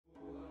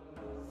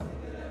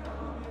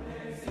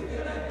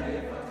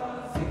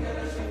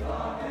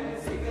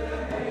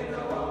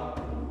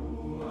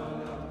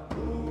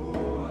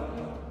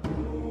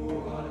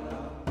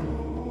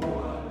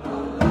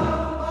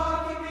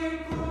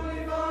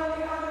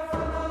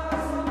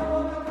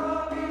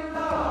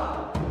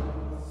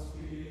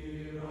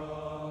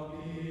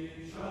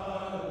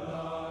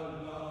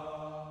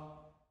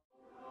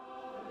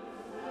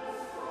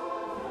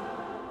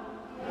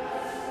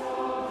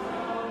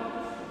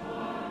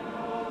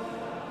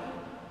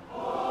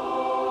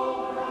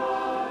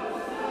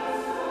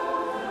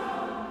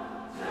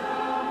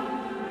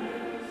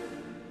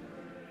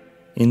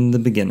In the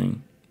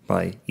Beginning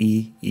by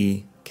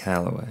E.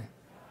 Callaway.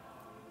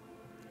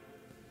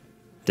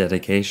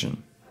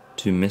 Dedication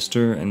to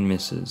Mr. and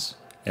Mrs.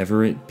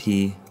 Everett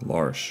P.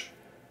 Larsh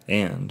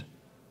and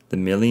the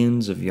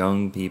millions of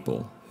young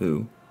people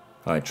who,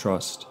 I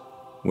trust,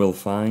 will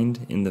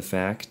find in the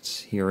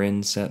facts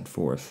herein set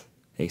forth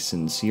a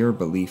sincere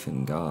belief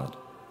in God,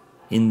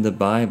 in the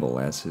Bible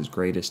as his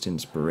greatest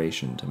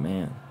inspiration to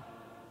man,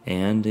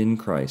 and in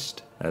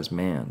Christ as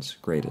man's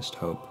greatest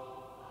hope.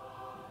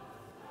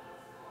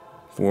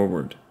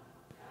 Forward.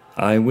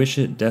 I wish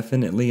it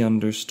definitely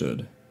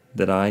understood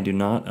that I do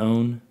not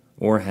own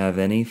or have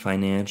any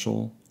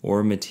financial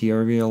or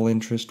material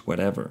interest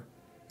whatever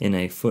in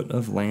a foot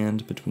of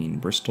land between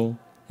Bristol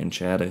and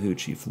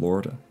Chattahoochee,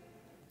 Florida,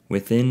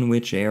 within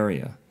which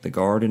area the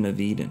Garden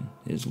of Eden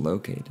is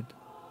located.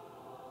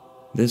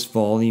 This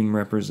volume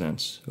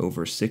represents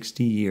over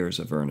 60 years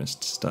of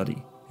earnest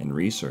study and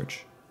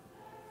research.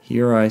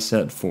 Here I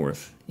set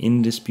forth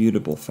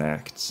indisputable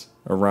facts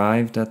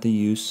arrived at the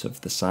use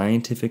of the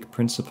scientific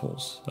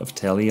principles of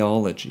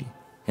teleology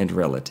and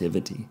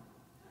relativity.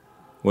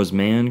 Was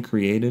man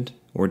created,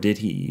 or did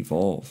he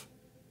evolve?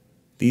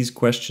 These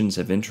questions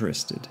have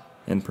interested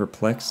and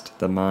perplexed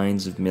the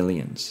minds of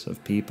millions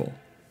of people,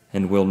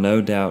 and will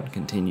no doubt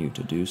continue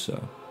to do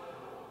so.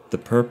 The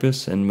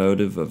purpose and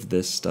motive of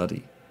this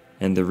study,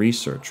 and the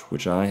research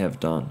which I have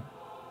done,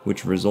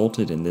 which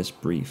resulted in this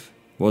brief,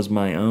 was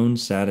my own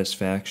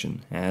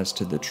satisfaction as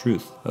to the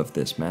truth of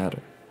this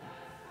matter.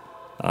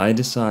 I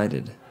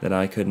decided that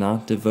I could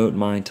not devote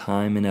my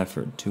time and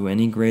effort to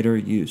any greater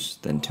use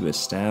than to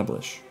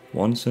establish,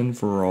 once and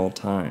for all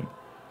time,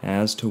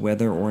 as to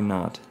whether or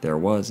not there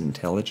was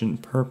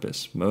intelligent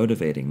purpose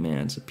motivating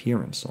man's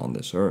appearance on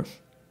this earth,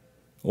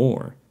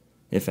 or,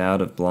 if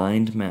out of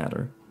blind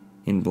matter,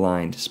 in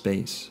blind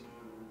space,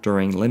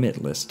 during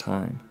limitless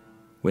time,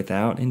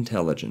 without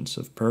intelligence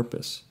of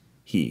purpose,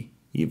 he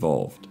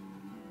evolved.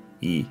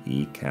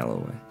 E.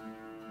 Callaway.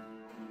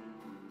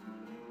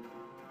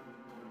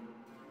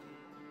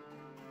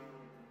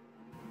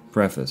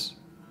 Preface.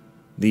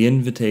 The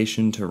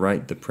invitation to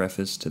write the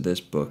preface to this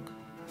book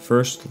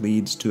first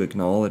leads to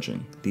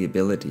acknowledging the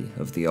ability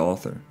of the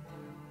author.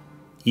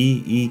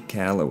 E.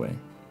 Callaway,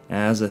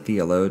 as a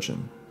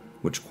theologian,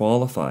 which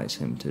qualifies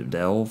him to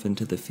delve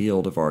into the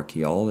field of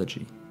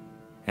archaeology,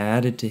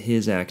 added to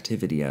his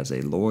activity as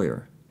a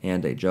lawyer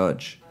and a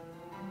judge,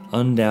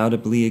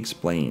 undoubtedly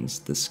explains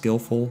the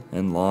skillful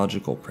and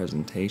logical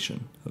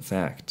presentation of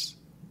facts.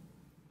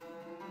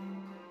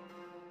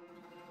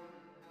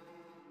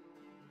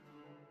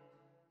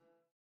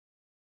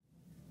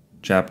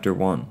 Chapter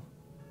 1.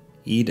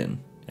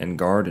 Eden and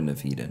Garden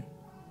of Eden.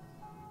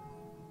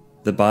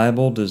 The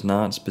Bible does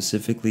not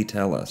specifically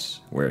tell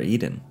us where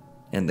Eden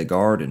and the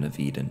Garden of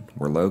Eden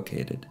were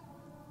located,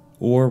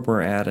 or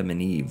where Adam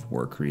and Eve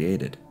were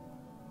created,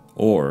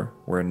 or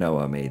where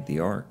Noah made the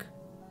ark.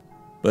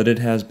 But it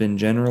has been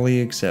generally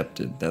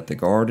accepted that the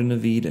Garden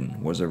of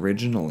Eden was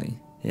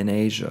originally in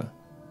Asia,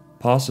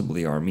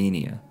 possibly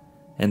Armenia,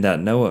 and that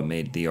Noah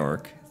made the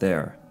ark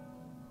there.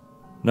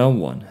 No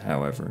one,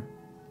 however,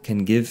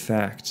 can give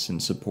facts in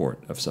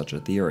support of such a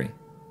theory,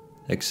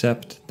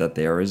 except that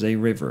there is a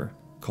river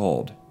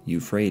called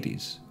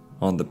Euphrates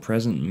on the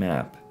present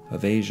map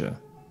of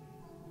Asia.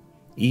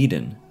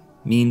 Eden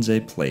means a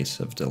place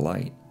of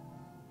delight.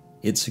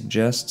 It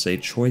suggests a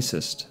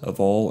choicest of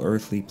all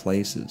earthly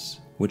places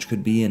which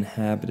could be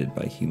inhabited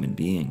by human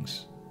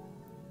beings.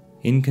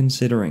 In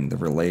considering the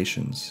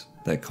relations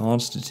that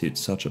constitute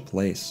such a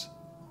place,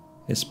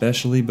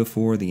 especially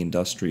before the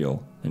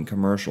industrial and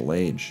commercial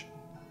age,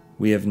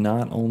 we have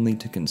not only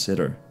to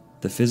consider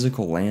the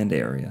physical land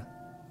area,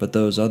 but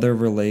those other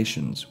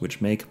relations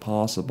which make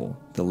possible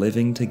the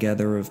living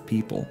together of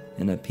people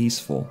in a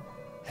peaceful,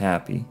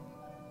 happy,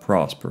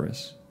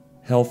 prosperous,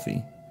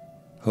 healthy,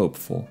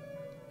 hopeful,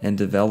 and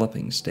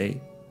developing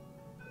state.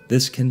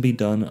 This can be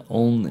done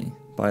only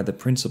by the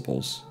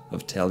principles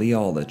of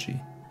teleology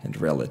and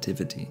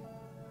relativity.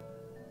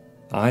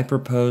 I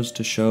propose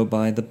to show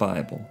by the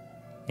Bible,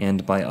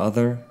 and by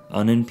other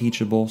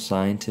unimpeachable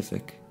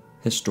scientific,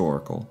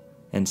 historical,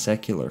 and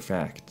secular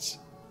facts,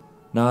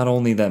 not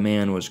only that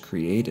man was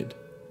created,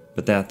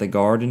 but that the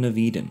Garden of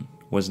Eden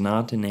was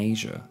not in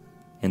Asia,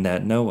 and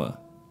that Noah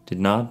did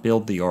not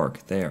build the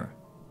ark there,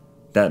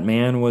 that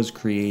man was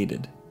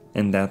created,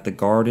 and that the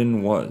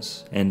garden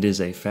was and is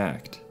a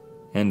fact,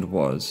 and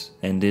was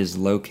and is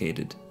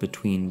located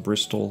between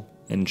Bristol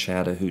and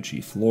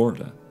Chattahoochee,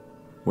 Florida,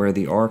 where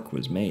the ark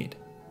was made.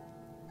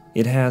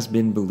 It has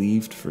been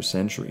believed for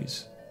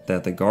centuries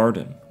that the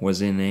garden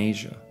was in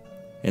Asia,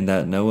 and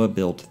that Noah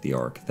built the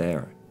ark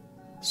there,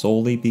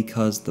 solely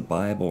because the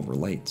Bible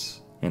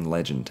relates, and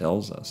legend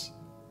tells us,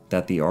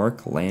 that the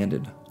ark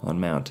landed on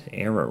Mount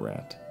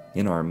Ararat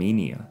in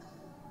Armenia,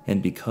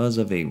 and because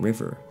of a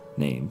river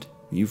named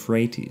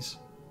Euphrates.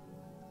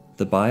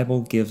 The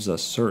Bible gives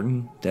us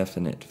certain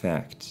definite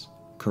facts,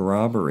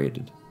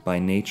 corroborated by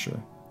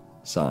nature,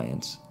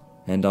 science,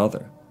 and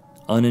other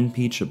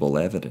unimpeachable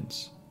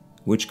evidence,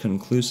 which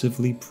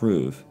conclusively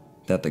prove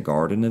that the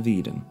Garden of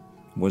Eden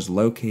was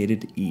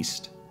located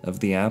east of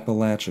the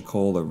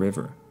Apalachicola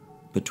River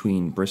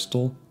between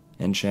Bristol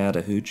and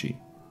Chattahoochee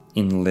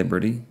in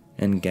Liberty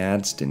and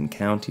Gadsden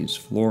counties,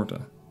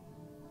 Florida.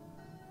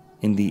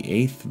 In the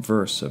 8th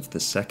verse of the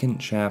 2nd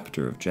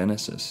chapter of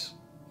Genesis,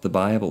 the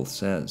Bible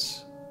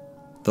says,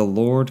 "The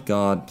Lord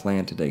God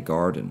planted a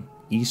garden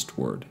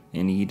eastward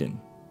in Eden."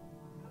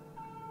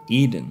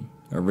 Eden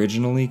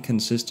originally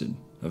consisted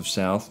of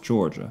South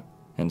Georgia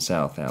and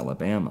South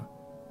Alabama,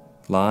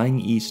 lying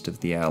east of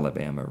the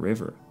Alabama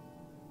River,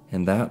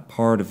 and that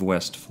part of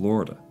West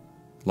Florida,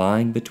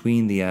 lying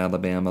between the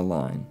Alabama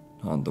line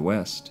on the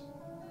west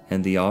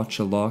and the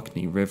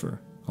Ochalockonee River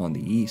on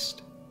the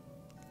east.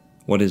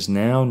 What is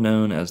now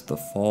known as the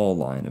fall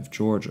line of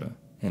Georgia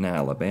and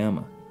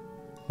Alabama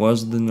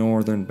was the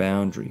northern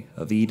boundary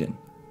of Eden.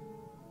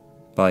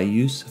 By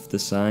use of the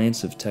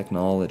science of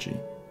technology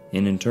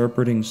in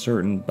interpreting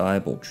certain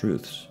Bible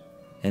truths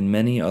and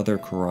many other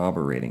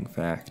corroborating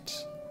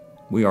facts,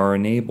 we are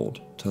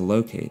enabled to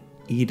locate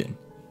Eden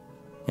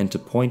and to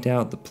point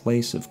out the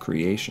place of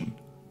creation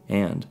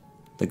and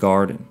the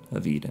Garden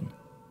of Eden.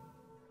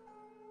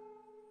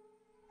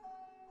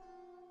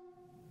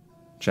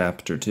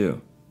 Chapter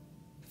 2.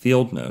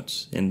 Field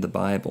Notes in the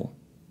Bible.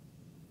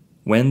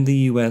 When the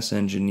U.S.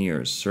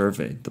 engineers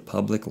surveyed the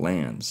public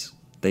lands,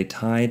 they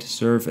tied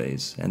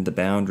surveys and the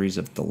boundaries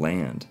of the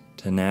land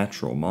to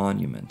natural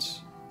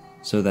monuments,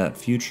 so that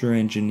future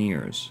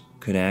engineers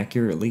could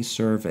accurately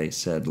survey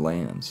said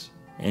lands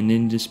and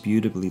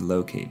indisputably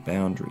locate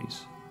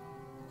boundaries.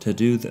 To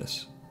do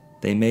this,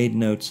 they made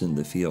notes in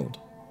the field,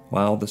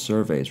 while the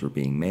surveys were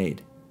being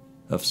made,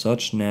 of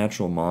such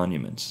natural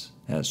monuments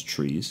as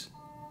trees,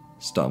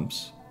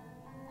 stumps,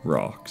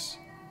 rocks,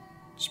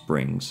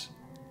 springs,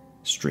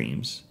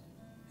 streams,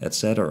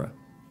 etc.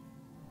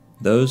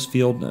 Those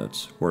field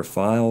notes were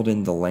filed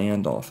in the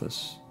land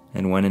office,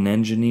 and when an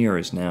engineer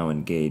is now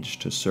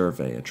engaged to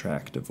survey a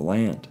tract of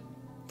land,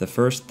 the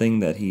first thing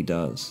that he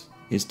does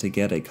is to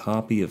get a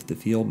copy of the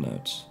field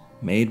notes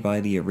made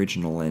by the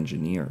original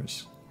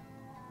engineers.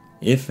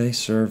 If a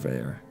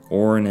surveyor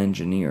or an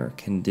engineer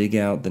can dig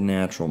out the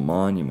natural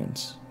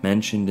monuments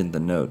mentioned in the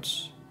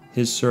notes,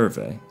 his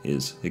survey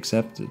is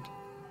accepted.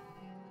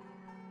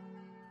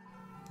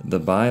 The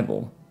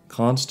Bible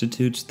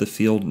constitutes the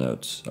field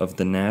notes of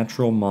the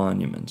natural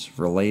monuments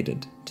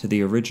related to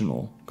the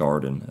original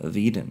Garden of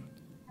Eden.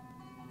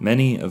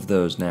 Many of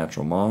those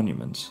natural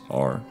monuments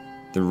are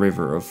the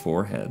River of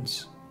Four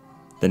Heads,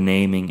 the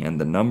naming and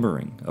the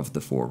numbering of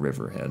the 4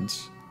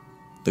 riverheads,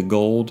 the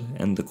gold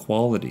and the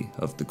quality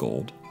of the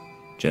gold,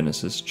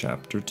 Genesis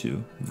chapter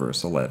 2,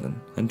 verse 11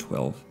 and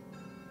 12,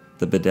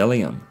 the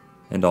bdellium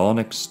and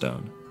onyx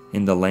stone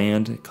in the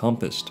land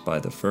compassed by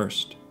the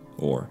first,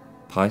 or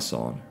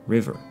Pison,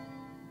 river,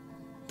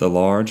 the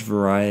large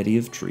variety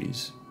of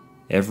trees,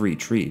 every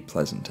tree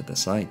pleasant to the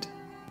sight,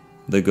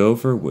 the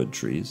gopher wood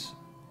trees,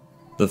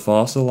 the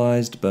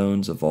fossilized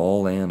bones of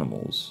all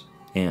animals,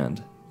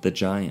 and the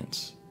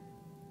giants.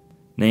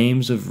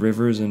 Names of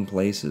rivers and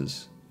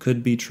places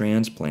could be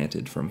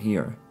transplanted from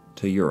here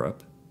to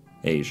Europe,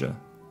 Asia,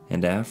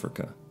 and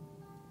Africa,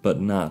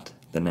 but not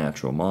the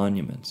natural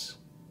monuments.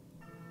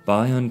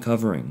 By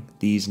uncovering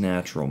these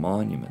natural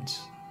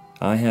monuments,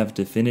 I have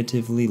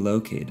definitively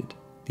located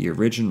the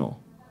original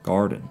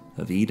Garden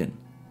of Eden.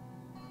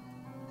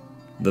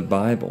 The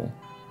Bible,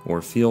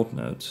 or field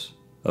notes,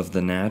 of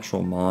the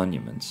natural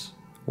monuments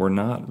were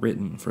not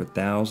written for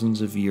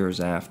thousands of years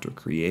after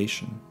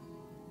creation,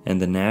 and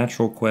the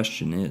natural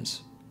question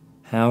is,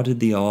 how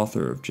did the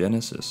author of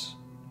Genesis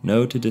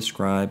know to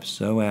describe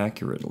so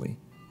accurately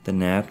the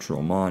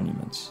natural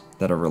monuments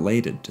that are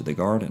related to the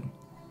garden?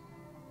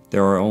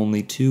 There are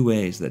only 2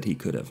 ways that he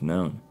could have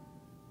known.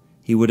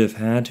 He would have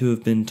had to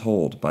have been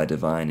told by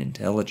divine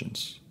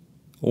intelligence,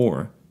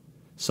 or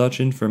such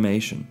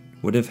information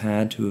would have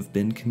had to have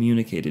been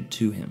communicated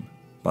to him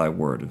by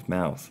word of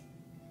mouth,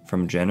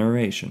 from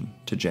generation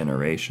to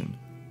generation,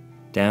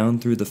 down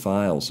through the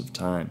files of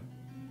time.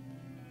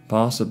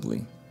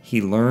 Possibly,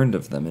 he learned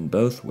of them in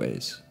both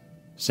ways.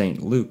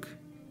 St. Luke,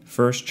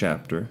 1st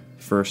chapter,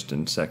 1st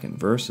and 2nd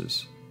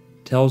verses,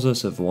 tells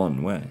us of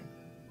one way.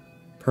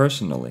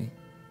 Personally,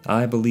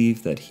 I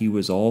believe that he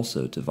was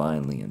also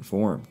divinely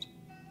informed.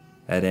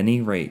 At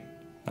any rate,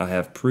 I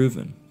have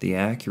proven the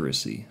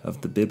accuracy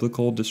of the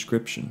biblical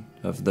description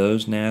of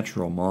those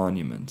natural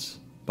monuments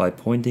by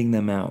pointing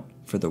them out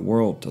for the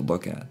world to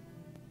look at,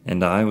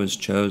 and I was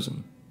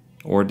chosen,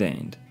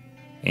 ordained,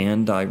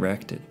 and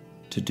directed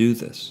to do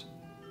this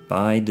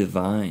by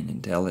divine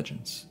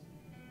intelligence.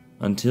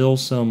 Until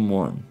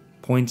someone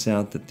points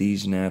out that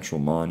these natural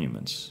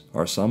monuments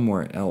are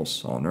somewhere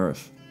else on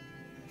earth,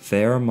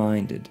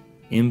 fair-minded,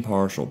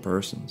 impartial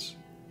persons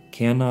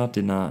cannot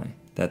deny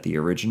that the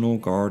original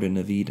Garden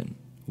of Eden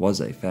was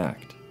a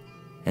fact,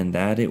 and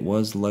that it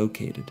was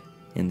located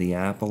in the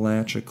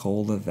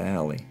Apalachicola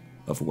Valley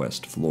of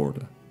West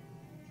Florida.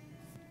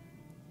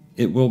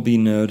 It will be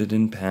noted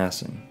in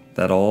passing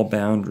that all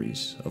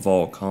boundaries of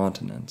all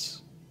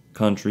continents,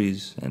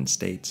 countries, and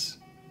states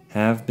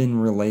have been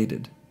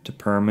related to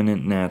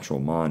permanent natural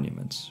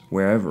monuments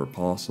wherever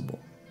possible.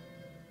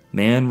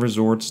 Man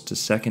resorts to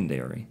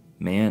secondary,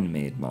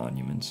 man-made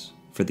monuments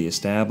for the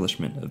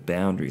establishment of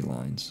boundary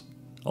lines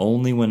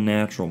only when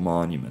natural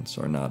monuments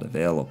are not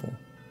available.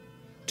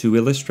 To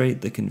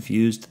illustrate the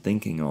confused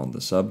thinking on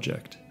the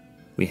subject,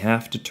 we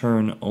have to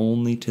turn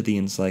only to the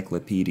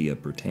Encyclopedia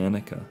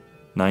Britannica,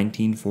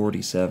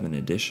 1947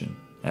 edition,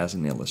 as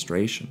an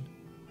illustration,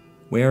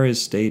 where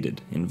is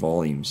stated in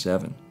Volume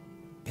 7,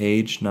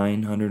 page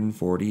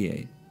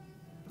 948,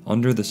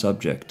 under the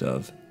subject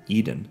of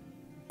Eden,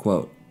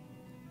 quote,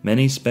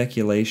 "Many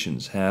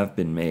speculations have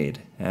been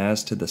made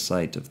as to the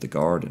site of the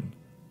garden,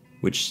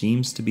 which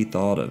seems to be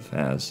thought of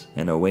as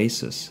an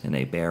oasis in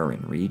a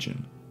barren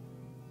region.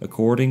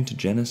 According to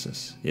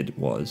Genesis, it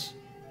was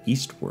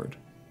eastward.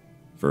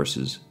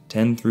 Verses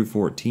 10 through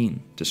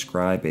 14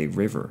 describe a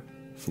river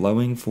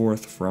flowing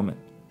forth from it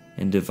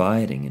and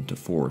dividing into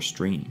 4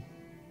 streams.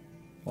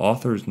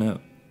 Author's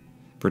note,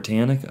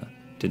 Britannica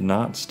did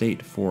not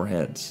state 4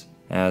 heads,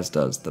 as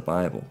does the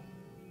Bible.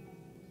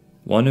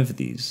 One of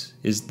these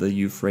is the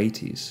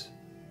Euphrates,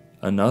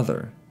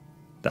 another,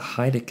 the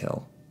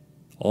Hiddekel,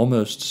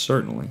 almost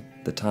certainly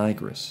the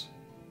Tigris.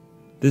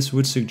 This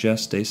would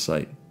suggest a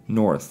site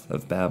north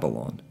of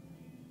Babylon.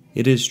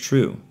 It is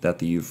true that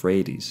the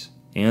Euphrates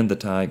and the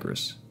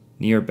Tigris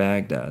near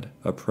Baghdad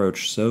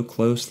approach so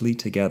closely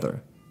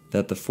together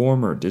that the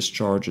former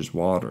discharges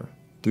water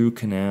through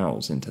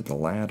canals into the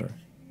latter.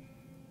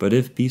 But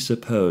if be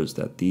supposed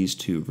that these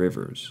 2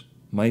 rivers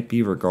might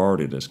be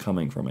regarded as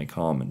coming from a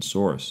common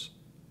source,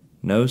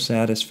 no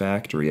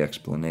satisfactory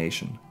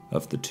explanation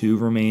of the 2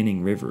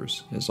 remaining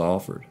rivers is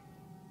offered.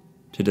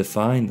 To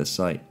define the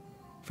site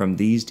from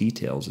these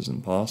details is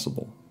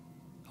impossible.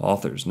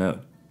 Author's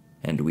note,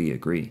 and we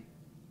agree.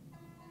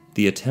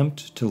 The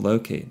attempt to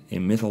locate a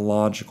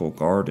mythological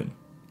garden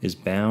is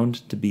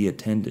bound to be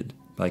attended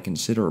by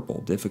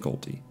considerable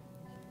difficulty,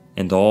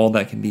 and all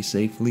that can be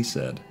safely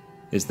said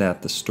is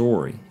that the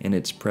story in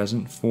its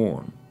present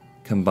form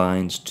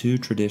combines 2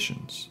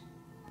 traditions,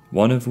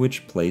 one of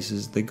which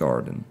places the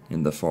garden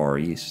in the far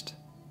east,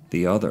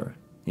 the other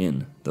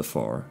in the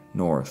far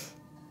north.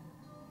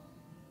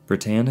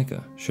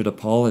 Britannica should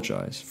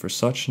apologize for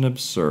such an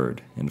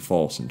absurd and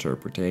false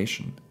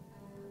interpretation.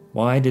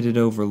 Why did it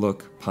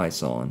overlook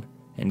Pison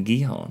and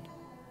Gihon?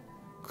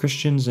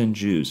 Christians and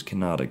Jews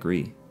cannot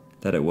agree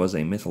that it was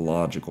a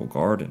mythological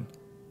garden.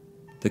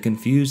 The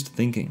confused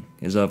thinking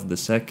is of the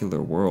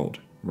secular world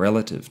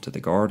relative to the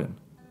garden,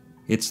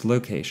 its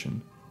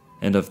location,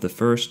 and of the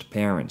first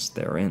parents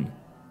therein,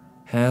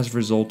 has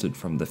resulted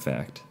from the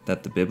fact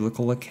that the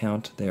biblical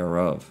account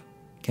thereof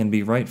can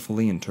be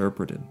rightfully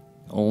interpreted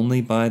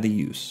only by the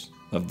use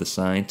of the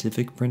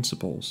scientific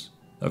principles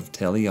of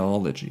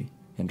teleology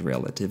and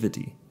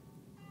relativity.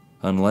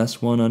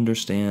 Unless one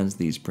understands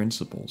these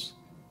principles,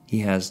 he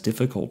has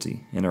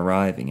difficulty in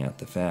arriving at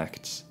the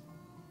facts.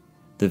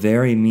 The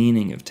very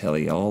meaning of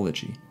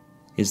teleology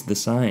is the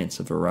science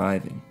of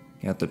arriving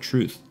at the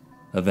truth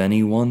of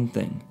any one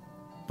thing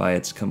by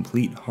its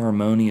complete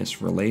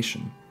harmonious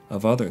relation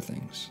of other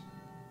things.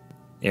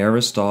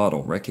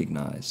 Aristotle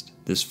recognized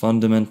this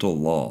fundamental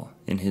law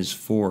in his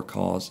 4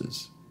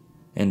 causes,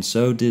 and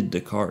so did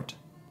Descartes.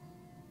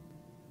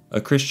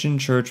 A Christian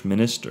church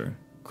minister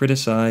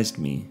criticized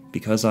me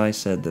because I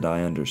said that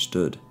I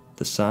understood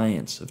the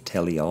science of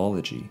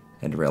teleology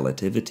and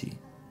relativity.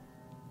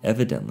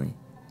 Evidently,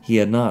 he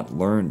had not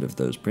learned of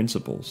those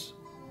principles.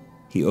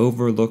 He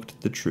overlooked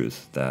the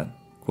truth that,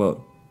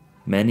 quote,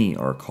 "Many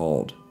are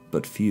called,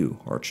 but few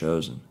are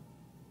chosen,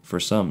 for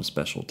some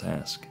special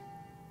task."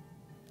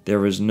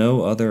 There is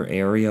no other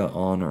area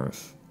on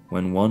earth,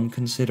 when one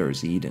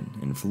considers Eden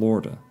in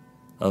Florida,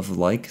 of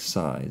like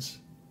size,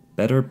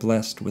 better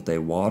blessed with a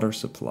water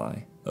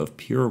supply of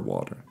pure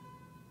water.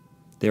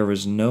 There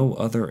is no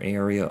other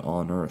area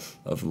on earth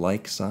of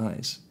like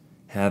size,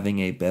 having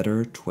a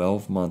better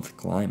 12-month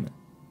climate.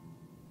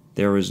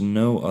 There is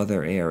no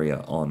other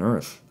area on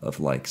earth of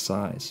like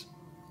size,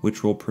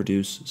 which will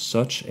produce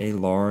such a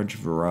large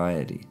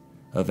variety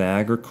of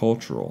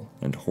agricultural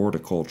and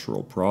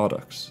horticultural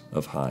products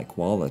of high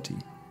quality.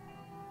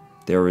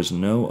 There is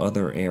no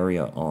other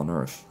area on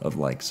earth of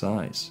like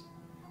size,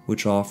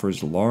 which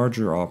offers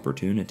larger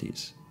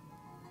opportunities.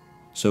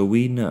 So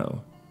we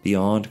know,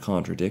 beyond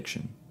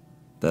contradiction,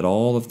 that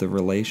all of the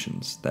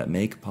relations that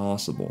make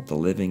possible the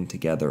living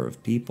together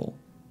of people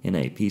in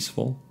a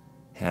peaceful,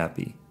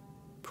 happy,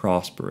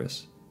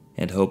 prosperous,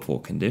 and hopeful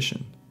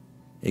condition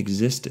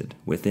existed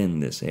within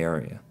this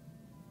area.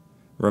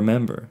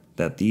 Remember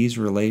that these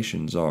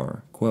relations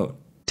are, quote,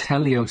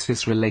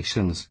 teleosis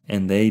relations,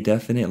 and they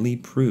definitely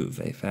prove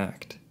a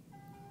fact.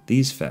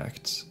 These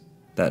facts,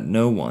 that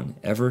no one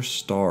ever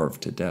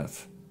starved to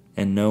death,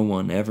 and no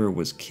one ever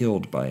was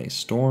killed by a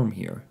storm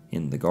here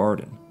in the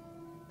garden,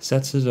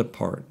 sets it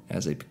apart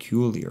as a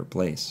peculiar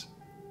place.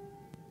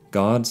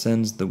 God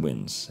sends the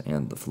winds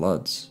and the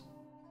floods.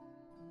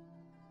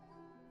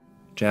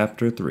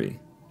 Chapter 3.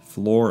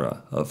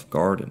 Flora of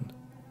Garden.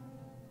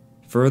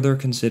 Further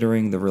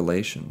considering the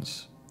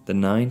relations, The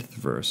 9th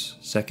verse,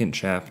 2nd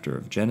chapter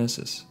of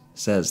Genesis,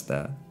 says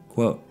that,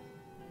 quote,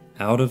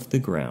 "Out of the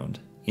ground,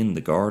 in the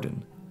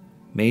garden,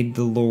 made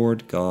the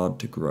Lord God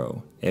to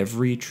grow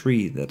every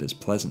tree that is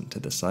pleasant to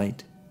the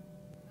sight."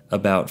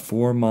 About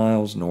 4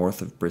 miles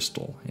north of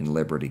Bristol in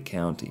Liberty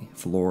County,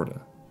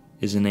 Florida,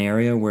 is an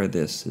area where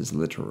this is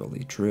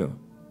literally true.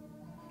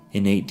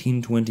 In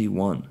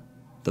 1821,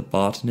 the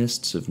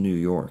botanists of New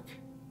York,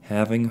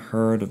 having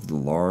heard of the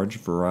large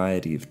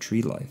variety of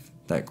tree life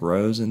that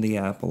grows in the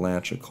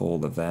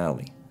Apalachicola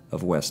Valley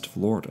of West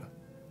Florida,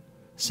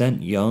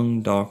 sent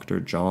young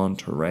Dr. John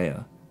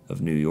Torrea of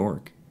New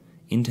York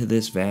into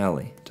this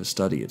valley to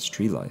study its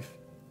tree life.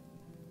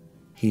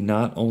 He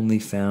not only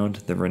found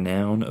the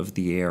renown of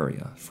the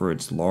area for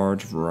its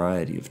large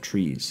variety of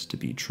trees to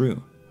be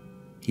true,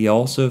 he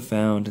also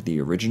found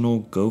the original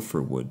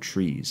gopher wood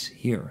trees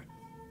here.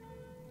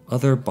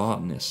 Other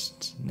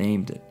botanists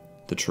named it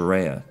the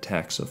Torrea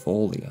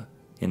taxifolia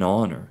in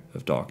honor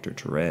of Dr.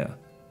 Torrea.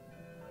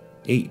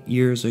 8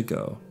 years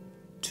ago,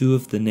 2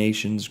 of the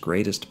nation's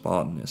greatest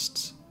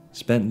botanists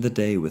spent the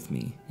day with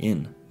me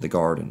in the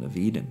Garden of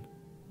Eden,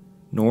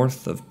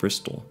 north of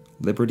Bristol,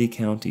 Liberty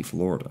County,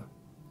 Florida.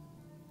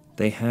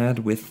 They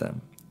had with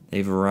them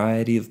a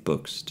variety of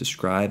books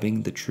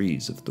describing the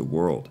trees of the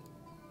world,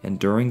 and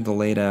during the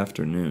late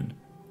afternoon,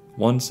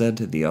 one said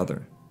to the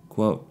other,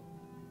 quote,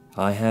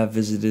 "I have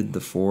visited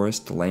the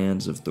forest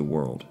lands of the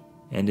world,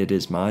 and it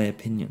is my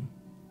opinion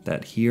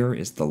that here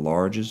is the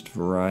largest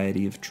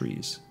variety of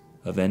trees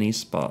of any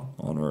spot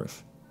on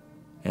earth."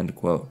 End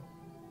quote.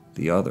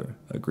 The other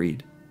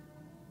agreed.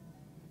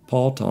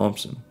 Paul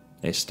Thompson,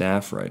 a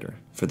staff writer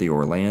for the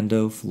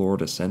Orlando,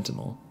 Florida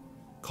Sentinel,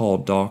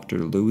 called Dr.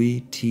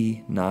 Louis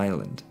T.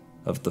 Nyland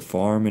of the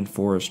Farm and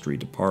Forestry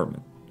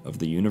Department of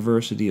the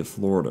University of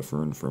Florida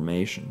for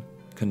information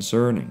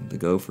concerning the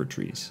gopher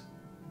trees,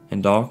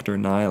 and Dr.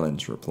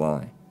 Nyland's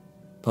reply,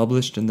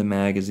 published in the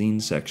magazine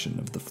section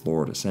of the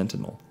Florida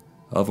Sentinel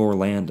of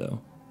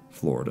Orlando,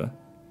 Florida,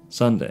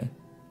 Sunday,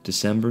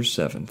 December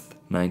 7th,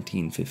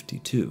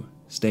 1952,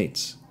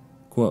 states,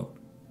 quote,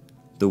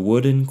 "The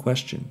wood in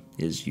question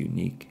is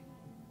unique.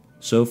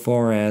 So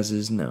far as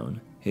is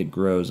known, it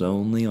grows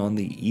only on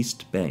the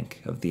east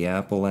bank of the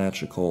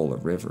Apalachicola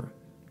River,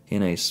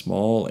 in a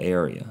small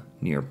area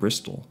near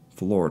Bristol,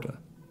 Florida.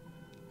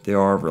 There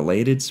are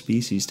related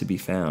species to be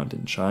found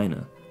in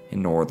China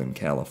and Northern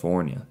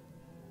California,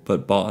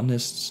 but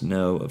botanists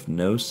know of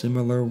no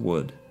similar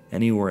wood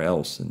anywhere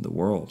else in the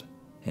world."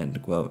 End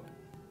quote.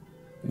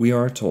 We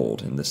are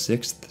told in the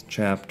 6th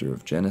chapter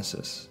of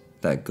Genesis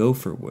that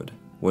gopher wood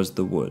was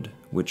the wood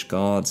which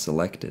God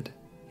selected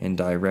and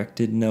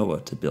directed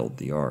Noah to build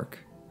the ark.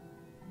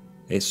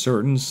 A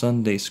certain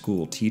Sunday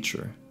school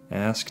teacher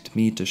asked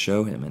me to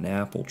show him an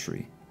apple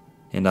tree,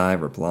 and I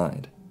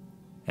replied,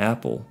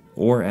 "Apple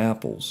or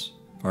apples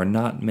are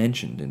not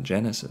mentioned in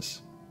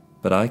Genesis,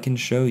 but I can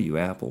show you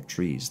apple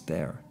trees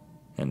there."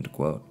 End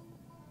quote.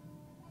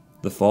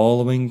 The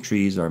following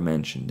trees are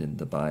mentioned in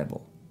the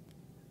Bible: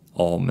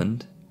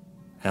 almond,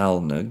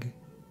 alnug,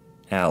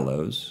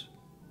 aloes,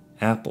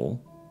 apple,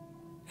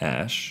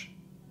 ash,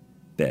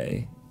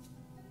 bay,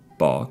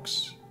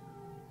 box,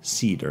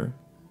 cedar,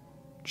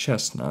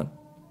 chestnut,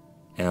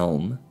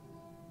 elm,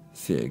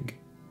 fig,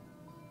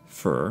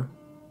 fir,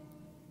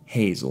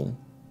 hazel,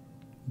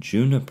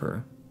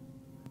 juniper,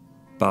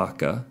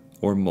 baca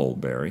or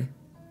mulberry,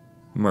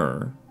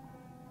 myrrh,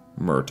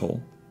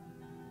 myrtle,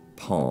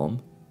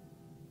 palm,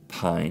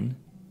 pine,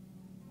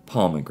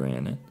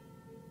 pomegranate,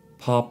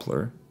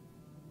 poplar,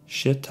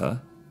 shittah,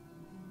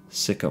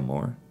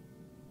 sycamore,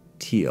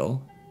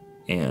 teal,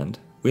 and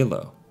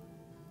willow.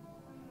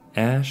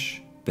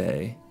 Ash,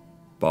 bay,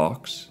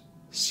 box,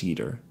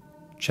 cedar,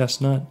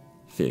 chestnut,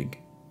 fig,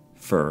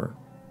 fir,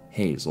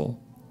 hazel,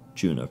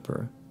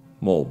 juniper,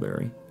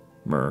 mulberry,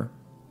 myrrh,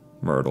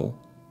 myrtle,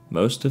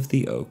 most of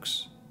the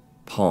oaks,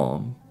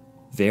 palm,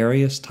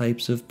 various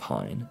types of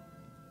pine,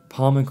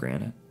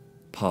 pomegranate,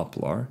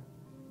 poplar,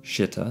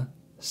 shittah,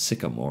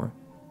 sycamore,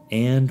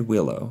 and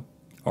willow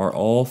are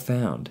all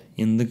found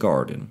in the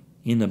garden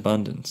in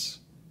abundance.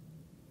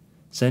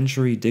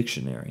 Century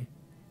Dictionary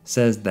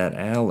says that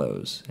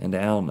aloes and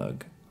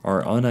alnug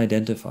are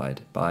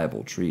unidentified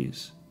Bible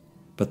trees,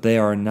 but they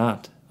are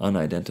not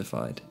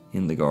unidentified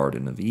in the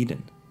Garden of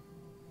Eden.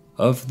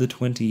 Of the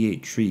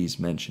 28 trees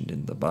mentioned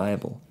in the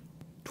Bible,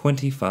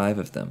 25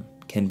 of them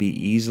can be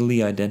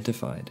easily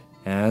identified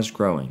as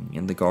growing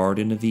in the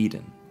Garden of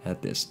Eden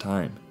at this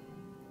time,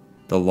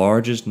 the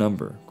largest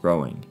number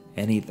growing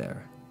any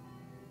there.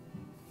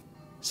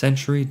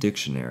 Century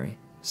Dictionary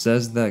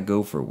says that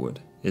gopher wood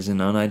is an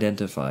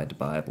unidentified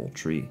Bible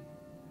tree,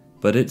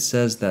 but it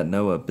says that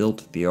Noah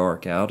built the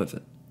ark out of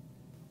it.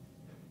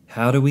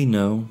 How do we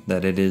know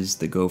that it is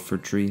the gopher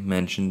tree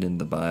mentioned in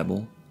the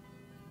Bible?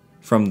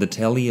 From the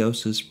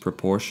teleiosis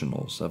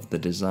proportionals of the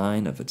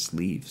design of its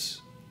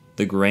leaves,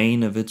 the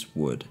grain of its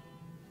wood,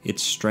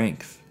 its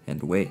strength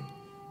and weight.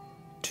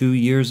 2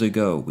 years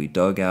ago we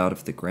dug out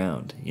of the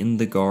ground, in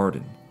the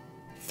garden,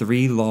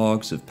 3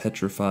 logs of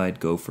petrified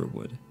gopher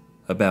wood,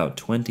 about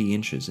 20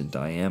 inches in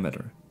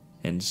diameter,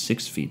 and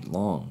 6 feet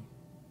long.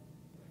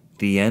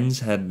 The ends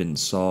had been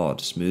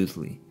sawed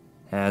smoothly,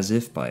 as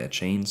if by a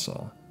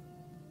chainsaw.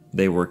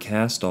 They were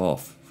cast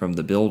off from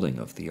the building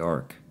of the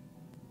ark.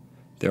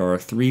 There are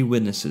 3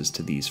 witnesses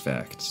to these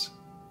facts: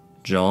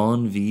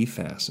 John V.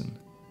 Fasson,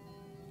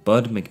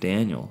 Bud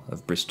McDaniel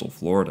of Bristol,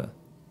 Florida,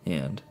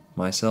 and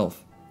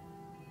myself.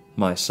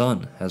 My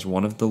son has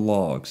one of the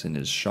logs in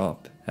his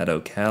shop at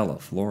Ocala,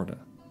 Florida.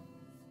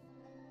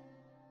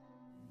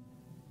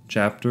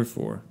 Chapter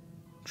 4,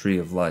 Tree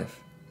of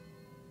Life.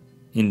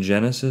 In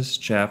Genesis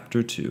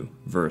chapter 2,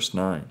 verse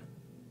 9,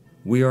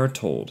 we are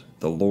told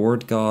the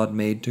Lord God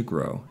made to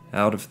grow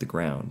out of the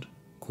ground,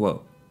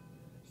 quote,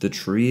 the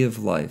tree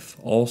of life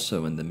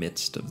also in the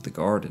midst of the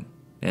garden,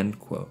 end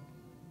quote.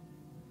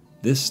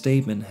 This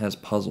statement has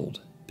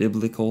puzzled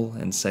biblical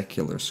and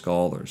secular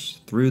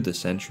scholars through the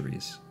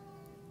centuries.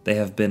 They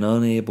have been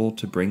unable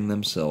to bring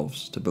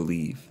themselves to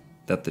believe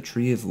that the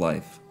tree of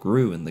life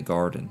grew in the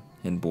garden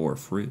and bore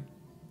fruit,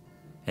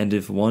 and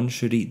if one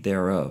should eat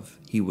thereof,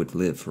 he would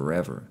live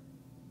forever.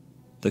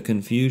 The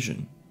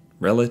confusion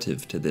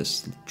relative to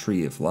this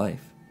tree of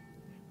life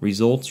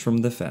results from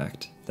the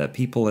fact that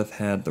people have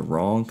had the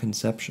wrong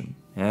conception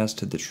as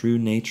to the true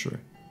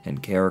nature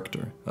and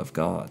character of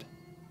God.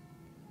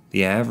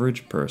 The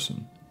average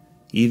person,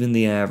 even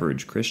the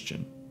average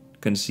Christian,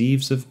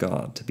 conceives of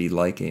God to be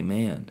like a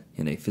man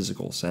in a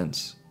physical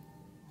sense,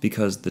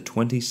 because the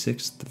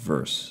 26th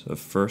verse of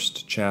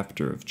 1st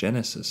chapter of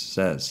Genesis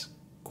says,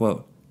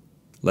 quote,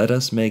 let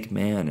us make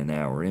man in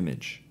our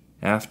image,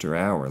 after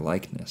our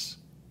likeness,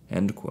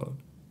 end quote.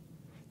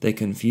 They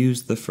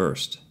confuse the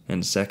first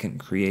and second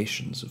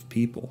creations of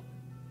people.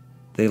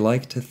 They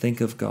like to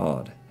think of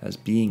God as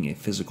being a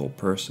physical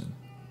person,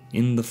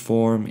 in the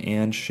form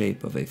and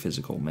shape of a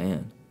physical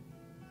man.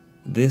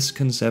 This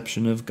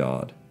conception of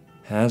God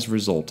has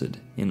resulted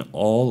in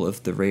all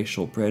of the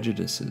racial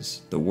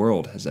prejudices the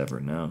world has ever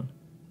known,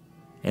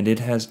 and it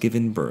has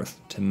given birth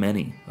to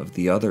many of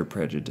the other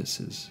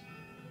prejudices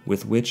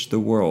with which the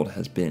world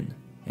has been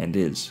and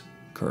is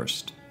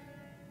cursed.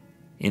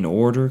 In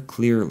order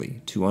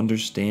clearly to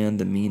understand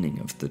the meaning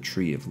of the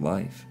tree of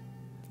life,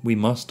 we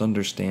must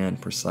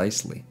understand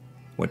precisely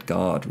what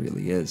God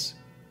really is.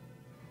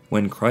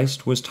 When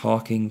Christ was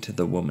talking to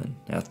the woman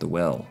at the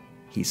well,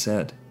 he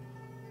said,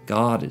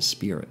 God is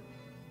spirit,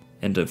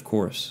 and of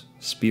course,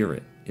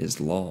 spirit is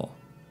law.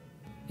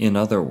 In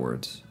other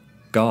words,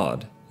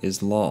 God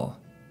is law.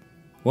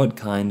 What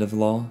kind of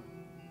law?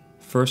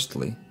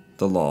 Firstly,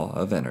 the law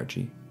of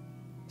energy.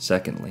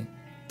 Secondly,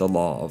 the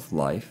law of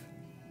life.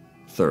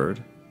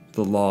 Third,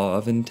 the law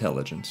of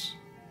intelligence.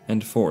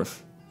 And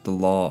fourth, the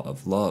law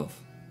of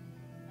love.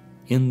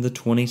 In the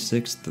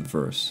 26th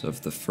verse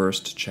of the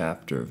 1st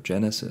chapter of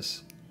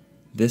Genesis,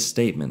 this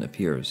statement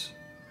appears,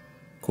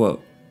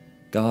 quote,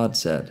 God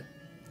said,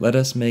 let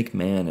us make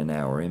man in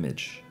our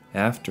image,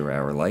 after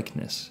our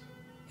likeness,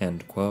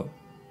 end quote.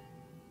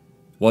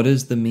 What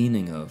is the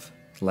meaning of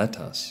let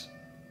us?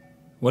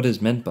 What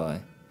is meant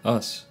by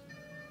us?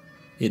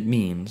 It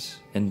means,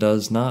 and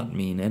does not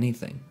mean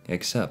anything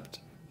except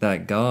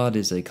that God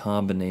is a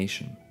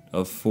combination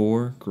of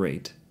 4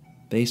 great,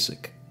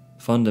 basic,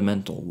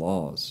 fundamental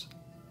laws: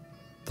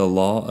 the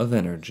law of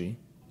energy,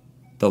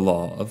 the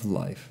law of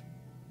life,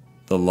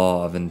 the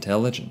law of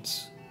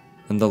intelligence,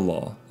 and the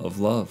law of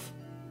love.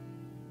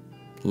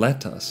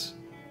 Let us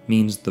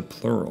means the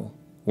plural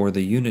or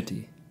the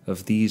unity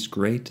of these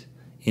great,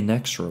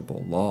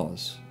 inexorable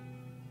laws.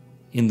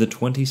 In the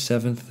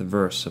 27th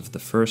verse of the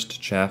 1st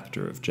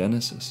chapter of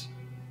Genesis,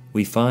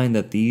 we find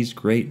that these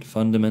great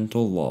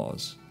fundamental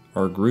laws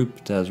are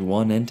grouped as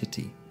one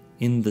entity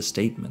in the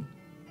statement,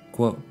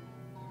 quote,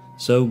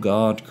 so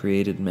God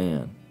created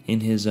man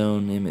in his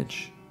own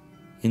image.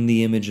 In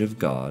the image of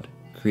God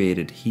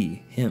created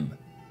he him.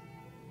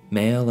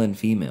 Male and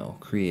female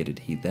created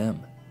he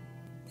them,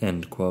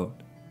 end quote.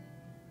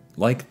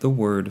 Like the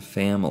word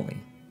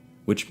family,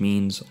 which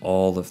means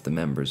all of the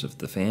members of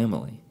the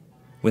family,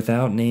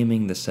 without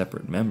naming the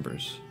separate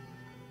members,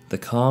 the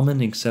common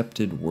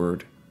accepted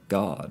word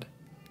God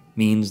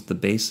means the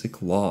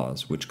basic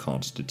laws which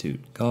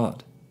constitute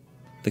God.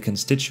 The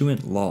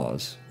constituent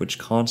laws which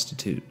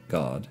constitute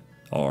God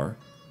are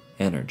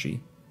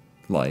energy,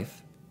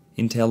 life,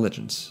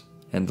 intelligence,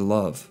 and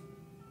love.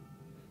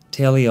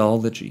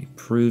 Teleology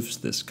proves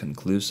this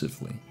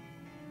conclusively.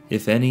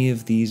 If any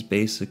of these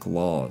basic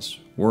laws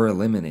were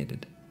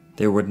eliminated,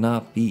 there would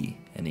not be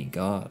any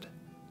God.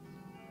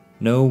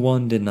 No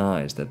one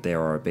denies that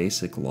there are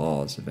basic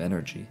laws of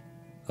energy,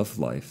 of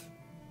life,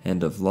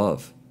 and of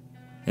love,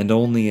 and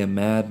only a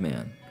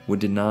madman would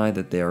deny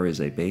that there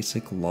is a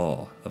basic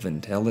law of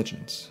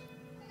intelligence.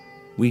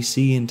 We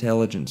see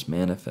intelligence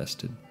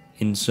manifested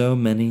in so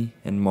many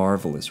and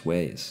marvelous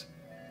ways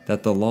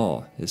that the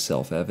law is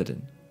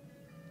self-evident.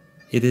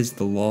 It is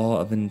the law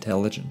of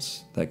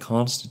intelligence that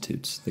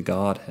constitutes the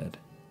Godhead.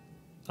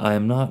 I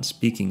am not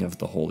speaking of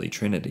the Holy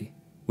Trinity,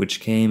 which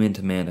came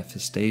into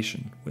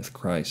manifestation with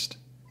Christ.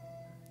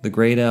 The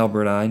great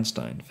Albert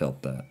Einstein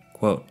felt that,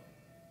 quote,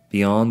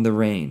 beyond the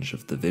range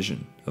of the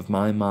vision of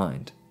my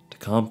mind to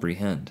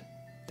comprehend,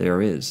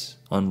 there is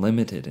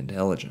unlimited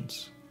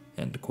intelligence."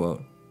 End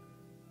quote.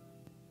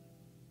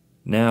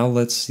 Now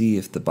let's see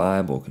if the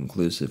Bible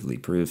conclusively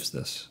proves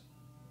this.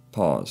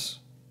 Pause.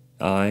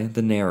 I,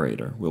 the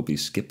narrator, will be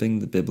skipping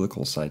the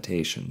biblical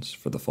citations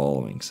for the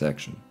following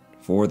section,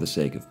 for the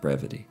sake of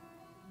brevity.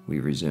 We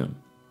resume.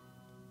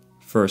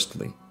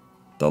 Firstly,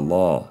 the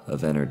law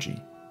of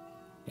energy.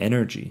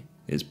 Energy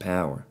is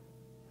power.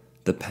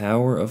 The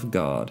power of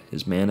God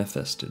is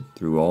manifested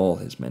through all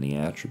his many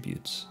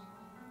attributes.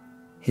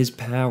 His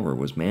power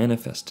was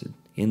manifested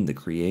in the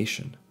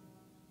creation.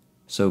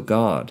 So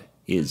God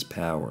is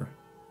power,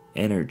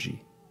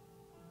 energy.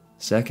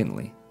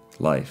 Secondly,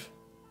 life.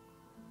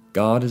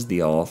 God is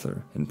the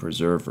author and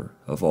preserver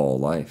of all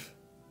life.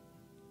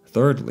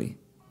 Thirdly,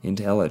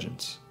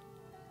 intelligence.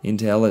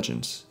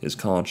 Intelligence is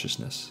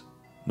consciousness,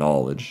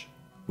 knowledge,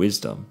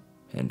 wisdom,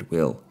 and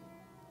will.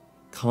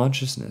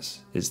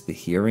 Consciousness is the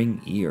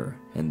hearing ear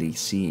and the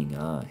seeing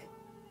eye.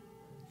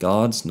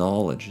 God's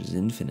knowledge is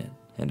infinite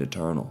and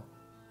eternal.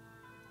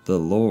 The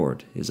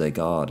Lord is a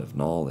God of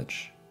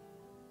knowledge.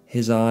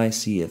 His eye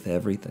seeth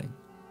everything.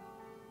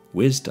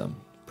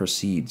 Wisdom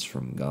proceeds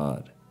from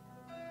God.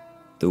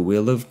 The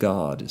will of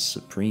God is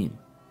supreme.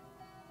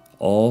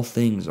 All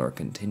things are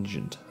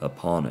contingent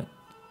upon it.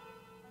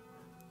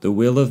 The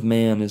will of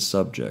man is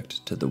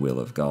subject to the will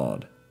of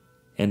God,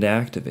 and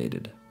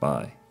activated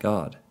by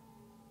God.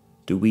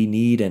 Do we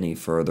need any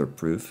further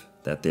proof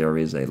that there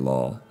is a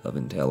law of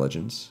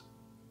intelligence?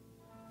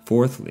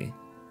 Fourthly,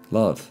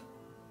 love.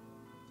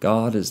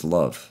 God is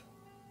love.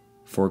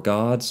 For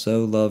God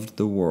so loved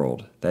the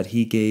world that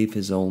he gave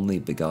his only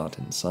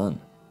begotten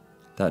Son,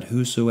 that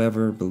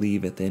whosoever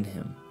believeth in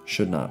him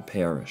should not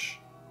perish,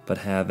 but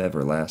have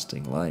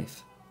everlasting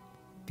life.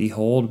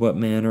 Behold what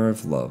manner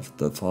of love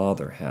the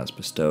Father has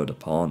bestowed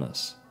upon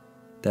us,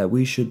 that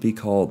we should be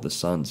called the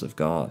sons of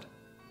God.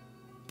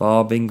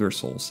 Bob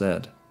Ingersoll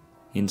said,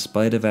 "In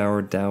spite of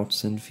our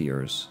doubts and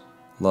fears,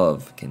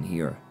 love can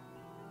hear."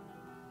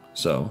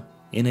 So,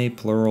 in a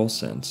plural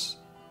sense,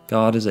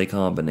 God is a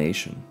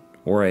combination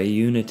or a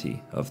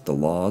unity of the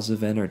laws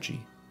of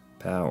energy,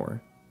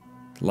 power,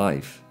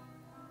 life,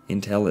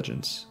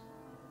 intelligence,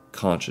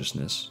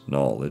 consciousness,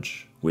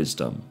 knowledge,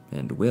 wisdom,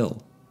 and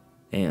will,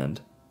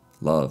 and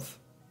love.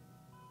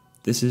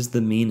 This is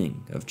the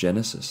meaning of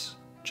Genesis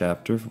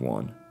chapter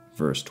 1,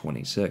 verse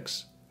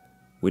 26,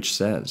 which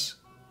says,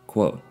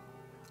 quote,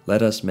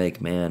 "Let us make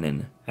man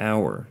in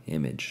our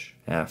image,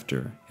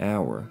 after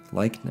our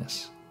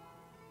likeness."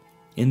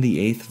 In the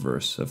 8th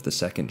verse of the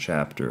 2nd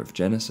chapter of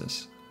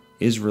Genesis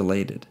is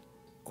related,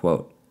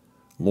 quote,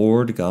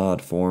 "Lord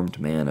God formed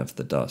man of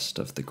the dust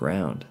of the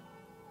ground."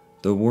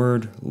 The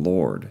word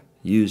Lord,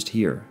 used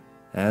here,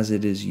 as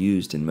it is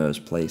used in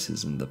most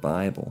places in the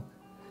Bible,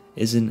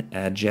 is an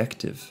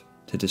adjective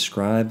to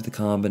describe the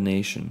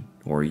combination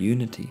or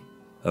unity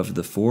of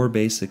the four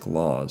basic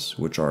laws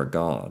which are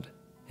God,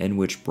 and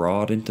which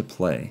brought into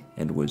play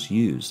and was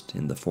used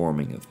in the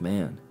forming of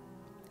man,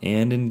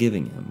 and in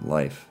giving him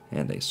life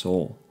and a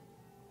soul.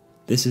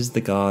 This is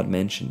the God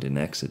mentioned in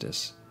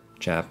Exodus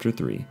chapter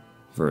 3,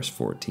 verse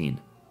 14.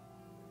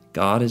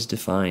 God is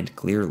defined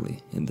clearly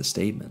in the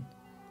statement,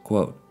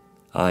 quote,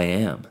 "I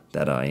am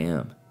that I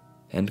am,"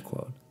 end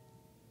quote.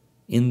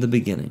 In the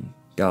beginning,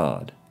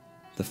 God,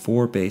 the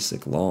four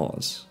basic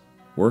laws,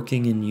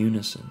 working in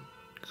unison,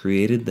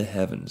 created the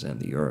heavens and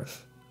the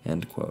earth,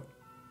 end quote.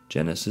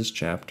 Genesis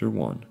chapter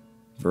 1,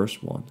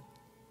 verse 1.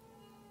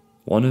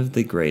 One of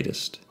the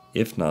greatest,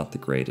 if not the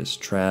greatest,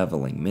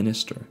 traveling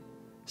minister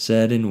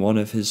said in one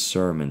of his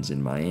sermons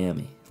in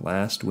Miami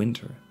last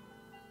winter,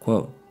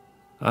 quote,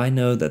 "I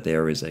know that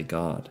there is a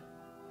God.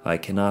 I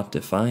cannot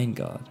define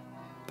God,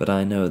 but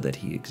I know that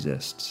he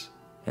exists,"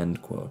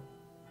 end quote.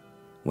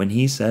 When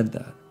he said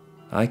that,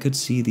 I could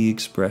see the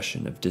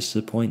expression of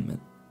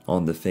disappointment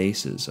on the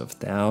faces of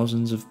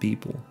thousands of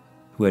people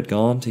who had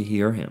gone to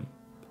hear him,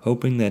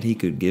 hoping that he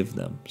could give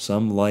them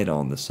some light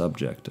on the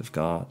subject of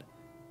God.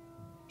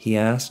 He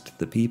asked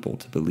the people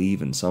to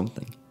believe in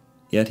something,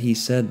 yet he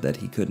said that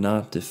he could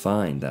not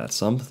define that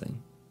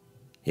something.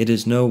 It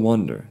is no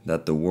wonder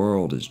that the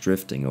world is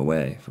drifting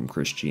away from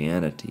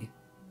Christianity,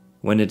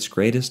 when its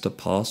greatest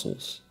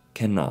apostles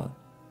cannot,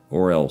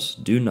 or else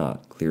do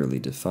not clearly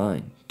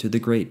define to the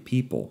great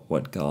people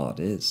what God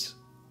is.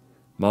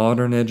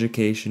 Modern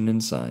education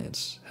and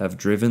science have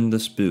driven the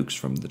spooks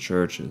from the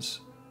churches,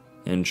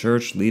 and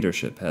church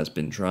leadership has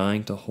been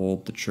trying to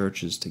hold the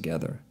churches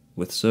together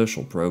with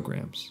social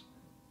programs.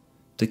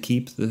 To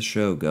keep the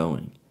show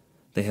going,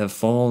 they have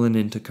fallen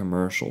into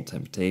commercial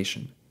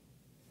temptation.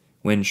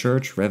 When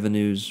church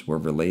revenues were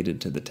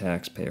related to the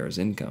taxpayer's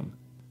income,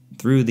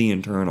 through the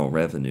Internal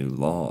Revenue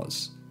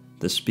laws,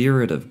 the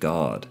Spirit of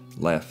God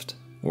left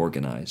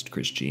organized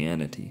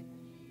Christianity.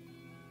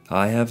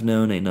 I have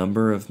known a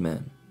number of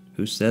men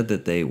who said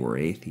that they were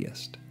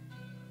atheist.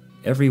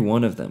 Every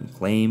one of them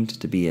claimed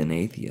to be an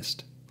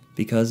atheist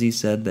because he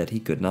said that he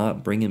could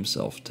not bring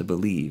himself to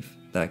believe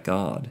that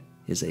God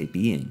is a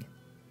being,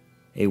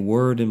 a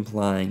word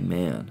implying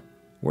man,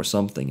 or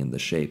something in the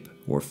shape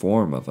or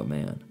form of a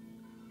man.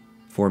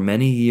 For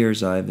many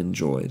years I have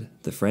enjoyed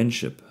the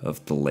friendship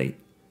of the late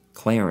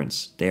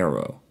Clarence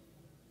Darrow.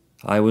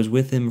 I was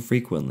with him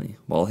frequently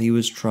while he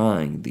was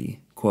trying the,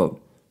 quote,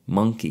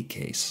 monkey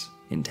case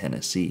in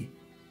Tennessee.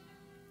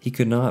 He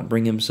could not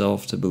bring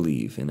himself to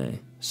believe in a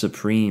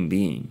supreme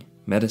being,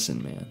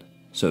 medicine man,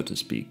 so to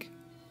speak.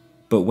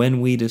 But when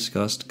we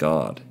discussed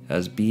God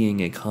as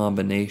being a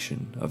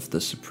combination of the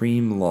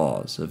supreme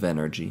laws of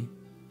energy,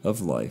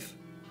 of life,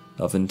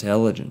 of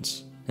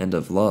intelligence, and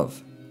of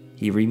love,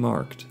 he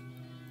remarked,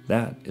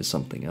 that is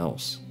something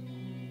else.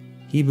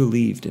 He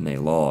believed in a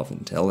law of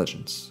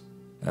intelligence,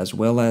 as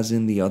well as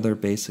in the other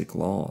basic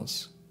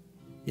laws.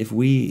 If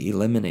we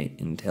eliminate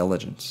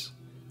intelligence,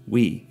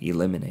 we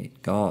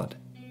eliminate God.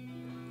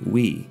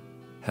 We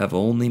have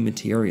only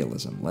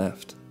materialism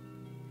left.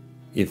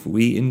 If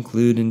we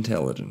include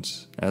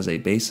intelligence as a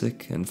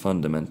basic and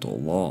fundamental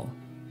law,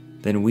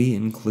 then we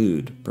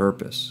include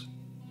purpose.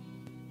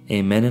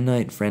 A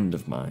Mennonite friend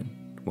of mine,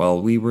 while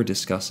we were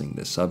discussing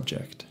this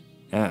subject,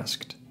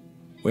 asked,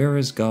 "Where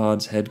is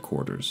God's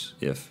headquarters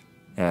if,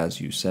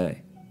 as you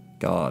say,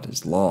 God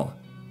is law?"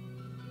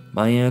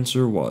 My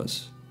answer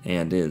was,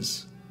 and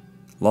is,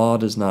 law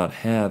does not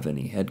have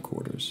any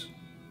headquarters.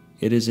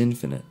 It is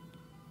infinite,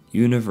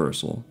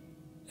 universal,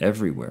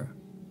 everywhere,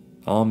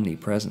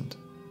 omnipresent.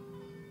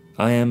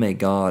 I am a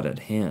God at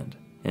hand,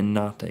 and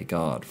not a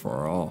God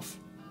far off.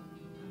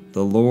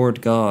 The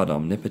Lord God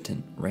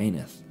omnipotent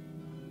reigneth.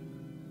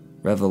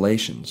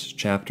 Revelations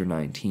chapter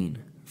 19,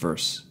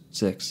 verse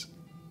 6.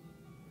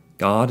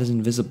 God is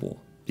invisible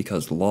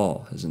because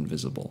law is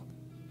invisible.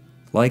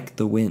 Like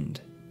the wind,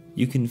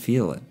 you can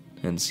feel it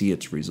and see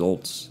its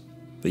results,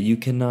 but you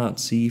cannot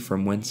see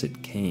from whence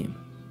it came,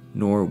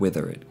 nor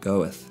whither it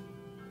goeth.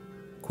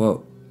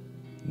 Quote,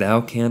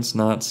 "Thou canst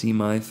not see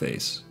my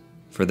face,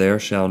 for there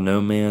shall no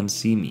man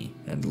see me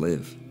and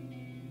live."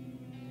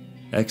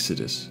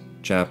 Exodus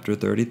chapter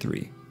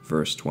 33,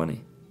 verse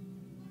 20.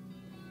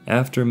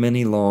 After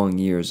many long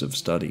years of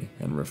study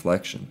and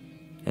reflection,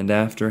 and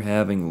after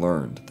having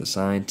learned the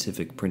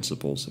scientific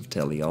principles of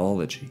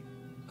teleology,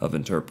 of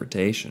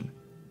interpretation,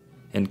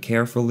 and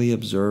carefully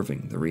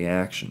observing the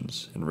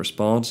reactions and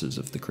responses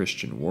of the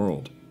Christian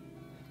world,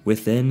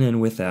 within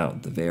and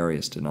without the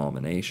various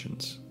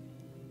denominations,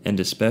 and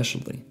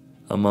especially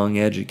among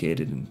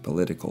educated and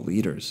political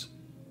leaders,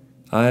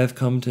 I have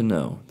come to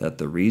know that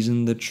the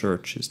reason the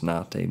Church is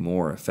not a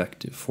more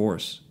effective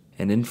force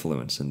and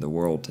influence in the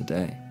world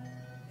today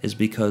is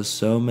because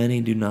so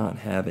many do not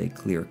have a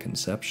clear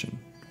conception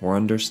or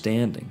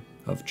understanding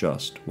of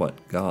just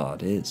what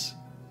God is.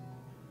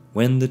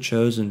 When the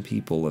chosen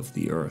people of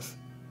the earth,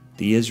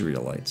 the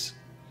Israelites,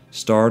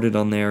 started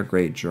on their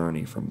great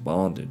journey from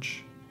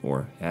bondage,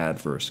 or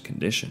adverse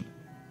condition,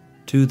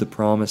 to the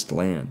promised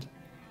land,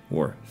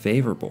 or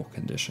favorable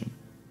condition,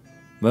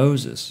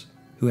 Moses,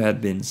 who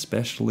had been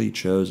specially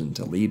chosen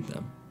to lead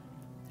them,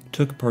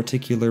 took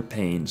particular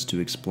pains to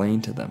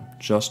explain to them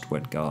just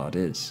what God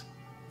is,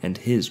 and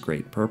His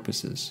great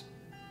purposes.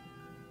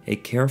 A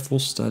careful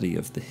study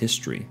of the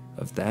history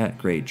of that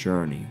great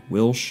journey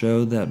will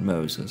show that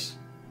Moses,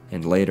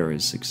 and later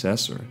his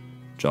successor,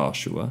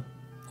 Joshua,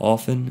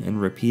 often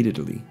and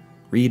repeatedly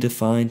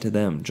redefined to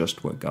them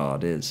just what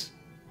God is,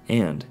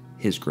 and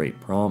His great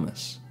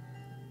promise.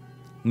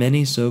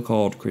 Many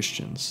so-called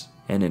Christians,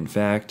 and in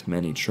fact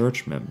many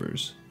church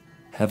members,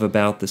 have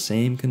about the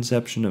same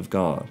conception of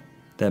God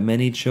that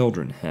many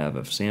children have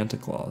of Santa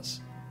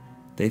Claus.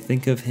 They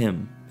think of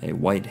him a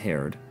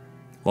white-haired,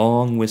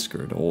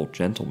 long-whiskered old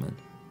gentleman,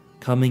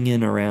 coming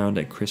in around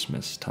at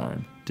Christmas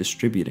time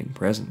distributing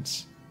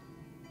presents.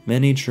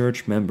 Many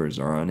church members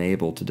are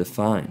unable to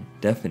define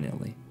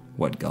definitely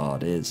what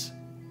God is,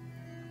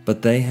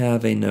 but they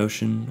have a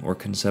notion or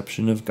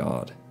conception of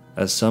God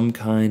as some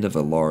kind of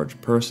a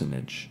large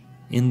personage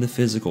in the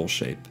physical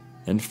shape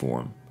and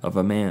form of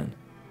a man.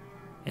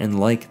 And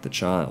like the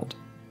child,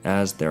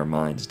 as their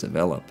minds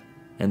develop,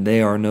 and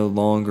they are no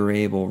longer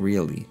able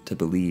really to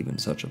believe in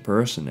such a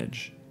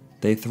personage,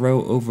 they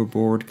throw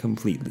overboard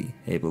completely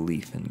a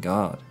belief in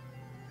God,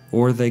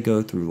 or they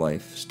go through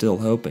life still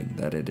hoping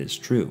that it is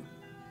true,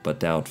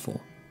 but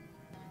doubtful.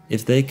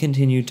 If they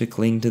continue to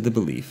cling to the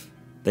belief,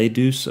 they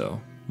do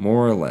so,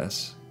 more or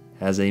less,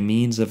 as a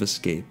means of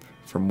escape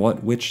from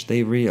what which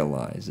they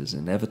realize is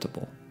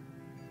inevitable.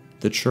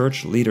 The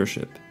church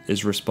leadership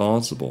is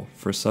responsible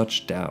for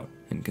such doubt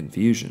and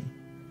confusion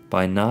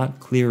by not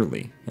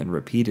clearly and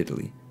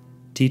repeatedly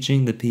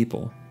teaching the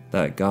people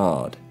that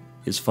God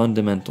is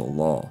fundamental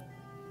law,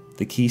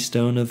 the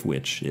keystone of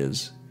which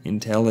is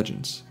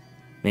intelligence,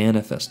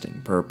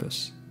 manifesting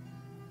purpose.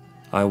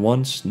 I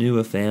once knew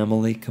a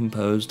family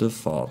composed of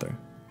father,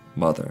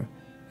 mother,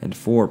 and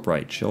 4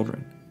 bright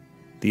children,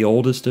 the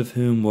oldest of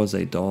whom was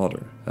a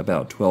daughter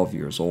about 12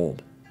 years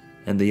old,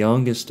 and the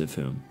youngest of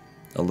whom,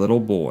 a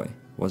little boy,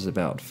 was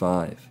about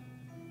 5.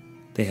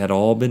 They had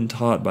all been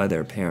taught by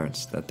their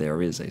parents that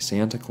there is a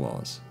Santa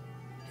Claus,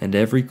 and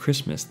every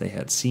Christmas they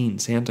had seen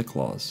Santa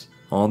Claus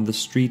on the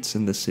streets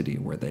in the city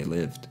where they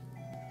lived.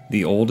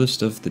 The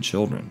oldest of the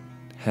children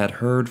had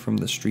heard from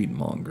the street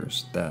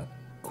mongers that,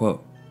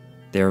 quote,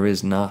 There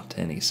is not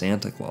any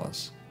Santa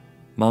Claus.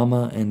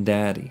 Mama and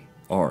Daddy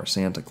are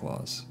Santa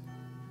Claus.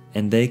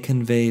 And they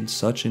conveyed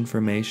such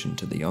information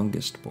to the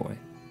youngest boy.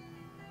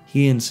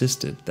 He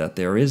insisted that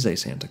there is a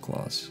Santa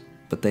Claus,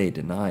 but they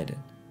denied it.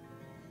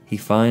 He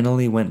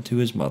finally went to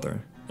his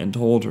mother and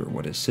told her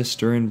what his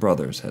sister and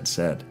brothers had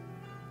said,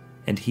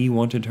 and he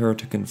wanted her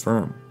to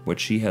confirm what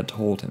she had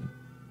told him,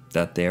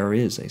 that there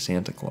is a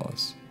Santa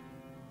Claus.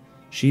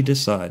 She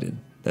decided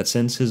that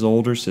since his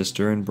older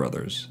sister and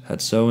brothers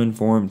had so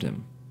informed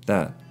him,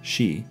 that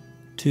she,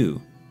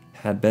 too,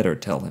 had better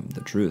tell him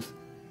the truth.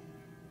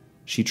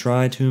 She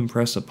tried to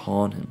impress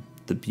upon him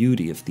the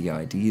beauty of the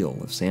ideal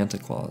of Santa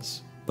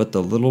Claus, but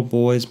the little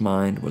boy's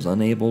mind was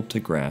unable to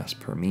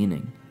grasp her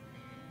meaning.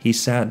 He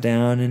sat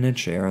down in a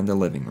chair in the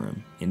living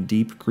room in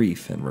deep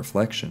grief and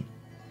reflection,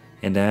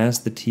 and as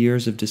the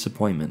tears of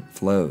disappointment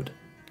flowed,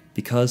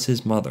 because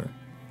his mother,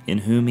 in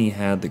whom he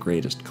had the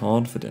greatest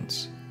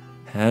confidence,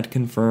 had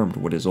confirmed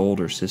what his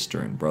older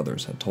sister and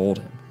brothers had told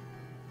him,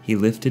 he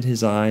lifted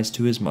his eyes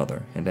to his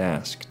mother and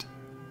asked,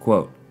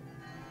 quote,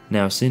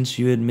 "Now since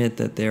you admit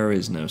that there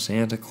is no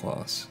Santa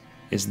Claus,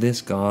 is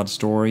this God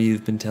story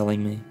you've been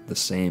telling me the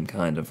same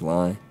kind of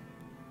lie?"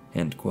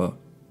 End quote.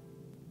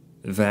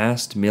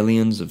 Vast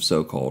millions of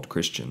so-called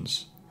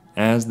Christians,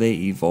 as they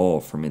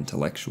evolve from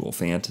intellectual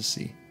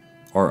fantasy,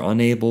 are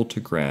unable to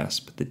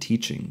grasp the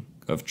teaching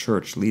of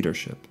church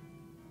leadership,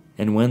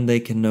 and when they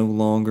can no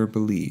longer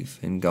believe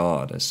in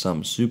God as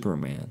some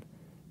Superman,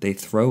 they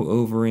throw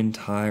over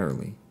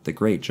entirely the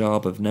great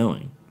job of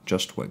knowing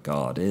just what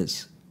God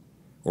is,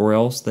 or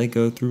else they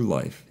go through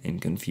life in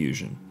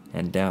confusion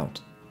and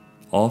doubt,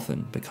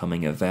 often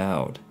becoming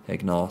avowed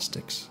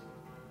agnostics.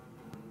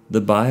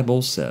 The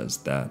Bible says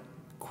that,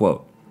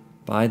 quote,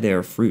 "By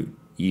their fruit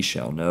ye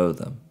shall know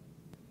them."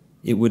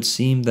 It would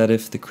seem that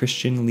if the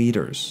Christian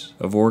leaders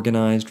of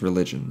organized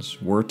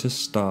religions were to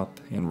stop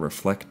and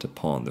reflect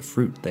upon the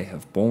fruit they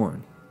have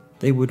borne,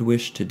 they would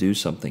wish to do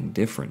something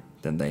different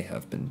than they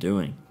have been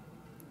doing.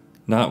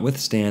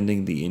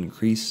 Notwithstanding the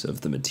increase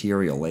of the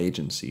material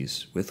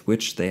agencies with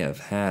which they have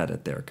had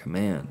at their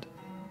command,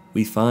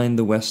 we find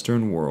the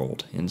Western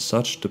world in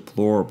such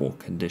deplorable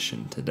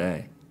condition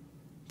today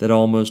that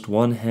almost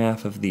one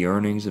half of the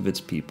earnings of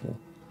its people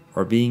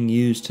are being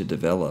used to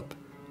develop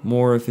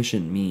more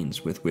efficient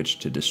means with which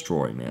to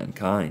destroy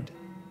mankind.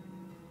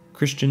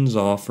 Christians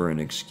offer an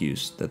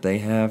excuse that they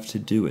have to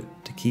do it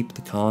to keep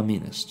the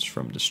communists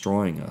from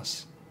destroying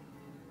us.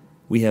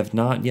 We have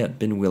not yet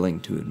been willing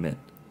to admit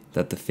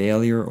that the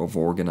failure of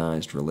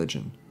organized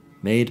religion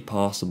made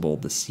possible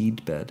the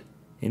seedbed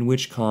in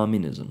which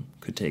communism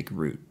could take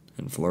root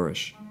and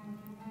flourish.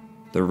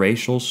 The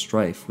racial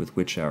strife with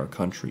which our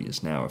country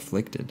is now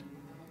afflicted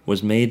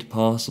was made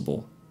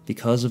possible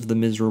because of the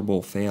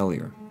miserable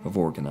failure of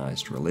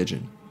organized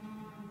religion.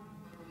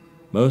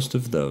 Most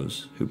of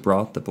those who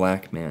brought the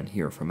black man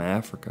here from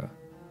Africa,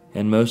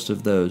 and most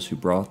of those who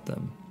brought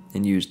them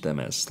and used them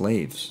as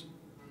slaves,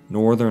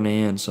 northern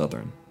and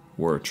southern,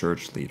 were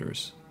church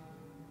leaders.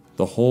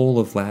 The whole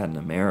of Latin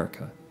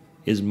America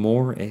is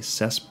more a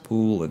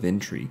cesspool of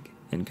intrigue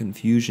and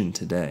confusion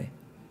today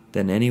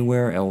than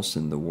anywhere else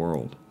in the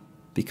world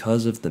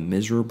because of the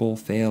miserable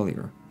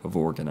failure of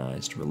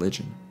organized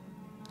religion.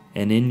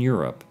 And in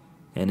Europe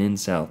and in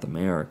South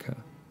America,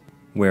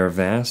 where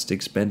vast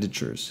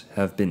expenditures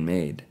have been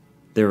made,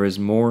 there is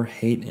more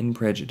hate and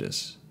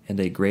prejudice and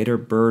a greater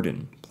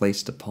burden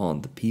placed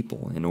upon the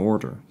people in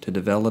order to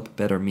develop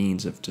better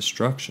means of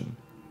destruction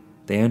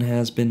than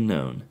has been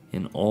known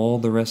in all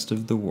the rest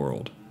of the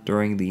world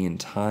during the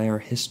entire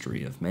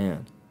history of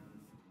man.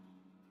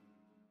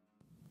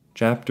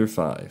 Chapter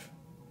 5.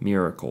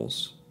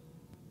 Miracles.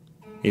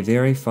 A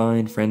very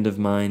fine friend of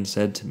mine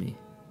said to me,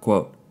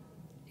 quote,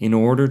 "In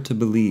order to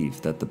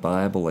believe that the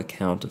Bible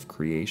account of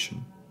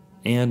creation,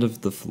 and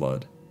of the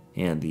flood,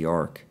 and the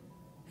ark,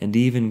 and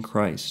even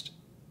Christ,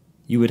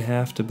 you would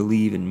have to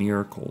believe in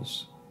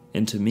miracles,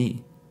 and to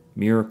me,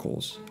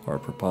 miracles are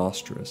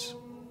preposterous."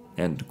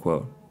 End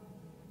quote.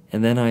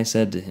 And then I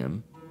said to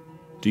him,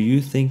 "Do you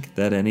think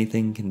that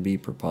anything can be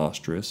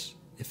preposterous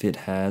if it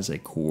has a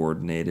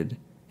coordinated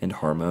and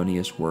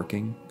harmonious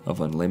working of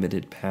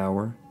unlimited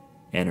power,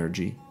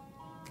 energy,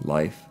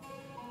 life,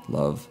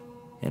 love,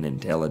 and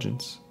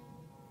intelligence?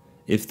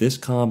 If this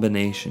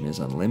combination is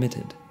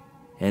unlimited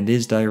and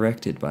is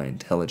directed by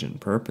intelligent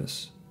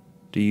purpose,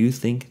 do you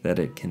think that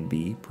it can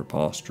be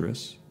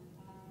preposterous?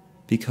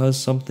 Because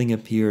something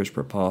appears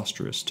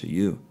preposterous to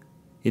you,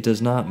 it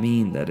does not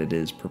mean that it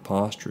is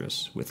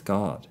preposterous with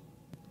God.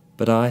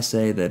 But I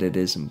say that it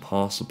is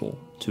impossible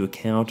to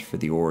account for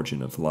the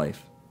origin of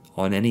life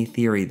on any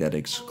theory that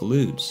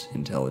excludes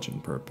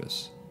intelligent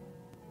purpose.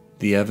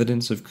 The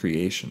evidence of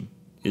creation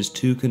is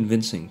too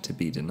convincing to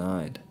be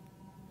denied.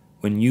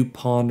 When you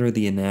ponder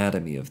the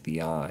anatomy of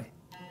the eye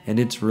and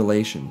its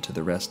relation to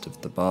the rest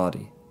of the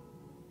body,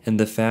 and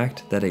the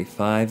fact that a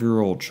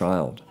 5-year-old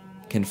child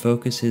can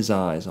focus his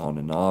eyes on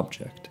an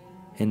object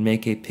and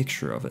make a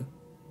picture of it,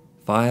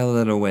 file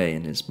it away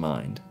in his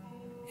mind,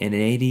 and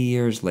 80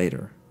 years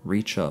later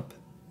reach up,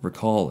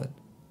 recall it,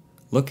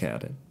 look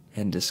at it,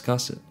 and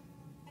discuss it,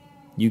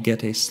 you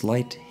get a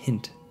slight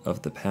hint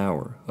of the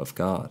power of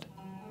God.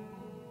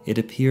 It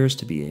appears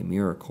to be a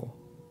miracle.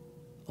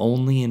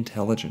 Only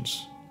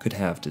intelligence could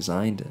have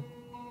designed it.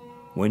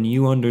 When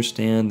you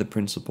understand the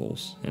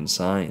principles and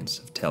science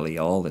of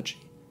teleology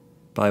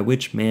by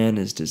which man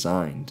is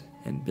designed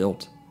and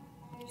built,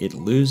 it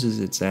loses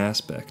its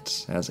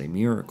aspects as a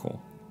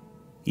miracle.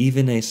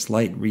 Even a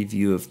slight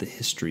review of the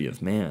history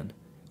of man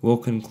will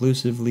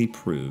conclusively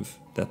prove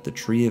that the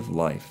tree of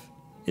life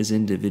is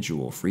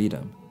individual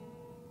freedom,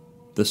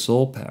 the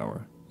sole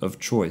power of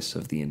choice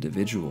of the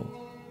individual.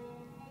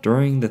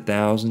 During the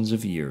thousands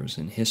of years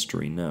in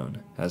history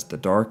known as the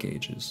Dark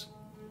Ages,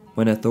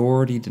 when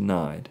authority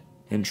denied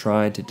and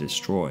tried to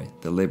destroy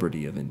the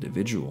liberty of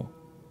individual,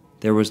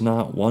 there was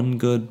not one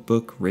good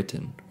book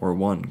written or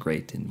one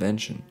great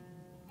invention.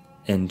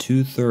 And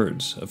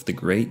 2/3 of the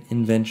great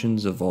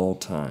inventions of all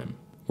time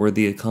were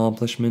the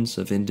accomplishments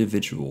of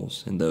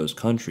individuals in those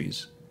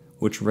countries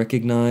which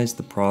recognized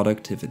the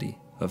productivity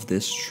of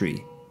this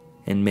tree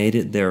and made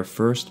it their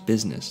first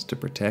business to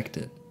protect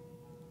it.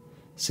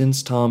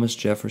 Since Thomas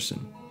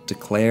Jefferson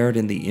declared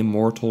in the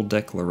Immortal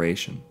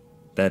Declaration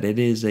that it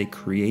is a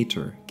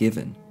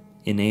Creator-given,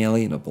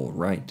 inalienable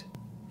right,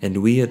 and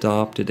we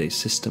adopted a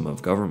system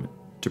of government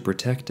to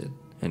protect it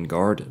and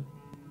guard it,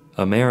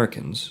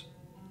 Americans,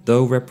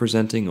 though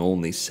representing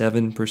only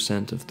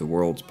 7% of the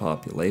world's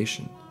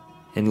population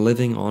and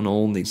living on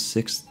only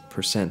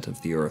 6%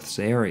 of the Earth's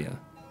area,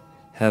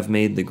 have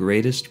made the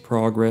greatest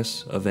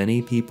progress of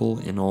any people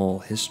in all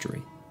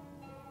history.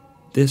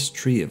 This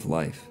tree of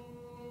life,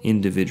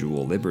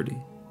 individual liberty,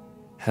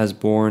 has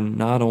borne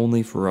not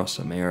only for us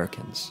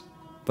Americans,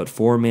 but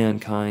for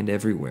mankind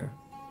everywhere,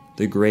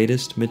 the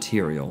greatest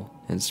material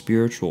and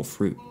spiritual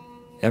fruit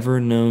ever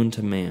known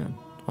to man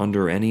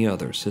under any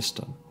other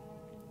system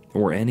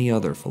or any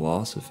other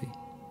philosophy.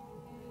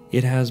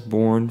 It has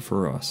borne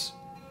for us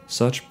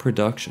such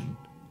production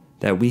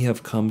that we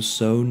have come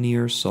so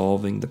near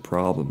solving the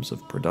problems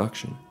of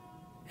production,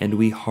 and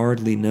we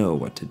hardly know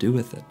what to do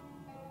with it.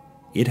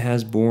 It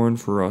has borne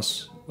for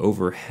us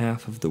over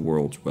half of the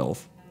world's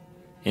wealth,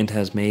 and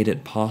has made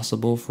it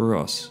possible for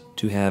us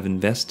to have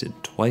invested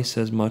twice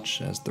as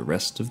much as the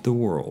rest of the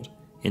world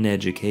in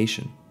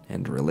education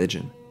and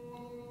religion.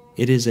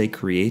 It is a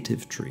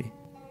creative tree.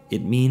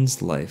 It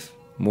means life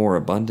more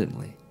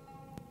abundantly.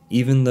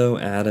 Even though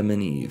Adam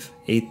and Eve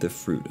ate the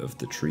fruit of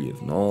the tree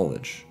of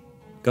knowledge,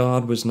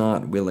 God was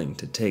not willing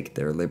to take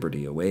their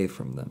liberty away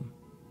from them.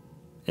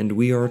 And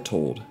we are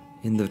told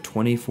in the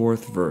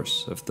 24th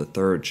verse of the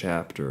 3rd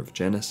chapter of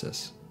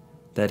Genesis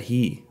that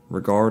He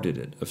regarded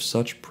it of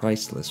such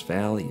priceless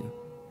value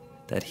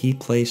that He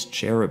placed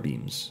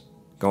cherubims,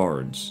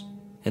 guards,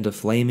 and a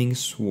flaming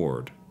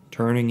sword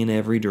turning in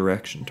every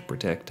direction to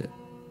protect it.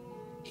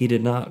 He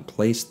did not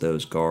place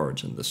those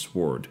guards and the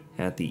sword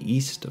at the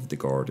east of the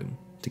garden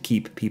to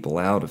keep people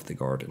out of the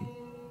garden,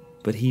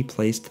 but He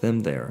placed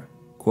them there,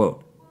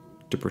 quote,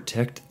 to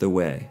protect the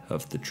way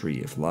of the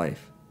tree of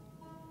life,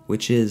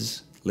 which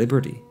is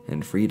liberty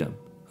and freedom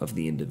of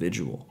the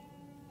individual.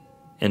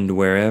 And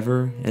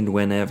wherever and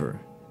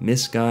whenever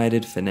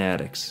misguided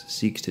fanatics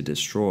seek to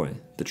destroy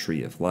the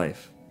tree of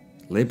life,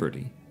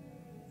 liberty,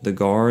 the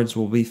guards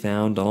will be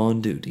found on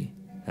duty,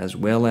 as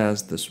well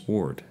as the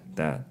sword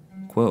that,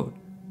 quote,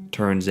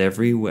 turns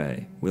every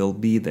way will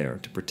be there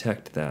to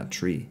protect that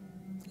tree,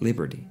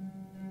 liberty.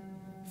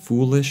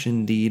 Foolish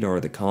indeed are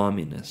the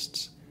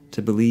communists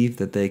to believe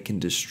that they can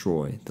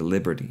destroy the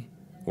liberty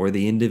or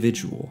the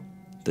individual,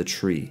 the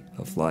tree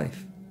of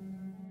life.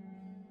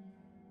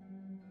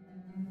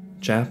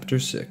 Chapter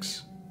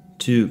 6.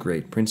 Two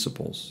Great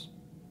Principles.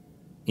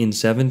 In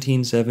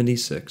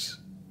 1776,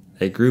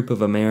 a group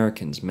of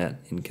Americans met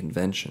in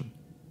convention,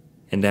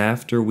 and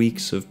after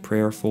weeks of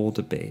prayerful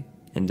debate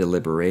and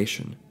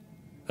deliberation,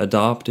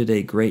 adopted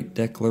a great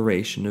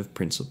declaration of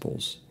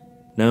principles,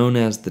 known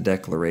as the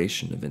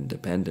Declaration of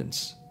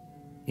Independence,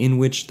 in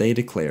which they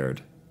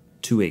declared,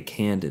 to a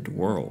candid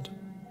world,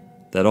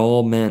 that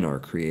all men are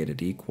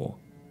created equal,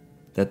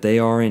 that they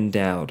are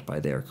endowed by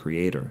their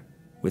Creator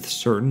with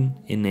certain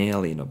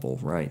inalienable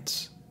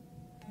rights,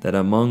 that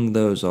among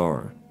those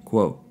are,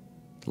 quote,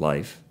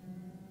 life,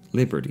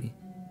 liberty,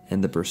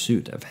 and the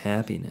pursuit of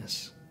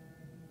happiness.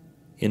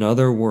 In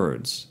other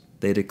words,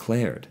 they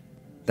declared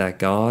that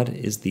God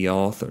is the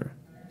author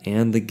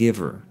and the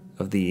giver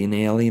of the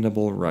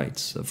inalienable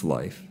rights of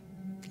life,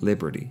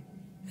 liberty,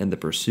 and the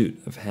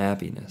pursuit of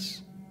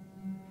happiness.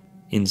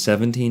 In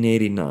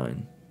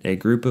 1789, a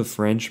group of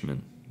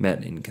Frenchmen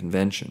met in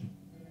convention,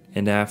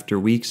 and after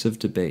weeks of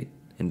debate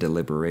and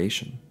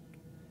deliberation,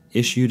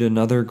 issued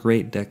another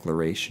great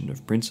declaration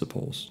of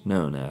principles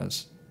known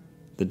as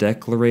the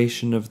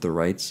Declaration of the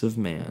Rights of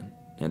Man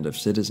and of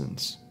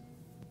Citizens.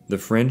 The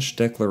French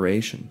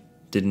Declaration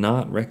did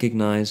not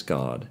recognize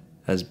God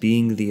as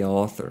being the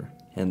author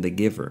and the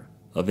giver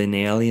of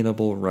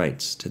inalienable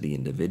rights to the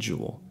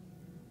individual,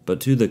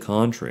 but to the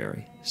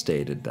contrary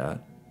stated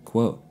that,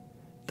 quote,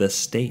 the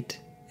state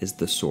is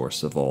the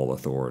source of all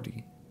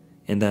authority,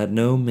 and that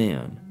no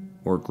man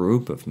or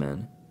group of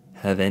men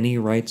have any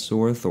rights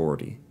or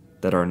authority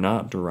that are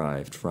not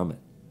derived from it."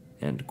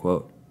 End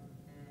quote.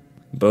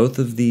 Both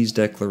of these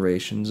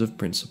declarations of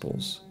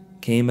principles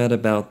came at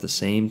about the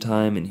same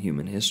time in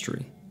human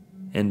history,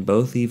 and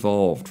both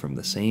evolved from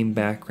the same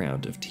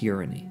background of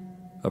tyranny,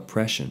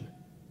 oppression,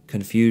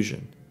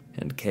 confusion,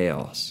 and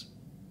chaos.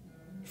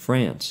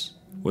 France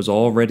was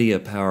already a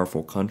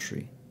powerful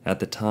country at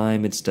the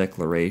time its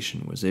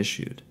declaration was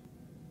issued.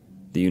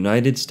 The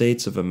United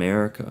States of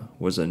America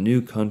was a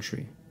new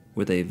country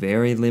with a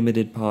very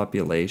limited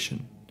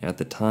population at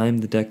the time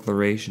the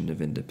Declaration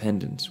of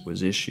Independence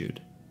was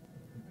issued.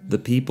 The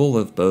people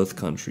of both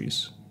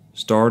countries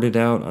started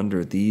out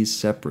under these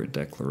separate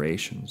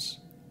declarations,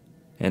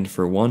 and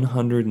for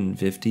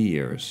 150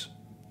 years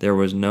there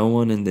was no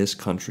one in this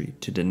country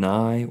to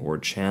deny or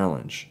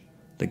challenge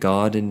the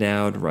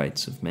God-endowed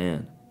rights of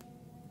man.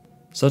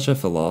 Such a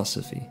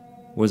philosophy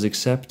was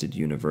accepted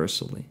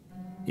universally.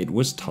 It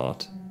was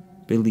taught,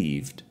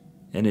 believed,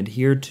 and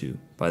adhered to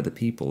by the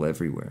people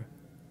everywhere.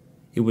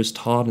 It was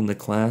taught in the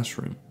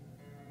classroom,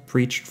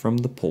 preached from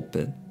the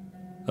pulpit,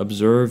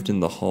 observed in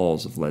the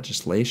halls of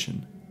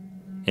legislation,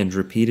 and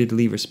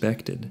repeatedly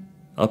respected,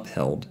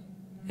 upheld,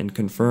 and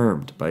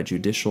confirmed by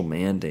judicial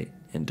mandate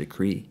and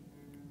decree.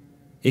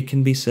 It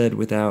can be said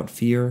without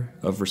fear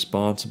of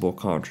responsible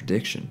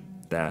contradiction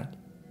that,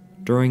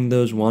 during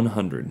those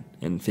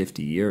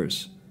 150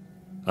 years,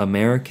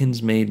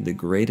 Americans made the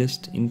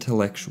greatest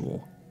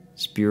intellectual,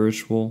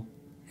 spiritual,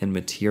 and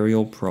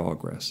material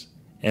progress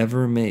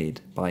ever made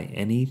by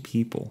any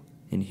people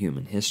in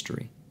human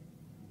history.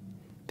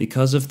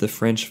 Because of the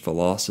French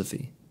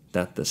philosophy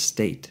that the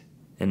state,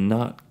 and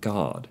not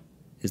God,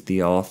 is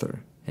the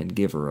author and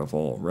giver of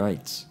all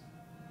rights,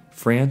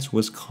 France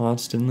was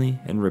constantly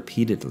and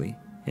repeatedly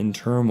in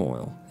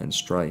turmoil and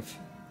strife,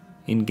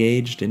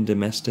 engaged in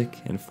domestic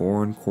and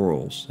foreign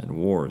quarrels and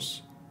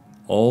wars,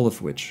 all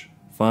of which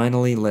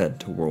finally led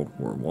to World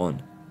War I.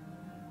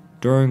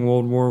 During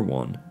World War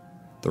I,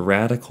 the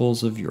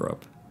radicals of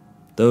Europe,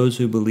 those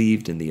who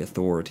believed in the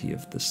authority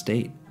of the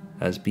state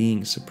as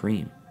being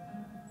supreme,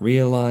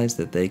 realized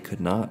that they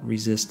could not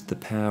resist the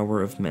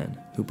power of men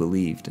who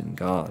believed in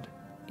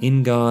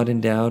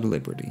God-endowed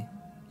liberty,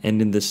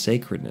 and in the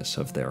sacredness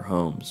of their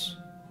homes.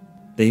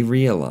 They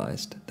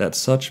realized that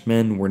such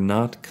men were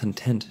not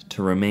content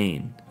to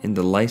remain in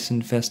the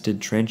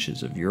lice-infested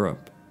trenches of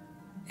Europe,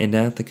 and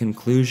at the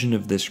conclusion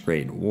of this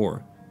great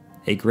war,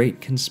 a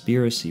great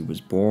conspiracy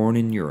was born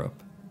in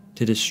Europe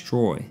to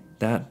destroy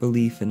that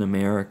belief in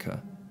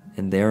America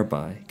and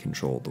thereby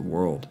control the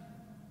world.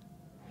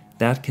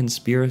 That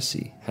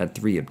conspiracy had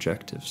three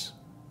objectives.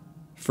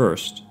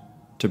 First,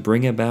 to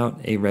bring about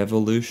a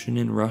revolution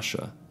in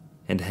Russia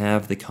and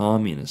have the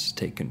communists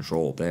take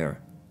control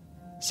there.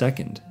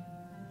 Second,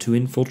 to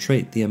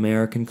infiltrate the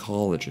American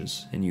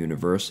colleges and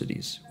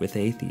universities with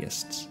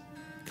atheists,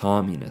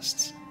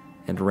 communists,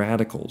 and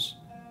radicals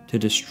to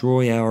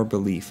destroy our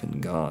belief in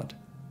God,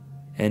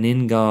 and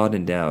in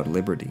God-endowed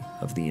liberty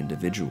of the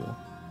individual.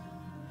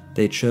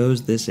 They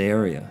chose this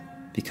area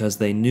because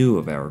they knew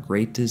of our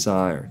great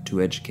desire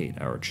to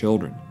educate our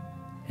children,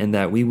 and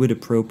that we would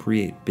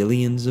appropriate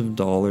billions of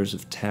dollars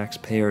of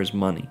taxpayers'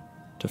 money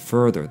to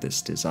further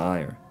this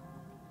desire,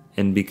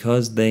 and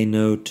because they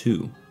know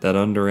too that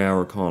under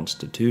our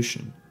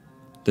Constitution,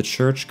 the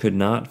Church could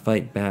not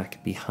fight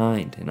back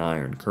behind an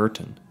iron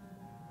curtain.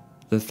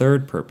 The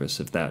third purpose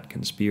of that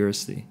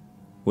conspiracy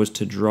was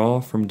to draw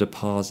from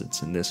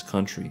deposits in this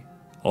country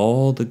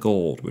all the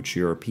gold which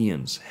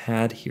Europeans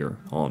had here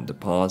on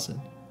deposit,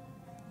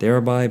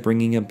 thereby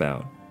bringing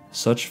about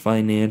such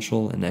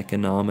financial and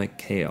economic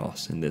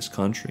chaos in this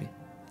country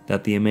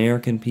that the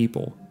American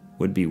people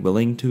would be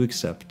willing to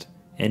accept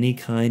any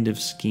kind of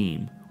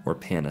scheme or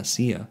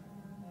panacea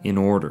in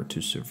order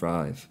to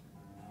survive.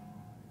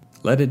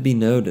 Let it be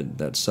noted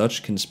that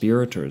such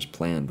conspirators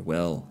planned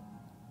well,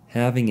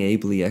 having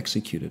ably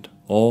executed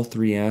all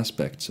three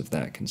aspects of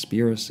that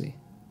conspiracy.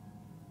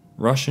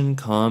 Russian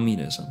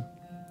communism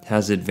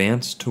has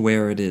advanced to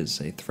where it is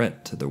a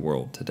threat to the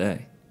world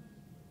today.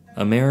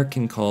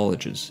 American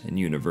colleges and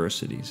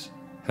universities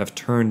have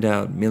turned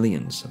out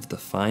millions of the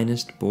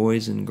finest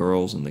boys and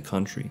girls in the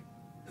country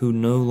who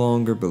no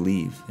longer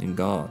believe in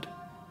God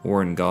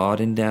or in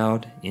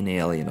God-endowed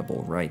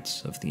inalienable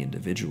rights of the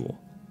individual.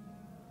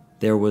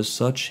 There was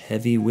such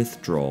heavy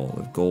withdrawal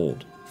of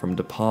gold from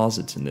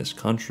deposits in this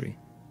country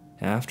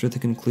after the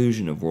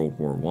conclusion of World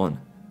War I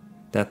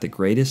that the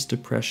greatest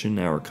depression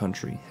our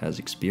country has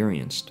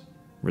experienced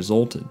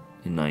resulted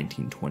in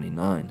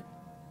 1929.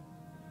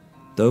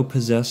 Though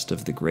possessed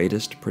of the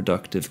greatest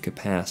productive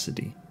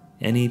capacity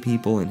any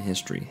people in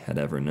history had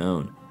ever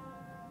known,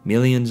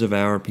 millions of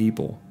our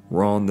people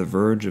were on the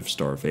verge of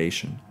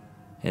starvation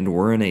and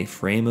were in a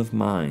frame of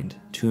mind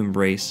to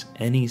embrace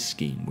any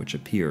scheme which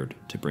appeared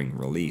to bring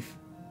relief.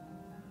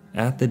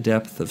 At the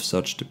depth of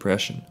such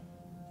depression,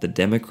 the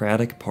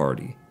Democratic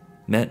Party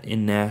met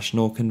in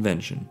National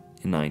Convention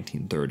in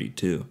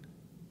 1932.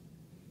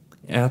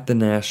 At the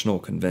National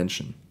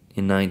Convention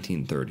in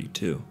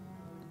 1932,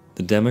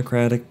 the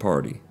Democratic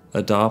Party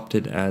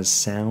adopted as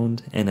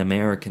sound an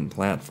American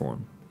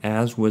platform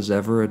as was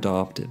ever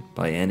adopted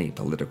by any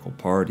political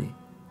party.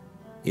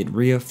 It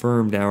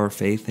reaffirmed our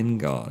faith in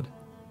God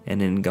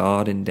and in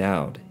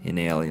God-endowed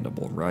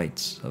inalienable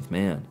rights of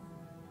man.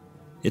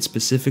 It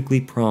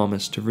specifically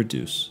promised to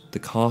reduce the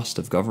cost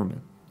of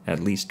government at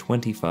least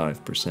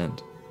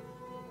 25%,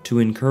 to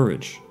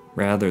encourage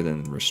rather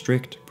than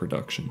restrict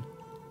production,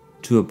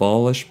 to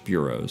abolish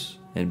bureaus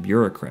and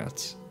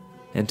bureaucrats,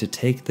 and to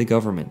take the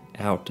government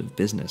out of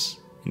business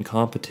in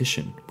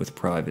competition with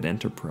private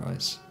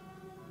enterprise.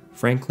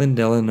 Franklin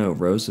Delano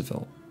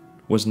Roosevelt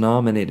was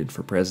nominated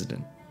for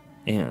president,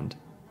 and,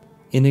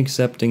 in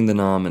accepting the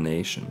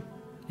nomination,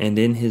 and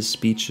in his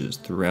speeches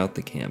throughout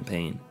the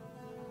campaign,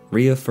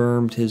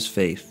 reaffirmed his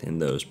faith in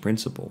those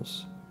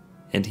principles,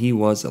 and he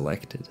was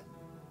elected.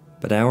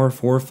 But our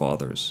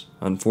forefathers,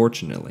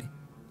 unfortunately,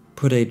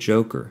 put a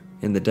joker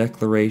in the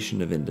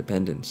Declaration of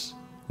Independence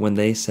when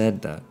they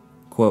said that,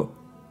 quote,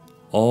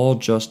 all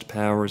just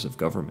powers of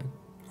government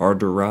are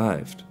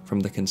derived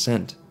from the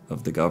consent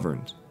of the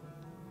governed.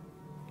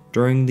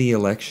 During the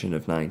election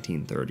of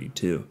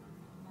 1932,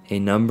 a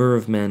number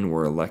of men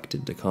were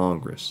elected to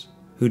Congress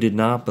who did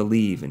not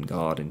believe in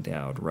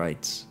God-endowed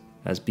rights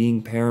as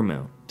being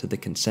paramount to the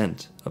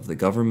consent of the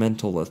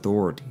governmental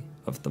authority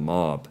of the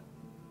mob.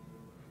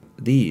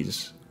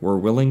 These were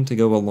willing to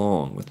go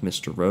along with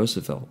Mr.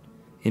 Roosevelt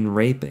in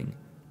raping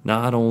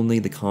not only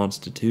the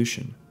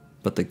Constitution,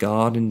 but the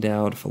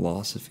God-endowed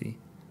philosophy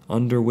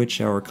under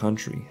which our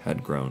country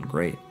had grown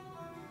great.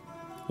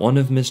 One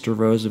of Mr.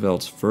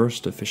 Roosevelt's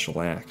first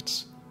official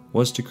acts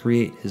was to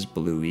create his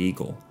Blue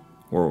Eagle,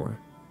 or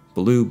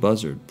Blue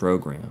Buzzard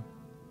program,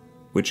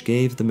 which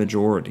gave the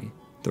majority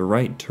the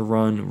right to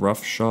run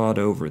roughshod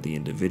over the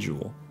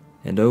individual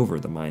and over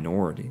the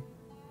minority.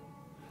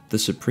 The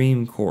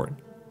Supreme Court,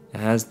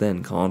 as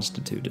then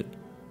constituted,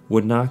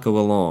 would not go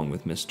along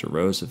with Mr.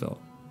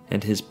 Roosevelt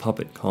and his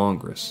puppet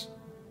Congress,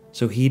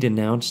 so he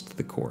denounced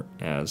the court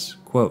as,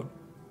 quote,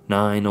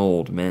 9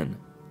 old men,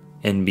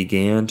 and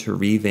began to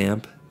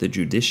revamp the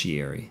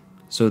judiciary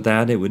so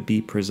that it would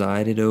be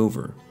presided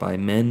over by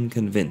men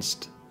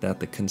convinced that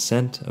the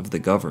consent of the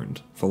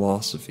governed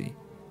philosophy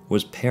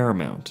was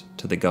paramount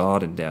to the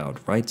God-endowed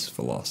rights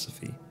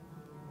philosophy.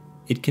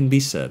 It can be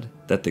said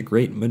that the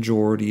great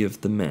majority of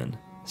the men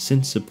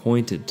since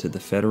appointed to the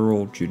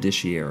federal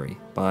judiciary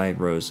by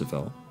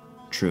Roosevelt,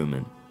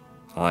 Truman,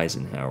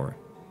 Eisenhower,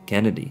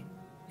 Kennedy,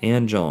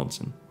 and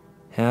Johnson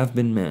have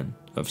been men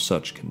of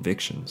such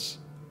convictions.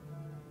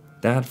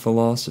 That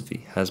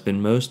philosophy has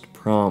been most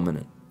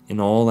prominent in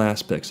all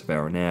aspects of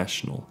our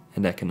national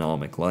and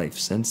economic life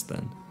since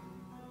then.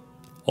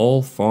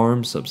 All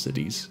farm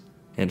subsidies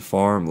and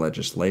farm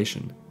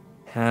legislation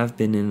have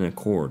been in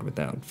accord with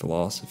that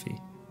philosophy,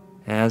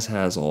 as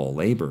has all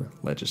labor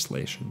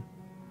legislation.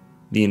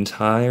 The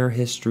entire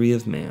history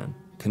of man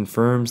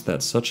confirms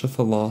that such a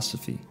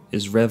philosophy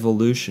is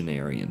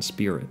revolutionary in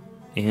spirit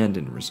and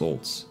in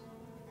results,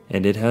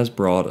 and it has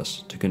brought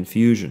us to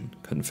confusion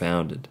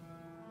confounded.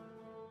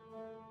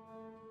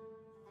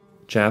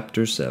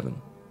 Chapter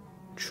 7.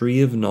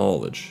 Tree of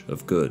Knowledge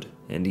of Good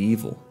and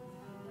Evil.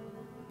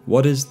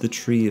 What is the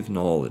tree of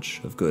knowledge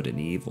of good and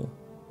evil,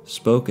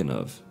 spoken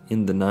of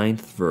in the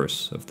 9th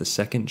verse of the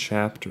 2nd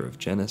chapter of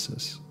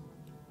Genesis?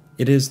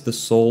 It is the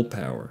sole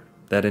power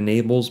that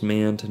enables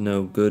man to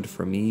know good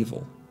from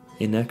evil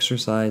in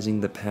exercising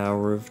the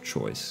power of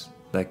choice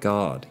that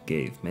God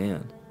gave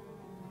man,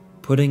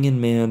 putting in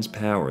man's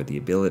power the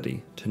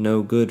ability to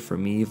know good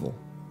from evil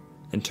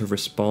and to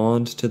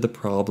respond to the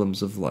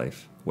problems of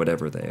life,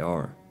 whatever they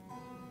are.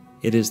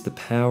 It is the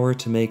power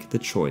to make the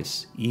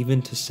choice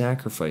even to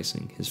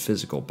sacrificing his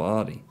physical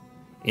body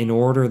in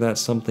order that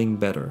something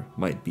better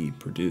might be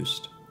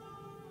produced,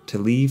 to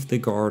leave the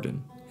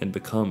garden and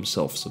become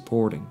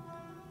self-supporting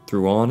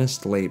through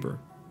honest labor,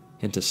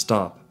 and to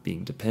stop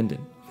being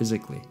dependent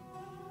physically.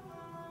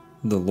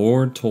 The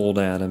Lord told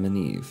Adam and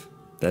Eve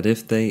that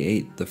if they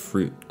ate the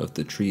fruit of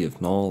the tree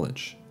of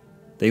knowledge,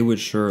 they would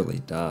surely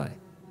die.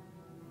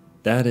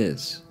 That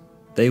is,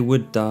 they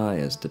would die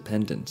as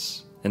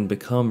dependents and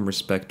become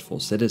respectful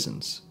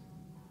citizens,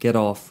 get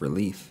off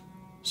relief,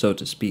 so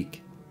to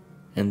speak,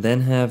 and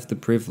then have the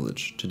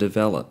privilege to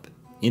develop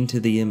into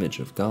the image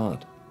of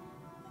God.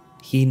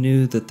 He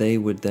knew that they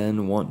would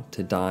then want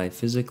to die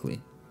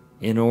physically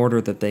in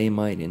order that they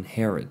might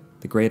inherit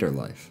the greater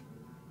life.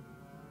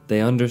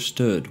 They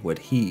understood what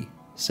he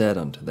said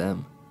unto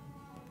them.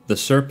 The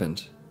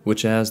serpent,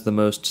 which as the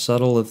most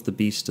subtle of the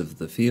beasts of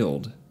the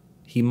field,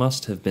 he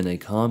must have been a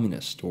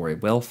communist or a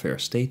welfare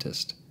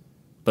statist,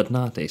 but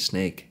not a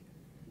snake,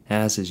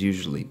 as is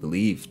usually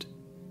believed,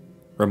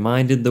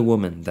 reminded the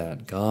woman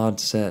that God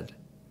said,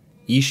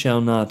 Ye shall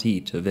not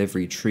eat of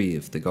every tree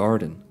of the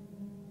garden.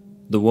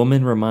 The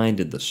woman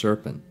reminded the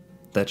serpent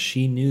that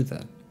she knew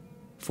that,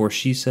 for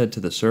she said to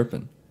the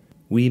serpent,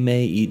 We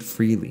may eat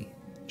freely,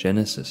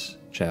 Genesis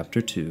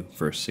chapter 2,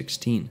 verse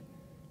 16,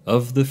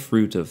 of the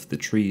fruit of the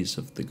trees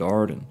of the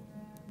garden,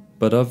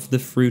 but of the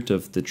fruit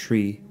of the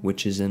tree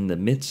which is in the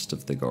midst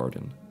of the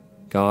garden,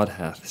 God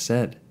hath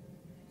said,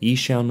 Ye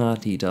shall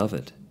not eat of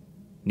it,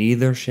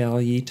 neither shall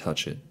ye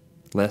touch it,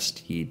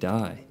 lest ye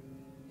die."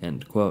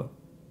 End quote.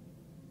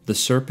 The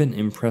serpent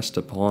impressed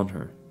upon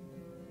her,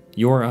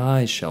 "Your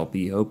eyes shall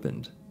be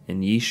opened,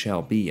 and ye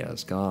shall be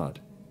as God,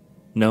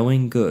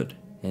 knowing good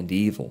and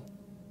evil."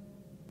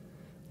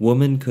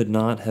 Woman could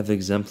not have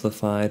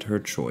exemplified her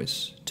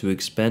choice to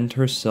expend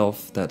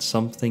herself that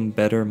something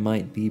better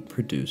might be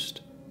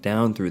produced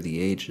down through the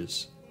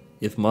ages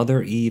if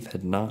Mother Eve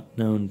had not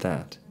known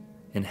that,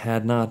 and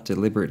had not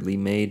deliberately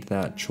made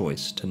that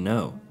choice to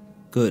know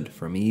good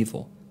from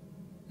evil,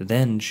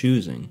 then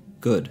choosing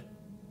good.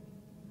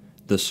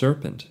 The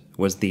serpent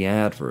was the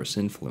adverse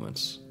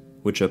influence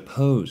which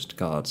opposed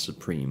God's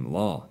supreme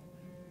law,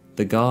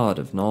 the God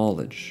of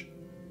knowledge,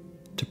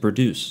 to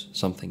produce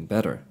something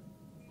better.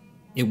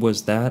 It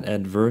was that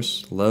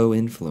adverse low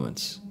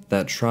influence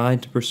that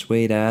tried to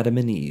persuade Adam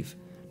and Eve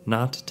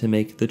not to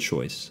make the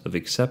choice of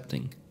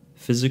accepting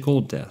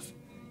physical death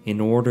in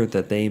order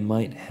that they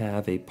might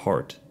have a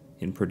part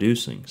in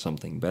producing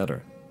something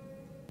better.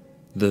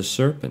 The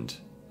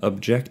serpent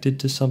objected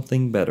to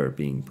something better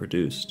being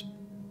produced.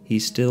 He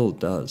still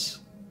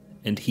does,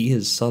 and he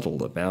is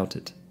subtle about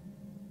it.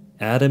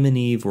 Adam and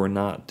Eve were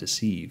not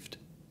deceived.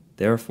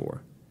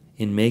 Therefore,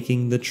 in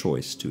making the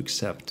choice to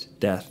accept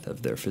death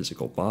of their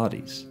physical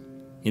bodies,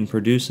 in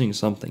producing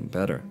something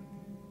better,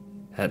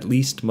 at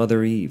least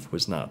Mother Eve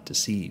was not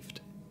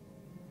deceived.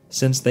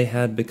 Since they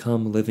had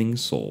become living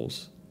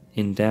souls,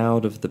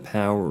 endowed of the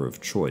power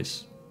of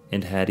choice,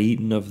 and had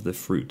eaten of the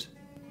fruit,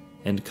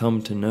 and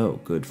come to know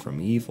good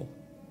from evil,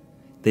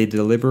 they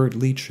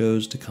deliberately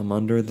chose to come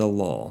under the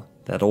law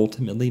that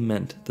ultimately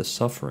meant the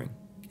suffering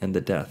and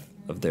the death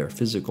of their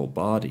physical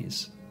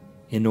bodies,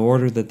 in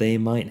order that they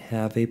might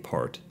have a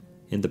part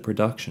in the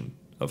production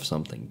of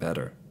something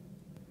better.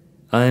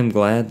 I am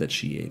glad that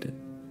she ate it,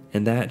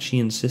 and that she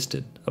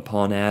insisted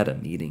upon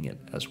Adam eating it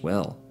as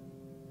well.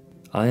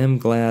 I am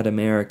glad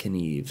American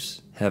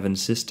Eves have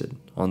insisted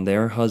on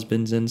their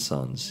husbands and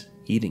sons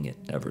eating it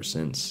ever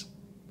since.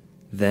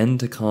 Then,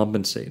 to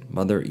compensate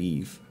Mother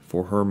Eve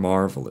for her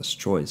marvelous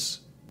choice,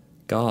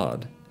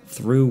 God,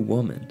 through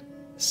woman,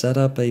 set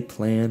up a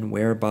plan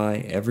whereby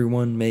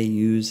everyone may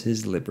use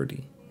his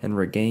liberty and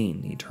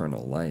regain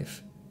eternal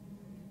life.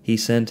 He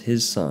sent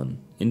his Son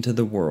into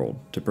the world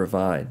to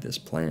provide this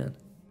plan.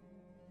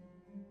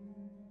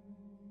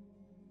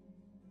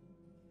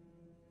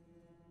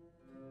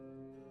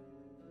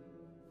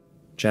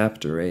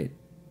 Chapter 8.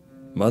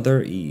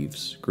 Mother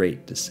Eve's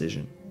Great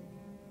Decision.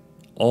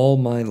 All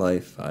my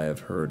life I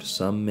have heard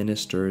some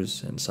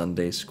ministers and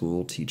Sunday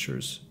school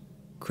teachers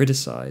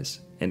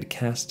criticize and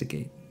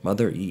castigate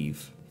Mother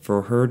Eve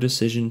for her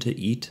decision to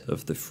eat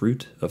of the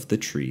fruit of the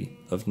tree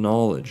of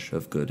knowledge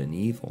of good and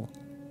evil.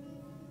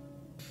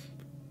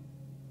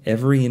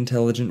 Every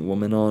intelligent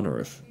woman on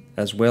earth,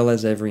 as well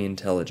as every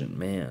intelligent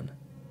man,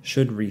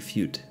 should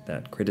refute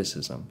that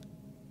criticism.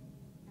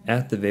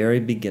 At the very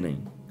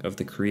beginning of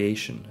the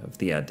creation of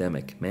the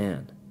Adamic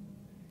man,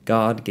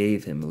 God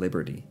gave him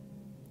liberty,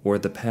 or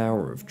the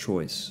power of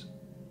choice.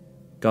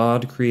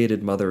 God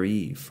created Mother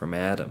Eve from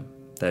Adam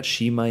that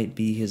she might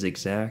be his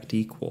exact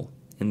equal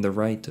in the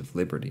right of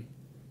liberty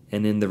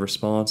and in the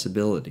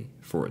responsibility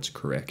for its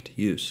correct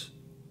use.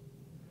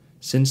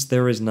 Since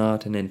there is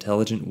not an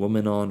intelligent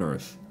woman on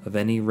earth of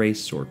any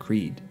race or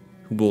creed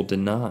who will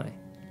deny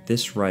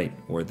this right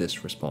or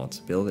this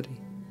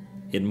responsibility,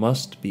 it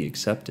must be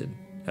accepted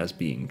as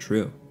being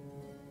true.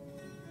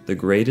 The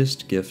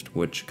greatest gift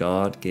which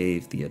God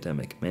gave the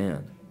Adamic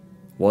man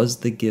was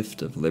the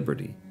gift of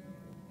liberty,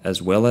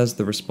 as well as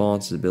the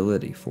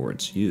responsibility for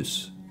its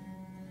use.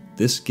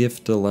 This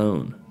gift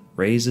alone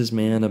raises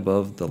man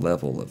above the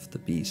level of the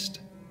beast.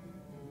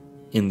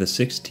 In the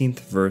 16th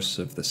verse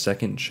of the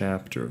 2nd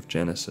chapter of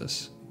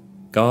Genesis,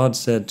 God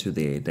said to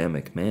the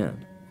Adamic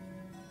man,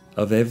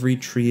 "Of every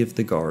tree of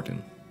the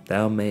garden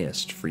thou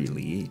mayest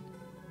freely eat."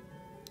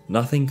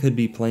 Nothing could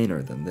be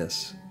plainer than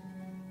this.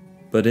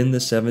 But in the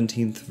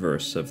 17th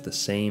verse of the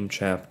same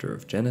chapter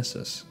of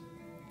Genesis,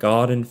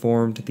 God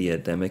informed the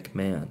Adamic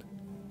man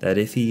that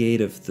if he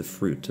ate of the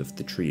fruit of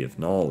the tree of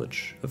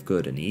knowledge of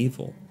good and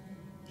evil,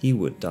 he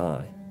would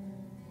die.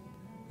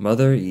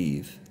 Mother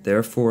Eve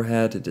therefore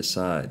had to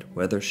decide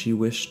whether she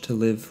wished to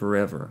live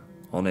forever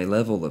on a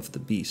level of the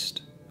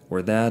beast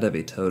or that of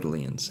a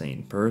totally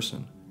insane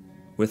person,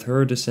 with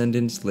her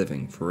descendants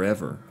living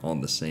forever on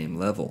the same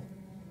level,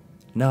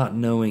 not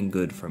knowing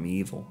good from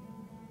evil,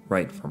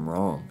 right from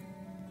wrong,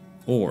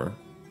 or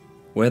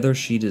whether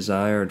she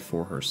desired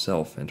for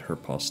herself and her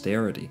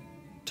posterity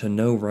to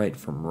know right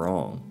from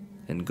wrong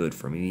and good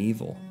from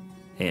evil,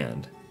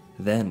 and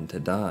then to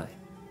die.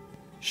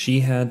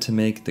 She had to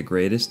make the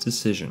greatest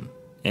decision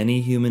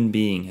any human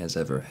being has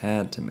ever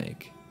had to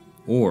make,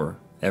 or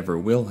ever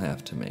will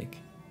have to make.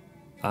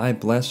 I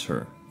bless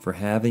her for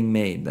having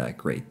made that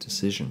great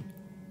decision.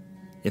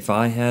 If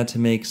I had to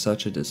make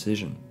such a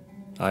decision,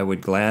 I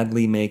would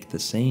gladly make the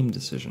same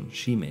decision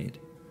she made.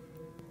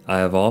 I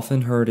have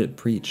often heard it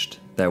preached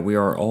that we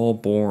are all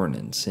born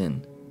in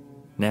sin,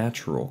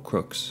 natural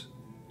crooks.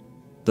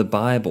 The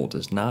Bible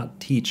does not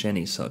teach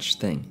any such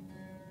thing,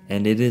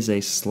 and it is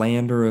a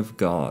slander of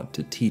God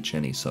to teach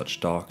any such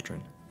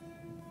doctrine.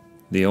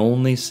 The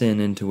only sin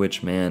into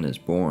which man is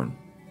born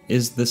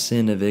is the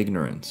sin of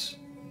ignorance,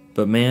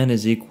 but man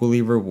is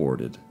equally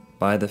rewarded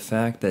by the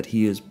fact that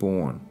he is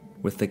born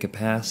with the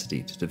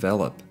capacity to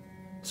develop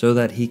so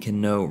that he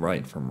can know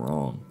right from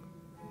wrong,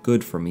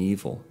 good from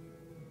evil.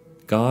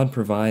 God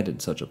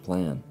provided such a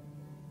plan,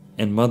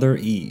 and Mother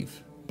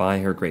Eve, by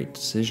her great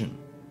decision,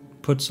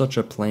 put such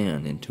a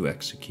plan into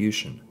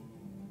execution.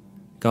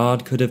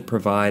 God could have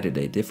provided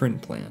a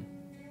different plan,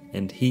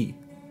 and he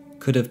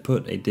could have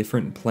put a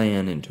different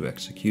plan into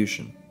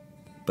execution,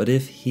 but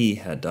if he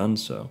had done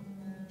so,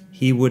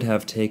 he would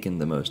have taken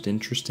the most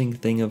interesting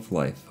thing of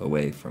life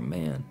away from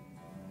man,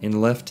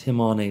 and left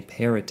him on a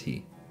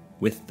parity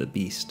with the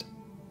beast.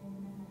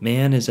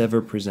 Man is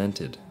ever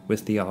presented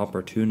with the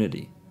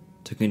opportunity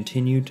to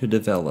continue to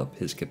develop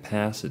his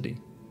capacity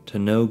to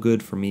know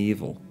good from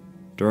evil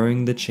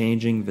during the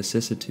changing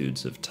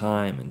vicissitudes of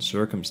time and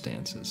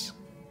circumstances.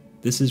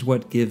 This is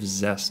what gives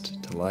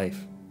zest to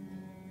life.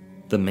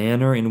 The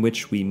manner in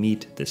which we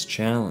meet this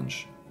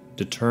challenge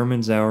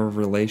determines our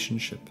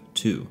relationship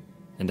to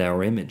and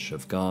our image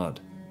of God.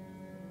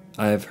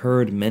 I have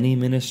heard many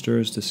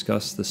ministers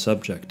discuss the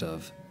subject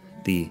of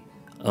the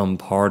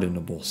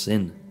unpardonable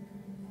sin.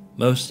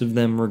 Most of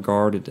them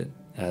regarded it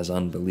as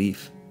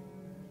unbelief,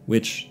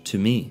 which to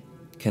me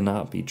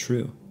cannot be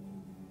true.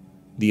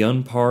 The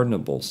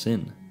unpardonable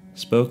sin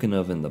spoken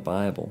of in the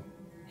Bible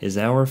is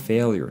our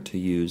failure to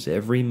use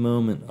every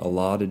moment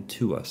allotted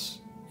to us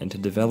and to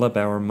develop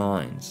our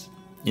minds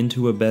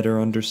into a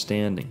better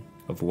understanding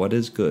of what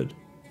is good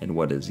and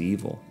what is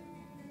evil,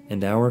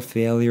 and our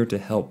failure to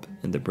help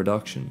in the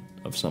production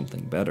of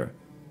something better.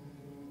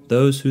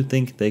 Those who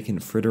think they can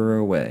fritter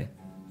away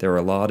their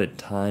allotted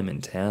time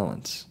and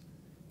talents,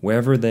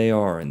 wherever they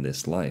are in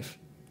this life,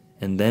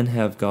 and then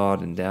have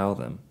God endow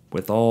them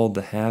with all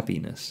the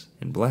happiness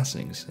and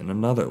blessings in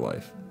another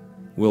life,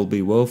 will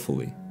be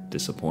woefully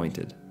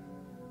disappointed.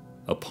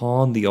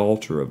 Upon the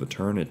altar of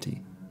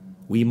eternity,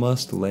 we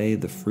must lay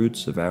the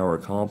fruits of our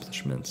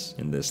accomplishments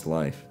in this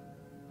life.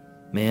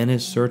 Man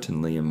is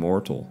certainly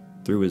immortal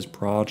through his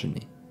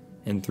progeny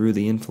and through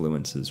the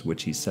influences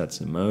which he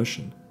sets in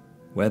motion,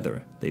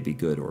 whether they be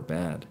good or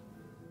bad.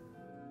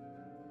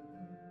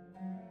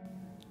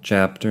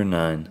 Chapter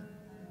 9.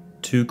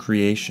 Two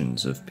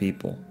Creations of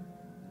People.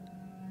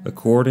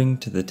 According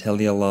to the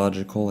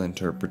teleological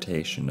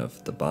interpretation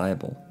of the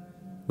Bible,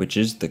 which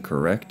is the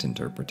correct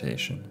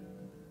interpretation,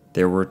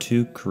 there were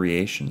two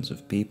creations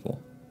of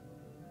people.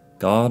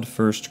 God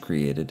first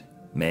created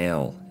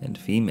male and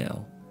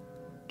female,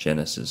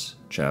 Genesis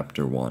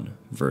chapter 1,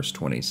 verse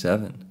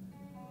 27,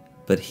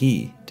 but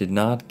he did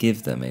not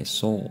give them a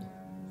soul,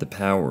 the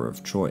power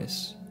of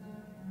choice.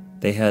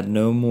 They had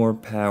no more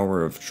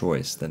power of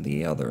choice than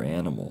the other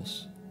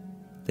animals.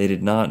 They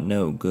did not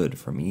know good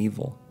from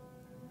evil.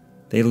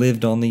 They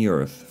lived on the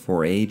earth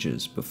for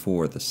ages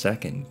before the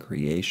second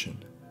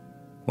creation,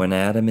 when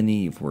Adam and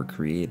Eve were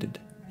created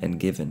and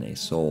given a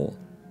soul.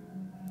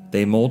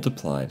 They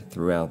multiplied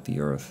throughout the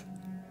earth,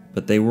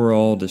 but they were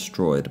all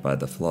destroyed by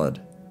the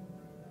flood.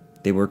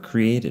 They were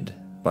created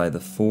by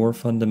the four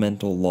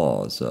fundamental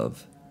laws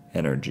of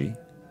energy,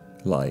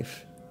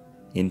 life,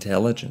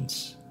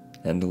 intelligence,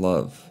 and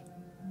love.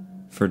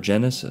 For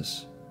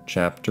Genesis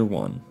chapter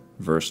 1,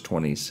 verse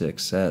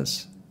 26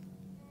 says,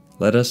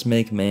 "Let us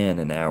make man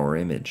in our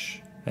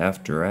image,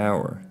 after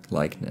our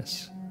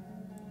likeness."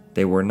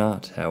 They were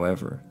not,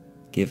 however,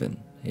 given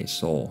a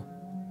soul.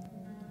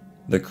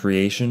 The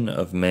creation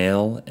of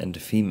male and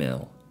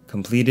female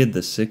completed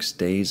the 6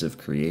 days of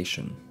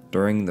creation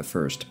during the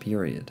first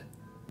period,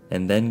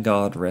 and then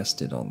God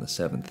rested on the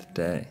seventh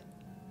day.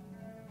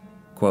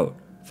 Quote,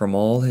 "From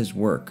all his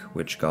work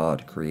which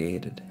God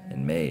created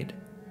and made,"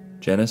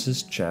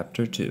 Genesis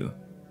chapter 2,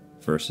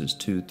 verses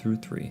 2 through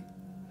 3,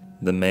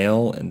 the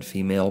male and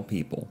female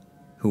people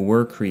who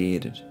were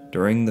created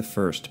during the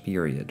first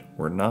period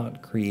were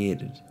not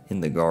created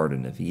in the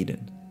Garden of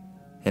Eden,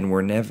 and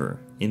were never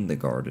in the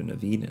Garden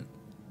of Eden.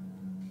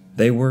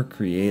 They were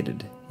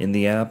created in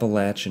the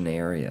Appalachian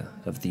area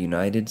of the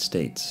United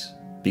States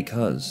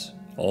because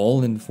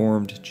all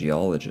informed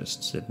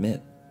geologists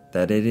admit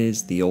that it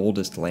is the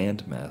oldest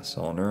landmass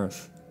on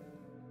Earth.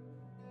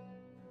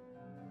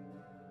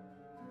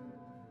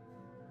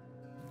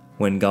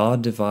 When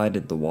God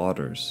divided the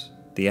waters,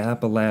 the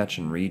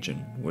Appalachian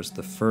region was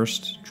the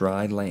first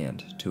dry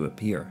land to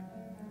appear.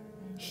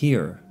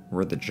 Here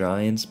were the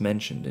giants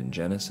mentioned in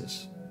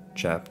Genesis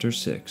chapter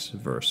 6,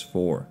 verse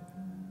 4.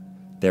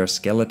 Their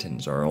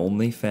skeletons are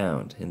only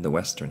found in the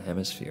Western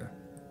Hemisphere,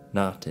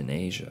 not in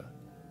Asia.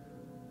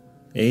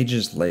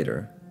 Ages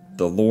later,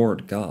 the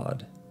Lord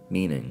God,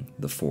 meaning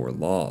the four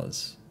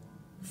laws,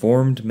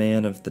 formed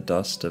man of the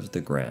dust of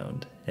the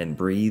ground and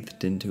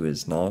breathed into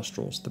his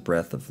nostrils the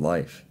breath of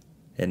life,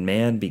 and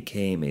man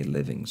became a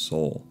living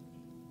soul.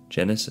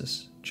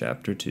 Genesis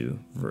chapter 2,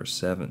 verse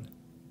 7.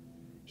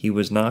 He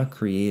was not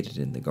created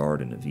in the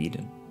Garden of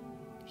Eden.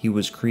 He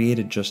was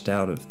created just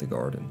out of the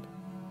garden.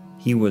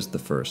 He was the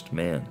first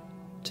man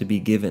to be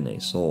given a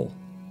soul.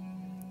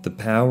 The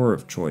power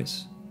of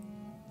choice,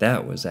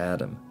 that was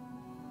Adam.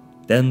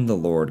 Then the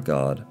Lord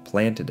God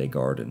planted a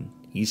garden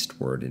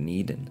eastward in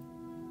Eden,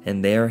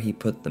 and there he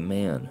put the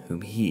man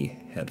whom he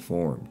had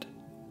formed.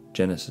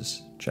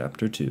 Genesis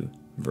chapter 2,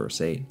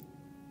 verse 8.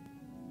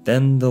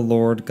 Then the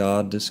Lord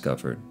God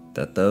discovered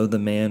that though the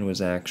man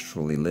was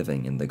actually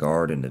living in the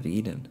Garden of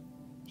Eden,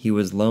 he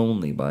was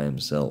lonely by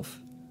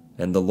himself,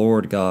 and the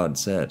Lord God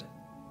said,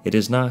 "It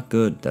is not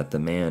good that the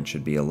man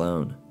should be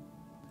alone.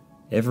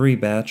 Every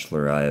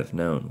bachelor I have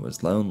known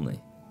was lonely.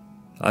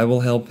 I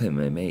will help him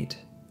a mate."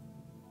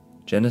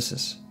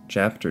 Genesis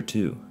chapter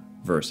 2,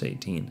 verse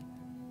 18.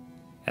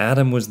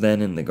 Adam was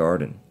then in the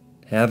garden,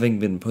 having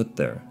been put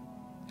there,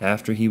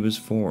 after he was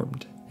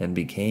formed and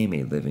became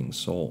a living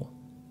soul.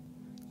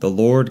 The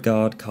Lord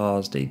God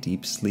caused a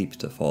deep sleep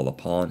to fall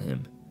upon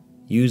him,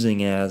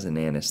 using as an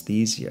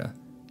anesthesia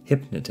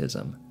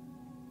hypnotism.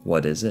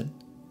 What is it?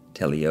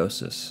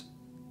 Teleosis.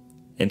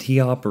 And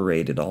he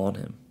operated on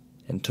him,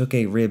 and took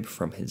a rib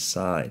from his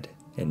side,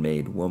 and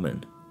made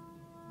woman.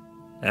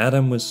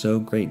 Adam was so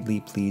greatly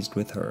pleased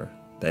with her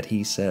that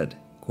he said,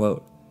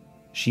 quote,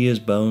 "She is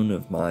bone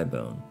of my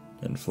bone,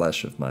 and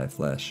flesh of my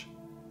flesh."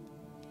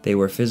 They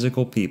were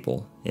physical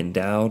people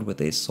endowed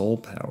with a soul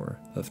power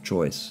of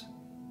choice.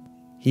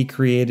 He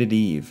created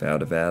Eve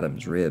out of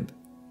Adam's rib,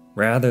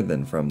 rather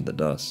than from the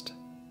dust,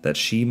 that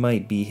she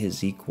might be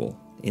his equal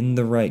in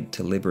the right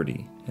to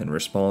liberty and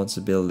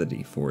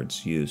responsibility for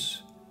its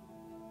use.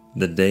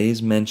 The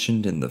days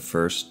mentioned in the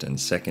first and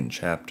second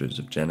chapters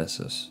of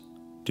Genesis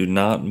do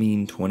not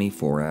mean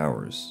 24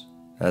 hours,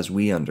 as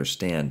we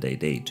understand a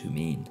day to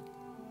mean.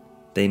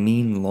 They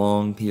mean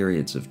long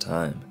periods of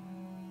time,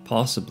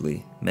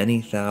 possibly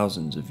many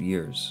thousands of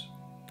years,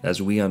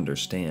 as we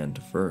understand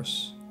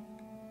verse.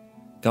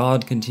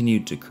 God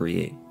continued to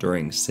create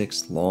during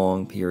 6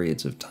 long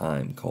periods of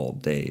time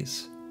called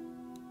days.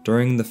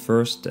 During the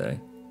first day,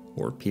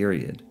 or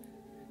period,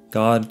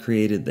 God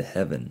created the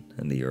heaven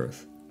and the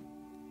earth,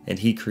 and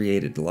he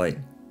created light.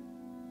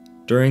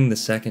 During the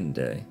second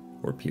day,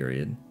 or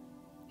period,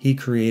 he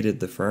created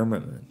the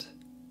firmament.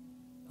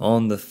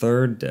 On the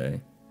third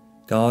day,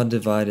 God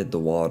divided the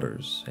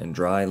waters, and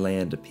dry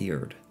land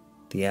appeared,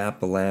 the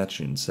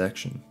Appalachian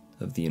section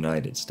of the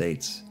United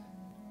States.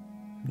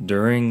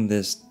 During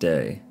this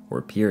day,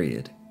 or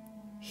period,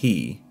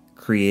 he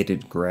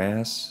created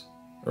grass,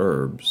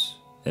 herbs,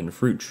 and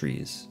fruit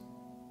trees,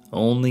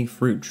 only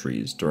fruit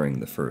trees during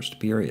the first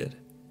period.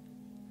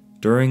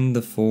 During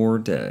the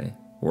 4-day,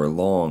 or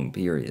long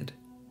period,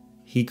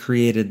 he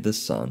created the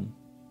sun,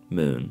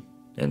 moon,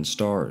 and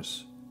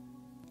stars.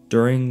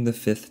 During the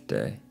 5th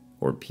day,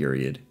 or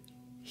period,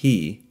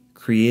 he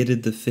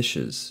created the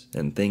fishes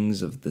and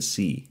things of the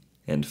sea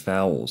and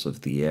fowls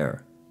of the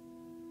air.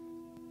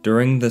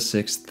 During the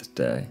 6th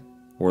day,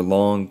 or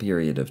long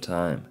period of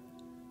time,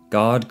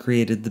 God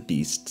created the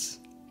beasts,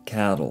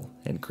 cattle,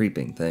 and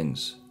creeping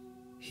things.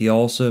 He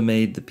also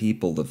made the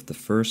people of the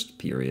first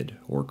period,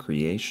 or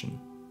creation,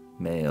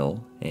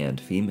 male and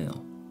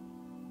female,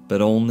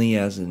 but only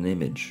as an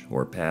image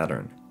or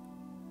pattern.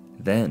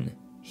 Then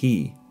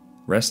he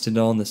rested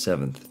on the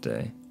 7th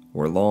day,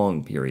 or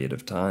long period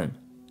of time.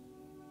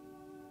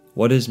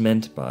 What is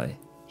meant by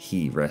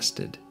he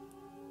rested?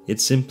 It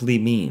simply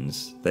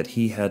means that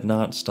he had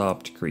not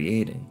stopped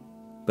creating,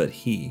 but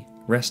he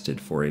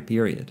rested for a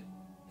period,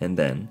 and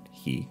then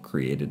he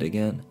created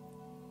again.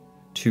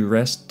 To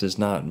rest does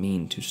not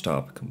mean to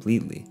stop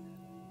completely,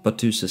 but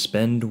to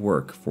suspend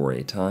work for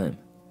a time.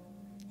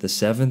 The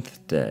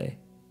 7th day,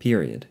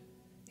 period,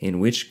 in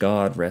which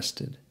God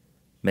rested,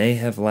 may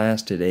have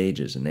lasted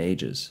ages and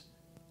ages.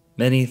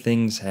 Many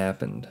things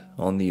happened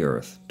on the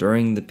earth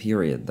during the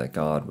period that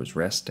God was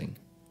resting.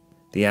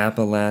 The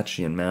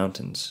Appalachian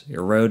Mountains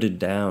eroded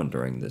down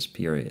during this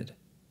period,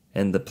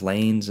 and the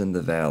plains and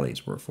the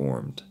valleys were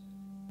formed.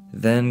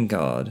 Then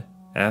God,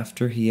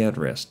 after he had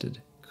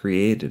rested,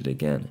 created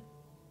again.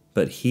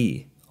 But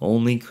he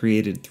only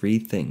created 3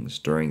 things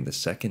during the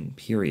second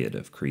period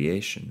of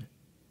creation.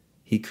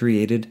 He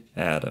created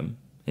Adam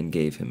and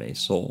gave him a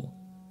soul.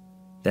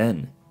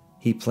 Then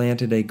he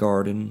planted a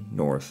garden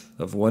north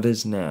of what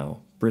is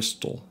now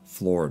Bristol,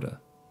 Florida,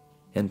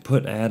 and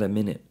put Adam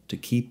in it to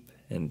keep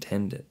and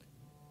tend it.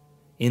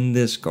 In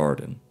this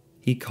garden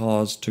he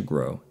caused to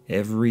grow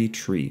every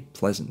tree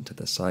pleasant to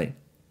the sight,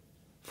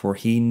 for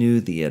he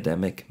knew the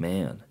Adamic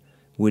man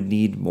would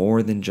need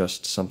more than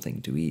just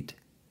something to eat.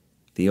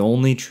 The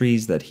only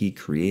trees that he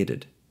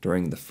created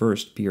during the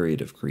first period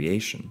of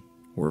creation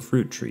were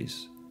fruit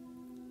trees.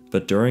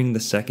 But during the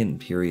second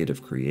period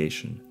of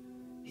creation,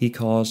 he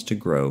caused to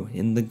grow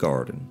in the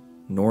garden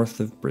north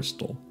of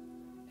Bristol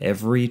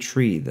every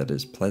tree that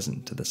is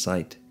pleasant to the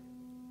sight.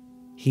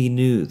 He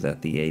knew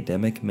that the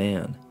Adamic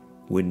man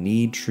would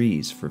need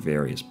trees for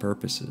various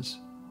purposes.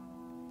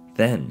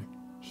 Then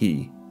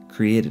he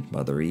created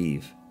Mother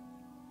Eve.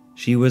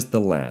 She was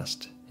the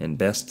last and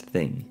best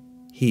thing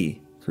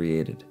he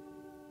created.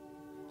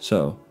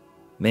 So,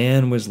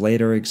 man was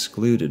later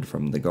excluded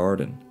from the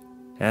garden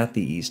at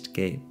the east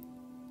gate,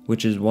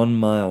 which is 1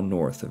 mile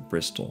north of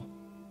Bristol,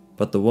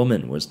 but the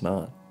woman was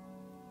not.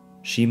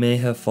 She may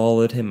have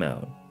followed him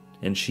out,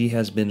 and she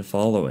has been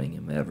following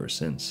him ever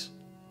since.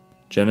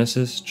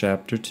 Genesis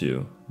chapter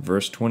 2,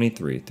 verse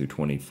 23 through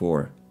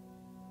 24.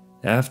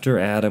 After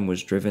Adam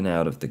was driven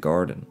out of the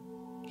garden,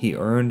 he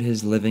earned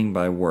his living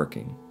by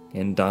working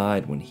and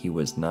died when he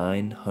was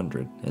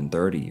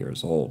 930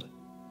 years old,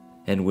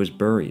 and was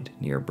buried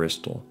near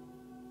Bristol.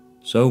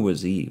 So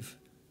was Eve.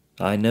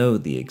 I know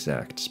the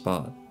exact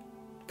spot.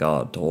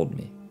 God told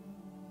me.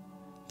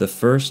 The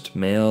first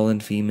male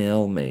and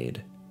female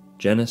made,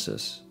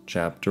 Genesis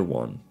chapter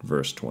 1,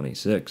 verse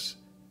 26,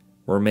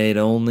 were made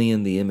only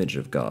in the image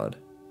of God,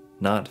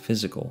 not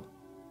physical.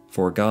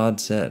 For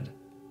God said,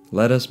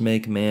 "Let us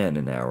make man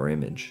in our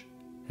image,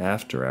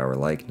 after our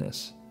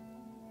likeness."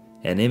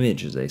 An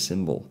image is a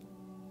symbol,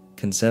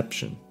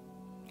 conception,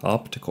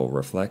 optical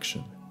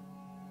reflection.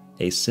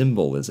 A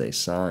symbol is a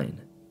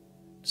sign,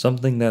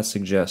 something that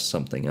suggests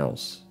something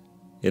else.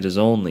 It is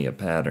only a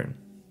pattern.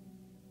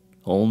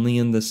 Only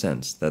in the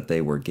sense that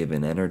they were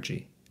given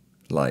energy,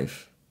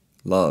 life,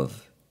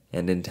 love,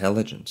 and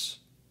intelligence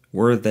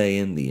were they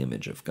in the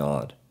image of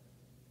God.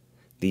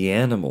 The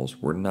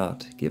animals were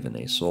not given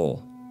a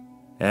soul,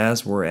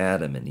 as were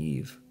Adam and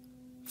Eve,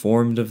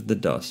 formed of the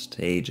dust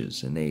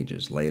ages and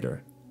ages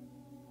later.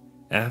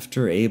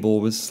 After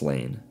Abel was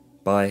slain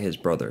by his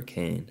brother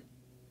Cain,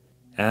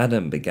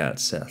 Adam begat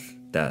Seth,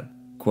 that,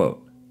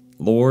 quote,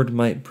 Lord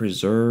might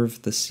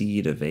preserve the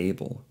seed of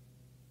Abel,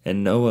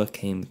 and Noah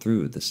came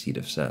through the seed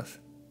of Seth.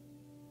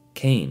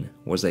 Cain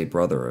was a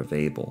brother of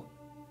Abel,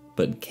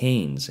 but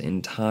Cain's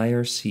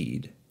entire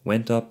seed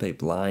went up a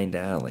blind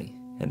alley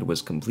and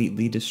was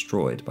completely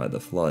destroyed by the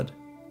flood,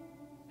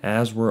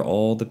 as were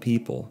all the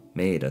people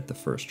made at the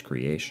first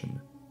creation.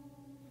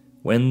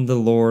 When the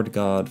Lord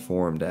God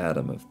formed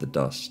Adam of the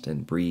dust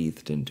and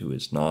breathed into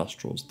his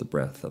nostrils the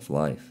breath of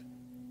life,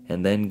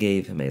 and then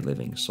gave him a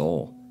living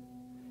soul,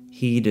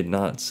 he did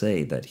not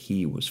say that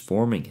he was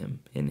forming him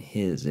in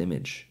his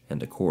image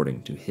and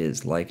according to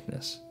his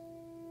likeness.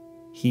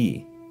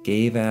 He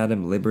gave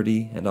Adam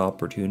liberty and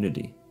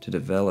opportunity to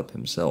develop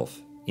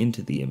himself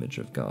into the image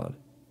of God.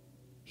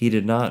 He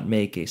did not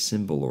make a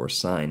symbol or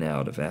sign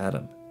out of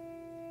Adam.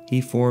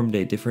 He formed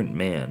a different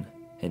man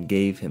and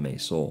gave him a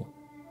soul.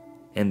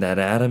 And that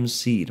Adam's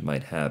seed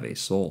might have a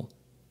soul,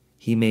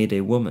 he made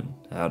a woman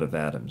out of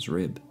Adam's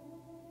rib.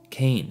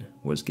 Cain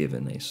was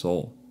given a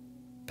soul,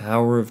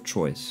 power of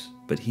choice,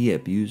 but he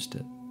abused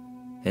it,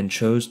 and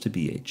chose to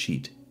be a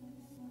cheat.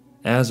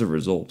 As a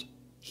result,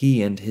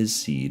 he and his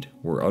seed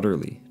were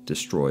utterly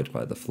destroyed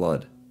by the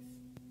flood.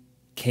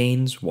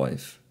 Cain's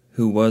wife,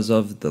 who was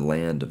of the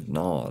land of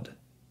Nod,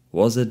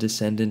 was a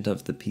descendant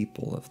of the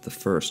people of the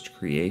first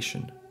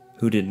creation,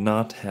 who did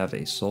not have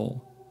a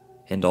soul,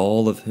 and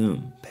all of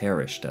whom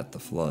perished at the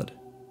flood.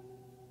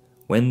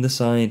 When the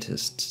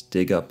scientists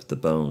dig up the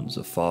bones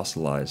of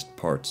fossilized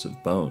parts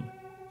of bone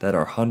that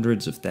are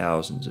hundreds of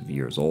thousands of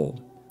years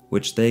old,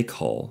 which they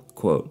call,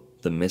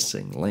 quote, the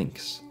missing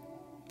links,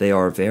 they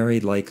are very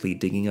likely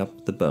digging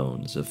up the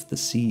bones of the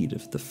seed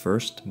of the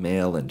first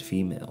male and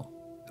female,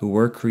 who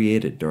were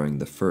created during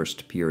the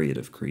first period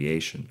of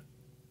creation,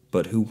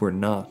 but who were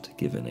not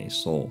given a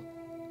soul,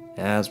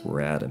 as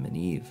were Adam and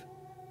Eve.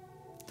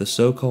 The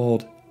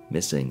so-called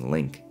missing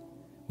link,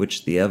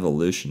 which the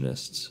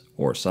evolutionists,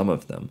 or some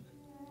of them,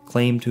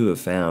 claim to have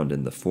found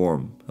in the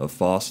form of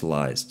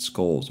fossilized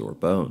skulls or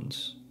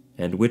bones,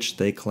 and which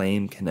they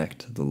claim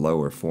connect the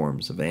lower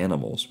forms of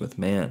animals with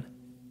man,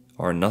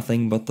 are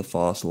nothing but the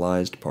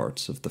fossilized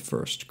parts of the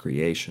first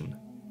creation.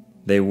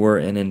 They were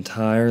an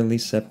entirely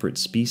separate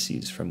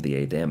species from the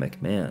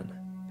Adamic man,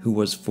 who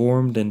was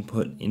formed and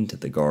put into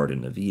the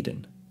Garden of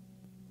Eden.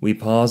 We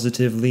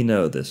positively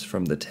know this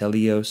from the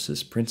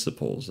teleosis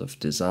principles of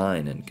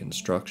design and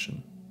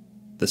construction.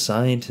 The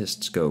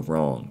scientists go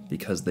wrong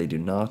because they do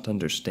not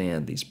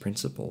understand these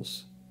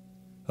principles.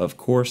 Of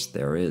course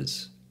there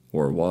is,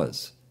 or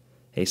was,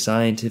 a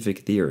scientific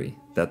theory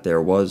that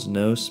there was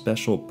no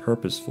special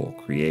purposeful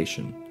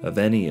creation of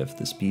any of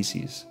the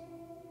species,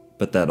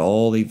 but that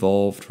all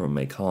evolved from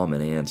a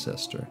common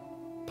ancestor,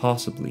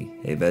 possibly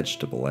a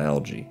vegetable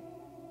algae.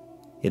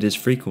 It is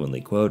frequently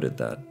quoted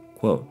that,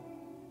 quote,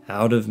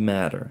 out of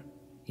matter,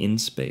 in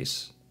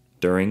space,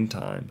 during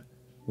time,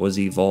 was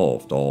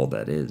evolved all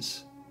that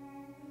is.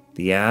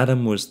 The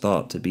atom was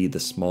thought to be the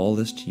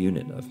smallest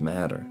unit of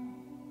matter.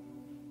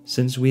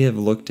 Since we have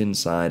looked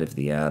inside of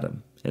the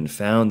atom and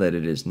found that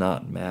it is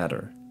not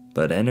matter,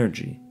 but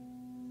energy,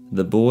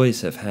 the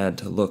boys have had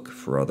to look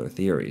for other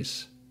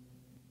theories.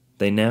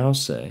 They now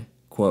say,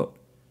 quote,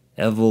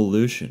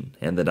 evolution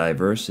and the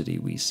diversity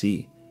we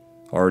see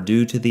are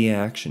due to the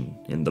action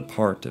in the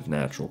part of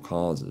natural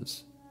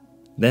causes.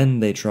 Then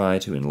they try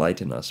to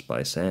enlighten us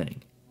by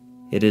saying,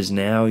 it is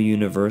now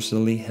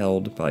universally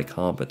held by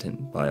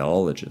competent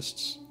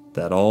biologists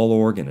that all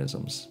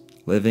organisms,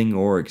 living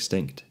or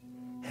extinct,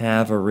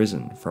 have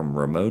arisen from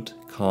remote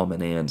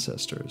common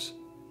ancestors,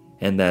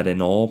 and that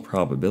in all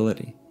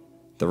probability,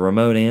 the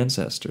remote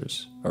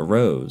ancestors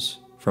arose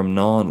from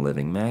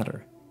non-living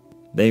matter.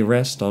 They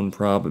rest on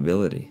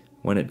probability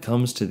when it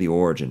comes to the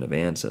origin of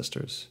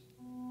ancestors.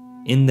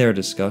 In their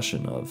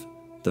discussion of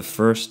the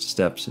first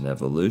steps in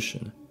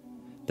evolution,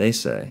 they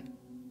say,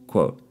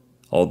 quote,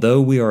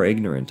 "Although we are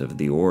ignorant of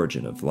the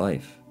origin of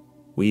life,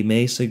 we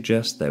may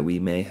suggest that we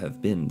may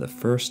have been the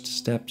first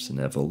steps in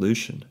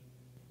evolution.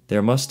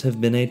 There must have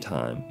been a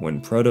time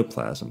when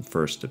protoplasm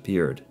first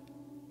appeared.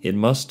 It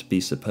must be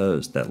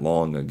supposed that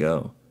long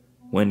ago,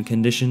 when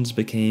conditions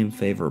became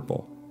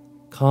favorable,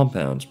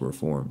 compounds were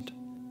formed."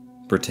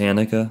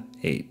 Britannica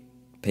 8,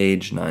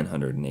 page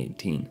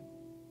 918.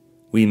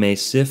 We may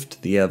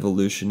sift the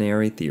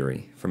evolutionary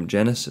theory from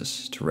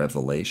Genesis to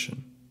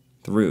Revelation,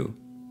 through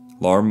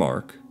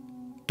Lamarck,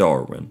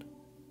 Darwin,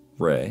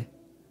 Ray,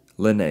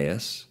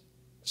 Linnaeus,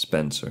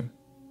 Spencer,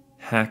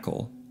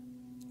 Haeckel,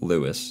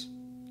 Lewis,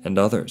 and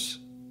others,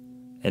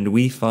 and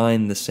we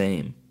find the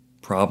same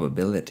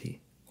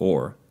probability,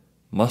 or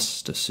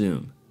must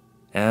assume,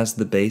 as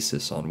the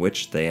basis on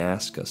which they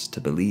ask us to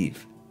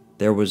believe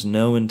there was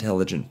no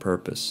intelligent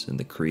purpose in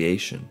the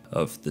creation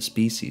of the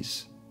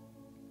species.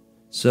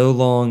 So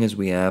long as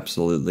we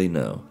absolutely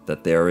know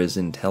that there is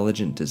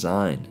intelligent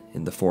design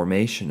in the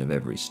formation of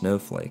every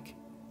snowflake,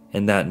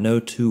 and that no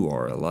two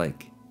are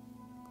alike,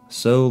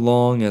 so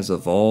long as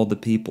of all the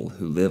people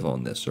who live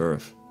on this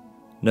earth,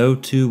 no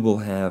two will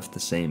have the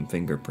same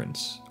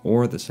fingerprints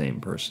or the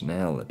same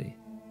personality,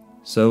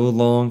 so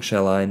long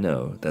shall I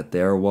know that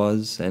there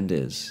was and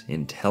is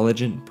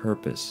intelligent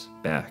purpose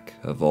back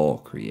of all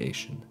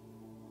creation.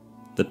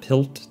 The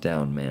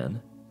Piltdown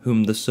man,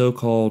 whom the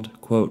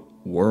so-called, quote,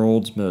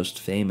 world's most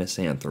famous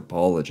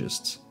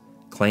anthropologists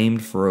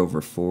claimed for over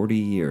 40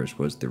 years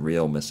was the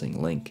real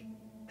missing link,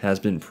 has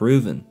been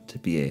proven to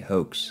be a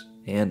hoax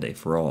and a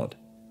fraud.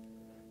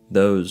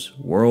 Those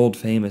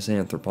world-famous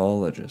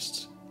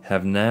anthropologists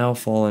have now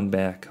fallen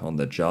back on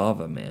the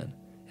Java man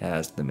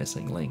as the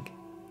missing link.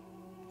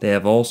 They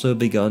have also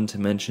begun to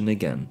mention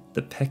again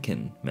the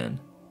Pekin men,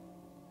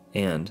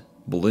 and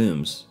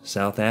Bloom's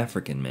South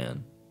African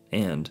man,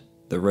 and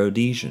the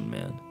Rhodesian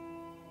man.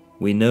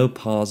 We know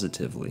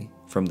positively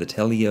from the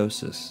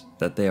teleosis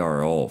that they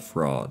are all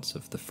frauds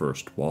of the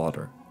first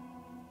water.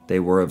 They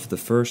were of the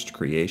first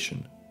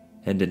creation,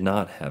 and did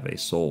not have a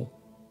soul.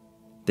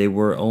 They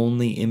were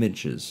only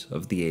images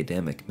of the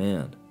Adamic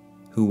man,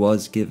 who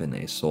was given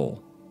a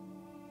soul.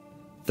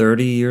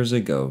 30 years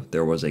ago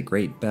there was a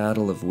great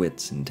battle of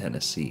wits in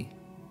Tennessee,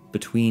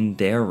 between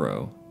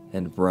Darrow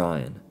and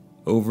Bryan,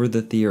 over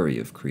the theory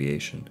of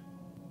creation.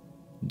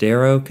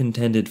 Darrow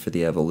contended for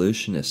the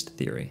evolutionist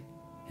theory,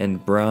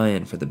 and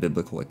Bryan for the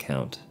biblical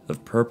account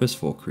of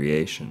purposeful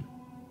creation.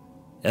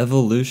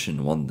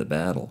 Evolution won the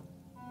battle,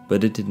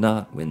 but it did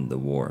not win the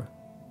war.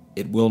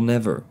 It will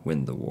never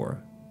win the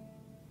war.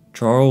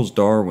 Charles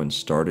Darwin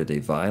started a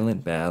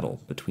violent battle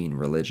between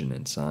religion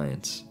and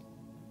science.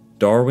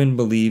 Darwin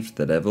believed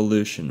that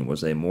evolution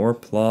was a more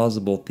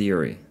plausible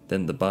theory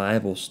than the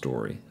Bible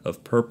story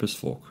of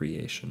purposeful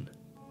creation.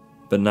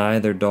 But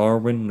neither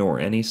Darwin nor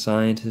any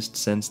scientist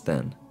since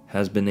then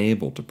has been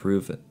able to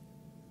prove it.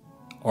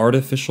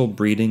 Artificial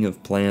breeding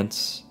of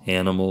plants,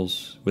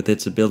 animals, with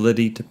its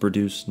ability to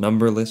produce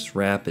numberless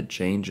rapid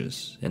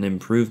changes and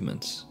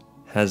improvements,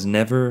 has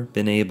never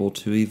been able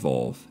to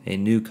evolve a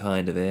new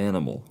kind of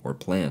animal or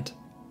plant,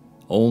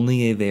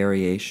 only a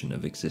variation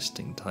of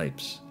existing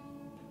types.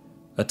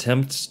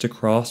 Attempts to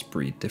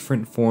crossbreed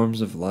different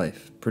forms of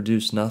life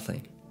produce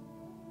nothing.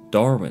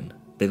 Darwin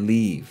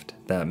believed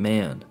that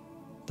man,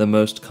 the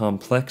most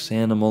complex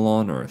animal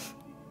on Earth,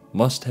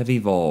 must have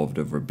evolved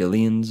over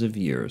billions of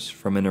years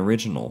from an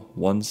original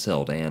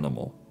one-celled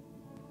animal.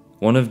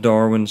 One of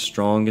Darwin's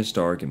strongest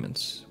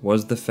arguments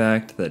was the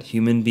fact that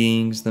human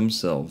beings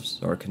themselves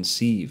are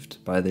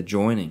conceived by the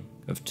joining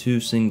of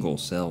two single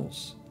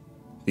cells,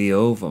 the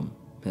ovum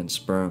and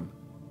sperm,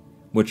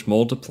 which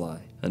multiply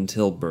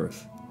until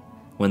birth,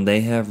 when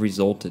they have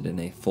resulted in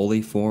a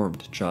fully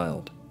formed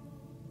child.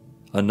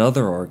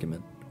 Another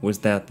argument was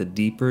that the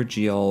deeper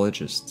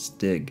geologists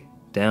dig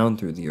down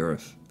through the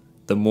earth,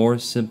 the more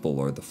simple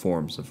are the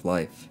forms of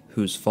life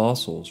whose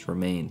fossils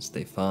remains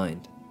they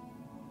find.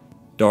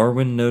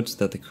 Darwin notes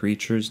that the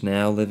creatures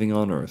now living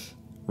on Earth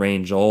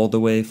range all the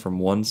way from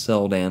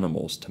one-celled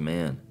animals to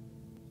man,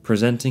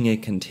 presenting a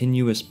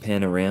continuous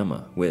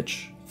panorama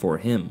which, for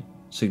him,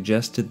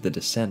 suggested the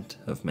descent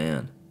of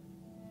man.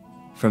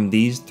 From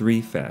these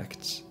three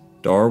facts,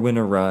 Darwin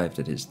arrived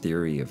at his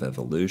theory of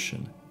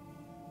evolution.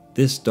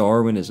 This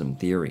Darwinism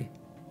theory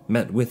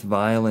met with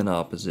violent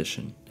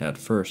opposition at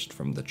first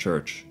from the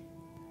Church.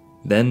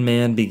 Then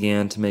man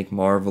began to make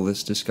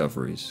marvelous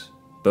discoveries,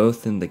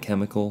 both in the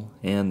chemical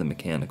and the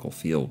mechanical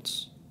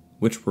fields,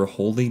 which were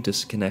wholly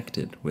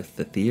disconnected with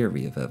the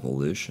theory of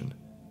evolution.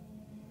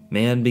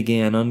 Man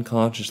began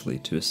unconsciously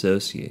to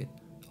associate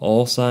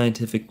all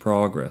scientific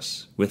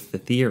progress with the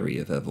theory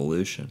of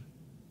evolution.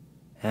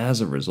 As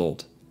a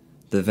result,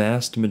 the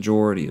vast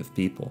majority of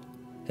people,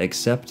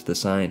 except the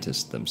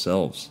scientists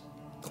themselves,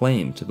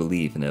 claim to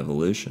believe in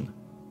evolution.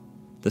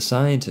 The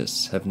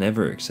scientists have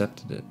never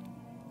accepted it.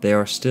 They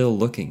are still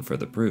looking for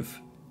the proof.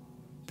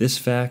 This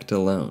fact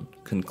alone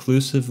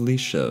conclusively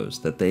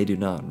shows that they do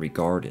not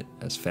regard it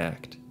as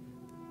fact.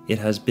 It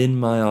has been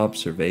my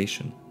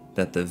observation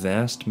that the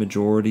vast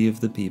majority of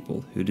the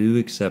people who do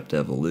accept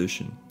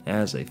evolution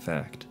as a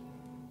fact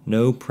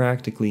know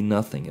practically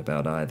nothing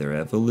about either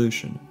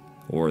evolution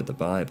or the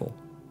Bible.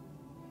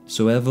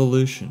 So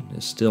evolution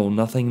is still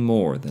nothing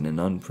more than an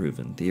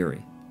unproven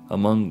theory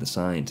among the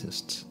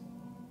scientists.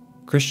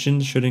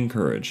 Christians should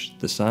encourage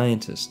the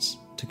scientists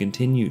to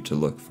continue to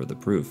look for the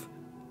proof.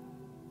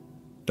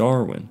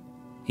 Darwin,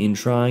 in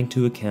trying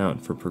to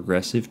account for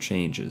progressive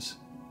changes,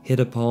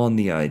 hit upon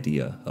the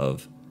idea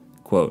of,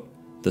 quote,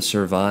 the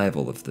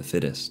survival of the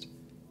fittest.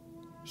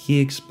 He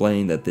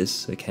explained that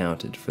this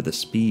accounted for the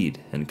speed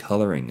and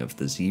coloring of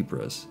the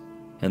zebras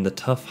and the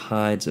tough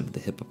hides of the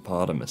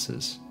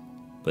hippopotamuses,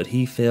 but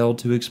he failed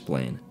to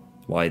explain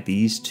why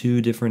these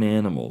two different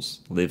animals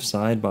live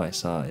side by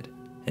side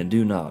and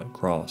do not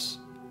cross.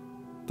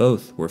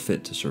 Both were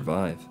fit to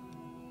survive.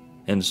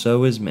 And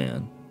so is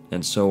man,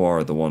 and so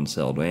are the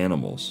one-celled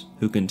animals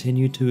who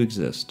continue to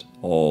exist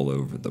all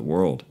over the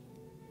world.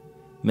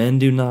 Men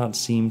do not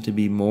seem to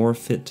be more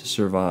fit to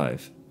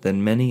survive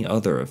than many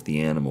other of the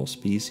animal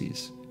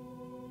species.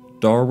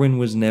 Darwin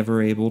was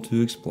never able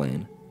to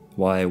explain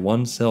why a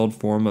one-celled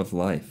form of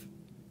life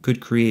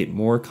could create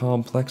more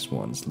complex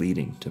ones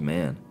leading to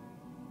man.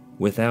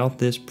 Without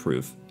this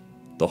proof,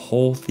 the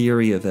whole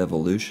theory of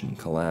evolution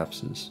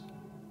collapses.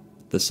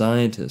 The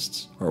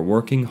scientists are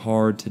working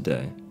hard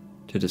today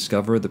to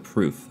discover the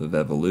proof of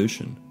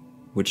evolution,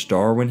 which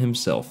Darwin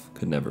himself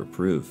could never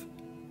prove.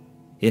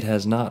 It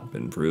has not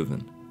been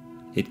proven.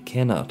 It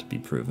cannot be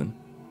proven,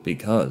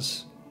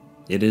 because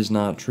it is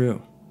not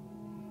true.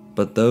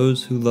 But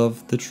those who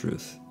love the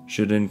truth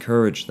should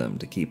encourage them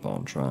to keep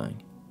on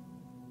trying.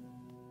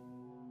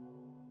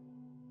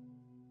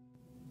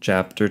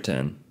 Chapter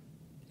 10.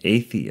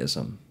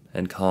 Atheism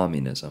and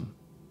Communism.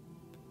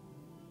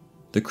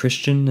 The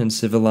Christian and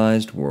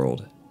civilized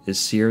world is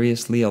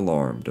seriously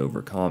alarmed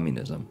over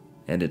communism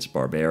and its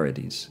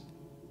barbarities.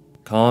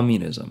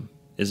 Communism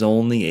is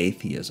only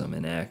atheism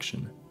in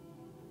action.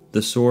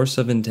 The source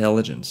of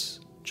intelligence,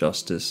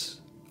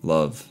 justice,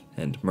 love,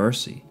 and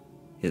mercy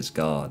is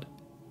God.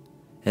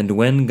 And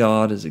when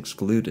God is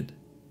excluded,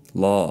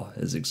 law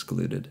is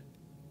excluded.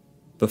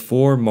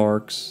 Before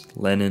Marx,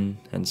 Lenin,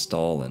 and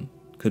Stalin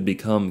could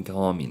become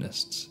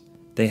communists,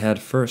 they had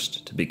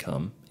first to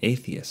become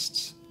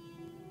atheists.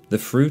 The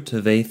fruit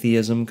of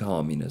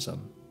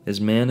atheism-communism is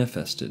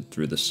manifested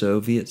through the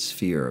Soviet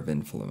sphere of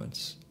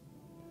influence.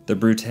 The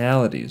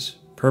brutalities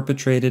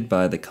perpetrated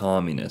by the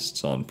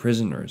communists on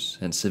prisoners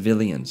and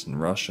civilians in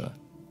Russia,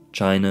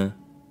 China,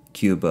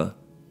 Cuba,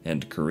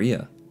 and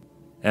Korea,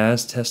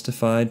 as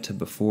testified to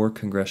before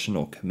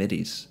congressional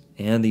committees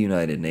and the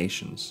United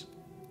Nations,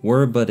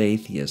 were but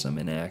atheism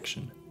in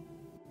action.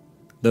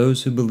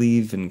 Those who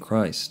believe in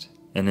Christ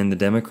and in the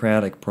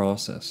democratic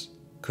process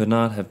could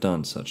not have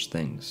done such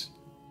things.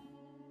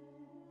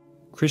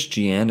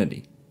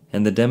 Christianity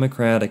and the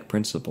democratic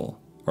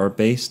principle are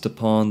based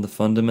upon the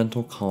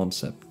fundamental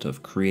concept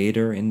of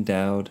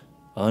creator-endowed,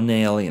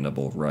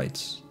 unalienable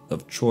rights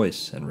of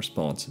choice and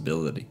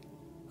responsibility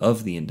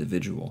of the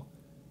individual.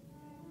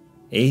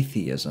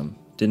 Atheism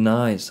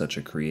denies such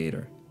a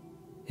creator.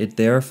 It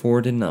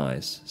therefore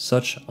denies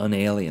such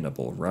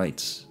unalienable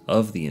rights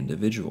of the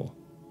individual.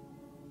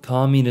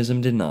 Communism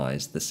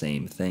denies the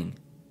same thing.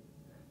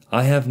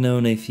 I have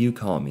known a few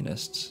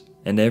communists,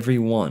 and every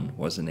one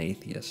was an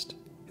atheist,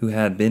 who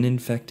had been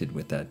infected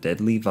with that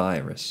deadly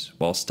virus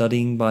while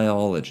studying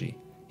biology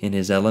in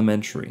his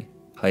elementary,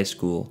 high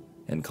school,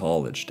 and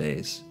college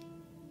days.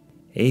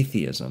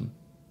 Atheism,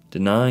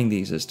 denying the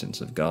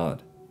existence of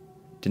God,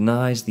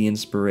 denies the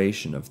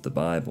inspiration of the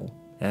Bible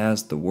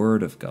as the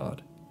Word of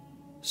God.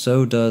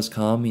 So does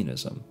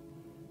communism.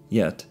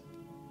 Yet,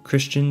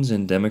 Christians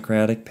and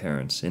democratic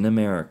parents in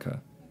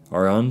America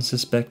are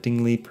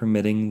unsuspectingly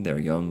permitting their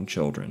young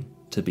children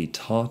to be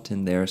taught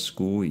in their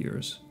school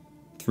years,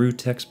 through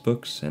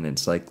textbooks and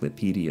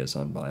encyclopedias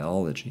on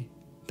biology,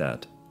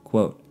 that,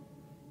 quote,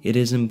 it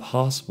is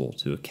impossible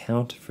to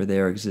account for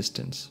their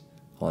existence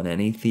on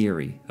any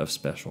theory of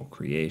special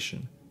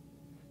creation.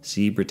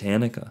 See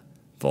Britannica,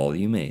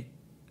 Volume 8,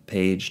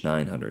 page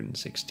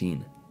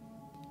 916.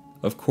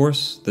 Of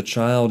course, the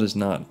child is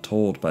not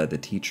told by the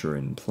teacher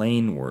in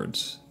plain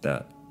words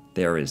that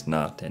there is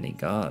not any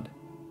God.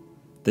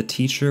 The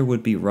teacher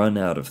would be run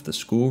out of the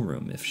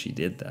schoolroom if she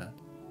did that.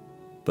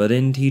 But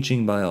in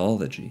teaching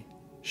biology,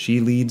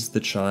 she leads the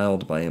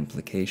child by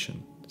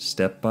implication,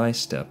 step by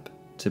step,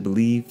 to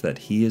believe that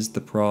he is the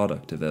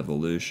product of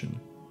evolution.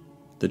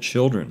 The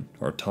children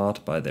are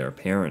taught by their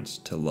parents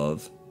to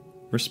love,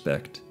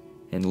 respect,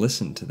 and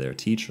listen to their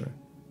teacher.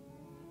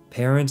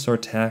 Parents are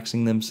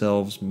taxing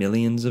themselves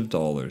millions of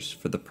dollars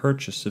for the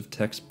purchase of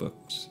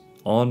textbooks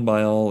on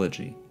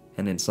biology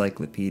and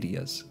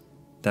encyclopedias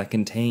that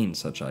contain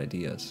such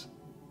ideas.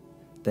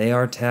 They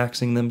are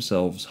taxing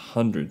themselves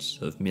hundreds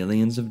of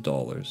millions of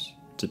dollars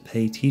to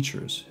pay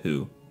teachers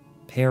who,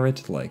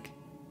 parrot-like,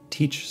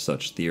 teach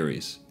such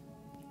theories.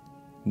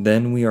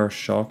 Then we are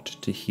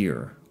shocked to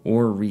hear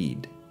or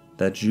read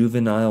that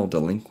juvenile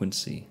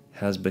delinquency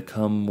has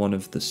become one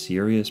of the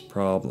serious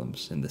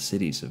problems in the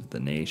cities of the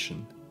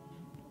nation.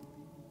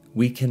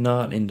 We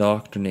cannot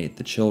indoctrinate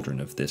the children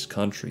of this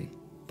country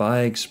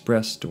by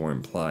expressed or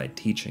implied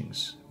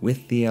teachings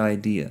with the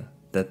idea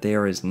that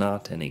there is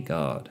not any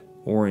God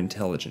or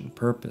intelligent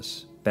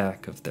purpose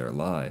back of their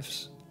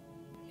lives,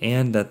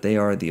 and that they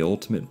are the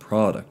ultimate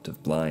product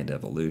of blind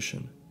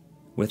evolution,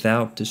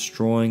 without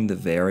destroying the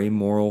very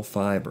moral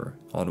fiber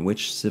on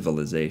which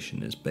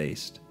civilization is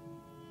based.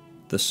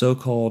 The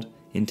so-called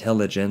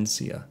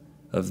intelligentsia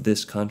of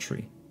this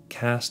country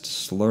cast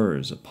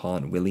slurs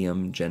upon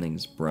William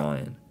Jennings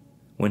Bryan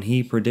when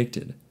he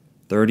predicted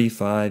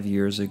 35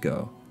 years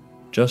ago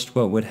just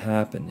what would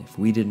happen if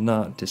we did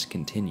not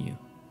discontinue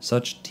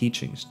such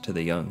teachings to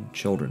the young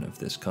children of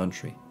this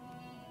country.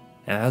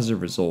 As a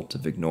result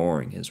of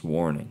ignoring his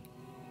warning,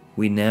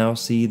 we now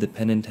see the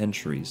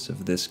penitentiaries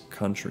of this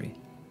country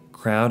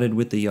crowded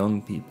with the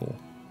young people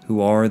who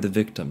are the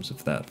victims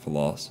of that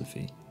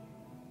philosophy.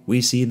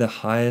 We see the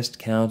highest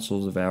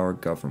councils of our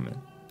government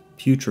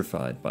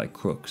putrefied by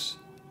crooks,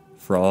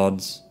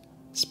 frauds,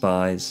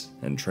 spies,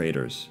 and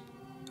traitors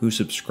who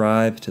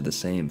subscribe to the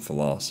same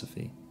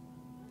philosophy.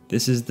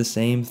 This is the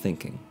same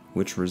thinking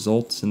which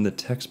results in the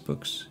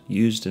textbooks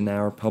used in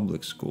our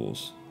public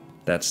schools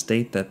that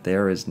state that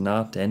there is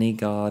not any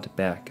God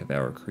back of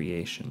our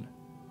creation,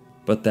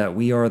 but that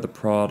we are the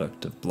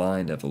product of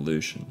blind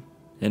evolution,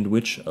 and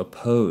which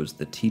oppose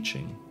the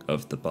teaching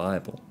of the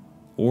Bible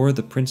or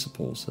the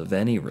principles of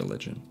any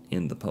religion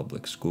in the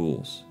public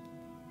schools.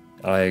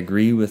 I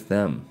agree with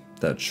them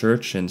that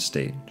church and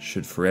state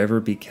should forever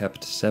be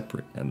kept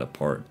separate and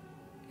apart,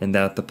 and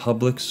that the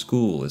public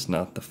school is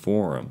not the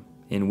forum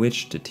in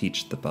which to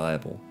teach the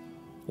Bible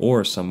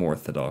or some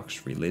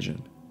orthodox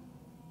religion.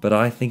 But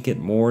I think it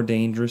more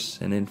dangerous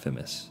and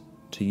infamous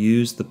to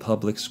use the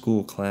public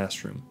school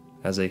classroom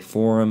as a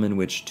forum in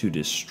which to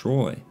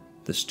destroy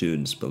the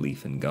student's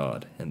belief in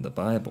God and the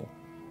Bible.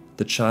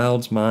 The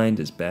child's mind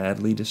is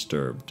badly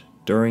disturbed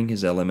during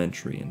his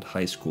elementary and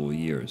high school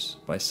years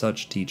by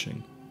such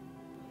teaching.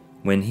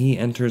 When he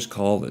enters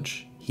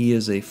college, he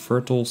is a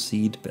fertile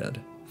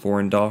seedbed for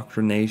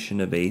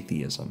indoctrination of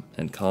atheism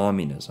and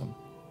communism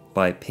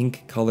by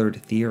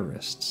pink-colored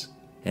theorists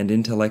and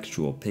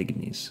intellectual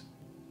pygmies,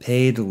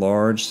 paid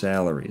large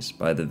salaries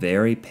by the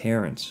very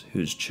parents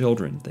whose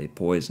children they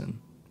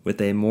poison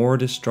with a more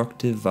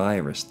destructive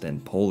virus than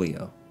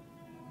polio.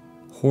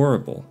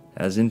 Horrible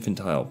as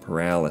infantile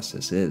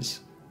paralysis is,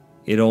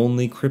 it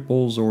only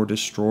cripples or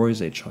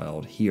destroys a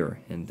child here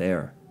and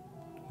there,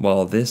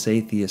 while this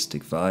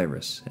atheistic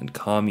virus and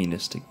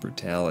communistic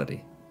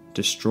brutality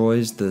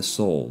destroys the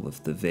soul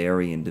of the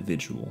very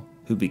individual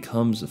who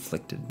becomes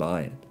afflicted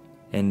by it,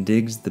 and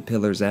digs the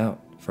pillars out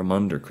from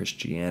under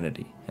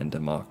Christianity and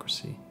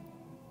democracy.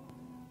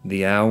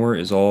 The hour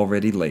is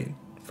already late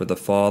for the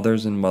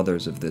fathers and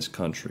mothers of this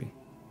country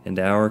and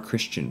our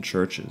Christian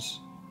churches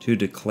to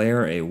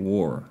declare a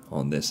war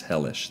on this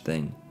hellish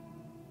thing.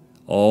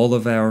 All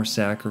of our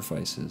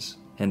sacrifices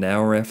and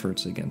our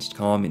efforts against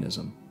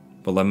communism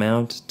will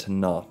amount to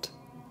naught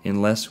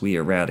unless we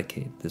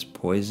eradicate this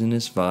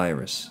poisonous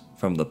virus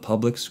from the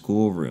public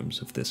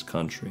schoolrooms of this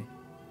country.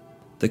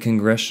 The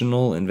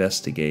congressional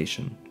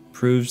investigation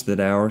proves that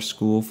our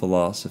school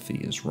philosophy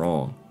is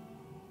wrong.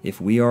 If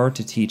we are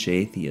to teach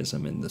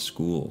atheism in the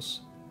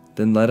schools,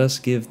 then let us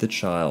give the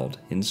child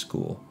in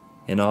school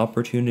an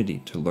opportunity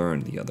to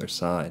learn the other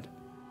side.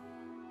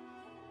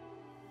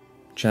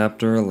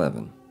 Chapter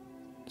 11.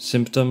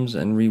 Symptoms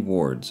and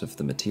Rewards of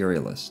the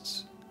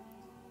Materialists.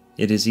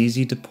 It is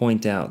easy to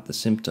point out the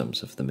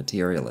symptoms of the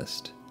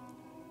materialist.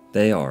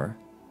 They are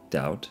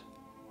doubt,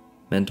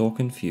 mental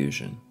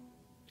confusion,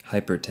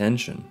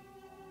 hypertension,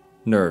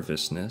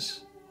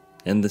 nervousness,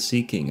 and the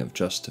seeking of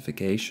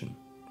justification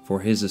for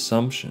his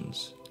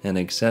assumptions and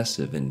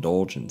excessive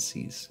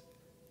indulgencies,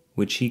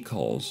 which he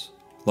calls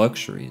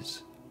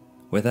luxuries,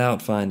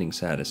 without finding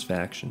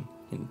satisfaction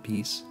in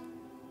peace.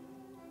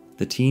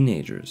 The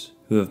teenagers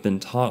who have been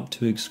taught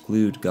to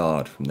exclude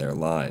God from their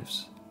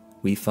lives,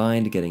 we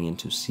find getting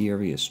into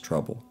serious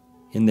trouble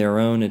in their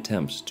own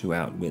attempts to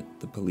outwit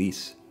the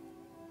police.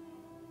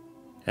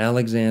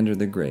 Alexander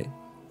the Great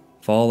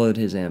followed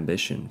his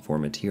ambition for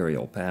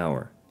material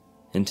power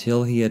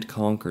until he had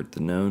conquered the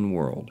known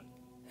world,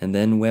 and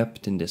then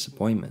wept in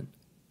disappointment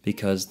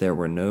because there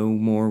were no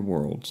more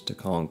worlds to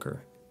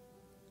conquer.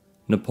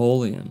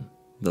 Napoleon,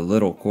 the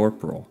little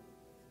corporal,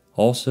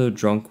 also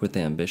drunk with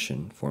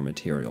ambition for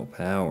material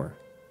power,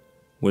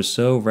 was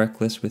so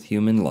reckless with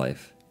human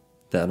life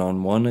that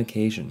on one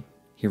occasion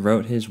he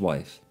wrote his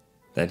wife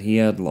that he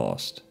had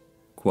lost,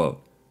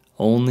 quote,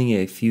 only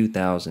a few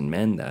thousand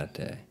men that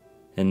day,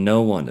 and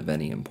no one of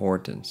any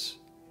importance.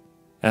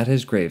 At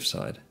his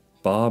graveside,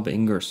 Bob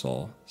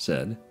Ingersoll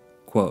said,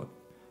 quote,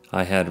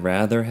 I had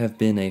rather have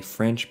been a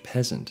French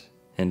peasant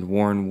and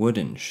worn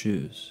wooden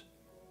shoes.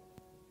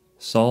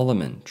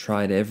 Solomon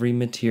tried every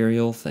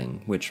material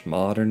thing which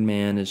modern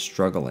man is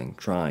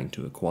trying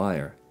to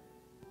acquire: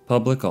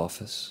 public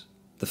office,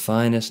 the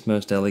finest,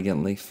 most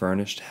elegantly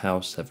furnished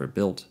house ever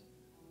built,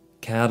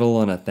 cattle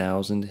on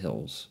 1,000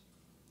 hills,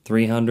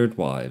 300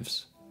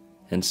 wives,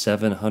 and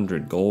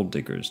 700 gold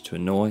diggers to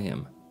annoy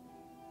him,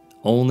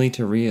 only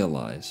to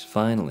realize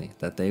finally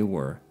that they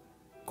were,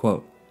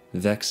 quote,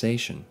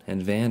 vexation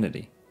and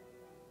vanity,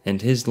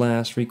 and his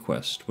last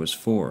request was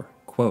for,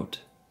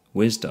 quote,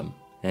 wisdom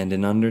and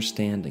an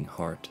understanding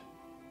heart.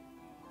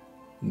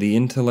 The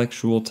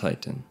intellectual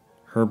titan,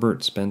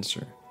 Herbert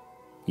Spencer,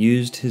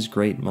 used his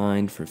great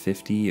mind for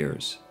 50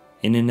 years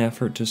in an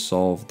effort to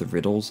solve the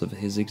riddles of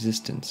his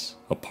existence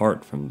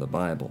apart from the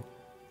Bible.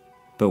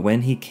 But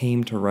when he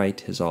came to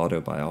write his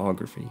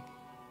autobiography,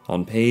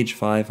 on page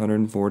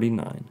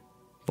 549,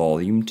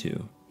 volume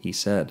 2, he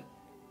said,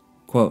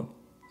 quote,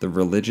 the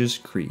religious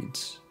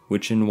creeds,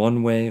 which in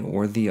one way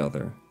or the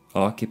other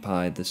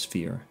occupy the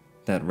sphere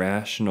that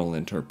rational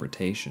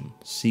interpretation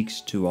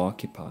seeks to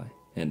occupy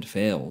and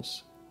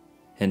fails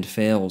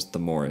the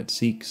more it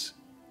seeks,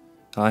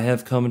 I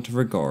have come to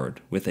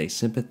regard with a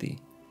sympathy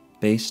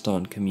based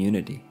on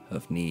community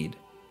of need.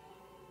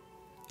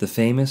 The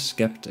famous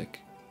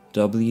skeptic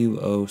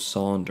W.O.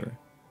 Saunder,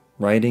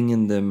 writing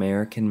in the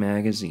American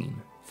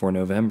Magazine for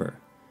November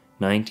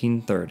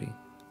 1930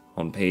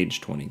 on page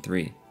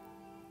 23,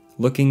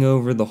 looking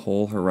over the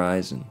whole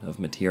horizon of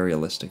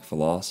materialistic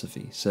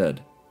philosophy,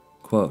 said,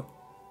 quote,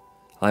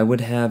 I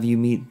would have you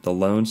meet the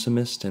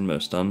lonesomest and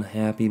most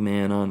unhappy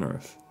man on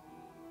earth.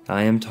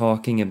 I am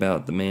talking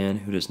about the man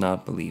who does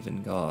not believe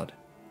in God.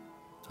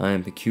 I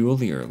am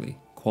peculiarly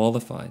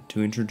qualified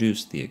to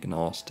introduce the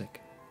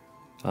agnostic.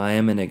 I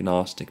am an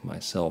agnostic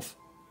myself.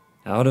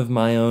 Out of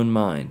my own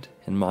mind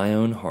and my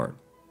own heart,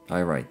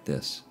 I write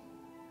this.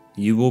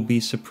 You will be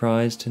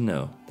surprised to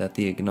know that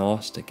the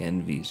agnostic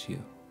envies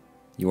you,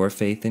 your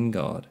faith in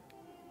God,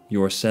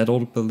 your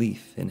settled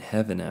belief in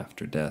heaven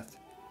after death,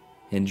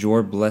 and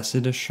your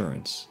blessed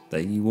assurance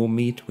that you will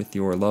meet with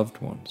your loved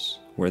ones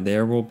where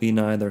there will be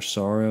neither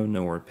sorrow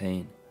nor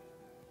pain.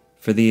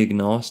 For the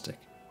agnostic,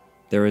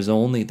 there is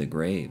only the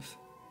grave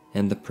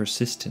and the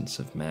persistence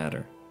of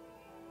matter.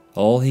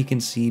 All he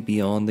can see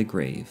beyond the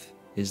grave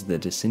is the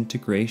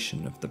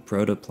disintegration of the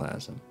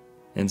protoplasm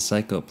and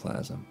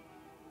psychoplasm.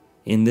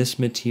 In this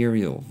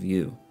material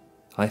view,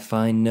 I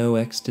find no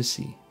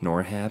ecstasy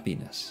nor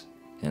happiness.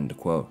 End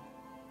quote.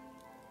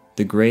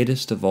 The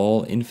greatest of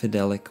all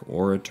infidelic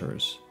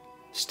orators,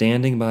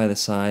 standing by the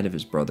side of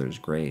his brother's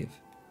grave,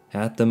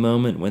 at the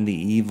moment when the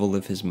evil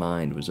of his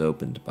mind was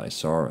opened by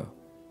sorrow,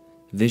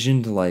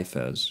 visioned life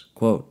as,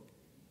 quote,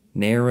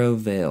 narrow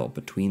veil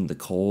between the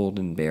cold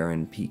and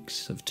barren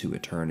peaks of two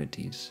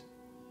eternities.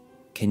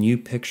 Can you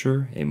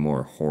picture a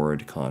more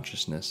horrid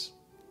consciousness?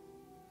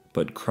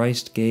 But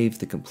Christ gave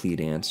the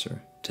complete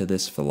answer to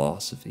this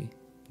philosophy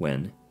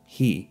when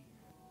he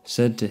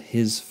said to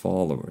his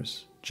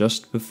followers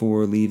just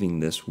before leaving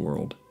this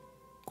world,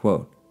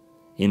 quote,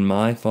 in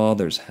my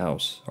Father's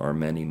house are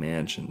many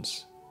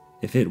mansions.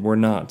 If it were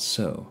not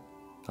so,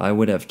 I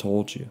would have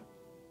told you.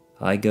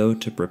 I go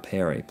to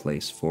prepare a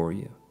place for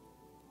you.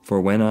 For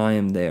when I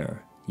am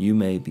there, you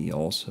may be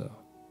also.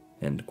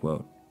 End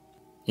quote.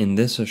 In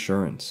this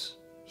assurance,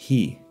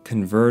 he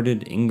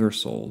converted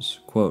Ingersoll's,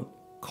 quote,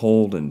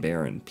 cold and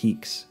barren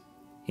peaks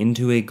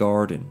into a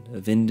garden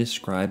of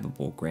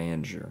indescribable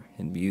grandeur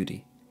and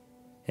beauty.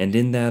 And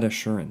in that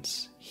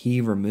assurance,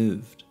 he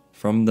removed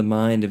from the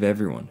mind of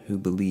everyone who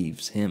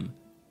believes him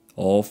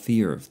all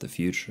fear of the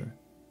future.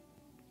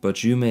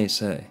 But you may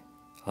say,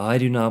 I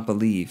do not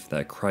believe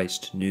that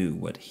Christ knew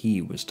what he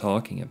was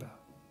talking about.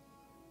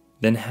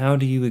 Then how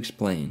do you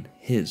explain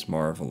his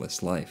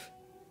marvelous life?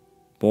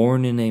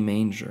 Born in a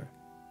manger,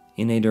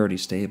 in a dirty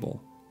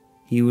stable,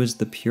 he was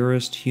the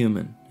purest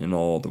human in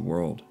all the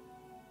world.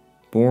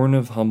 Born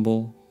of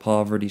humble,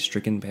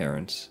 poverty-stricken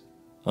parents,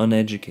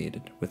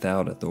 uneducated,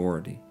 without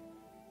authority,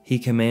 he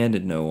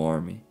commanded no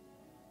army,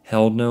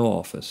 held no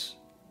office,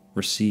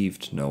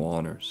 received no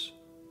honors,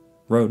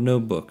 wrote no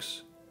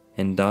books,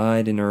 and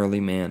died in early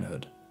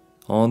manhood,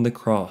 on the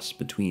cross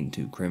between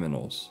two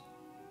criminals.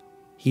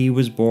 He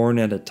was born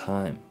at a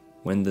time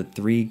when the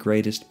three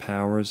greatest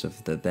powers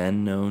of the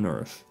then known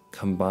earth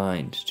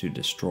combined to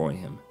destroy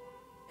him,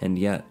 and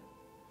yet,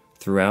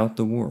 throughout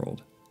the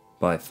world,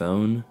 by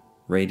phone,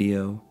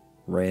 radio,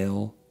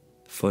 rail,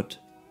 foot,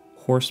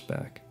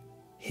 horseback,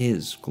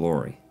 his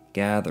glory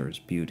gathers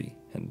beauty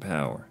and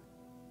power.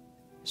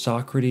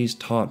 Socrates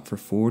taught for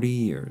 40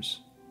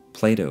 years,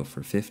 Plato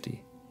for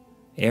 50,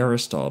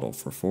 Aristotle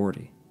for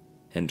 40,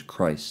 and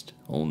Christ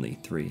only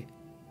 3.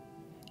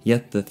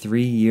 Yet the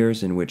 3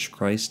 years in which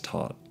Christ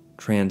taught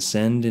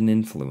transcend and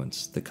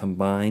influence the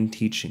combined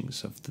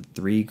teachings of the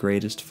 3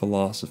 greatest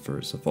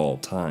philosophers of all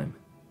time.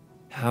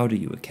 How do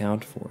you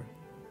account for it?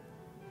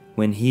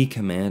 When he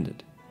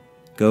commanded,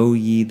 Go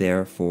ye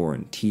therefore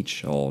and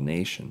teach all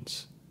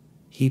nations,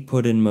 he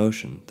put in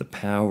motion the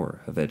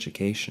power of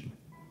education.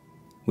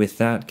 With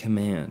that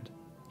command,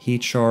 he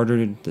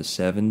chartered the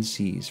 7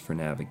 seas for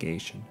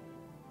navigation,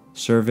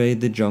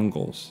 surveyed the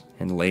jungles,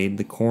 and laid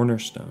the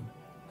cornerstone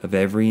of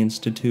every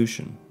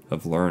institution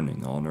of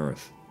learning on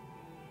earth.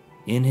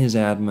 In his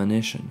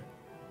admonition,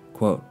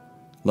 quote,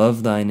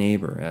 "Love thy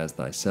neighbor as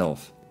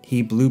thyself,"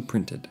 he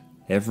blueprinted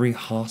every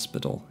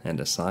hospital and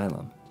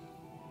asylum.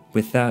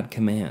 With that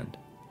command,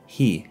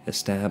 he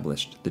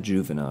established the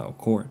juvenile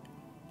court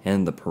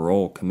and the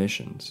parole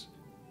commissions.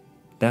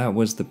 That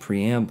was the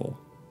preamble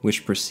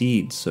which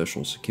precedes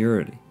Social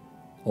Security,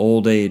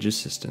 old age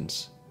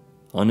assistance,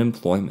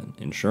 unemployment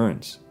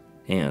insurance,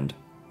 and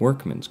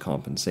workmen's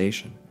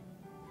compensation.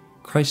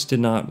 Christ did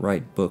not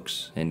write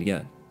books, and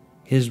yet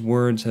his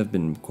words have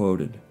been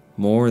quoted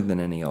more than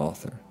any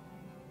author.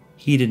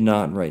 He did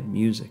not write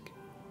music,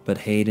 but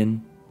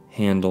Haydn,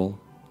 Handel,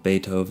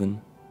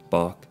 Beethoven,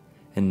 Bach,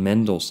 and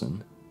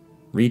Mendelssohn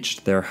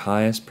reached their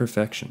highest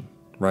perfection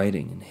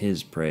writing in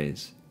his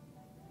praise.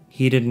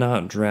 He did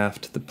not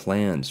draft the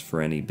plans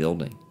for any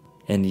building,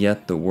 and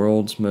yet the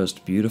world's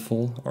most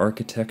beautiful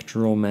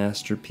architectural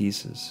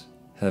masterpieces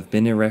have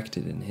been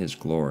erected in his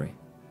glory.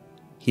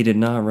 He did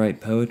not write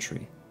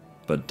poetry,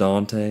 but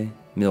Dante,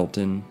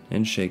 Milton,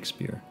 and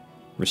Shakespeare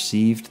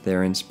received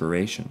their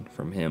inspiration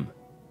from him.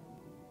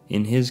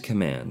 In his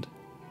command,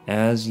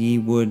 "As ye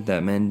would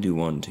that men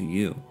do unto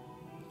you,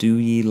 do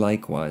ye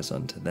likewise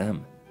unto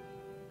them,"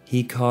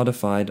 he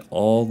codified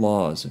all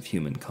laws of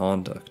human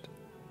conduct.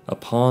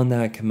 Upon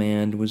that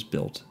command was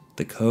built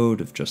the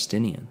Code of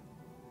Justinian,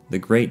 the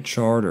Great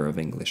Charter of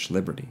English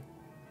Liberty,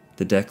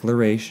 the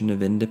Declaration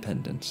of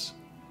Independence,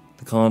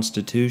 the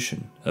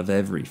Constitution of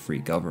every free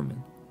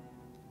government,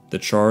 the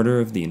Charter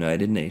of the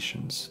United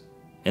Nations,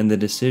 and the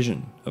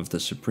decision of the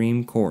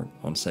Supreme Court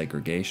on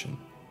segregation.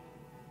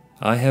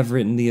 I have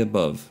written the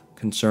above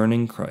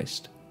concerning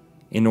Christ,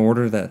 in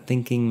order that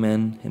thinking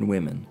men and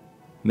women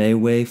may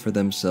weigh for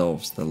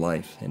themselves the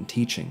life and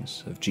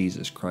teachings of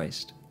Jesus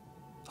Christ,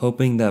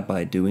 hoping that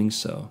by doing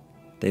so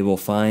they will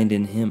find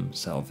in him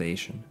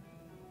salvation.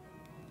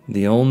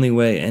 The only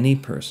way any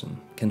person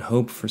can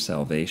hope for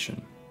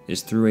salvation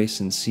is through a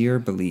sincere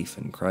belief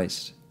in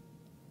Christ.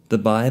 The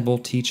Bible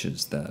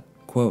teaches that,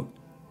 quote,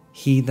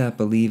 "He that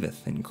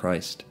believeth in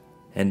Christ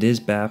and is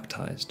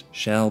baptized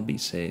shall be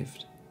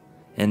saved,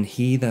 and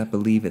he that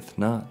believeth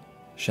not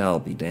shall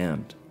be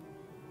damned."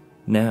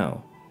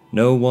 Now,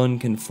 no one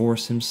can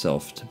force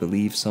himself to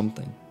believe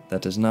something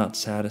that does not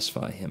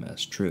satisfy him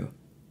as true.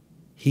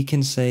 He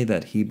can say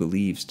that he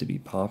believes to be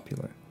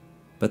popular,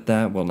 but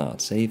that will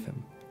not save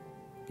him.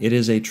 It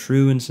is a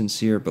true and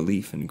sincere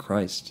belief in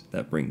Christ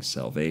that brings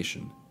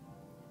salvation.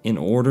 In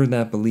order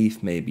that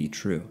belief may be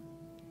true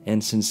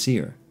and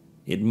sincere,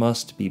 it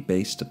must be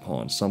based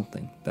upon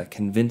something that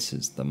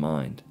convinces the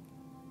mind.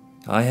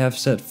 I have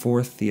set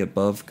forth the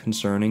above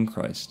concerning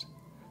Christ,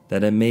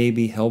 that it may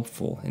be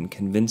helpful in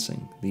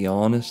convincing the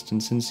honest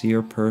and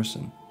sincere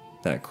person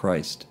that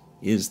Christ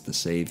is the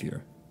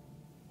Savior.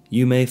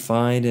 You may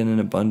find an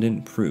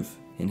abundant proof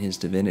in his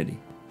divinity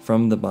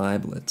from the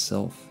Bible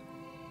itself,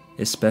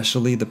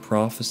 especially the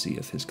prophecy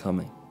of his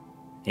coming,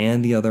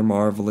 and the other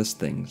marvelous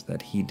things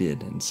that he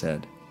did and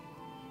said,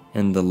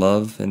 and the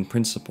love and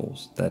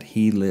principles that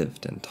he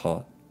lived and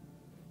taught.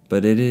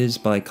 But it is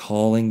by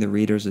calling the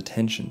reader's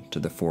attention to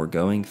the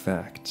foregoing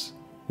facts,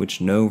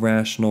 which no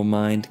rational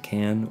mind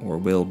can or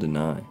will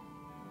deny,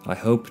 I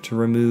hope to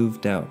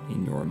remove doubt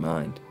in your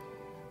mind,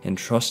 and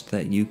trust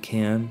that you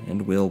can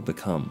and will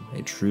become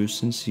a true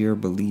sincere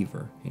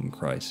believer in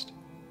Christ.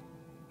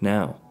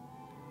 Now,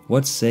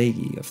 what say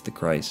ye of the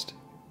Christ?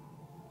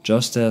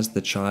 Just as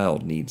the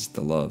child needs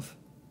the love,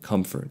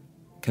 comfort,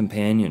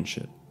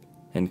 companionship,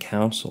 and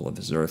counsel of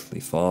his earthly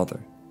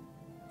father,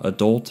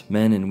 adult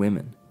men and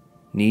women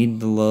need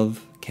the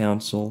love,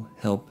 counsel,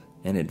 help,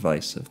 and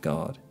advice of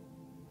God.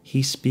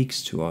 He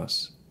speaks to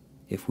us,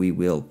 if we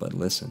will but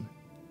listen,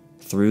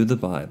 through the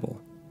Bible,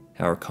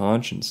 our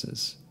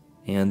consciences,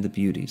 and the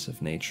beauties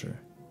of nature.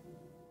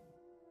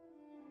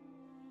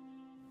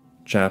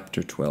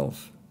 Chapter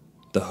 12.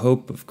 The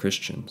Hope of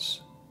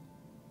Christians.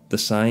 The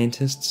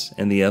scientists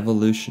and the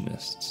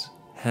evolutionists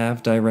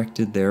have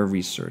directed their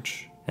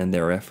research and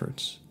their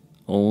efforts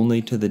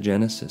only to the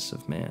genesis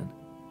of man,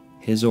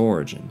 his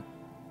origin,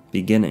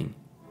 beginning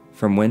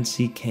from whence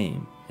he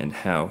came and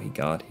how he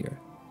got here.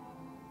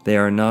 They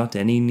are not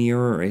any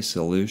nearer a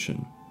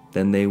solution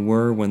than they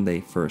were when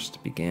they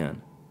first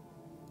began,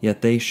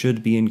 yet they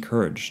should be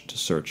encouraged to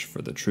search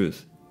for the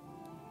truth.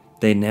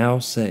 They now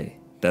say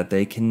that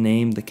they can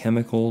name the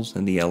chemicals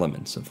and the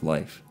elements of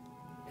life,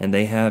 and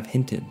they have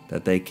hinted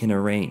that they can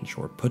arrange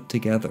or put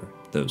together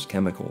those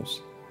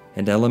chemicals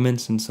and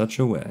elements in such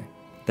a way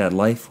that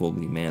life will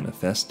be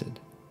manifested.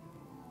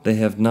 They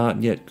have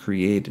not yet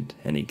created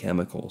any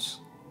chemicals.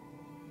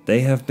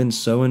 They have been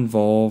so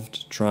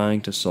involved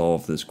trying to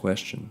solve this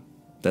question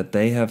that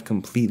they have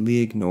completely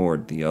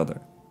ignored the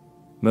other,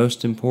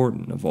 most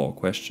important of all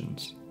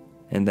questions,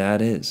 and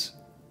that is,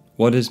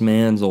 what is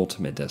man's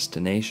ultimate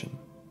destination,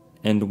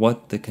 and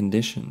what the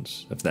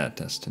conditions of that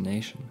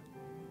destination?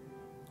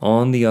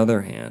 On the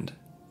other hand,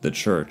 the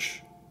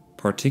Church,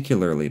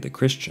 particularly the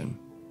Christian,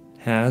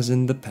 has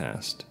in the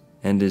past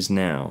and is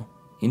now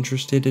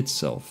interested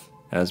itself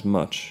as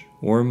much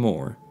or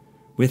more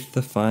with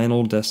the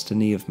final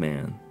destiny of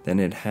man than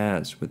it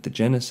has with the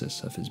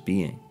genesis of his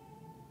being.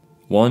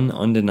 One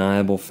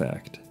undeniable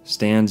fact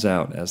stands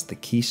out as the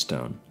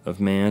keystone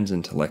of man's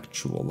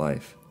intellectual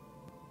life,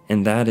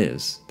 and that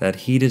is that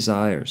he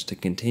desires to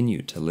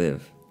continue to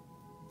live.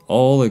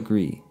 All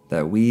agree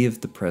that we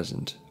of the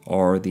present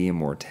are the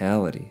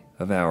immortality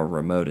of our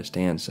remotest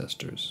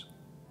ancestors,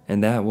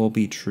 and that will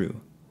be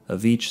true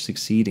of each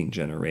succeeding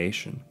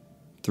generation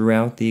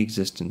throughout the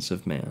existence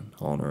of man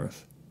on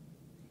earth.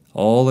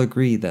 All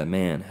agree that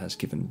man has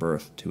given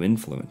birth to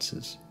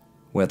influences,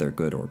 whether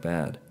good or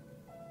bad,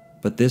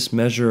 but this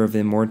measure of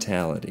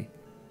immortality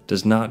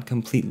does not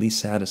completely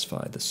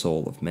satisfy the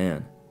soul of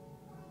man.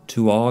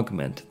 To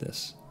augment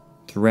this,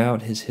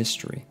 throughout his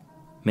history,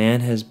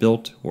 man has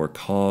built or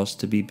caused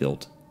to be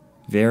built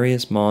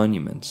various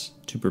monuments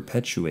to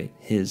perpetuate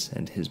his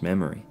and his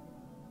memory.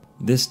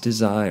 This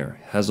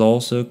desire has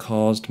also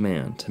caused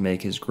man to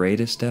make his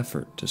greatest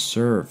effort to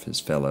serve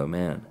his fellow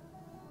man.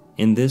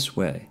 In this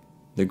way,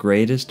 the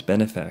greatest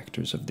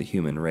benefactors of the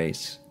human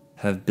race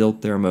have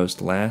built their most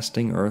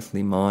lasting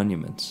earthly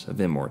monuments of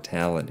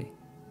immortality.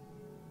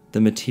 The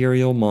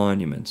material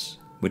monuments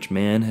which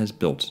man has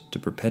built to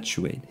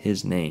perpetuate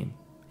his name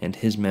and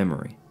his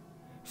memory,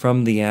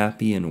 from the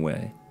Appian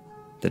Way,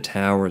 the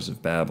towers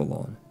of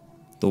Babylon,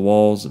 the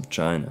walls of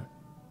China,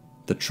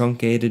 the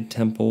truncated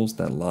temples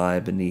that lie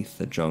beneath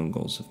the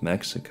jungles of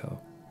Mexico,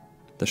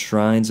 the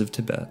shrines of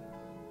Tibet,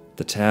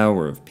 the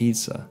Tower of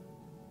Pisa,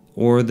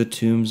 or the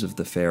tombs of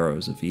the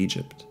pharaohs of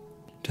Egypt,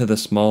 to the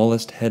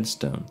smallest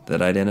headstone that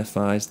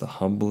identifies the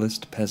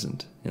humblest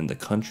peasant in the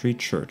country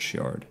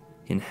churchyard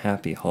in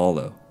Happy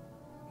Hollow,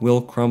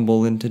 will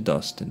crumble into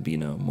dust and be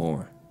no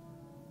more.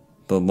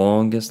 The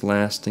longest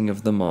lasting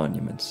of the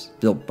monuments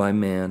built by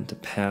man to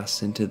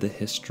pass into the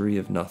history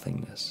of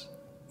nothingness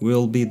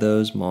will be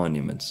those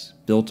monuments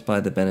built by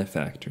the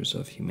benefactors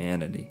of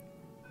humanity,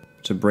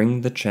 to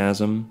bring the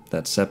chasm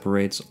that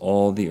separates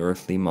all the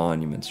earthly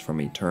monuments from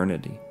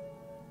eternity.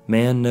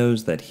 Man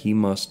knows that he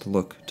must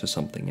look to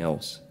something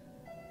else.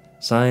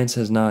 Science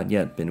has not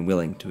yet been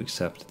willing to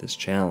accept this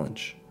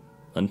challenge,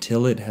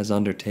 until it has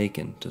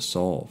undertaken to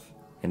solve,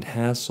 and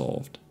has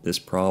solved, this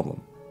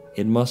problem.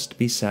 It must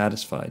be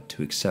satisfied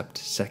to accept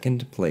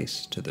second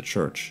place to the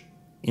Church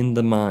in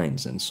the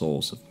minds and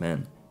souls of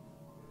men.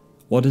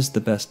 What is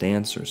the best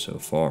answer so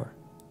far?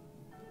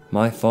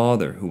 My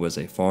father, who was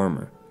a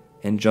farmer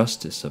and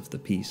justice of the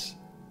peace,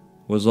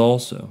 was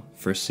also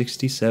for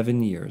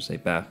 67 years a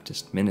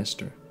Baptist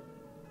minister.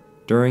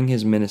 During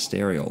his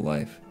ministerial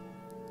life,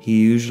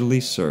 he usually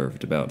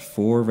served about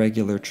 4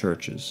 regular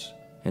churches,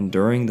 and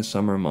during the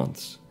summer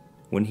months,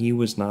 when he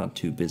was not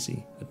too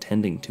busy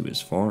attending to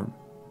his farm,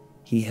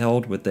 he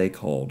held what they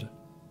called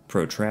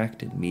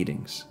protracted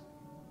meetings.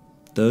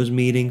 Those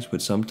meetings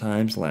would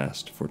sometimes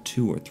last for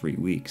 2 or 3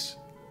 weeks.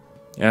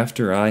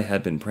 After I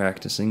had been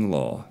practicing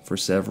law for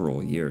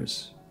several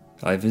years,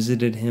 I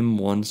visited him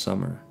one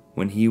summer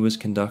when he was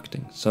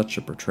conducting such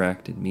a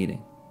protracted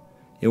meeting.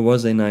 It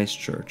was a nice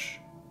church,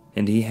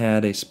 and he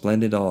had a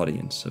splendid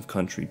audience of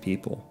country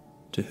people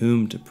to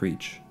whom to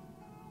preach.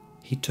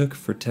 He took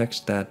for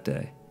text that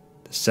day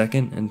the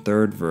 2nd and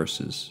 3rd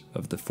verses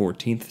of the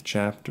 14th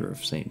chapter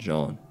of St.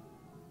 John.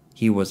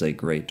 He was a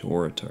great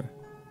orator,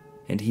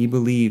 and he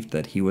believed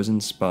that he was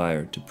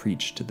inspired to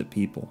preach to the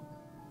people.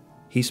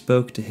 He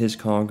spoke to his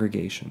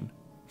congregation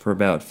for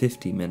about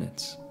 50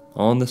 minutes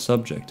on the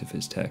subject of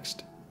his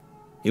text.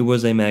 It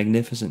was a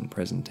magnificent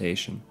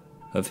presentation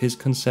of his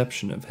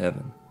conception of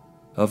heaven,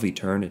 of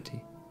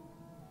eternity.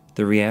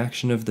 The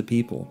reaction of the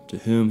people to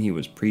whom he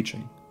was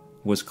preaching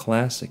was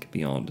classic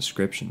beyond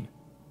description.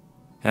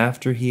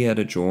 After he had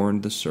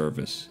adjourned the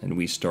service and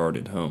we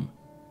started home,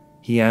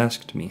 he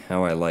asked me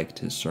how I liked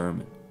his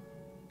sermon,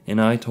 and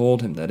I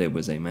told him that it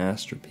was a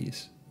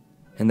masterpiece,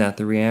 and that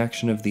the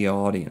reaction of the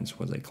audience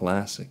was a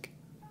classic.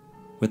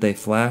 With a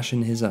flash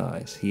in his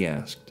eyes, he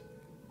asked,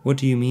 "What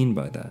do you mean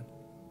by that?"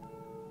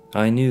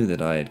 I knew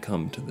that I had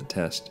come to the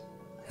test,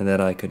 and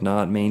that I could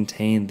not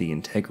maintain the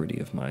integrity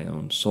of my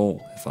own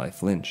soul if I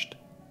flinched,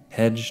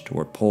 hedged,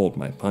 or pulled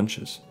my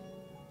punches,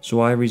 so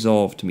I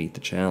resolved to meet the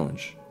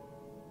challenge.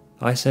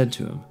 I said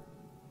to him,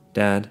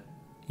 "Dad,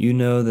 you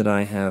know that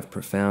I have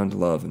profound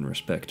love and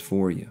respect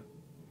for you,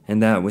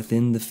 and that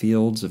within the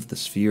fields of the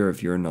sphere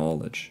of your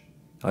knowledge,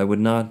 I would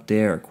not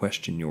dare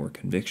question your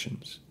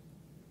convictions.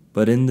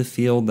 But in the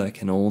field that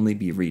can only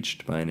be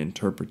reached by an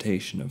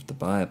interpretation of the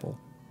Bible,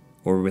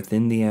 or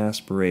within the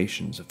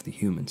aspirations of the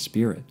human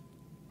spirit,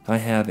 I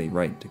have a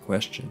right to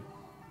question."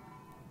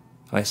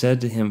 I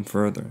said to him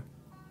further,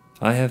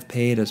 "I have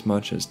paid as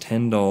much as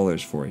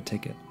 $10 for a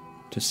ticket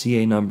to see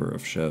a number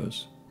of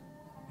shows,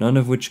 none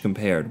of which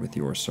compared with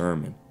your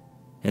sermon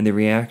and the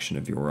reaction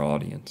of your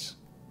audience.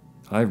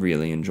 I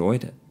really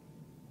enjoyed it.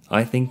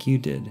 I think you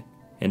did,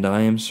 and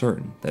I am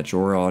certain that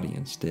your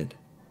audience did.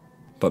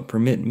 But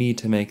permit me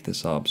to make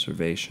this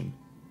observation.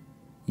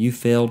 You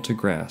failed to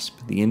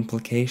grasp the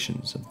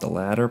implications of the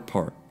latter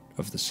part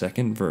of the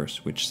 2nd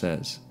verse, which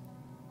says,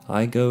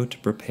 'I go to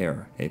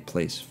prepare a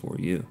place for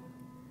you.'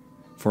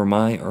 For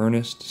my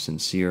earnest,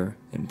 sincere,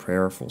 and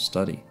prayerful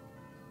study,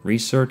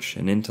 research,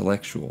 and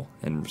intellectual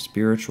and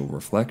spiritual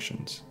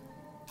reflections,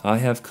 I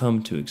have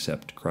come to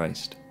accept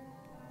Christ.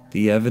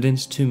 The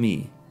evidence to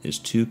me is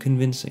too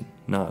convincing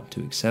not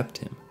to accept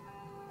him.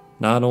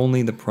 Not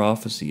only the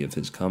prophecy of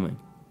his coming,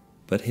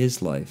 but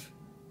his life,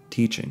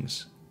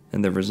 teachings,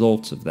 and the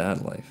results of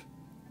that life,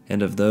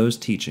 and of those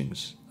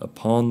teachings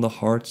upon the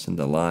hearts and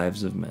the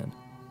lives of men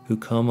who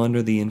come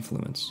under the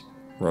influence,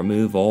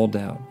 remove all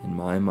doubt in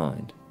my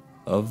mind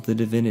of the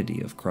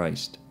divinity of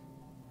Christ.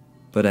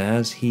 But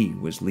as he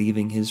was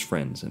leaving his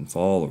friends and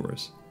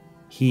followers,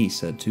 he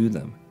said to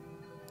them,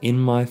 "In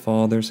my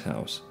Father's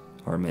house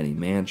are many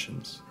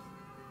mansions.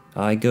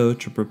 I go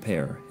to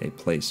prepare a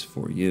place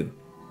for you."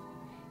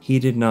 He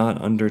did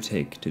not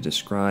undertake to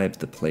describe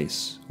the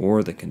place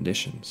or the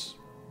conditions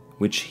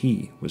which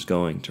he was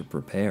going to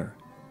prepare.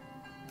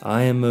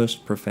 I am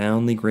most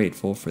profoundly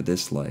grateful for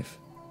this life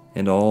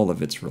and all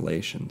of its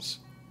relations,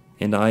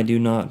 and I do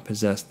not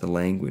possess the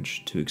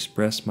language to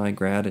express my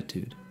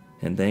gratitude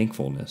and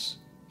thankfulness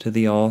to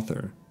the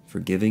author for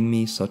giving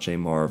me such a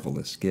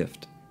marvelous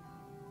gift.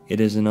 It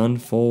is an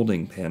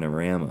unfolding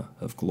panorama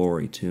of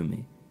glory to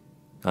me.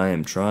 I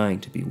am trying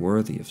to be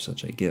worthy of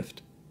such a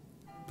gift,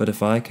 but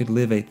if I could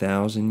live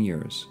 1,000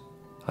 years,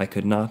 I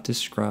could not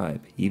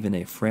describe even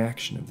a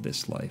fraction of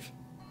this life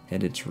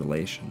and its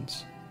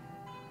relations.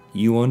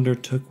 You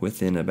undertook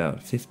within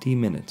about 50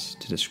 minutes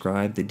to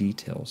describe the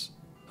details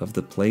of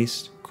the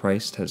place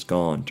Christ has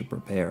gone to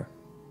prepare,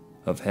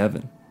 of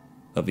heaven,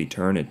 of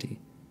eternity.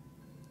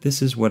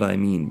 This is what I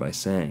mean by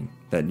saying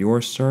that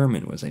your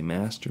sermon was a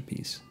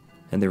masterpiece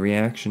and the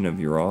reaction of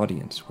your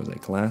audience was a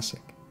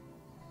classic."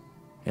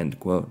 End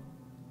quote.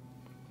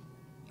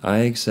 I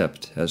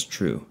accept as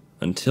true,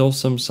 until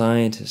some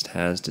scientist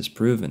has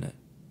disproven it,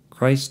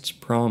 Christ's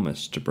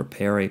promise to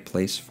prepare a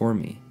place for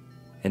me,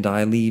 and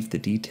I leave the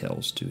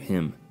details to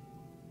him.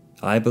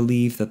 I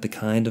believe that the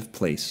kind of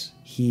place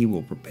he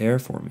will prepare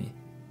for me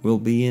will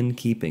be in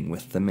keeping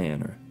with the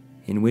manner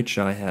in which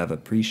I have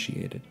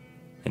appreciated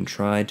and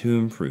tried to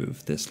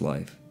improve this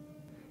life,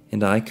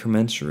 and I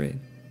commensurate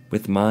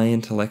with my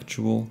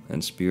intellectual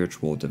and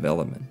spiritual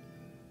development.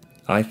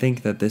 I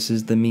think that this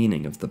is the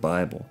meaning of the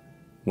Bible,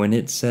 when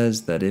it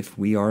says that if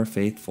we are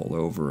faithful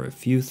over a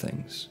few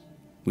things,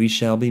 we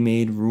shall be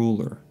made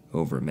ruler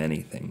over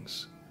many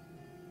things.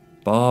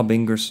 Bob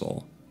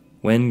Ingersoll,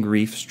 when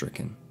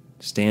grief-stricken,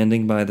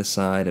 standing by the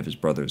side of his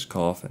brother's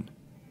coffin,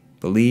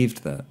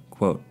 believed that,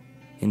 quote,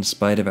 "In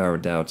spite of our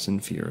doubts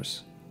and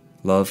fears,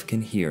 love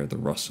can hear the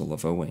rustle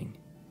of a wing."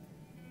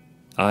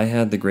 I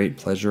had the great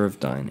pleasure of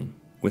dining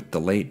with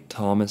the late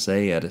Thomas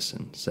A.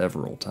 Edison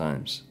several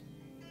times.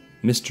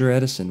 Mr.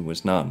 Edison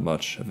was not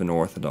much of an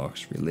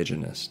orthodox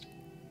religionist,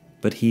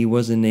 but he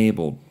was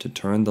enabled to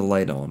turn the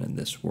light on in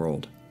this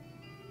world.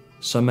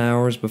 Some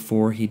hours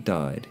before he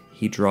died,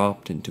 he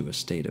dropped into a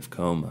state of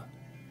coma,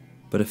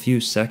 but a few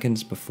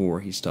seconds before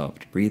he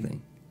stopped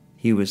breathing,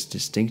 he was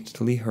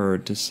distinctly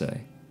heard to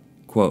say,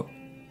 quote,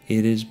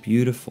 "It is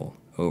beautiful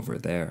over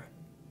there."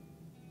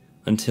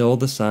 Until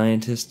the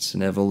scientists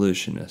and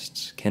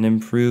evolutionists can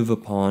improve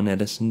upon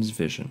Edison's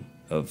vision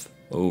of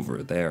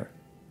over there,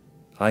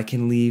 I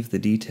can leave the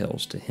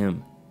details to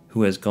him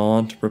who has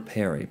gone to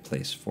prepare a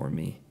place for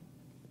me.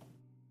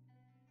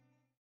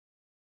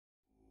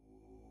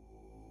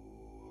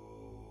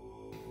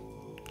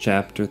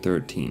 Chapter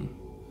 13.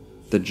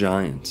 The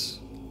Giants.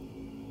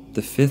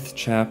 The 5th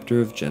chapter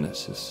of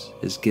Genesis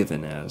is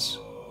given as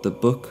the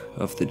book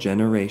of the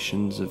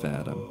generations of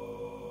Adam.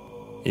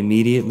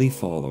 Immediately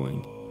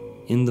following,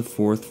 in the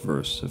 4th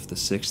verse of the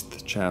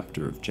 6th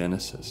chapter of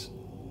Genesis,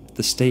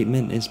 the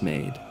statement is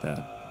made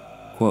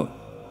that, quote,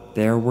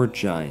 "There were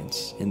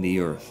giants in the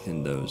earth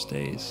in those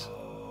days,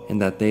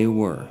 and that they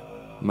were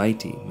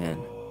mighty men."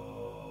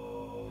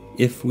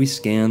 If we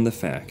scan the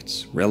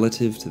facts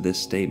relative to this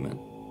statement,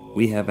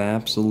 we have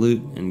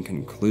absolute and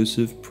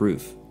conclusive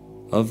proof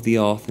of the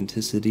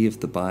authenticity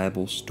of the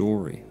Bible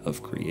story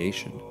of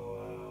creation,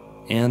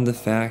 and the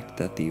fact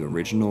that the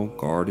original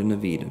Garden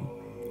of Eden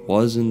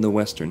was in the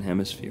Western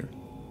Hemisphere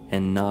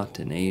and not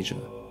in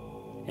Asia,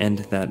 and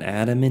that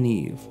Adam and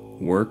Eve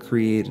were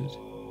created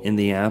in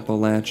the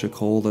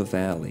Apalachicola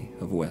Valley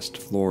of West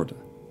Florida.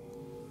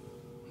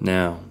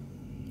 Now,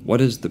 what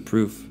is the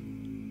proof?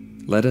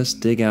 Let us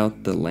dig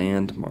out the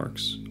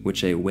landmarks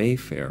which a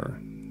wayfarer,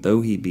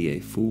 though he be a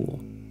fool,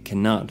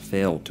 cannot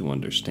fail to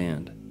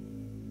understand.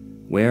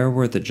 Where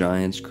were the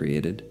giants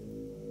created?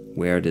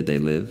 Where did they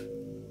live?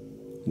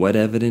 What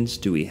evidence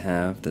do we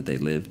have that they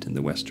lived in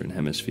the Western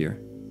Hemisphere?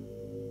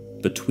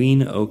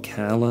 Between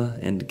Ocala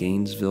and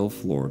Gainesville,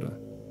 Florida,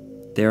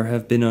 there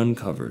have been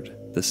uncovered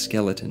the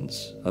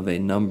skeletons of a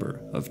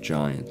number of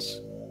giants.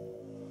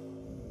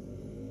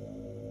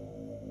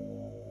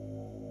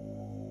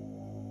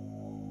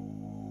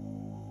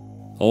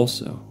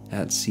 Also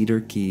at Cedar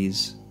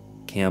Keys,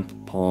 Camp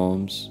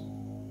Palms,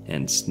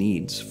 and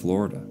Sneads,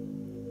 Florida,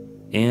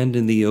 and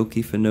in the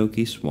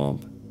Okefenokee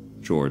Swamp,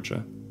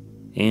 Georgia,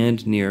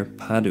 and near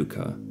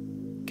Paducah,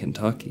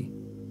 Kentucky,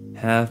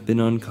 have been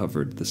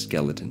uncovered the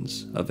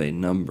skeletons of a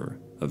number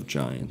of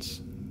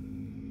giants.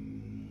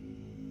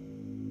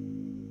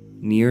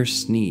 Near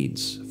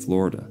Sneads,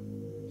 Florida,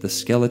 the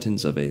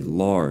skeletons of a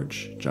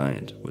large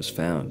giant was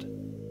found.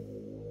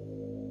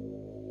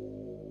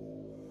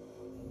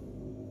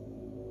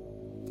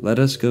 Let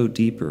us go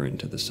deeper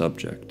into the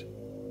subject.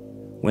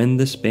 When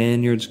the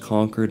Spaniards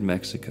conquered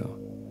Mexico,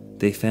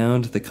 they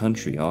found the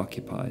country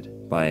occupied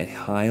by a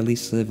highly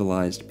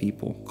civilized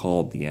people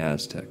called the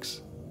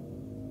Aztecs.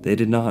 They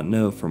did not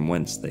know from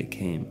whence they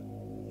came,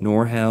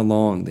 nor how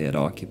long they had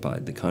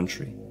occupied the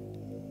country.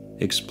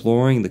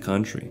 Exploring the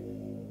country,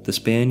 the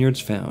Spaniards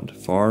found,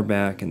 far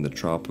back in the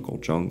tropical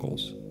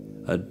jungles,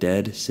 a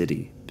dead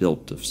city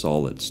built of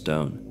solid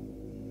stone.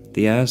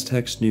 The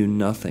Aztecs knew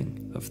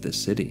nothing of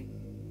this city.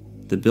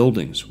 The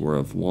buildings were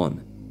of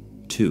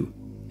 1, 2,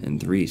 and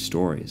 3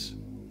 stories,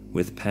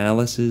 with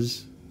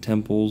palaces,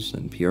 temples,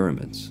 and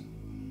pyramids.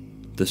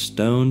 The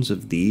stones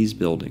of these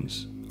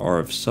buildings are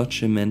of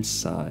such immense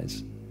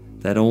size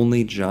that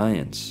only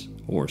giants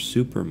or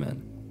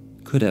supermen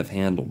could have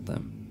handled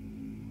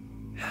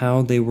them.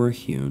 How they were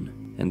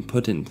hewn and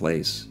put in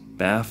place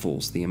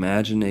baffles the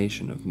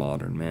imagination of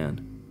modern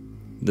man.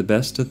 The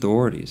best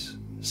authorities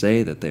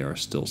say that they are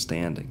still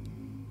standing.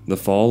 The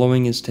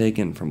following is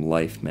taken from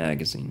Life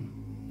magazine,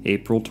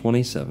 April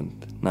 27,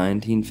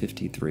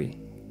 1953.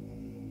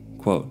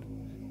 Quote,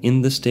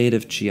 "In the state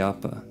of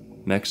Chiapas,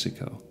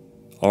 Mexico,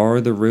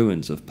 are the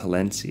ruins of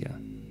Palencia.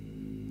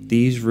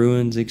 These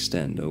ruins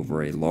extend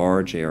over a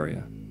large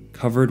area,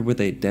 covered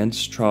with a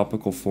dense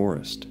tropical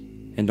forest,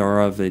 and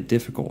are of a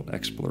difficult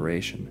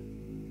exploration.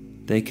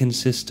 They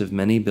consist of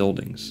many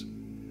buildings,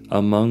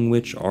 among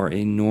which are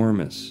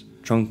enormous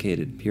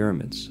truncated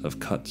pyramids of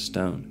cut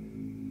stone.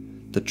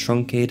 The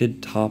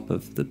truncated top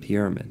of the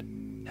pyramid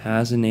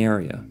has an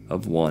area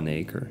of 1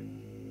 acre.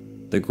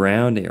 The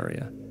ground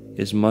area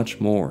is much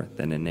more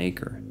than an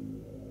acre.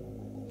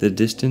 The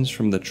distance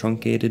from the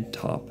truncated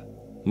top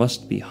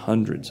must be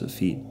hundreds of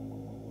feet.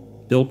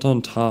 Built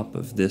on top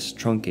of this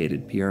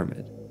truncated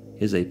pyramid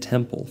is a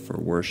temple for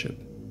worship.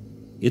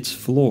 Its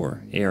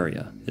floor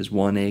area is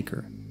 1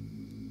 acre.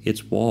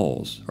 Its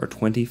walls are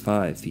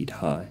 25 feet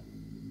high.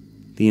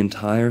 The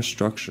entire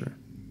structure,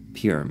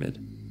 pyramid,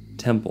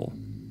 temple,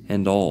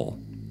 and all,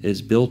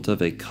 is built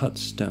of a cut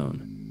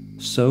stone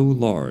so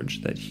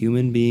large that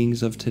human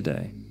beings of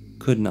today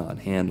could not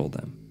handle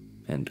them."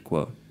 End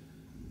quote.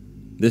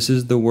 This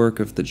is the work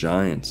of the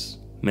giants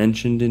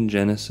mentioned in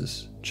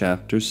Genesis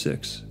chapter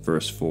 6,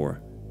 verse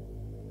 4.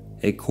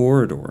 A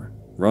corridor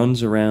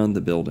runs around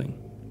the building,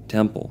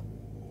 temple,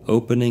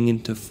 opening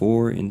into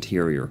 4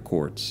 interior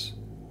courts,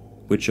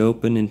 which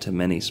open into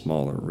many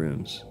smaller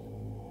rooms.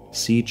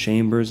 See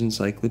Chambers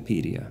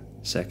Encyclopedia,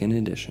 2nd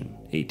edition,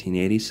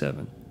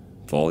 1887,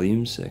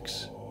 volume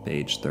 6,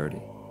 page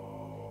 30.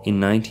 In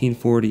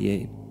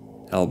 1948,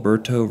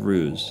 Alberto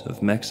Ruz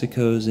of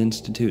Mexico's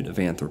Institute of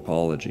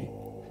Anthropology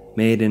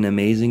made an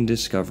amazing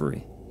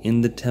discovery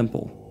in the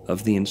temple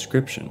of the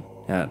inscription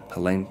at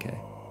Palenque.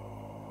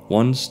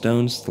 1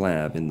 stone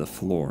slab in the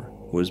floor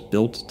was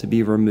built to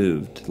be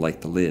removed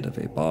like the lid of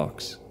a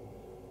box.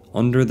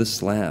 Under the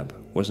slab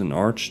was an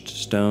arched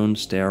stone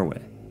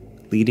stairway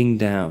leading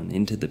down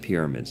into the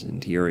pyramid's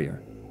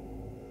interior.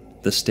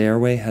 The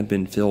stairway had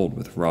been filled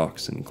with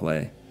rocks and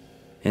clay,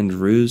 and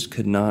Ruz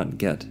could not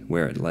get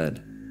where it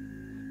led,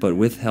 but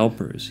with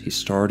helpers he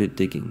started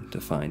digging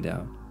to find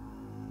out.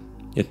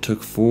 It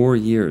took 4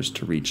 years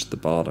to reach the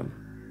bottom.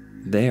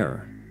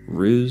 There,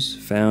 Ruz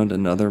found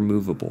another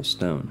movable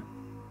stone.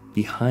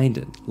 Behind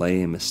it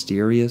lay a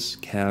mysterious,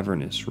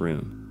 cavernous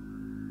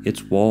room.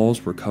 Its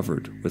walls were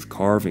covered with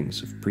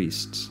carvings of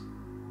priests.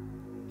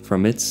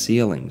 From its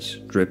ceilings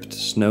dripped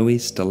snowy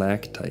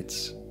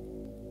stalactites.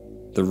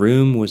 The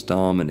room was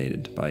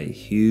dominated by a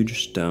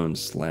huge stone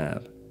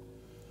slab.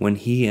 When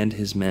he and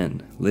his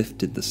men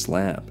lifted the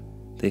slab,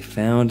 they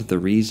found the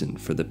reason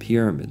for the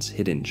pyramid's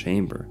hidden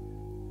chamber.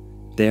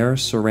 There,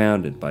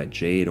 surrounded by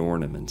jade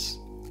ornaments,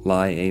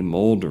 lie a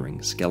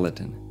moldering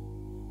skeleton.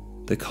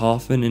 The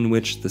coffin in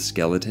which the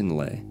skeleton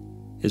lay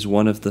is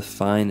one of the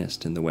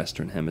finest in the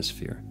Western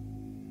Hemisphere.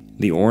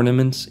 The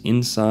ornaments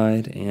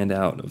inside and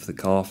out of the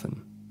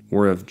coffin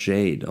were of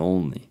jade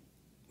only,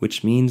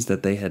 which means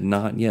that they had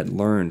not yet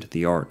learned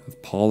the art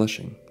of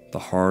polishing the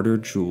harder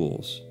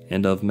jewels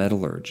and of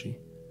metallurgy.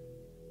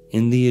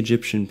 In the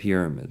Egyptian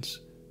pyramids,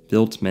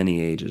 built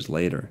many ages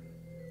later,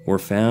 were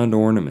found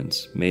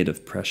ornaments made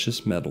of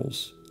precious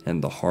metals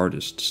and the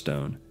hardest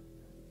stone,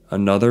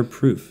 another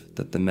proof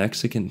that the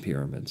Mexican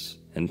pyramids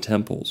and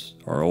temples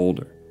are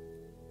older.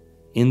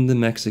 In the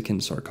Mexican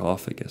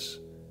sarcophagus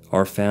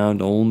are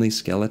found only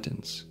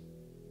skeletons.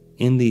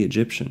 In the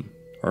Egyptian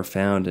are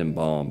found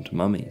embalmed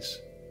mummies.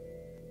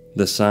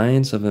 The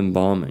science of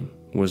embalming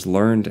was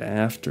learned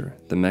after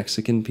the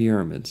Mexican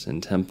pyramids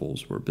and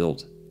temples were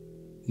built.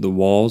 The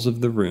walls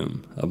of the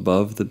room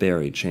above the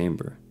buried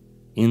chamber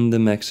in the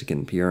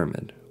Mexican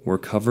pyramid were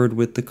covered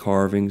with the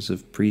carvings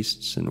of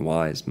priests and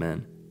wise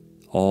men,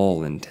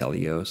 all in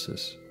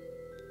teleosis.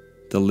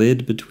 The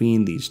lid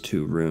between these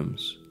 2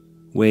 rooms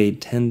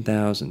weighed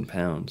 10,000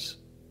 pounds.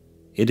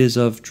 It is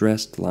of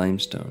dressed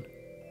limestone,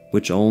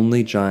 which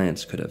only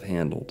giants could have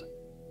handled.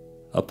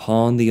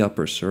 Upon the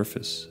upper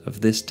surface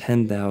of this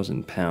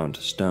 10,000-pound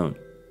stone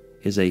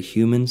is a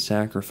human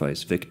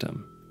sacrifice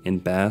victim in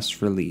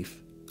bas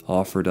relief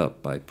offered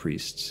up by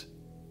priests.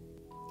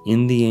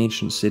 In the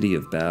ancient city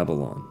of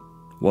Babylon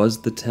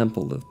was the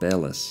temple of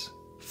Belus,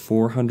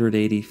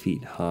 480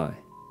 feet high,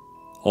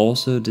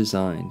 also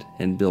designed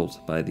and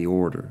built by the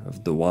order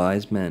of the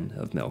wise men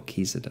of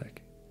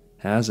Melchizedek,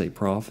 as a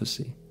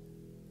prophecy.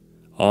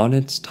 On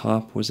its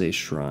top was a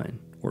shrine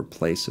or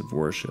place of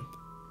worship,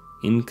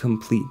 in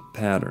complete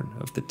pattern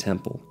of the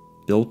temple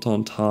built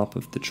on top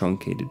of the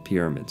truncated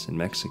pyramids in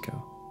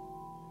Mexico.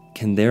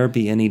 Can there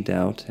be any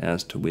doubt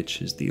as to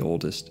which is the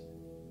oldest?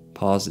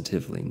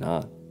 Positively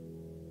not.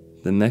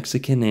 The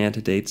Mexican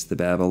antedates the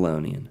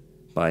Babylonian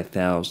by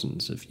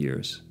thousands of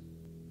years.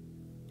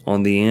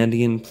 On the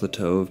Andean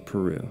plateau of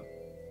Peru,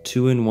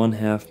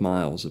 2.5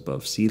 miles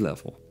above sea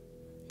level,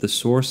 the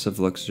source of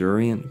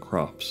luxuriant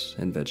crops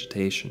and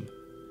vegetation,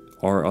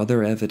 are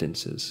other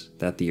evidences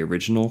that the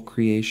original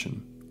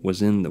creation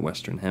was in the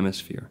Western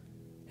Hemisphere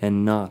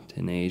and not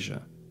in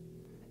Asia,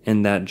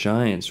 and that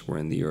giants were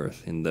in the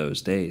earth in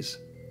those days,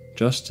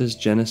 just as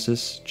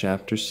Genesis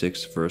chapter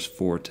 6 verse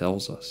 4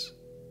 tells us.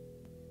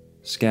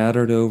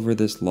 Scattered over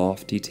this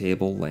lofty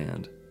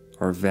tableland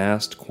are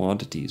vast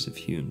quantities of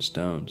hewn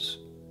stones,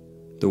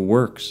 the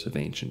works of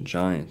ancient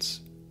giants.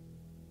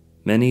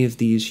 Many of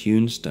these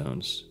hewn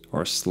stones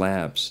are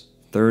slabs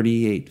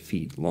 38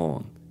 feet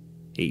long,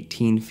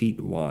 18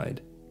 feet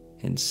wide,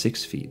 and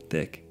 6 feet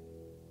thick.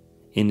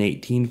 In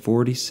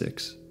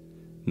 1846,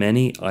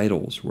 many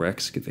idols were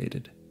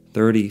excavated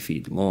 30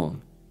 feet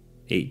long,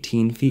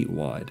 18 feet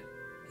wide,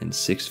 and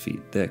 6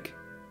 feet thick.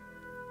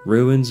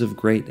 Ruins of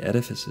great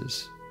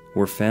edifices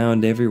were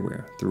found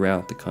everywhere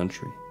throughout the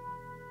country.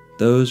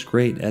 Those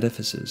great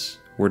edifices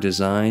were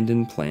designed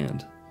and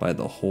planned by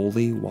the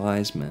holy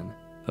wise men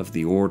of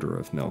the order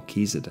of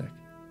Melchizedek,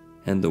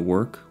 and the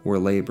work or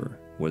labor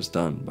was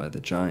done by the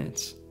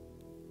giants.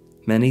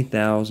 Many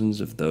thousands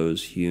of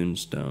those hewn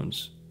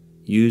stones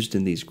used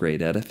in these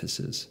great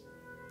edifices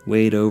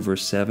weighed over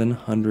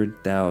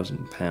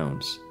 700,000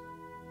 pounds.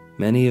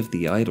 Many of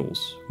the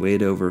idols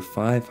weighed over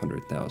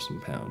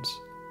 500,000 pounds.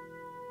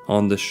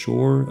 On the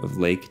shore of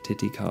Lake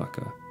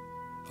Titicaca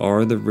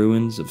are the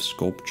ruins of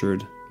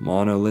sculptured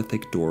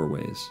monolithic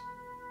doorways,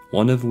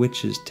 one of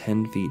which is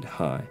 10 feet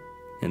high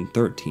and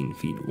 13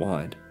 feet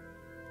wide,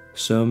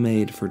 so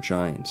made for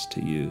giants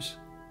to use.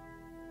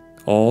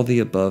 All the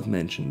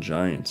above-mentioned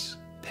giants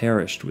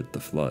perished with the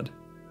flood,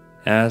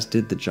 as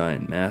did the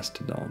giant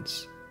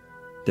mastodons.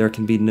 There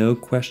can be no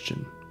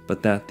question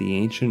but that the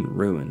ancient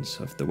ruins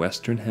of the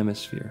Western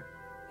Hemisphere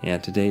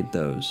antedate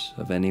those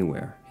of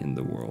anywhere in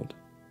the world.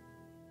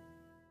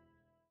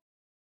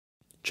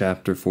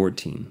 Chapter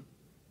 14.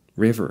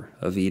 River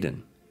of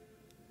Eden.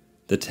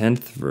 The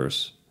 10th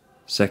verse,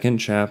 2nd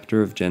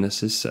chapter of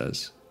Genesis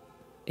says,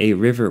 "A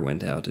river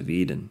went out of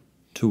Eden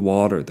to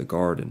water the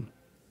garden.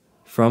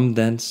 From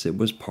thence it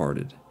was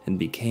parted and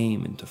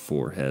became into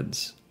 4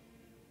 heads."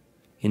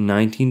 In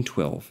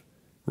 1912,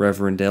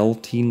 Reverend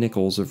L.T.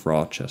 Nichols of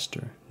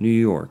Rochester, New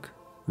York,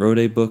 wrote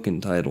a book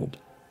entitled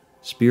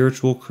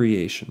Spiritual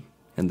Creation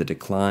and the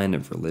Decline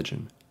of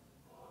Religion.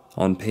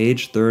 On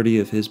page 30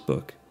 of his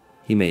book,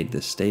 he made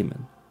this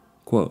statement,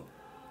 quote,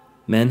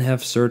 "Men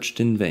have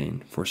searched in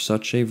vain for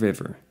such a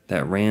river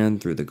that ran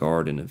through the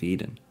Garden of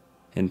Eden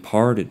and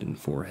parted in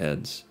 4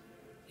 heads,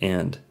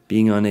 and,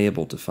 being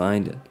unable to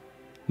find it,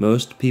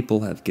 most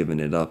people have given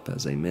it up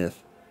as a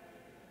myth,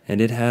 and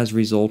it has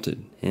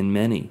resulted in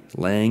many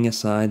laying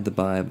aside the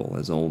Bible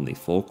as only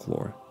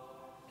folklore."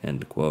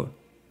 End quote.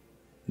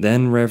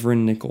 Then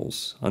Reverend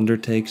Nichols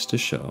undertakes to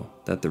show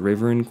that the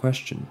river in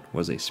question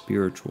was a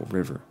spiritual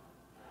river.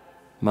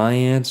 My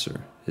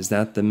answer is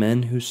that the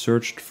men who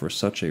searched for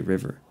such a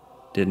river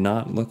did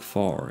not look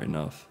far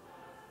enough.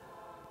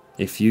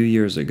 A few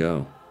years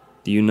ago,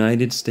 the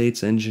United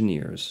States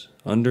engineers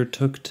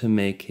undertook to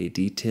make a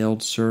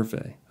detailed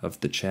survey of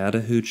the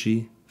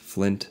Chattahoochee,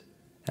 Flint,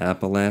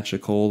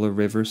 Apalachicola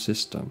River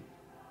system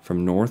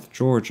from North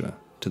Georgia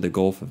to the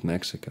Gulf of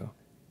Mexico,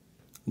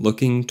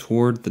 looking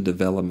toward the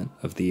development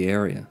of the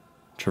area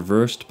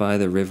traversed by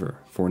the river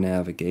for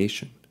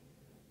navigation,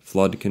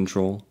 flood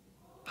control,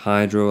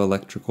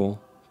 hydroelectrical,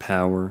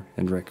 power,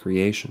 and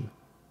recreation.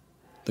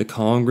 The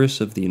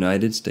Congress of the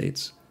United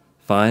States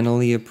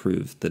finally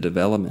approved the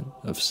development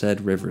of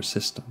said river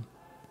system,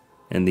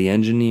 and the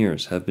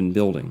engineers have been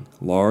building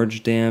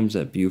large dams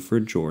at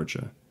Beaufort,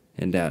 Georgia,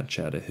 and at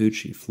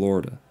Chattahoochee,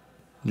 Florida.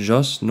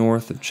 Just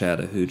north of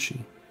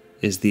Chattahoochee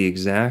is the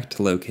exact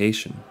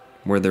location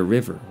where the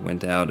river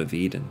went out of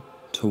Eden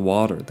to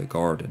water the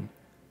garden.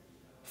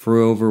 For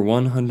over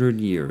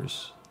 100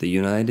 years, the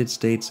United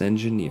States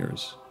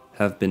engineers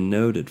have been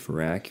noted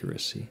for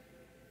accuracy.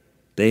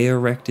 They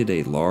erected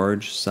a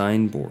large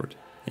signboard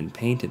and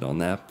painted on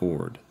that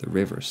board the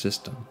river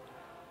system.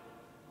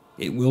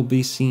 It will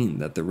be seen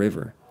that the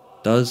river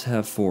does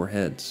have 4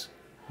 heads,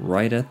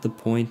 right at the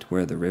point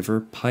where the river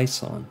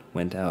Pison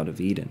went out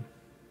of Eden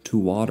to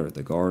water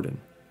the garden.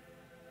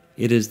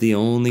 It is the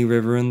only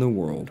river in the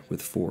world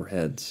with 4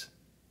 heads.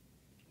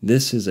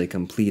 This is a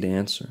complete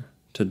answer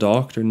to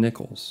Dr.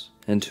 Nichols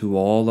and to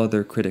all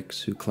other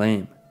critics who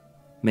claim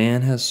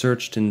man has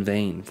searched in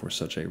vain for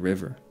such a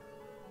river.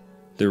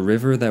 The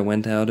river that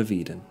went out of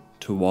Eden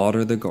to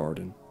water the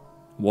garden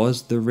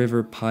was the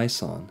river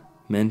Pison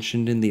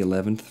mentioned in the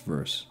 11th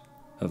verse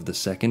of the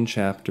 2nd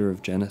chapter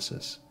of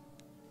Genesis.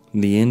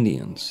 The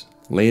Indians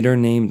later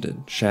named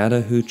it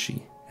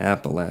Chattahoochee,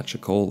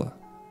 Apalachicola.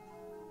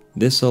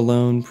 This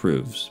alone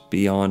proves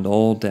beyond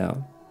all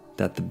doubt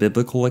that the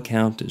biblical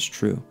account is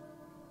true,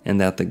 and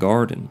that the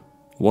garden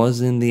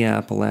was in the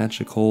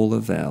Apalachicola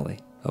Valley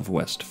of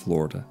West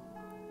Florida.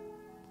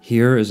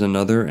 Here is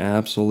another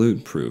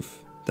absolute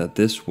proof that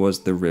this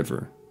was the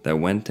river that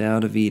went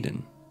out of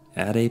Eden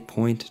at a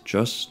point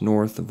just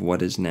north of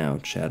what is now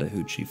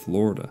Chattahoochee,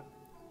 Florida,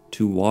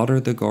 to water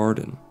the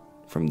garden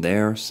from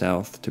there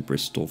south to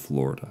Bristol,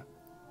 Florida.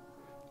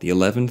 The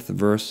 11th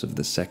verse of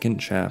the 2nd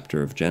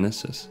chapter of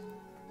Genesis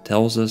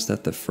tells us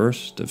that the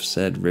first of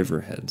said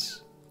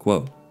riverheads,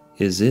 quote,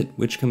 is it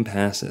which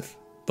compasseth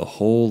the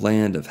whole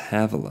land of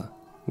Havilah,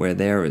 where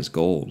there is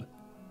gold.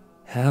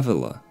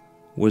 Havilah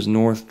was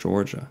North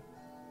Georgia,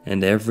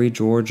 and every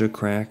Georgia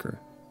cracker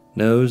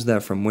knows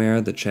that from where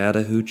the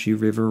Chattahoochee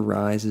River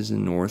rises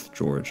in North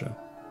Georgia,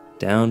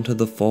 down to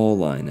the fall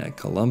line at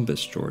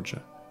Columbus,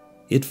 Georgia,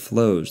 it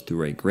flows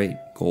through a great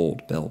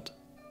gold belt.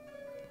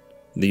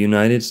 The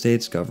United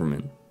States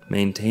government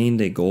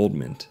maintained a gold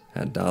mint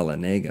at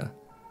Dahlonega,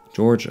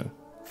 Georgia,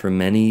 for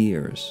many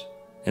years,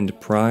 and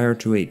prior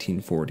to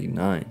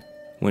 1849,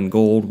 when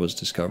gold was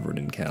discovered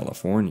in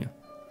California,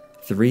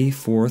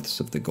 3/4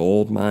 of the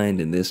gold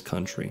mined in this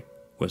country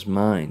was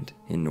mined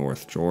in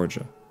North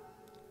Georgia.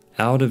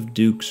 Out of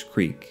Duke's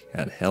Creek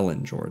at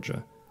Helen,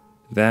 Georgia,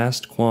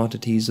 vast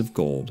quantities of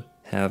gold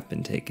have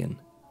been taken.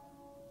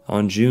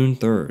 On June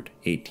 3,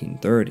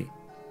 1830,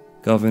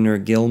 Governor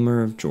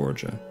Gilmer of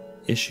Georgia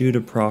issued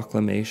a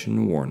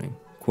proclamation warning,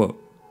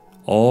 quote,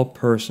 all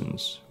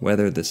persons,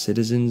 whether the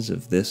citizens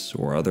of this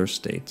or other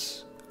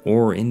states,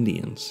 or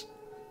Indians,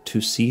 to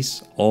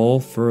cease all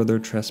further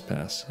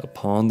trespass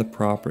upon the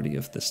property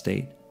of the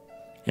state,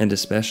 and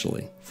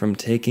especially from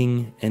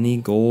taking any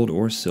gold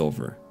or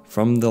silver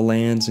from the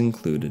lands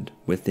included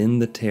within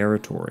the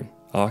territory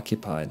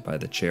occupied by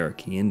the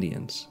Cherokee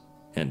Indians,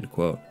 end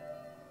quote.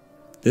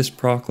 This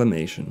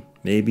proclamation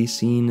may be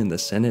seen in the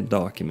Senate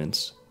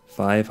documents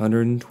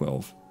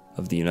 512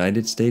 of the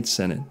United States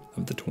Senate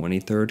of the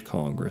 23rd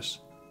Congress,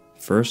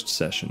 First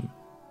Session,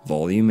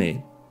 Volume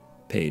 8,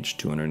 page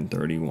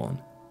 231.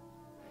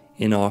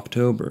 In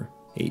October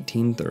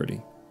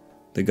 1830,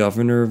 the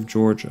governor of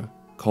Georgia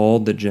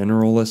called the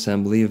General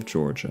Assembly of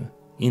Georgia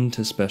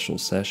into special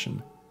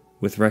session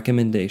with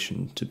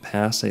recommendation to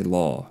pass a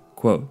law,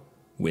 quote,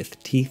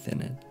 with teeth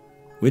in it,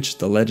 which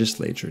the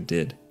legislature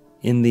did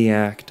in the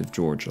Act of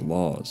Georgia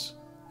Laws,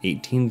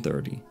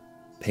 1830,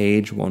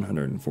 page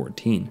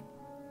 114,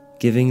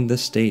 giving the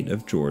state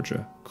of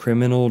Georgia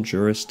criminal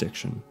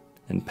jurisdiction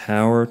and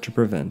power to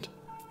prevent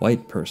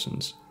white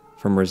persons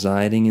from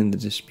residing in the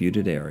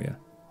disputed area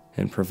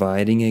and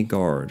providing a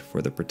guard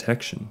for the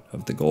protection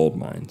of the gold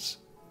mines.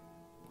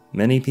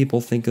 Many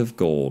people think of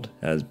gold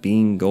as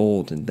being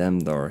gold in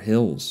them thar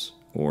hills,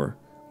 or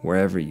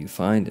wherever you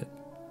find it,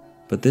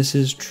 but this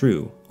is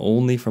true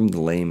only from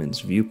the layman's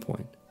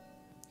viewpoint.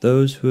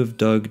 Those who have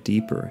dug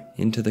deeper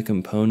into the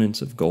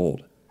components of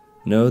gold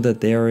know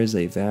that there is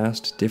a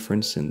vast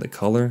difference in the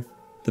color,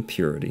 the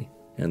purity,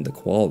 and the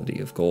quality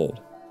of gold.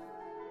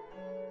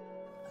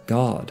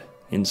 God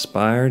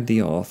inspired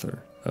the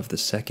author of the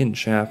 2nd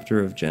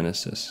chapter of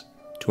Genesis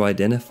to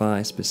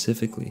identify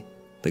specifically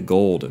the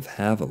gold of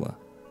Havilah,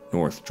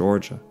 North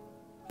Georgia,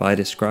 by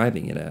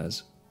describing it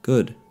as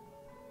good.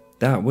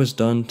 That was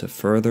done to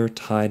further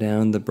tie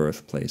down the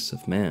birthplace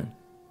of man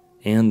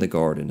and the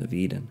Garden of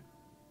Eden.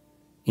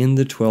 In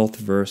the 12th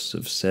verse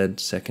of said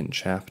 2nd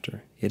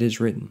chapter, it is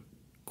written,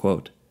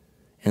 quote,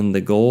 and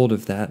the gold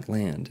of that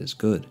land is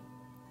good.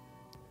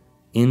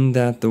 In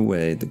that the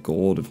way the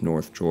gold of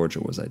North Georgia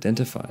was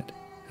identified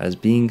as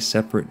being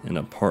separate and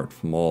apart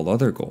from all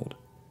other gold,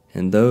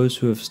 and those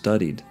who have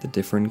studied the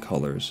different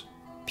colors,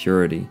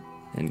 purity,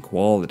 and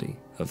quality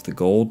of the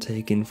gold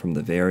taken from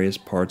the various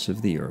parts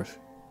of the earth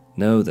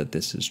know that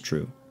this is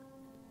true.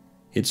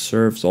 It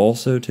serves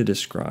also to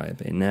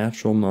describe a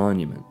natural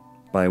monument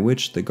by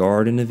which the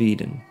Garden of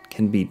Eden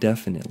can be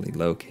definitely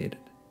located.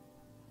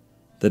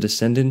 The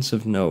descendants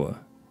of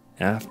Noah,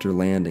 after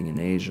landing in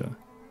Asia,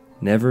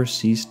 never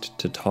ceased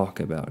to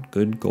talk about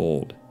good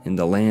gold in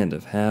the land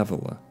of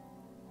Havilah.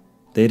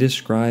 They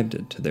described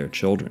it to their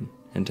children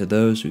and to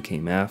those who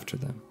came after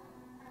them,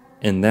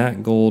 and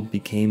that gold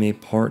became a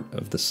part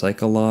of the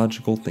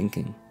psychological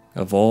thinking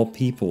of all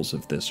peoples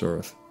of this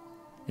earth,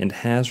 and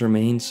has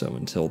remained so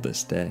until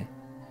this day.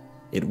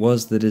 It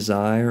was the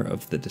desire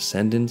of the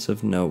descendants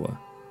of Noah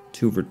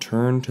to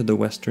return to the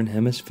Western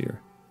Hemisphere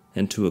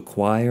and to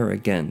acquire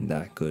again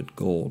that good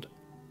gold,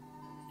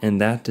 and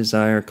that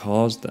desire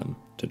caused them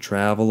to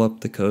travel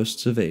up the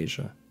coasts of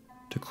Asia,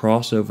 to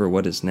cross over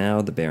what is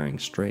now the Bering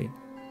Strait,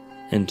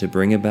 and to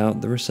bring about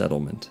the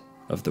resettlement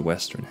of the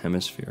Western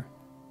Hemisphere.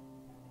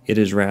 It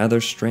is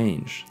rather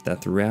strange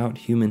that throughout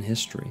human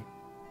history,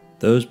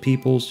 those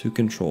peoples who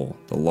control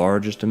the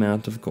largest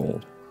amount of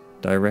gold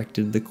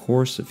directed the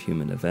course of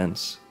human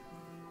events.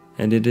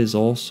 And it is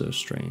also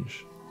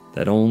strange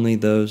that only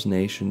those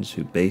nations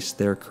who based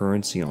their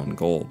currency on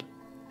gold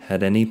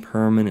had any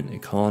permanent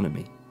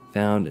economy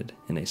founded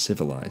in a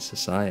civilized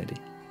society.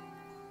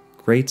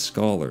 Great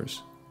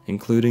scholars,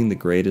 including the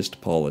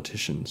greatest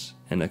politicians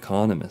and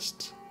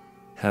economists,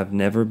 have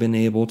never been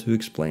able to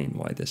explain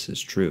why this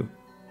is true.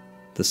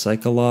 The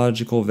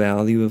psychological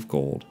value of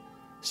gold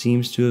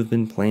seems to have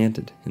been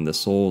planted in the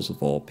souls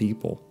of all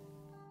people.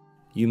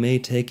 You may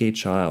take a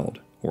child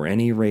or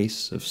any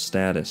race of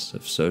status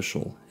of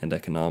social and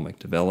economic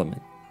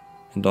development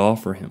and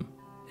offer him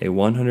a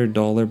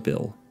 $100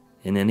 bill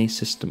in any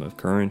system of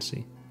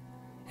currency,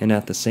 and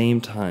at the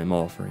same time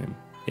offer him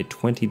a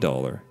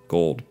 $20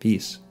 gold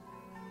piece,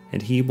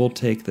 and he will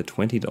take the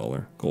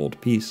 $20 gold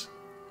piece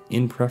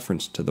in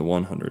preference to the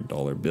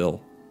 $100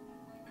 bill.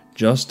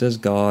 Just as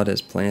God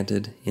has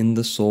planted in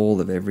the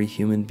soul of every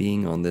human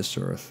being on this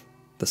earth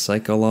the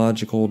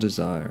psychological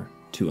desire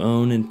to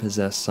own and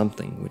possess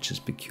something which is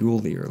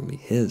peculiarly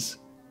his,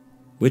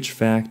 which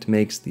fact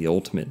makes the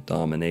ultimate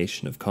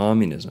domination of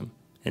communism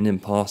an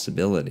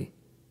impossibility,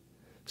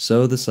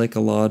 so the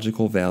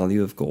psychological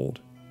value of gold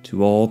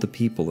to all the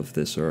people of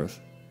this earth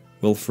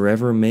will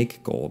forever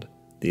make gold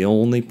the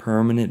only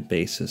permanent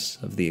basis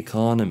of the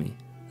economy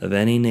of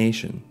any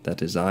nation that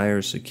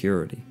desires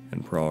security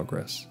and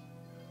progress.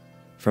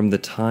 From the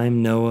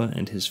time Noah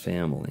and his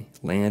family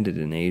landed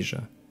in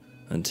Asia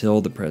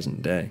until the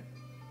present day,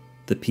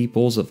 the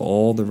peoples of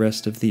all the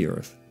rest of the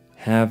earth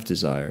have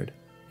desired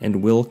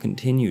and will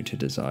continue to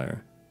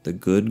desire the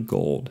good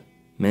gold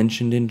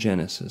mentioned in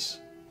Genesis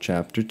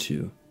chapter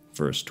 2,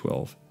 verse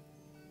 12.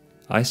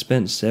 I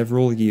spent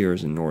several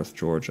years in North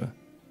Georgia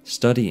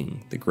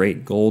studying the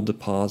great gold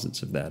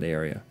deposits of that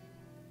area,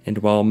 and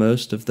while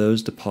most of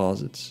those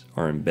deposits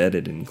are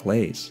embedded in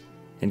clays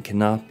and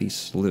cannot be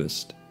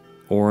sluiced,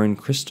 or in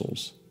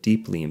crystals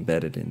deeply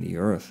embedded in the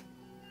earth,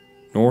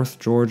 North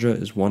Georgia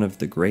is one of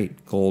the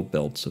great gold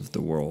belts of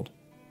the world.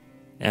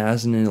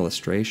 As an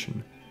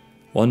illustration,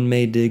 one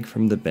may dig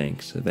from the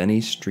banks of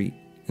any street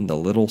in the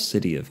little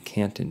city of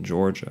Canton,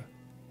 Georgia,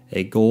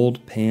 a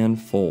gold pan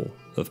full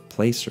of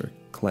placer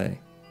clay.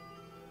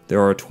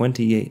 There are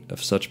 28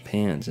 of such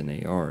pans in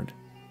a yard,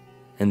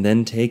 and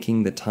then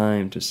taking the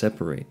time to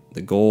separate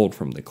the gold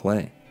from the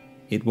clay,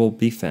 it will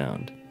be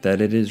found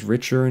that it is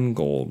richer in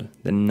gold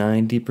than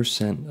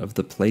 90% of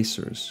the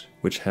placers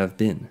which have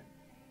been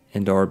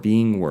and are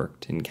being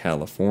worked in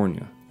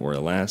California or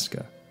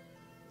Alaska.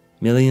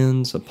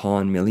 Millions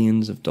upon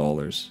millions of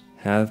dollars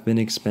have been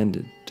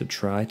expended to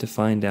try to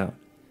find out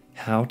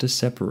how to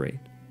separate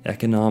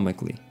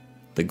economically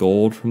the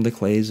gold from the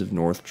clays of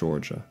North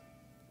Georgia,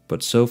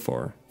 but so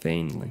far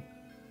vainly.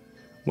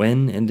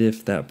 When and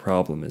if that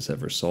problem is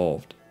ever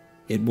solved,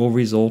 it will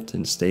result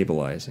in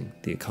stabilizing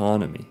the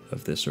economy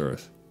of this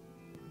earth.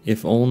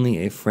 If only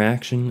a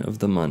fraction of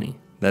the money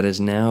that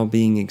is now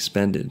being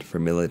expended for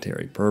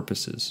military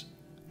purposes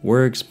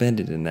were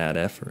expended in that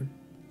effort,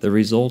 the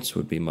results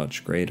would be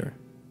much greater.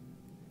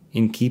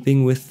 In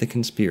keeping with the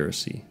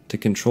conspiracy to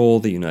control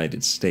the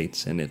United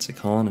States and its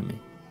economy,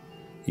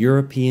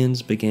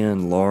 Europeans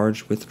began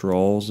large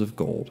withdrawals of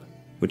gold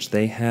which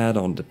they had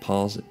on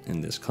deposit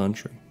in this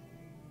country.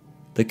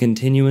 The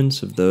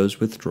continuance of those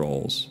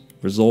withdrawals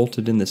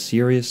resulted in the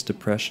serious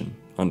depression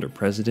under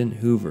President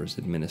Hoover's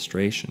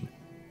administration.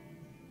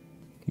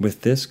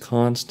 With this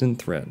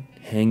constant threat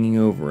hanging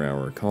over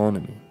our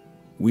economy,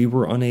 we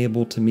were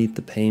unable to meet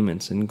the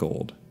payments in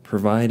gold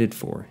provided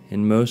for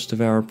in most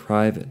of our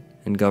private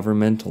and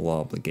governmental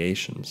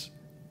obligations,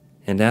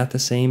 and at the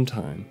same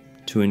time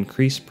to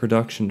increase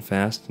production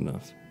fast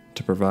enough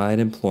to provide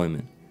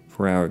employment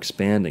for our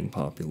expanding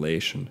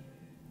population.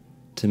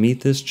 To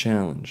meet this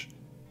challenge,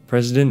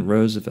 President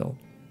Roosevelt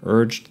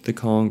urged the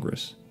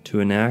Congress to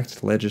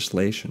enact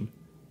legislation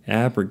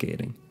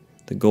abrogating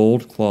the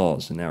gold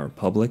clause in our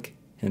public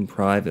and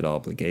private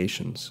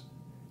obligations,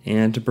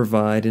 and to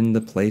provide in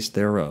the place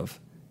thereof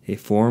a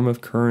form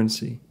of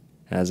currency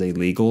as a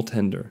legal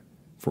tender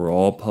for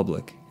all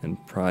public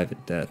and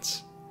private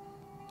debts.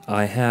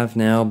 I have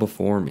now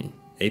before me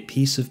a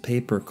piece of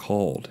paper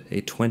called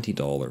a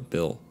 $20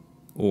 bill,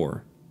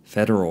 or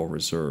Federal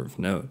Reserve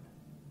note.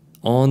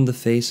 On the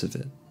face of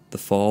it, the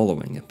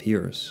following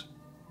appears,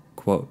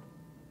 quote,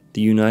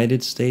 "The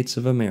United States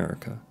of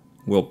America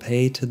will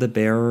pay to the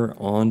bearer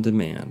on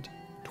demand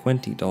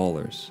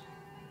 $20.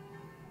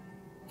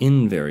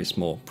 In very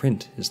small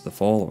print is the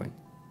following: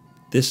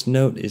 "This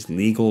note is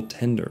legal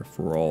tender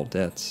for all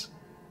debts,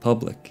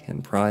 public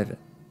and private,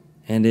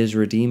 and is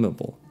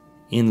redeemable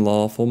in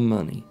lawful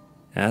money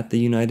at the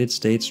United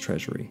States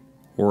Treasury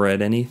or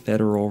at any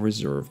Federal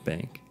Reserve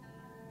Bank."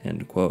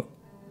 End quote.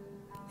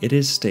 It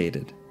is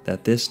stated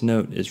that this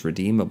note is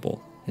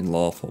redeemable in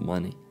lawful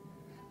money,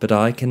 but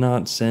I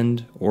cannot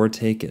send or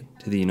take it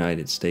to the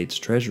United States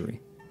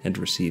Treasury and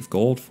receive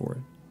gold for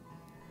it.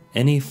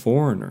 Any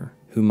foreigner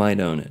who might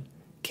own it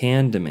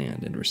can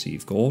demand and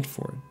receive gold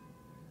for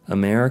it.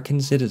 American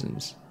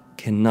citizens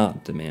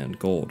cannot demand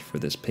gold for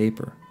this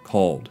paper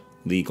called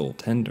legal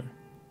tender,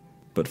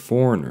 but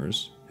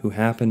foreigners who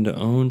happen to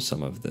own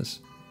some of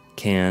this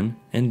can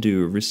and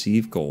do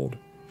receive gold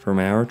from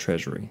our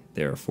treasury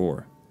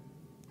therefore.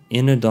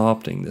 In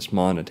adopting this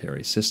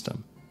monetary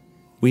system,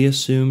 we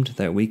assumed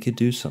that we could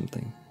do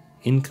something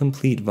in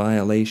complete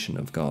violation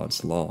of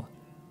God's law,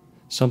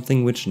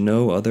 something which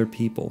no other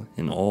people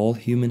in all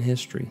human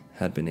history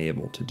had been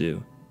able to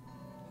do.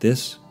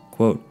 This,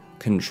 quote,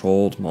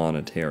 controlled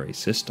monetary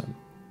system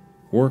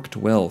worked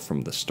well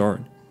from the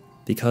start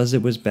because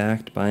it was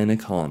backed by an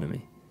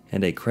economy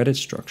and a credit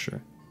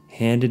structure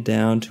handed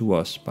down to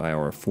us by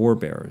our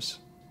forebears.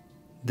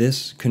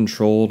 This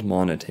controlled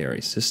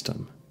monetary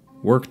system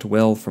worked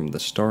well from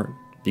the start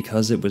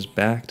because it was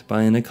backed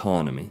by an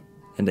economy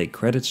and a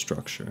credit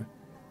structure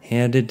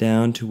handed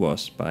down to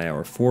us by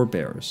our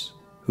forebears,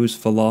 whose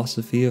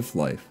philosophy of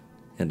life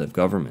and of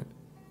government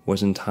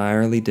was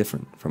entirely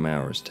different from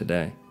ours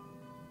today.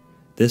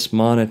 This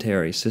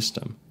monetary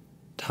system,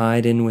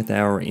 tied in with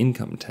our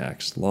income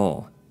tax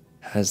law,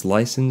 has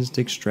licensed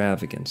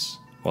extravagance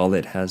while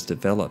it has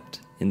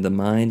developed in the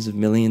minds of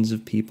millions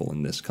of people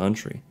in this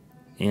country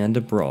and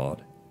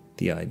abroad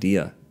the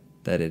idea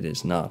that it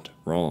is not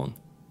wrong,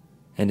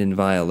 and in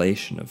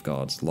violation of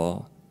God's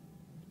law,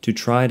 to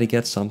try to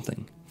get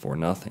something for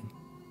nothing.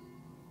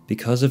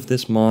 Because of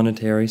this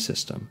monetary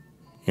system,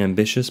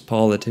 ambitious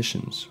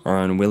politicians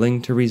are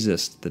unwilling to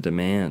resist the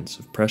demands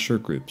of pressure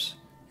groups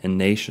and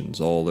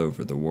nations all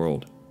over the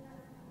world.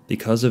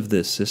 Because of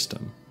this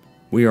system,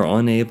 we are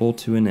unable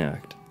to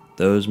enact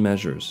those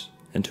measures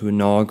and to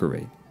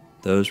inaugurate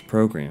those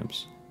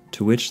programs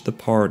to which the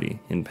party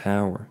in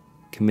power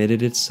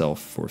committed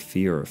itself for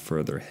fear of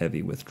further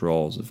heavy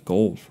withdrawals of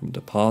gold from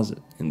deposit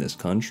in this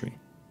country.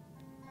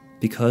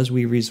 Because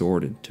we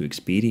resorted to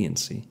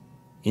expediency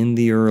in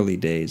the early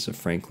days of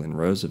Franklin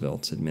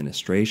Roosevelt's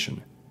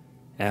administration,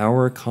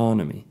 our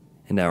economy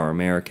and our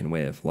American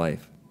way of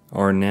life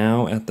are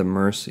now at the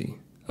mercy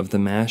of the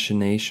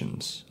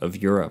machinations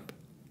of Europe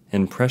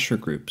and pressure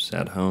groups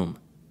at home.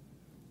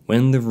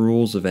 When the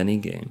rules of any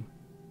game,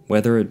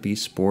 whether it be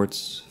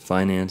sports,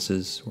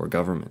 finances, or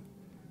government,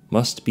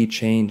 must be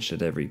changed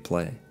at every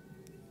play,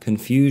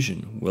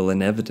 confusion will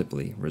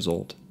inevitably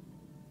result.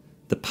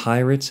 The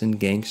pirates and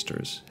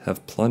gangsters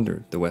have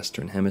plundered the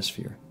Western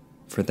Hemisphere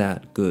for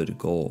that good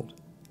gold,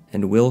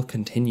 and will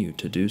continue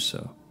to do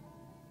so.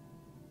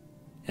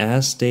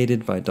 As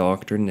stated by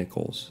Dr.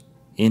 Nichols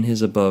in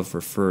his above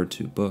referred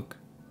to book,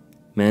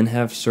 men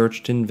have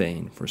searched in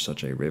vain for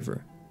such a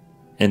river,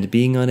 and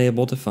being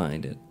unable to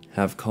find it,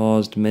 have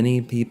caused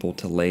many people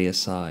to lay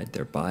aside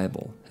their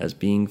Bible as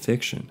being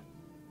fiction.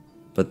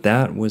 But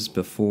that was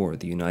before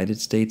the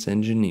United States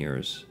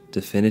engineers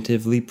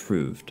definitively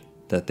proved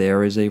that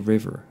there is a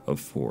river of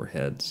 4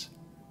 heads,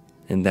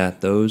 and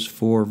that those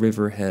 4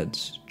 river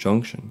heads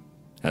junction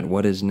at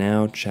what is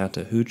now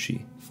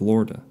Chattahoochee,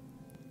 Florida.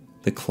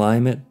 The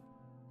climate,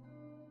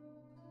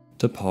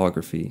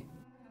 topography,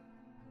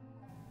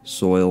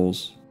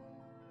 soils,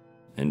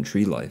 and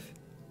tree life,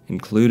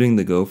 including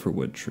the gopher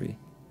wood tree,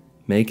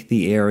 make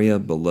the area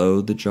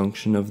below the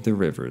junction of the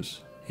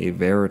rivers a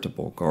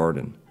veritable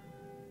garden.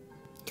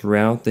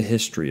 Throughout the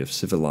history of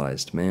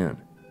civilized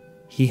man,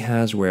 he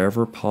has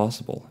wherever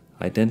possible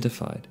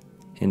identified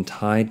and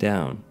tied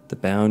down the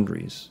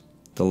boundaries,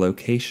 the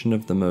location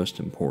of the most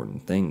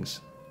important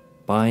things,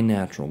 by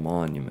natural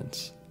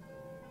monuments,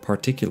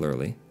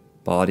 particularly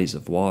bodies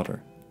of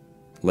water,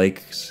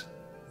 lakes,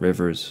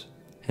 rivers,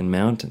 and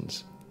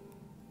mountains.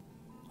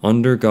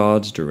 Under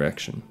God's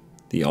direction,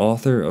 the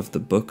author of the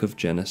book of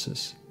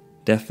Genesis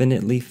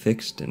definitely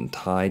fixed and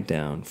tied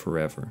down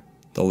forever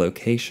the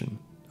location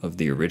of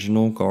the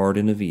original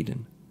Garden of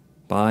Eden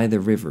by the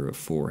river of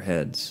 4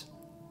 heads,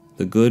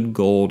 the good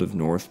gold of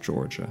North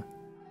Georgia,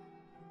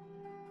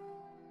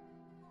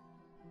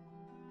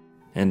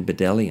 and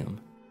bdellium,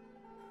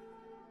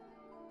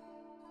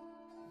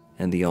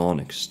 and the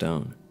onyx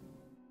stone.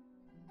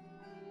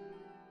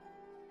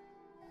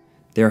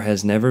 There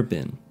has never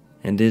been,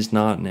 and is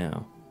not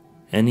now,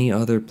 any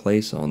other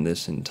place on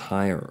this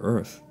entire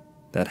earth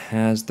that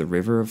has the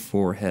river of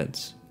 4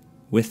 heads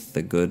with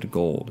the good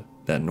gold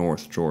that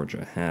North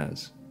Georgia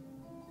has.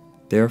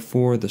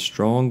 Therefore, the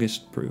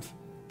strongest proof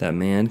that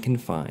man can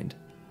find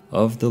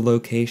of the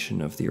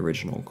location of the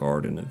original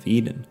Garden of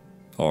Eden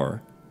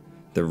are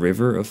the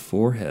river of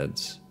 4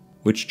 heads,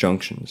 which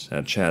junctions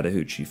at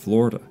Chattahoochee,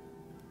 Florida,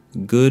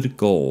 good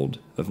gold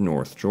of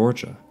North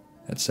Georgia,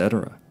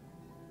 etc.,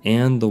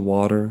 and the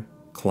water,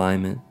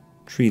 climate,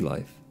 tree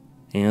life,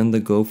 and the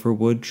gopher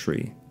wood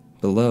tree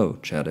below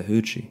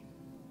Chattahoochee.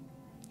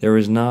 There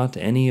is not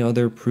any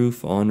other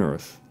proof on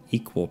earth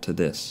equal to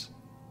this.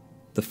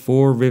 The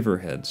 4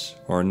 riverheads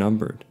are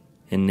numbered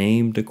and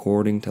named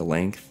according to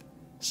length,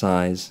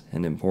 size,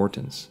 and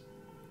importance.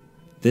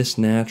 This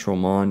natural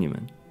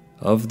monument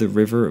of the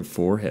river of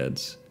 4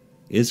 heads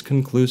is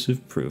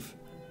conclusive proof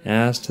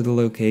as to the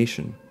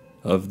location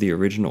of the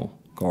original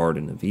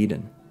Garden of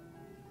Eden.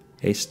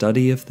 A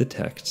study of the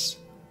texts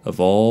of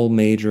all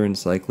major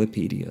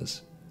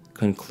encyclopedias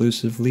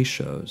conclusively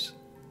shows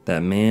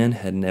that man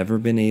had never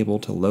been able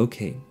to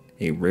locate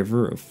a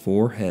river of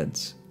 4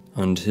 heads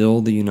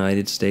until the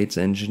United States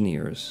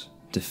engineers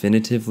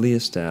definitively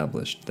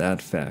established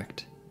that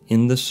fact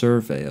in the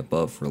survey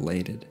above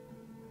related.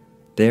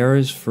 There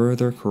is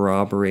further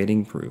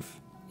corroborating proof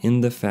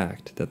in the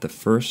fact that the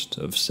first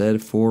of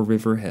said 4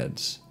 river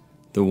heads,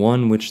 the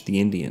one which the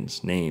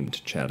Indians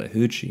named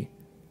Chattahoochee,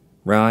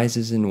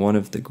 rises in one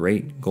of the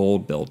great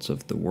gold belts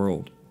of the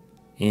world,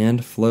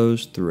 and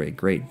flows through a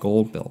great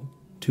gold belt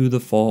to the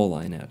fall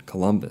line at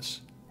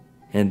Columbus,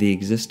 and the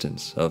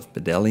existence of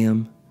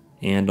bdellium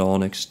and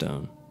onyx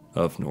stone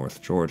of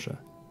North Georgia.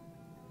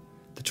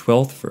 The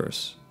 12th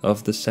verse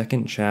of the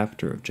 2nd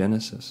chapter of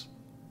Genesis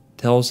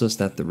tells us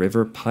that the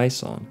river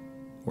Pison,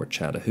 or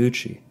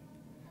Chattahoochee,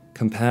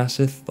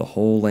 compasseth the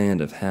whole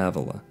land of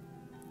Havilah,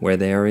 where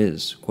there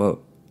is,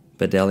 quote,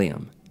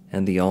 bdellium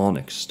and the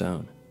onyx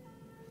stone.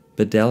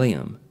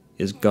 Bdellium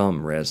is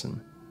gum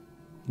resin.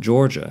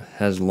 Georgia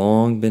has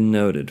long been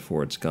noted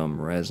for its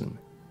gum resin.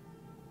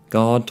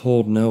 God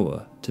told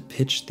Noah to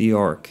pitch the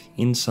ark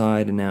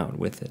inside and out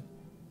with it.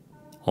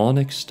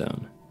 Onyx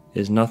stone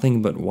is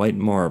nothing but white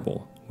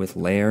marble with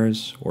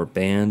layers or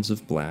bands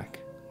of black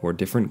or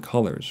different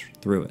colors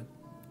through it.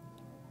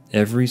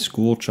 Every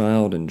school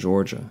child in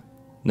Georgia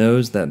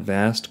knows that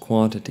vast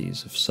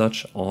quantities of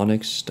such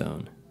onyx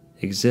stone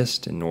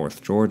exist in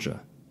North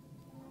Georgia,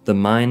 the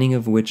mining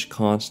of which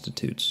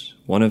constitutes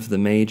one of the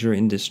major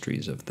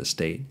industries of the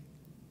state.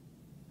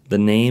 The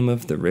name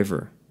of the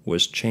river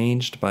was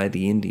changed by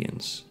the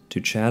Indians to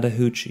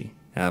Chattahoochee,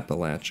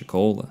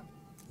 Apalachicola,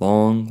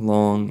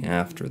 long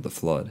after the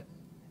flood,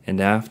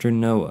 and after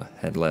Noah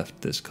had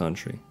left this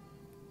country.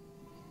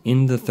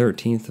 In the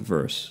 13th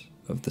verse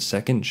of the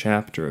 2nd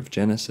chapter of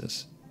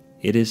Genesis,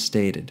 it is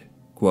stated,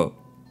 quote,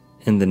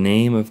 and the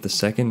name of the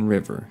 2nd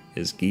river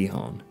is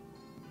Gihon.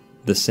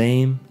 The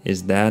same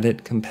is that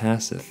it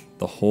compasseth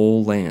the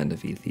whole land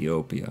of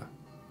Ethiopia.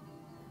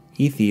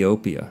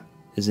 Ethiopia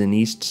is in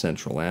East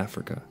Central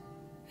Africa,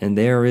 and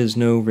there is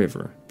no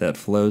river that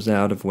flows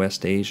out of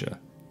West Asia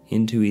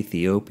into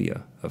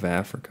Ethiopia of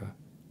Africa.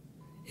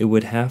 It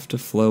would have to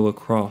flow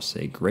across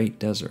a great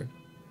desert,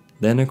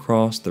 then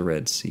across the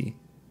Red Sea,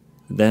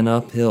 then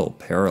uphill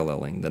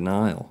paralleling the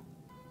Nile,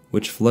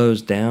 which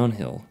flows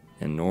downhill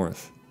and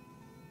north.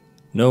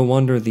 No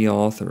wonder the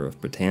author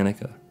of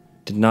Britannica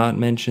did not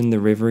mention the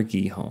river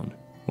Gihon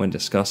when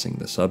discussing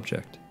the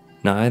subject.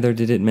 Neither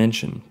did it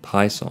mention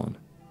Pison.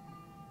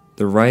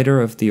 The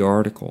writer of the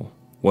article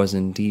was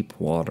in deep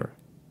water.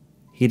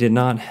 He did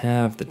not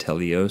have the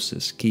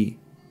teleosis key.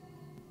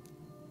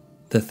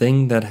 The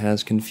thing that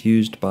has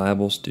confused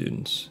Bible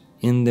students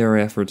in their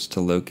efforts to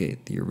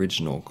locate the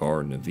original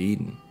Garden of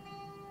Eden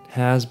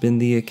has been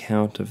the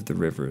account of the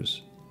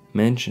rivers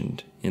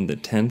mentioned in the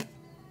 10th,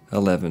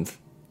 11th,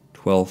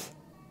 12th,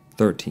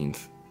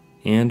 13th,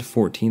 and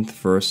 14th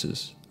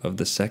verses of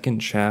the 2nd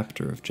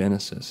chapter of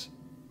Genesis.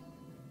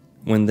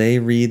 When they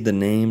read the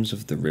names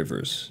of the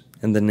rivers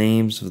and the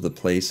names of the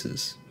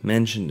places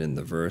mentioned in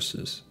the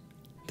verses,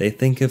 they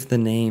think of the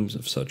names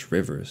of such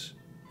rivers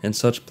and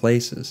such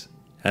places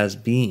as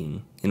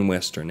being in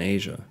Western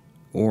Asia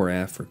or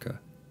Africa.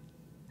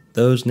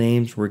 Those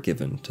names were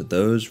given to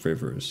those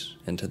rivers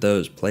and to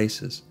those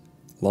places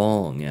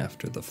long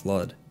after the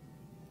flood.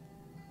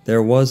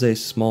 There was a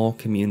small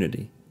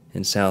community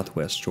in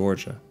southwest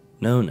Georgia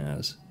known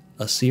as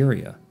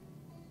Assyria.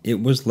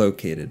 It was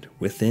located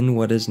within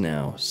what is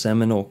now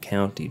Seminole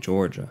County,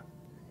 Georgia,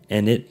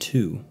 and it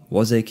too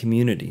was a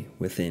community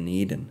within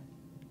Eden.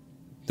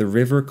 The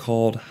river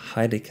called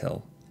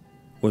Hiddekel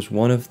was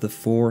one of the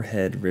 4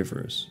 head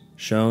rivers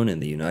shown in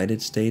the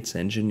United States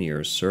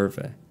Engineers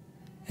Survey,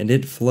 and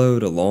it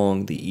flowed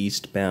along the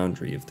east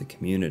boundary of the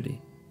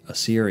community,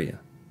 Assyria.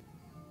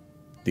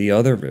 The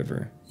other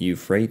river,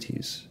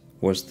 Euphrates,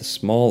 was the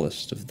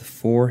smallest of the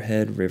 4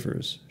 head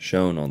rivers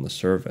shown on the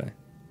survey.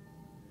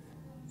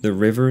 The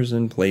rivers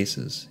and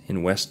places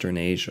in Western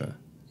Asia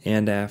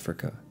and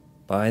Africa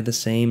by the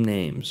same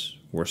names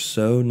were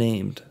so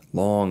named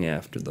long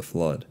after the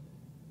flood.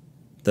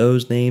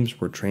 Those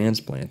names were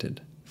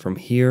transplanted from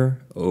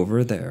here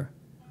over there,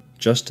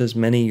 just as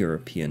many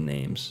European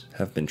names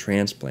have been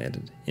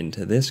transplanted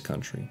into this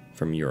country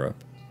from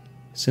Europe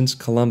since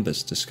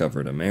Columbus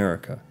discovered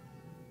America.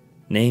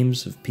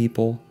 Names of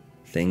people,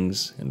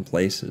 things, and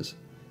places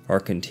are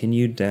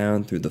continued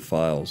down through the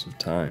files of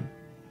time.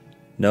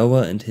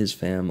 Noah and his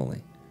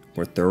family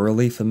were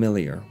thoroughly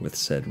familiar with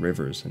said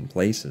rivers and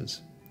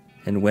places,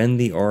 and when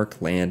the ark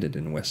landed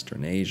in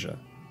Western Asia,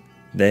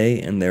 they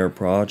and their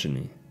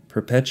progeny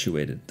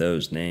perpetuated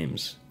those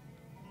names.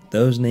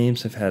 Those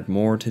names have had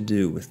more to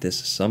do with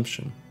this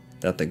assumption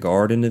that the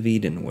Garden of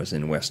Eden was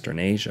in Western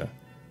Asia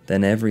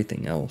than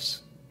everything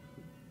else.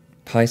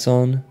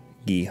 Pison,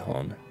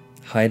 Gihon,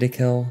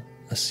 Hiddekel,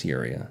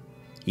 Assyria,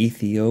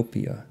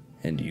 Ethiopia,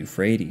 and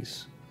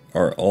Euphrates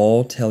are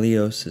all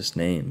teleosis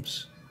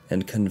names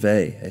and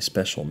convey a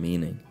special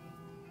meaning.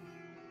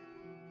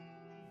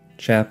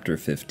 Chapter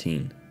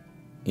 15.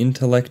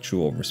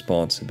 Intellectual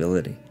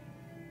Responsibility.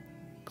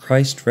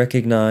 Christ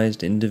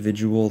recognized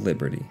individual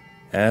liberty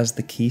as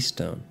the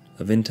keystone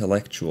of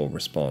intellectual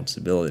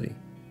responsibility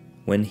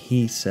when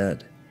he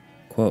said,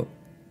 quote,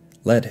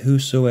 "Let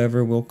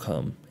whosoever will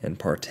come and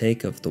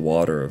partake of the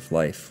water of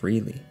life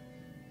freely.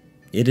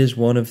 It is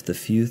one of the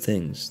few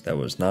things that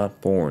was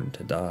not born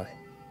to die."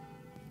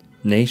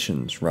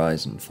 Nations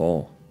rise and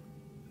fall.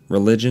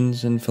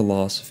 Religions and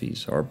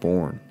philosophies are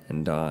born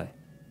and die.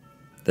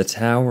 The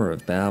Tower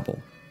of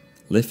Babel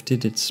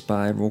lifted its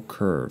spiral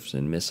curves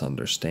in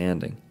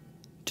misunderstanding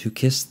to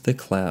kiss the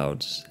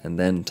clouds and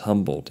then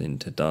tumbled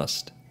into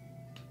dust.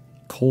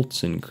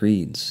 Cults and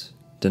creeds,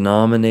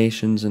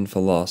 denominations and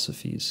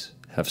philosophies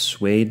have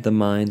swayed the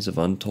minds of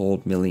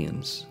untold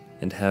millions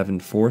and have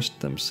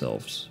enforced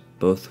themselves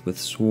both with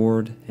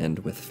sword and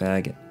with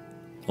faggot,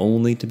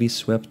 only to be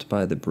swept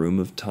by the broom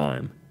of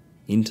time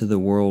into the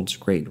world's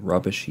great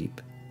rubbish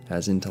heap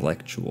as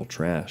intellectual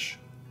trash.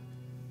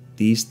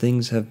 These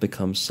things have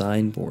become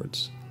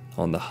signboards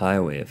on the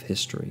highway of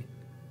history,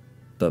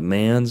 but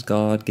man's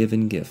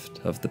God-given gift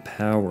of the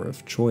power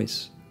of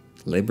choice,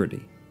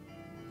 liberty,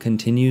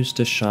 continues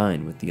to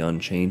shine with the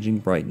unchanging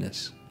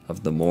brightness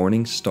of the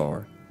morning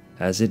star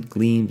as it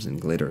gleams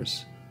and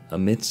glitters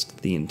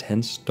amidst the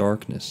intense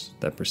darkness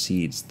that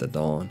precedes the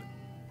dawn.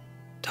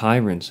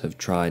 Tyrants have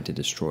tried to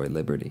destroy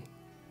liberty.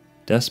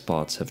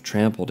 Despots have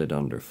trampled it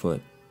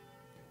underfoot.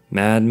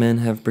 Madmen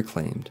have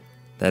proclaimed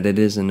that it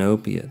is an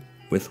opiate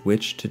with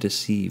which to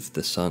deceive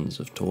the sons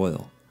of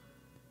toil.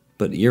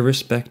 But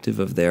irrespective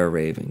of their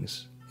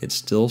ravings, it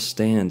still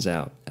stands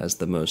out as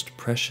the most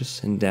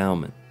precious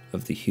endowment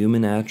of the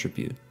human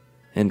attribute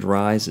and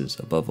rises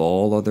above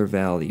all other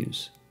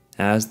values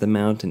as the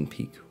mountain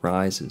peak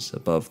rises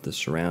above the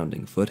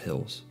surrounding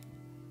foothills.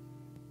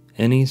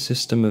 Any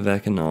system of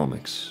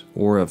economics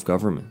or of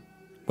government,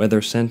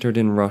 whether centered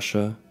in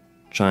Russia,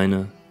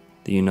 China,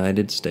 the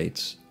United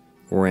States,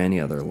 or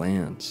any other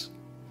lands,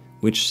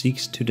 which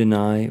seeks to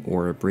deny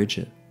or abridge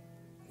it,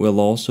 will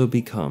also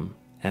become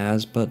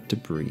as but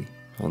debris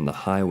on the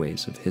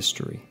highways of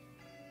history.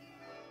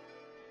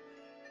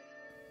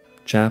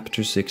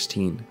 Chapter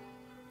 16.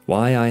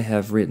 Why I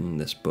have written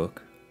this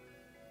book.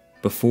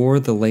 Before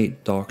the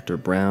late Dr.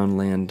 Brown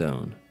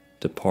Landone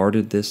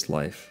departed this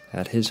life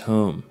at his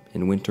home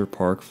in Winter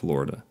Park,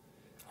 Florida,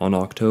 on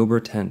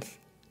October 10th,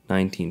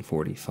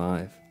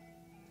 1945,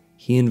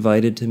 he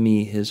invited to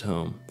me his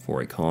home for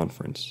a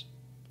conference.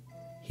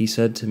 He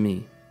said to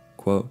me,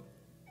 quote,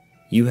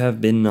 "You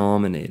have been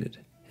nominated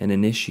and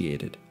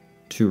initiated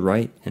to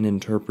write an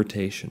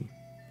interpretation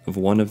of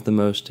one of the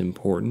most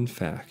important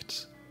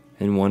facts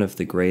and one of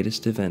the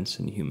greatest events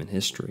in human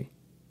history.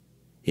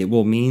 It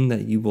will mean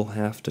that you will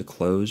have to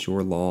close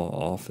your law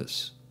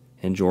office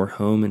and your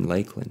home in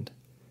Lakeland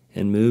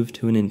and move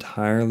to an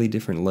entirely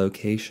different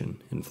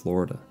location in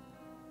Florida.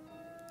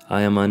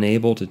 I am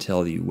unable to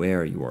tell you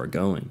where you are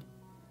going,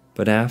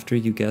 but after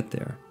you get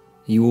there,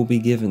 you will be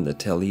given the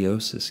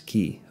teleosis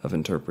key of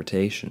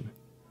interpretation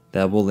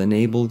that will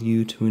enable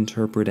you to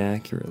interpret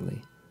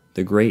accurately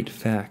the great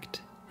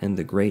fact and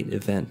the great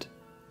event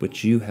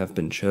which you have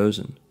been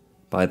chosen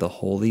by the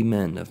holy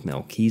men of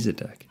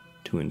Melchizedek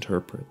to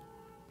interpret."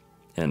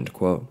 End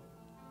quote.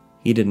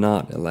 He did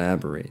not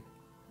elaborate.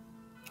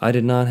 I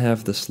did not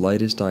have the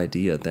slightest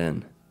idea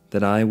then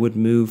that I would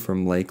move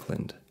from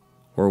Lakeland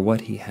or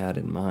what he had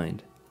in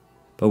mind,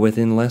 but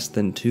within less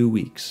than 2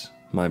 weeks,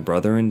 my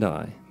brother and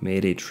I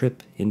made a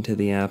trip into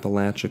the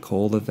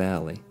Apalachicola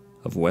Valley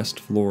of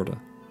West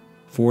Florida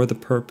for the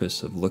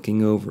purpose of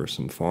looking over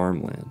some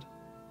farmland.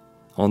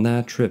 On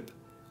that trip,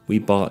 we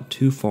bought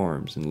 2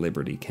 farms in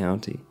Liberty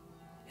County,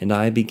 and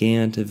I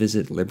began to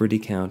visit Liberty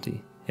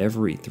County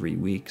every 3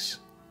 weeks.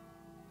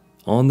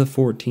 On the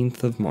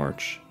 14th of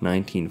March,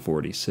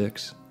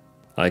 1946,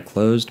 I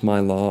closed my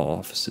law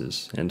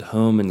offices and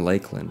home in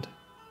Lakeland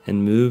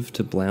and moved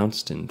to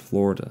Blounston,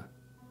 Florida.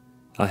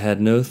 I had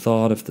no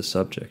thought of the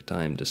subject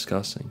I am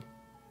discussing,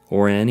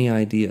 or any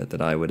idea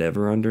that I would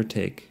ever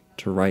undertake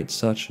to write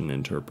such an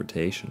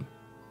interpretation.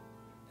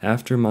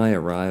 After my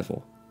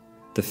arrival,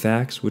 the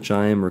facts which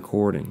I am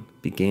recording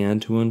began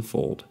to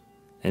unfold,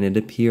 and it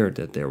appeared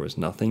that there was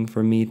nothing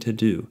for me to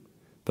do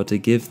but to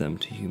give them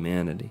to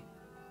humanity.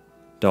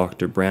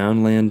 Dr.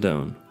 Brown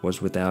Landone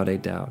was without a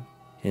doubt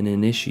an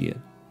initiate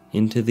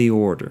into the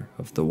order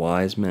of the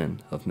wise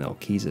men of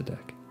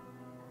Melchizedek.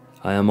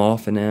 I am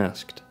often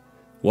asked,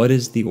 what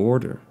is the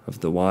order of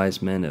the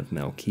wise men of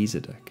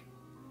Melchizedek,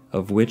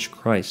 of which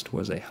Christ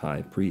was a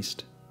high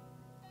priest?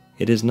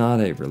 It is not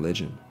a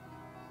religion.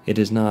 It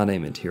is not a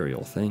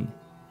material thing.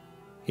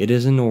 It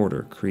is an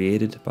order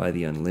created by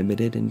the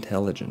unlimited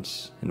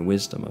intelligence and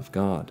wisdom of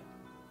God.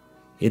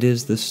 It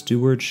is the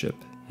stewardship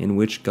in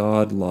which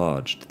God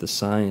lodged the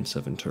science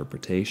of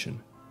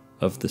interpretation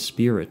of the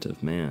spirit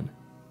of man,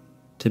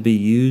 to be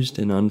used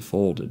and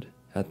unfolded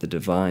at the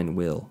divine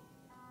will.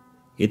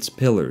 Its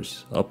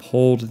pillars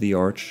uphold the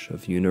arch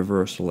of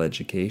universal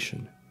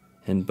education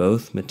in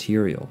both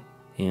material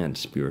and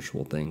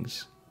spiritual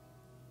things.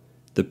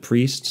 The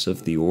priests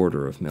of the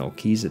order of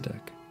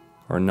Melchizedek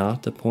are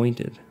not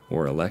appointed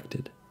or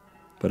elected,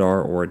 but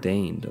are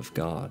ordained of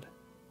God.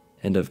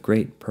 and of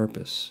great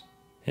purpose,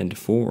 and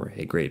for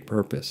a great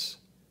purpose.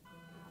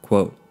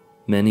 Quote,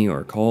 Many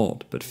are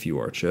called, but few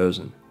are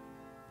chosen.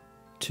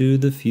 To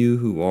the few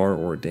who are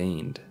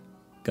ordained,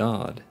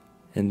 God,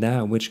 and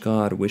that which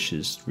God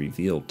wishes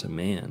revealed to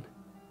man,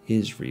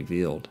 is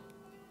revealed.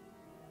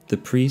 The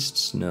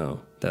priests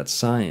know that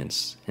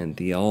science and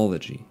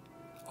theology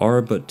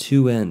are but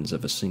two ends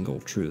of a single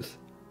truth,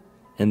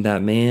 and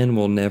that man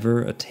will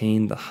never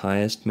attain the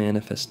highest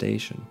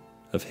manifestation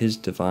of his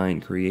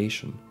divine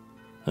creation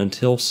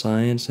until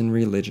science and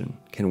religion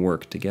can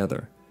work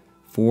together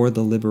for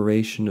the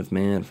liberation of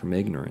man from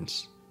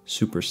ignorance,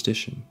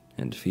 superstition,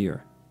 and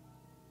fear.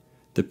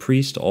 The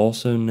priest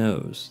also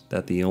knows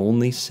that the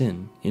only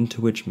sin into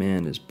which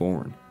man is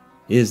born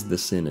is the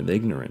sin of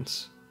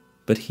ignorance,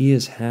 but he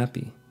is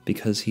happy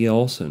because he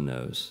also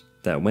knows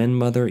that when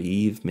Mother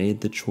Eve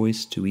made the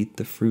choice to eat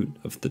the fruit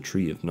of the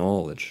tree of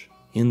knowledge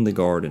in the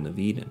Garden of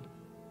Eden,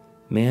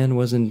 man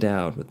was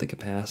endowed with the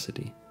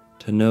capacity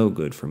to know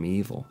good from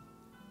evil,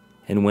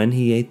 and when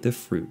he ate the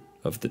fruit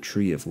of the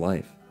tree of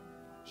life,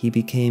 he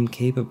became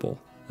capable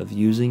of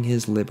using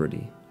his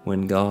liberty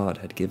when God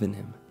had given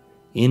him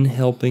in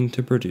helping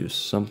to produce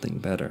something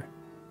better.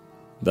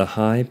 The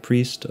high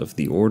priest of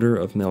the order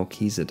of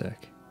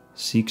Melchizedek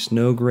seeks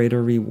no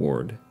greater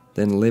reward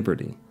than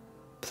liberty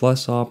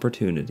plus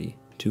opportunity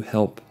to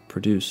help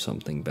produce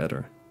something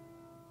better.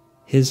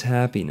 His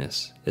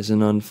happiness is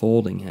an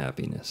unfolding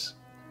happiness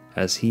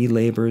as he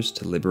labors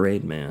to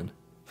liberate man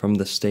from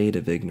the state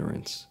of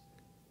ignorance.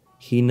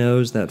 He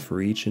knows that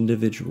for each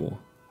individual,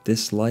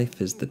 this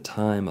life is the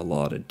time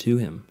allotted to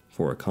him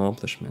for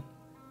accomplishment,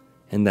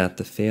 and that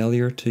the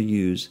failure to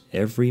use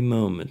every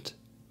moment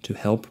to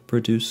help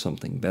produce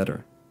something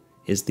better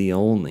is the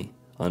only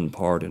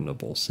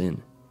unpardonable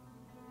sin.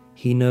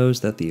 He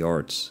knows that the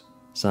arts,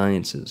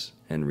 sciences,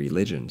 and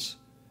religions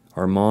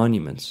are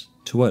monuments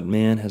to what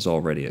man has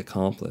already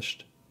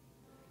accomplished.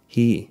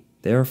 He,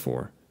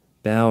 therefore,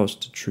 bows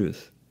to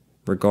truth,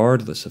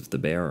 regardless of the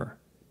bearer,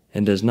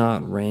 and does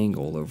not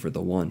wrangle over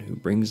the one who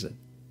brings it.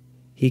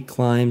 He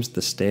climbs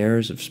the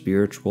stairs of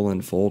spiritual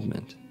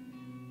unfoldment.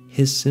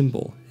 His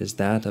symbol is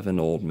that of an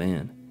old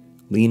man,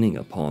 leaning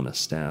upon a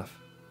staff,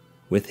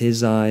 with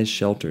his eyes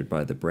sheltered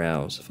by the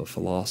brows of a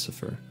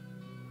philosopher.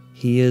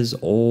 He is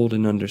old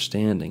in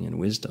understanding and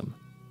wisdom,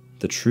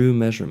 the true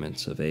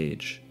measurements of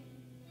age.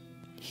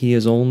 He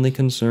is only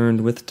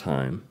concerned with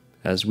time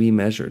as we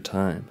measure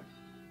time,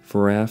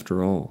 for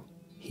after all,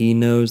 he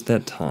knows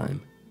that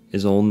time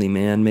is only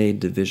man-made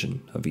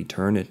division of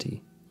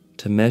eternity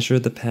to measure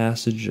the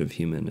passage of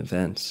human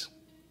events.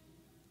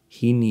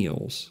 He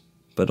kneels,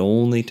 but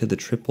only to the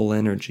triple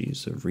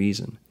energies of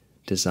reason,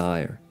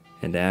 desire,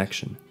 and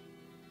action,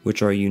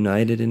 which are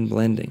united in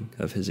blending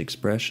of his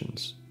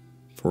expressions,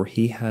 for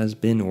he has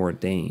been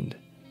ordained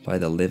by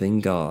the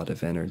living God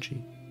of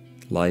energy,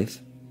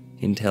 life,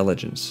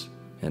 intelligence,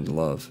 and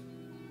love,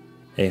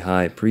 a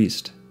high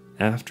priest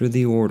after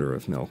the order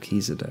of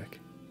Melchizedek.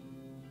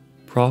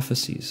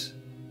 Prophecies,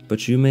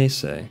 but you may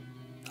say,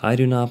 I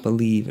do not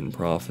believe in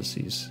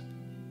prophecies.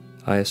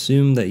 I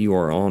assume that you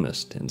are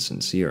honest and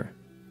sincere.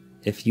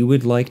 If you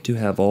would like to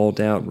have all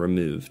doubt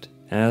removed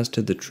as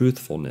to the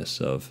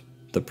truthfulness of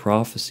the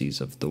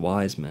prophecies of the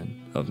wise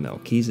men of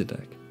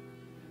Melchizedek,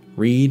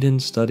 read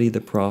and study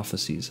the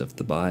prophecies of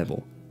the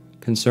Bible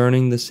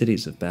concerning the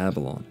cities of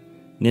Babylon,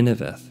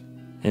 Nineveh,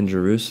 and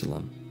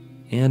Jerusalem,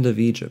 and of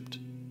Egypt,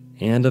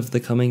 and of the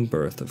coming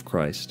birth of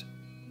Christ.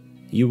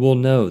 You will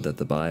know that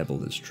the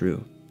Bible is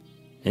true,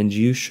 and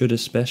you should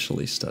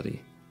especially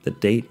study the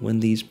date when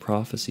these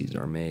prophecies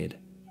are made.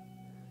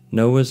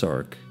 Noah's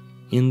Ark,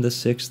 in the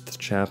 6th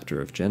chapter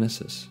of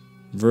Genesis,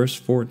 verse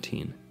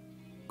 14,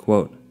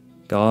 quote,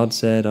 God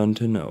said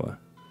unto Noah,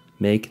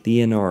 Make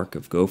thee an ark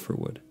of gopher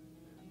wood.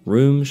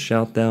 Rooms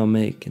shalt thou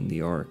make in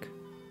the ark,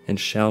 and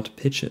shalt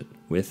pitch it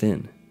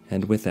within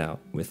and without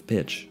with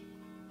pitch.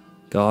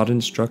 God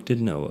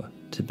instructed Noah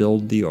to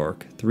build the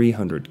ark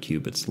 300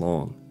 cubits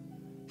long,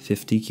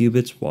 50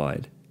 cubits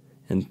wide,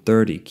 and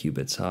 30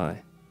 cubits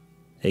high.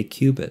 A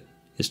cubit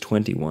is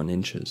 21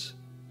 inches.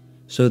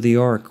 So the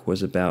ark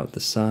was about the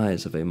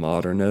size of a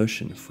modern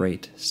ocean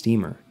freight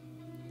steamer.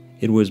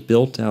 It was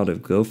built out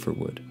of gopher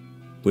wood,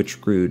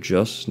 which grew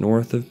just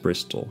north of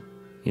Bristol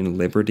in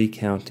Liberty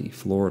County,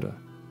 Florida.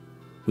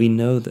 We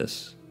know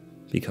this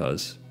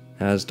because,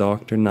 as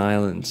Dr.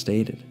 Nyland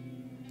stated,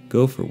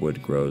 gopher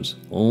wood grows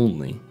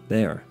only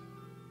there.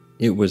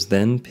 It was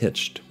then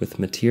pitched with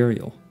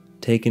material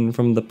taken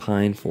from the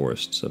pine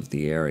forests of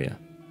the area.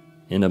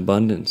 An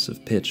abundance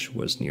of pitch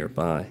was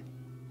nearby.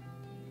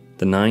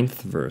 The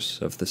 9th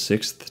verse of the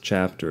 6th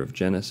chapter of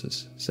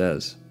Genesis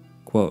says,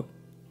 quote,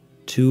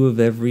 2 of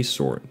every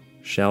sort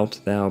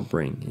shalt thou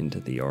bring into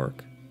the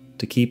ark,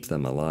 to keep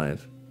them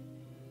alive.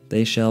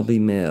 They shall be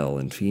male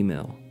and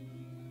female.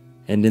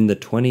 And in the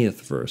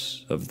 20th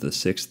verse of the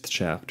 6th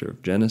chapter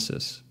of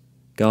Genesis,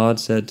 God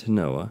said to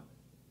Noah,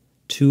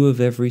 2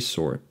 of every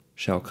sort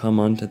shall come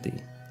unto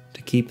thee,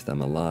 to keep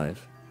them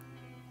alive.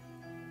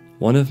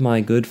 One of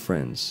my good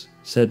friends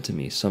said to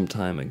me some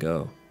time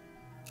ago,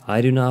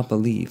 I do not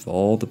believe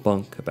all the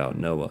bunk about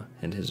Noah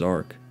and his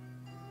ark,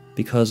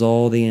 because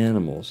all the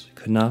animals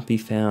could not be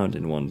found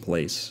in one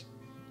place,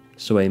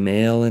 so a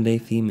male and a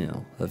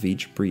female of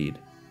each breed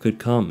could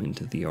come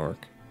into the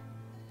ark.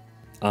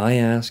 I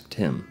asked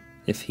him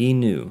if he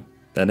knew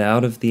that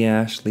out of the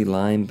Ashley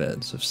lime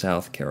beds of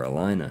South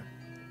Carolina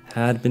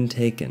had been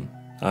taken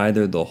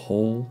either the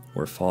whole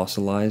or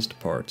fossilized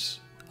parts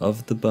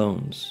of the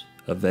bones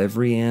of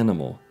every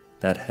animal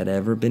that had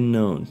ever been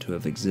known to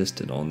have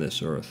existed on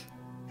this earth,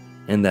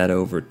 and that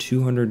over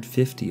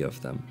 250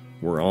 of them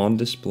were on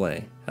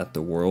display at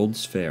the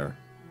World's Fair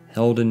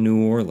held in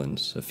New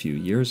Orleans a few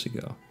years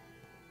ago.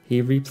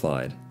 He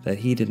replied that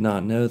he did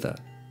not know that,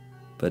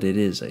 but it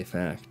is a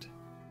fact.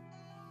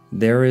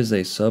 There is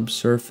a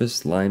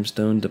subsurface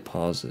limestone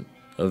deposit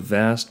of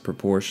vast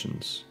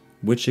proportions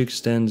which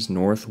extends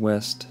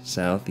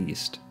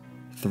northwest-southeast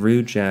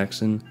through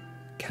Jackson,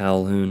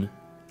 Calhoun,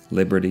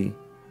 Liberty,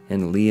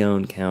 and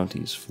Leon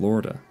counties,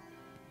 Florida,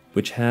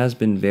 which has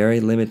been very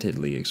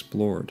limitedly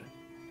explored,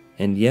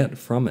 and yet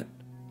from it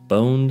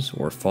bones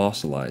or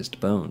fossilized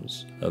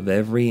bones of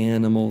every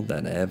animal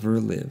that ever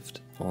lived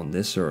on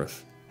this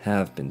earth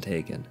have been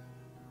taken.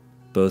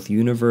 Both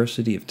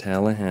University of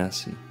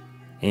Tallahassee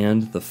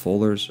and the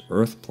Fuller's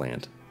Earth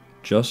Plant,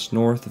 just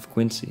north of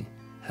Quincy,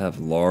 have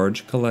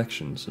large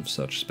collections of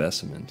such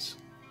specimens.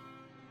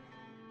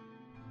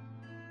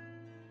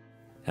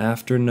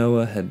 After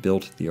Noah had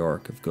built the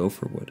Ark of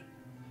Gopher wood,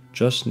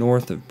 just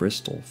north of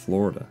Bristol,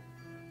 Florida,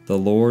 the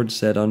Lord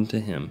said unto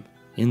him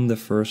in the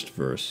first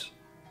verse,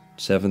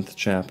 7th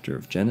chapter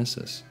of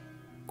Genesis,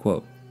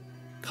 quote,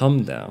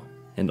 Come thou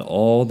and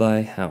all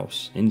thy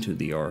house into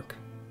the ark,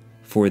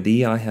 for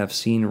thee I have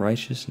seen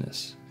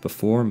righteousness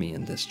before me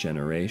in this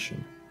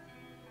generation.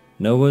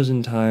 Noah's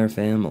entire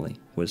family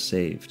was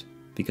saved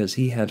because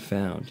he had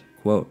found,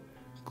 quote,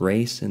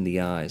 grace in the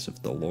eyes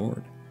of the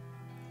Lord.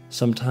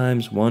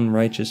 Sometimes one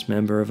righteous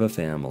member of a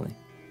family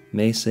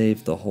may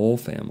save the whole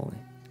family.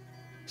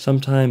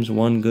 Sometimes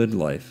one good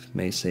life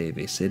may save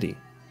a city.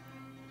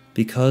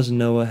 Because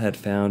Noah had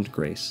found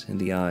grace in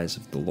the eyes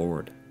of the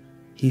Lord,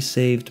 he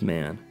saved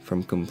man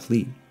from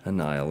complete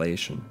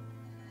annihilation.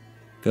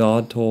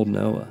 God told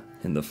Noah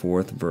in the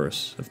 4th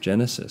verse of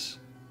Genesis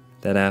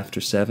that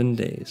after 7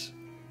 days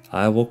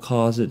I will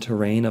cause it to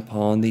rain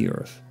upon the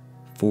earth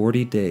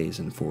 40 days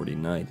and 40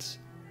 nights.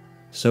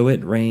 So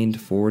it rained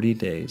 40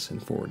 days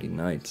and 40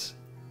 nights.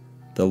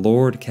 The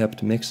Lord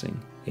kept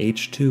mixing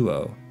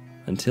H2O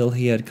until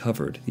he had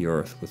covered the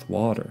earth with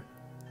water,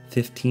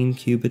 15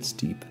 cubits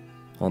deep,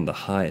 on the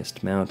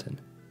highest mountain.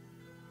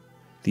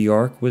 The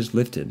ark was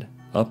lifted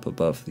up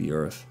above the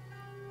earth,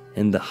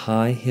 and the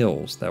high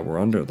hills that were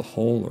under the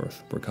whole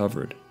earth were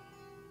covered.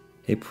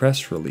 A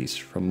press release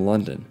from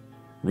London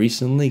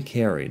recently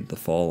carried the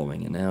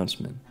following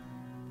announcement.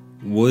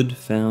 Wood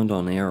found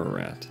on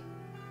Ararat,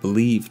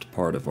 believed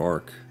part of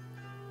Ark.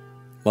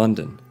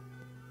 London.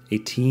 A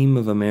team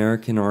of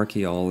American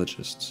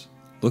archaeologists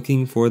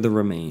looking for the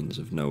remains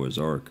of Noah's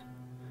Ark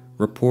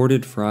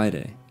reported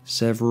Friday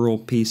several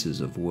pieces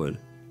of wood,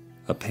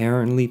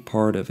 apparently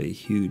part of a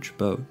huge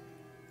boat,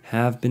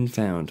 have been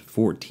found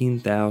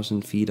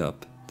 14,000 feet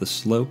up the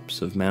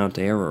slopes of Mount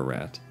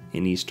Ararat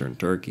in eastern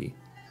Turkey.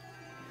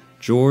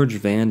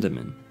 George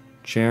Vandeman,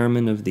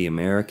 chairman of the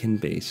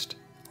American-based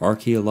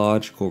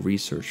Archaeological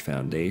Research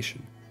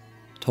Foundation,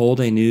 told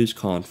a news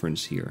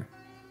conference here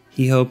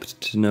he hoped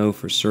to know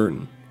for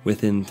certain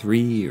within 3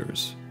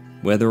 years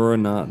whether or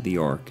not the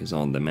ark is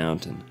on the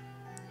mountain.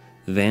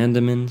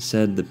 Vandeman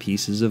said the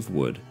pieces of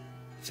wood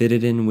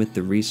fitted in with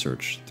the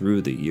research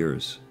through the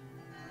years.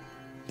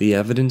 The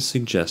evidence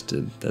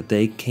suggested that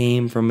they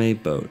came from a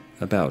boat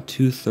about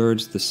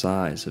 2/3 the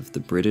size of the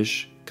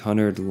British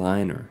Cunard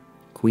liner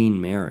Queen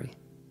Mary.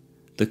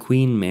 The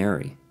Queen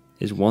Mary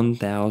is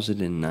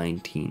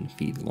 1,019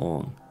 feet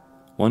long,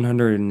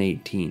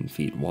 118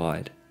 feet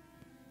wide.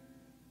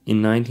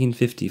 In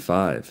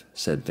 1955,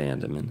 said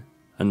Vandeman,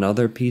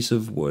 another piece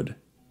of wood,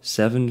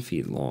 7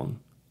 feet long,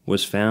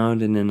 was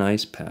found in an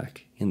ice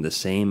pack in the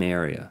same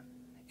area.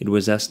 It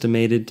was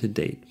estimated to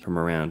date from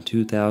around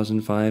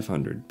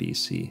 2500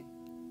 BC.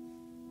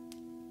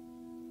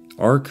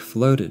 Ark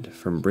floated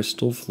from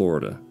Bristol,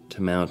 Florida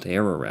to Mount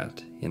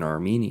Ararat in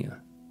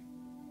Armenia.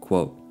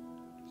 Quote,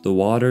 The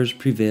waters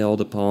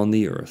prevailed upon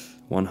the earth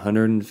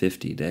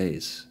 150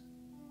 days.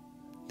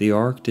 The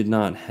ark did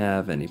not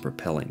have any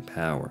propelling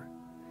power.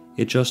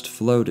 It just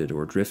floated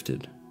or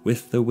drifted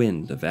with the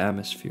wind of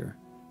atmosphere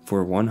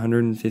for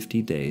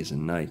 150 days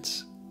and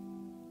nights.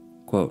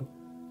 Quote,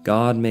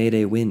 God made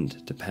a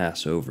wind to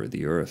pass over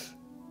the earth.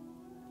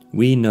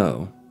 We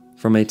know,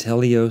 from a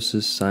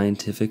teleosis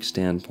scientific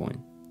standpoint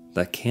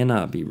that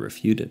cannot be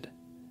refuted,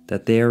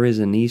 that there is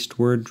an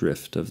eastward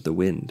drift of the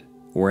wind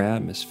or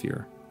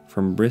atmosphere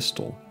from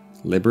Bristol,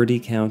 Liberty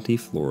County,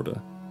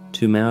 Florida,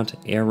 to Mount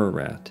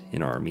Ararat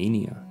in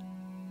Armenia.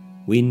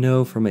 We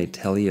know from a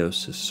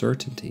teleosis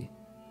certainty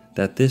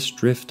that this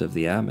drift of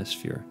the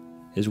atmosphere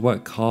is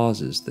what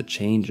causes the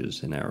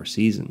changes in our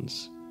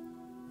seasons.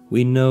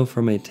 We know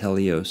from a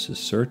teleosis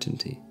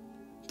certainty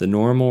the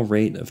normal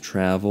rate of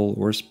travel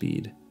or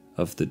speed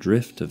of the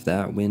drift of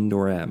that wind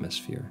or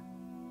atmosphere.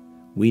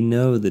 We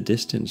know the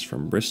distance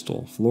from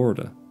Bristol,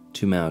 Florida,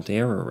 to Mount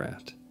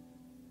Ararat.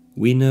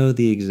 We know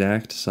the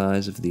exact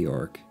size of the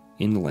ark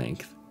in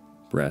length,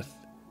 breadth,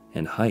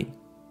 and height.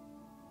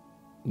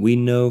 We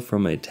know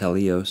from a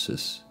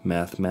teleiosis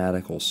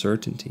mathematical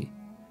certainty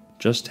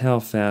just how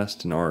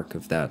fast an ark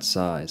of that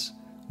size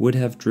would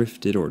have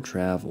drifted or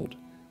traveled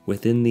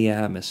within the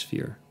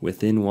atmosphere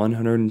within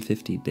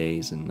 150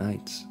 days and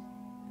nights.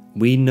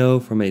 We know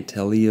from a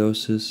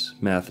teleiosis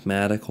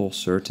mathematical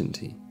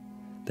certainty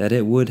that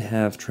it would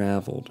have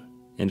traveled,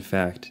 in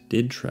fact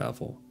did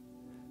travel,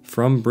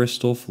 from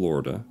Bristol,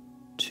 Florida,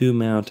 to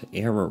Mount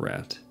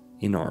Ararat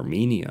in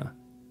Armenia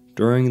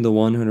during the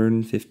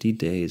 150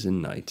 days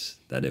and nights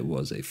that it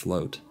was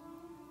afloat.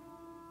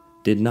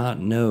 Did not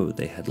know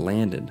they had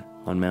landed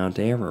on Mount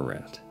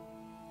Ararat.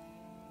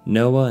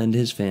 Noah and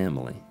his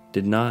family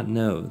did not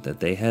know that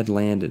they had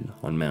landed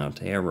on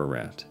Mount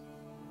Ararat,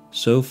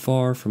 so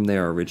far from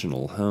their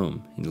original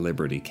home in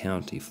Liberty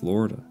County,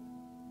 Florida.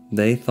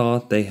 They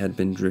thought they had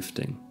been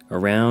drifting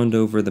around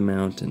over the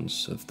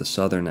mountains of the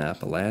southern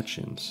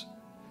Appalachians,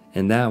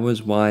 and that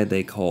was why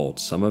they called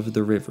some of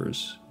the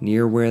rivers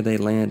near where they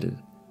landed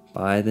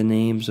by the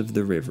names of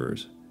the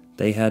rivers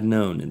they had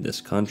known in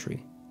this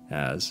country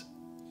as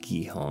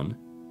Gihon,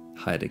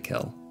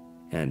 Hiddekel,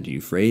 and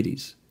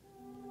Euphrates.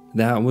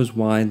 That was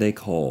why they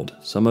called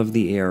some of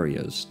the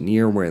areas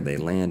near where they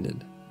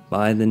landed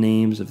by the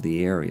names of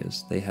the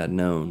areas they had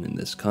known in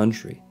this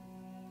country.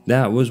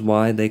 That was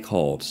why they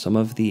called some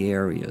of the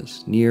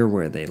areas near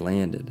where they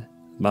landed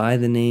by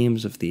the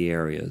names of the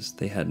areas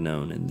they had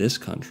known in this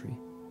country,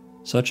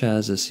 such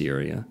as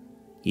Assyria,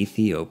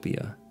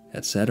 Ethiopia,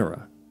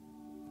 etc.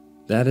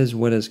 That is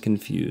what has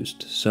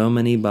confused so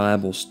many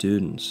Bible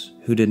students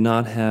who did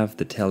not have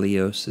the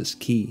teleiosis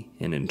key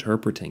in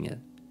interpreting it.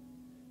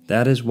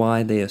 That is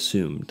why they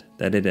assumed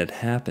that it had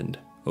happened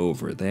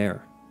over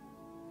there.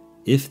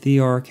 If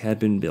the ark had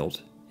been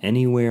built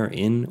anywhere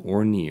in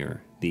or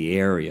near the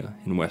area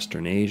in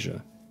Western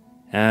Asia,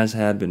 as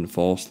had been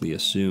falsely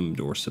assumed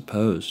or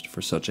supposed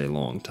for such a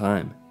long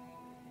time,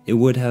 it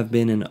would have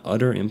been an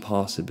utter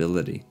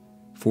impossibility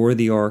for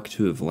the ark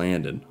to have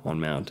landed on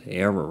Mount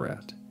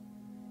Ararat.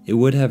 It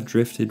would have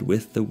drifted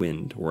with the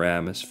wind or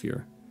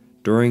atmosphere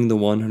during the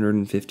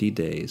 150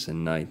 days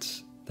and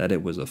nights that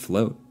it was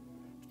afloat,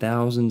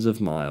 thousands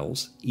of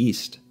miles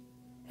east,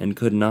 and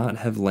could not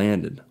have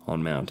landed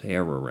on Mount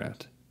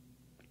Ararat.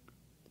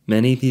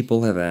 Many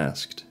people have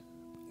asked,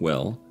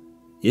 well,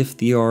 if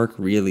the ark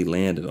really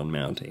landed on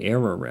Mount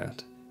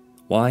Ararat,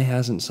 why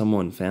hasn't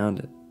someone found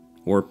it,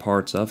 or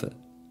parts of it?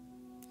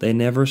 They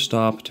never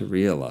stop to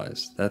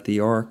realize that the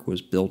ark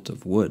was built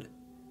of wood,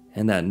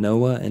 and that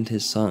Noah and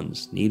his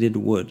sons needed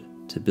wood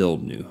to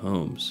build new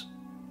homes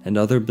and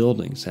other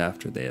buildings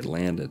after they had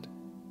landed,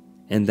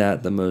 and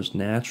that the most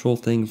natural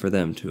thing for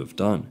them to have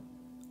done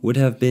would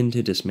have been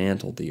to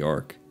dismantle the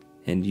ark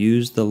and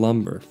use the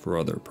lumber for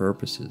other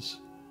purposes.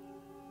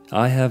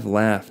 I have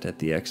laughed at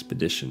the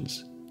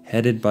expeditions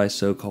headed by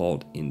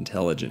so-called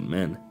intelligent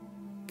men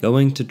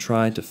going to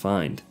try to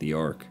find the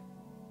ark.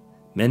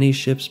 Many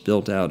ships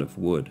built out of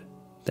wood,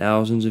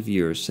 thousands of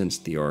years since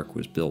the ark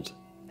was built,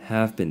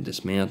 have been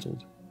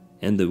dismantled,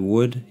 and the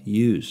wood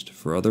used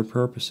for other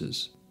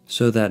purposes,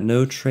 so that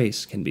no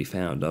trace can be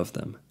found of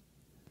them.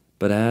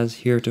 But as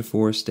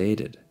heretofore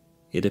stated,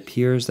 it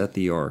appears that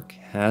the ark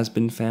has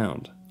been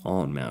found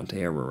on Mount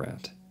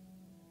Ararat.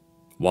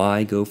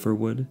 Why gopher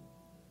wood?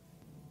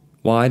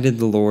 Why did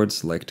the Lord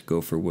select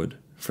gopher wood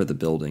for the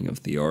building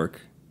of the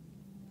ark?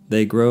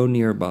 They grow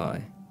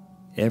nearby,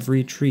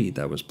 every tree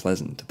that was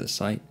pleasant to the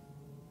sight.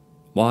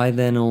 Why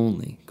then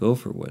only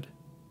gopher wood?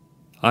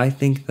 I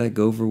think that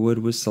gopher wood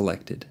was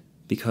selected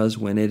because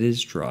when it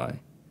is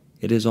dry,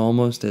 it is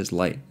almost as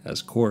light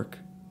as cork,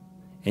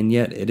 and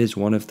yet it is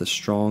one of the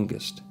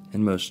strongest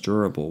and most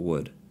durable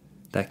wood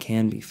that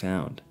can be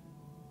found.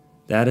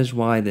 That is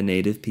why the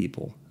native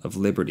people of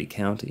Liberty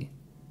County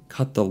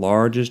cut the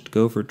largest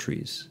gopher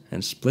trees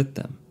and split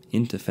them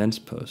into fence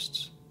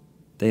posts.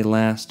 They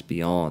last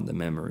beyond the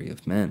memory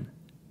of men.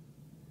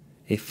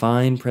 A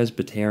fine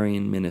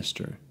Presbyterian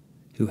minister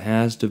who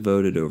has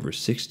devoted over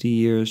 60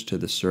 years to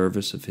the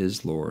service of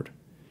his Lord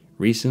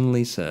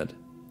recently said,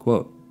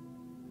 quote,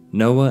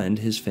 Noah and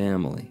his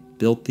family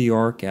built the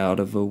ark out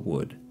of a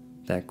wood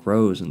that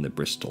grows in the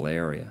Bristol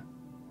area,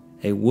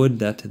 a wood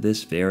that to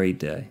this very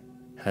day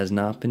has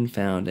not been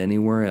found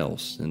anywhere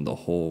else in the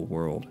whole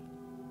world.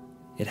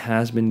 It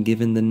has been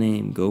given the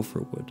name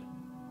gopher wood.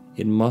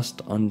 It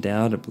must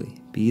undoubtedly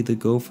be the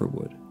gopher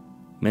wood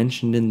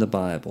mentioned in the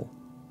Bible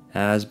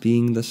as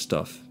being the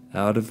stuff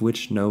out of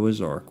which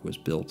Noah's ark was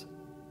built.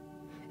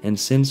 And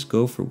since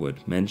gopher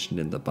wood mentioned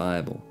in the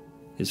Bible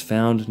is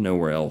found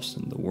nowhere else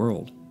in the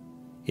world,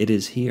 it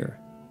is here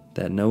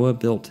that Noah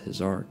built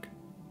his ark.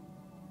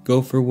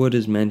 Gopher wood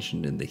is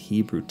mentioned in the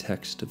Hebrew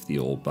text of the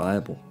Old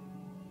Bible.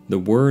 The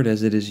word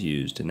as it is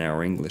used in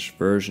our English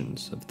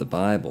versions of the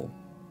Bible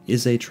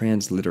is a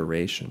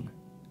transliteration,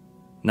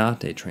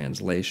 not a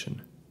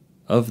translation,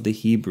 of the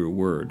Hebrew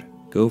word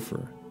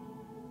gopher.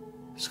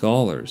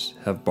 Scholars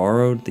have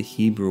borrowed the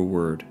Hebrew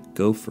word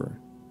gopher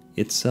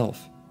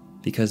itself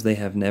because they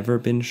have never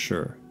been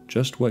sure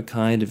just what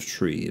kind of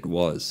tree it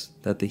was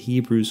that the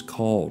Hebrews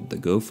called the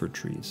gopher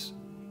trees.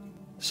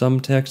 Some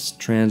texts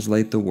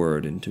translate the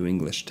word into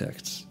English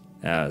texts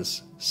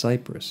as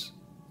cypress.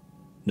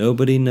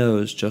 Nobody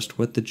knows just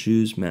what the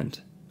Jews meant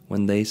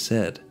when they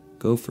said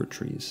gopher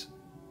trees.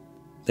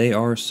 They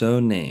are so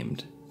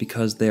named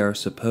because they are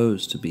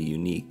supposed to be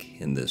unique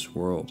in this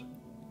world.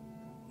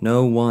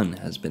 No one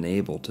has been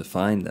able to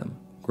find them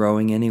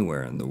growing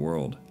anywhere in the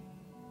world.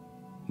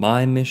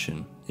 My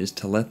mission is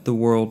to let the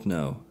world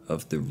know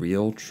of the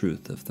real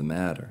truth of the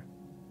matter.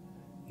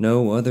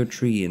 No other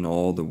tree in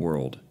all the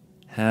world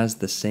has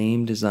the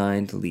same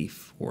designed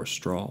leaf or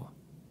straw.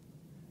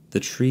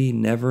 The tree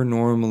never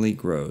normally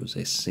grows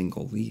a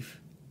single leaf.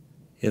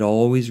 It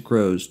always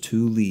grows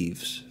two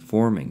leaves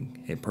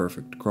forming a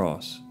perfect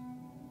cross.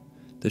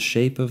 The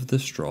shape of the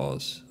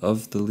straws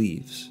of the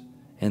leaves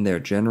and their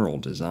general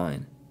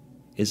design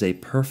is a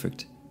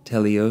perfect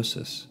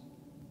teleiosis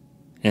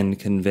and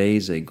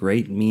conveys a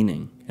great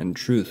meaning and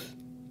truth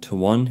to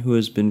one who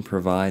has been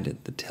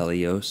provided the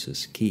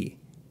teleiosis key.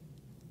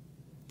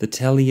 The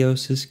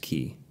teleiosis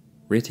key,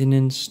 written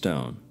in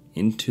stone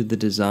into the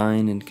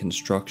design and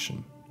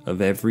construction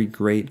of every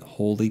great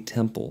holy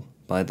temple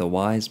by the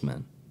wise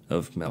men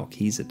of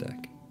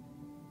Melchizedek,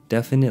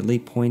 definitely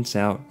points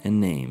out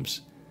and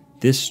names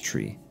this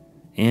tree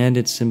and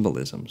its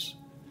symbolisms,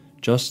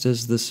 just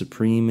as the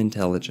supreme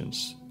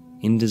intelligence,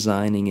 in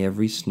designing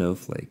every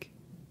snowflake,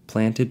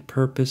 planted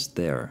purpose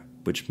there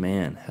which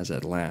man has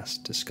at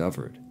last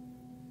discovered,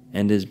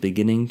 and is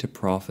beginning to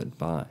profit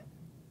by.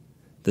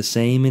 The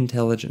same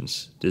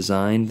intelligence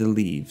designed the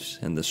leaves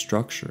and the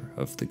structure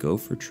of the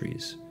gopher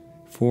trees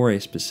for a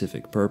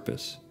specific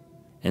purpose,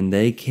 and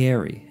they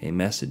carry a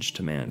message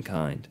to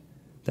mankind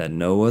that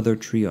no other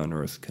tree on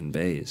earth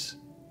conveys,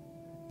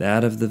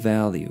 that of the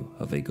value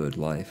of a good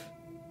life.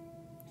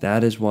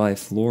 That is why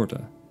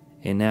Florida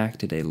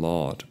enacted a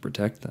law to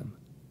protect them.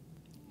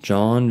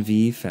 John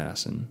V.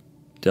 Fasson,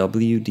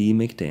 W. D.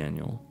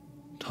 McDaniel,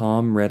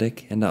 Tom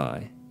Reddick, and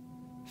I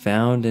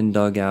found and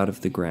dug out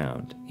of the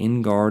ground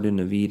in Garden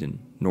of Eden,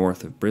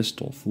 north of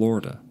Bristol,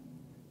 Florida,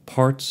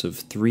 parts of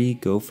 3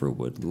 gopher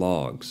wood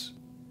logs.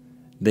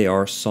 They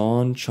are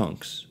sawn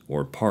chunks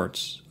or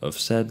parts of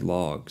said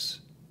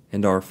logs,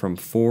 and are from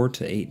 4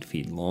 to 8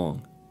 feet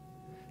long.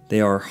 They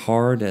are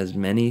hard as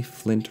many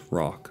flint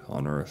rock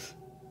on earth.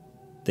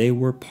 They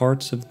were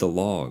parts of the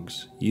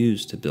logs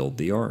used to build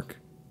the ark.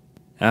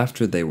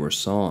 After they were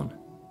sawn,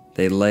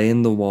 they lay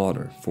in the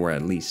water for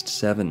at least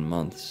 7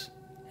 months,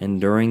 and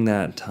during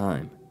that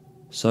time,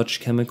 such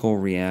chemical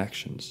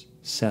reactions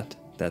set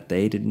that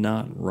they did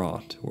not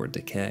rot or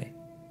decay,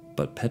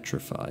 but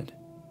petrified.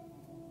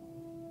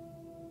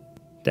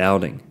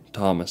 Doubting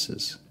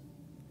Thomases.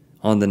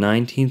 On the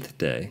 19th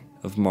day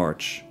of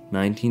March,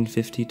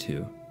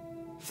 1952,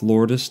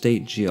 Florida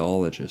State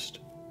geologist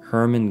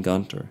Herman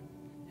Gunter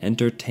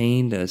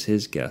entertained as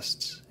his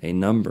guests a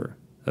number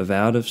of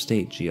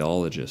out-of-state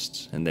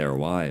geologists and their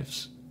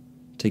wives,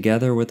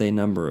 together with a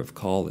number of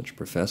college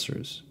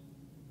professors.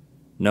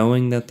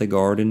 Knowing that the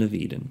Garden of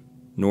Eden,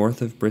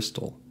 north of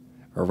Bristol,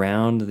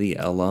 around the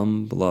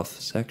Alum Bluff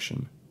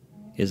section,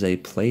 is a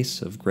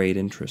place of great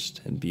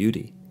interest and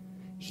beauty,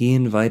 he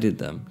invited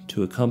them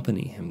to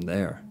accompany him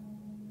there.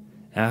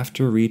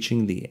 After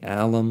reaching the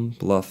Alum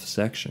Bluff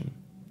section,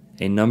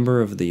 a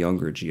number of the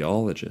younger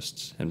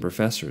geologists and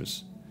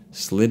professors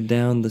slid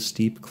down the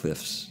steep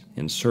cliffs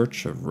in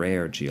search of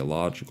rare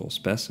geological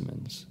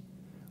specimens,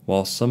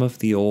 while some of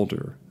the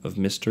older of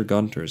Mr.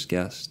 Gunter's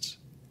guests,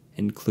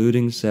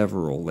 including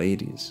several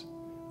ladies,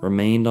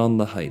 remained on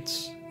the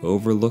heights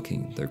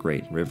overlooking the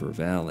great river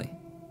valley.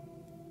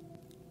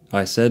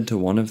 I said to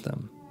one of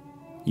them,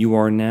 "You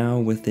are now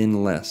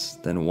within less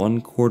than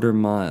 1/4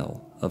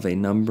 mile of a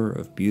number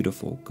of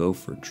beautiful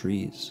gopher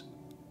trees.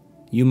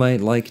 You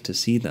might like to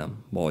see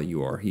them while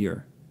you are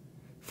here,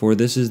 for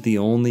this is the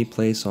only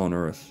place on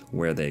earth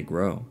where they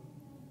grow."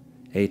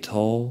 A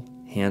tall,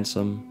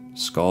 handsome,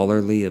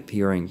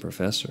 scholarly-appearing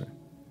professor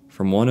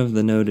from one of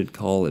the noted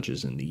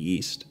colleges in the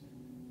East,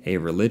 a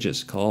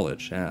religious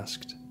college,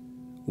 asked,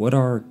 "What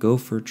are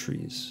gopher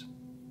trees?"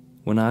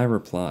 When I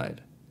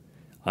replied,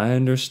 "I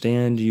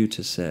understand you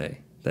to say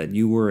that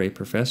you were a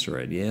professor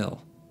at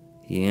Yale,"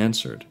 he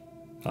answered,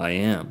 "I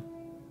am,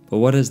 but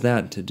what has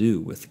that to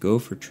do with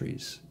gopher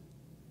trees?"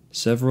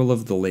 Several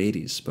of the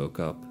ladies spoke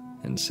up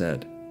and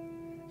said,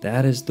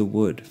 "That is the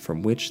wood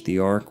from which the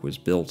ark was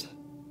built."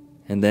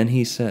 And then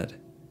he said,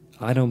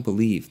 "I don't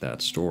believe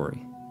that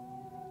story."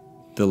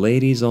 The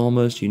ladies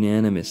almost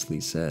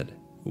unanimously said,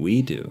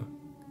 "We do,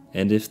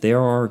 and if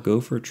there are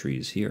gopher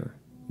trees here,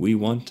 we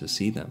want to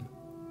see them."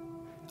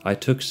 I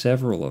took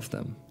several of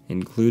them,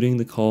 including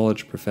the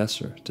college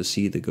professor, to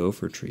see the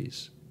gopher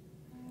trees.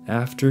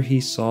 After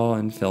he saw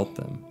and felt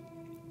them,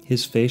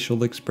 his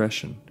facial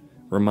expression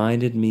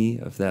reminded me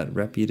of that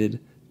reputed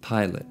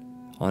pilot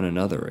on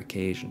another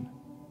occasion.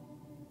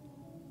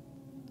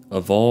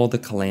 Of all the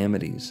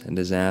calamities and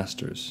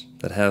disasters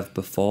that have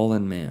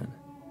befallen man,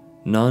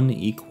 none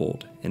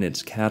equaled in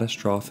its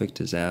catastrophic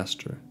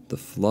disaster the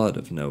flood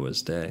of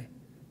Noah's day,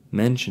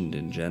 mentioned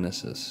in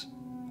Genesis.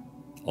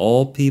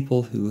 All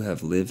people who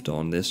have lived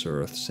on this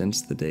earth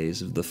since the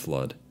days of the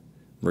flood,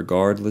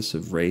 regardless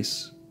of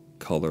race,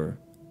 color,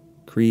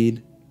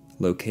 creed,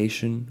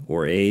 location,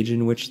 or age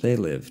in which they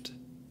lived,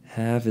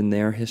 have in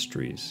their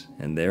histories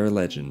and their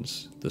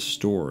legends the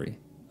story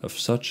of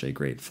such a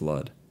great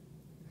flood.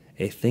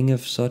 A thing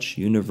of such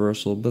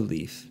universal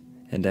belief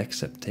and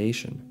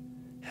acceptation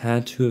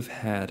had to have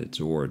had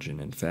its origin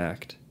in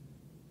fact.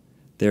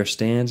 There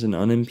stands an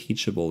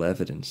unimpeachable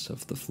evidence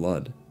of the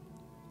flood,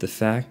 the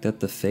fact that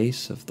the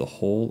face of the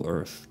whole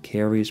earth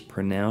carries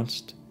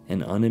pronounced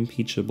and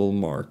unimpeachable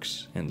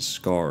marks and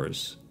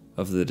scars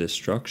of the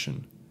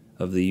destruction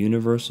of the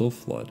universal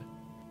flood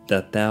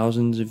that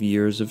thousands of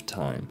years of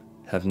time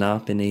have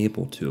not been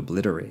able to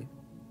obliterate.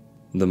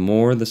 The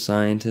more the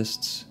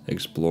scientists,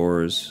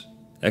 explorers,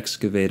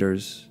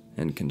 excavators,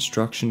 and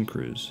construction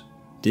crews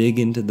dig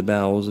into the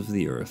bowels of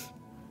the earth,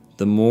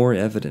 the more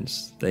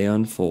evidence they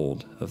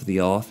unfold of the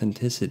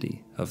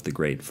authenticity of the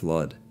Great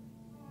Flood.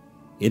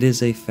 It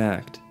is a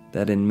fact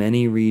that in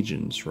many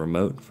regions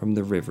remote from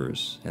the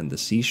rivers and the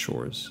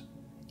seashores,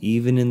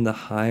 even in the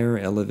higher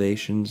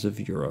elevations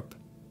of Europe,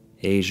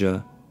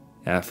 Asia,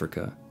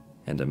 Africa,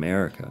 and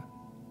America,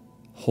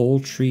 whole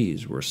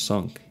trees were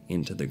sunk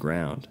into the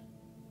ground,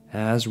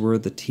 as were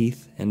the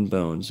teeth and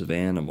bones of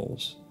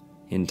animals,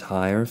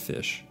 entire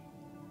fish,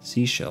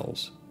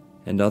 seashells,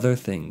 and other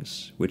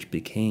things which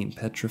became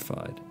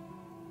petrified.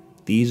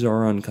 These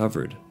are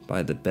uncovered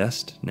by the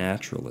best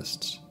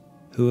naturalists,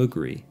 who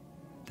agree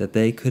that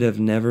they could have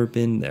never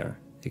been there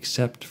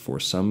except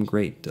for some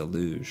great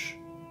deluge.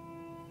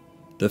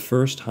 The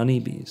first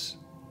honeybees.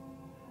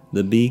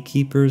 The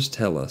beekeepers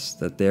tell us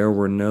that there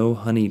were no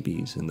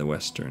honeybees in the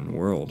Western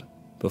world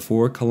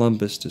before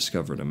Columbus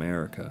discovered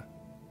America.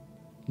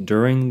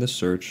 During the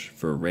search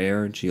for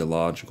rare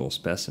geological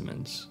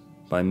specimens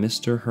by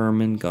Mr.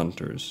 Herman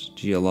Gunter's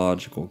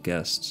geological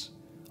guests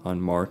on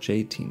March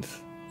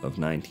 18th of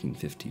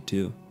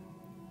 1952,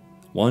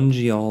 one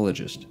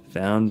geologist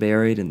found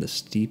buried in the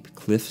steep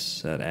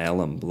cliffs at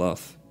Alum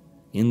Bluff,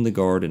 in the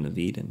Garden of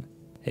Eden,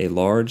 a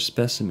large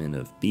specimen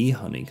of bee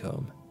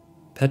honeycomb,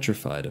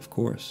 petrified of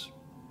course,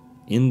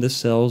 in the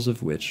cells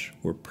of which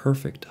were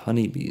perfect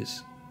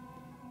honeybees.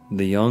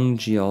 The young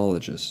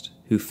geologist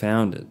who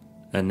found it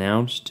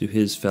announced to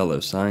his fellow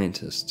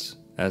scientists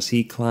as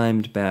he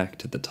climbed back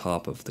to the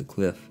top of the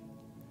cliff,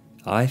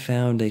 "I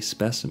found a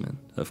specimen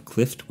of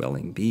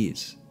cliff-dwelling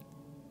bees."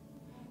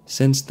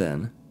 Since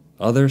then,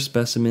 other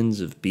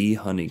specimens of bee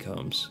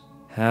honeycombs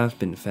have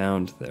been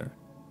found there,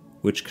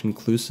 which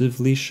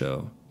conclusively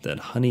show that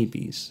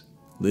honeybees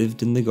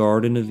lived in the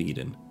Garden of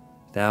Eden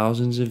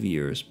thousands of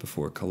years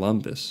before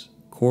Columbus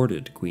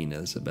courted Queen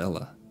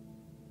Isabella.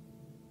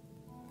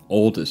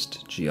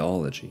 Oldest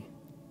geology.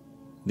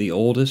 The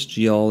oldest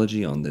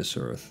geology on this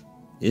earth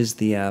is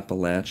the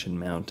Appalachian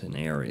Mountain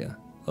area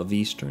of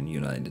eastern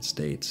United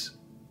States.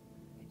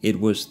 It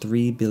was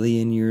 3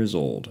 billion years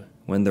old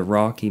when the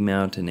Rocky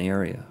Mountain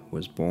area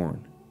was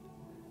born.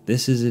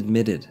 This is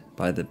admitted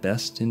by the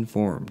best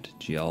informed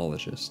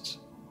geologists.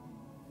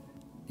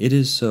 It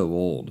is so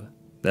old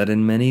that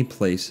in many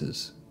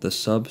places the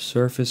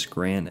subsurface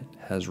granite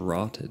has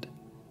rotted.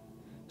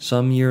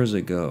 Some years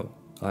ago,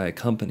 I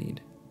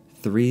accompanied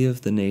 3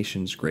 of the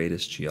nation's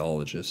greatest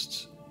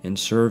geologists in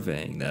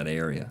surveying that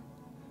area,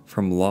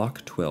 from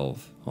Loch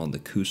 12 on the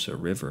Coosa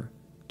River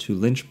to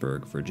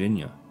Lynchburg,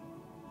 Virginia.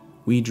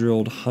 We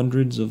drilled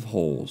hundreds of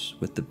holes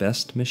with the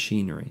best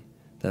machinery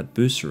that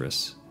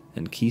Bucyrus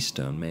and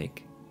Keystone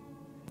make.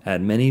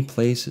 At many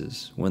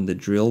places, when the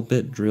drill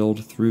bit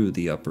drilled through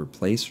the upper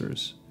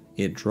placers,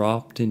 it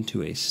dropped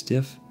into a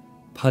stiff,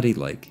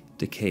 putty-like,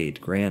 decayed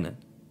granite.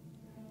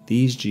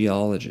 These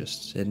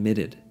geologists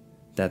admitted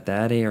that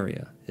that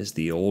area is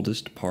the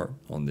oldest part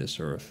on this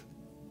earth.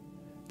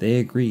 They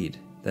agreed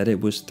that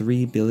it was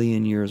 3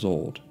 billion years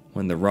old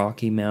when the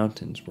Rocky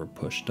Mountains were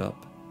pushed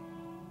up.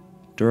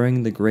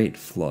 During the Great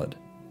Flood,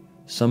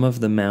 some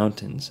of the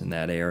mountains in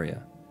that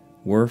area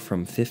were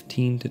from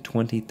 15 to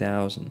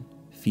 20,000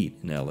 feet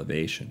in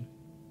elevation.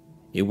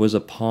 It was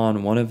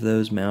upon one of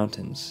those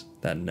mountains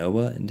that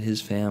Noah and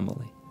his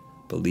family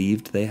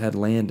believed they had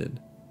landed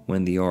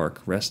when the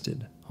ark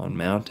rested on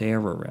Mount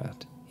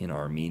Ararat in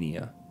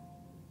Armenia.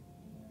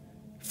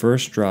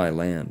 First dry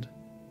land.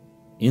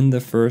 In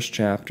the first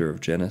chapter of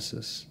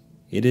Genesis,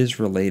 it is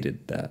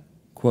related that,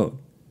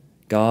 quote,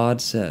 "God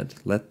said,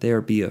 'Let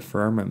there be a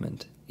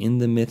firmament in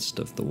the midst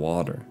of the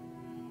water,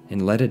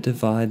 and let it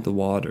divide the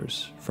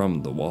waters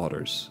from the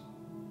waters.'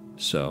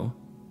 So,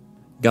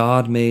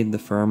 God made the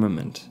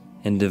firmament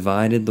and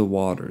divided the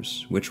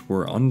waters which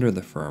were under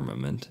the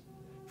firmament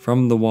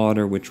from the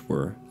water which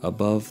were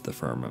above the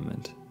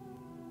firmament.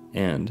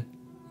 And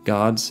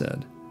God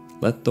said,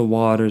 'Let the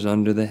waters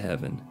under the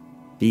heaven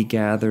be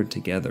gathered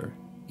together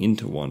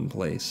into one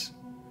place,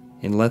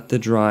 and let the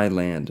dry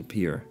land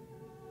appear.'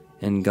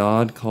 And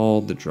God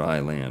called the dry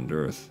land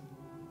earth,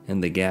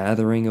 and the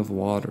gathering of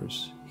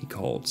waters he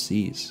called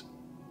seas.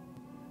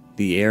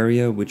 The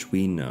area which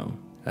we know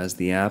as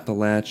the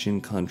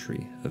Appalachian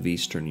country of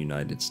eastern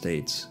United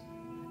States,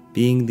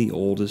 being the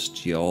oldest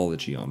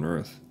geology on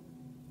Earth,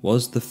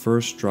 was the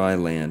first dry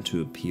land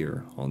to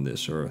appear on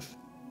this earth,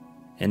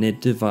 and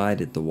it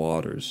divided the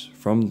waters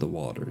from the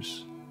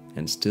waters,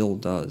 and still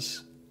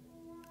does,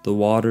 the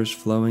waters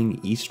flowing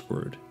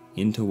eastward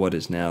into what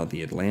is now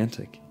the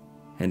Atlantic,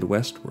 and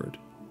westward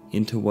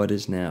into what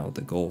is now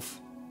the Gulf,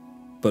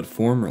 but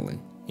formerly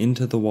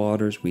into the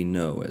waters we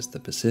know as the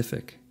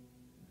Pacific.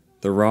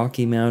 The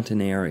Rocky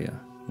Mountain area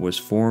was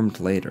formed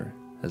later,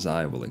 as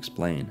I will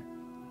explain,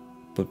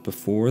 but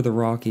before the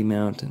Rocky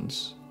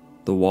Mountains,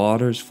 the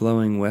waters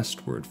flowing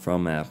westward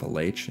from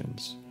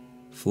Appalachians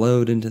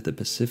flowed into the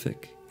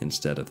Pacific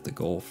instead of the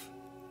Gulf.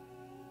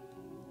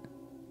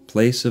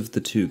 Place of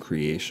the two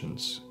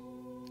creations.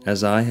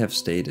 As I have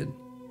stated,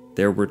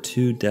 there were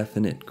two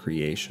definite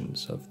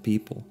creations of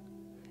people,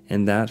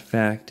 and that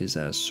fact is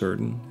as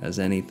certain as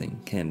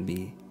anything can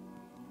be.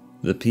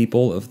 The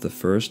people of the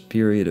first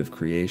period of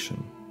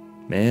creation,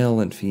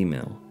 male and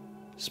female,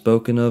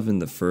 spoken of in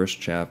the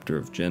first chapter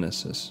of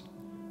Genesis,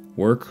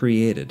 were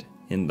created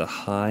in the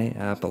high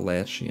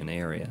Appalachian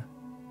area,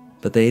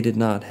 but they did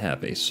not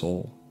have a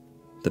soul,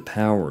 the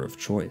power of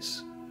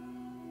choice,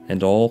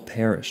 and all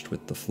perished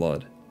with the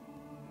flood.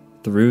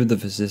 Through the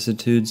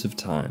vicissitudes of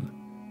time,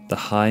 the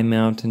high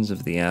mountains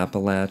of the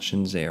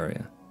Appalachians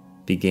area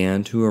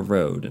began to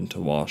erode and to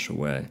wash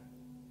away,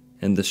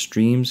 and the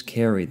streams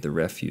carried the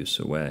refuse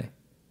away,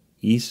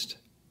 east,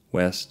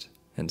 west,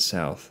 and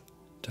south,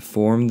 to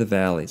form the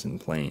valleys and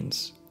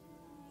plains,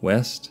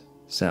 west,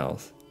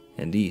 south,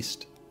 and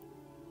east.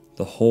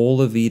 The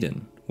whole of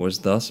Eden was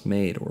thus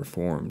made or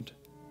formed.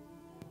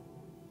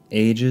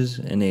 Ages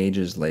and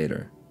ages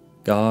later,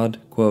 God,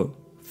 quote,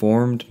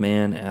 formed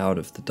man out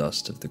of the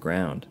dust of the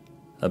ground,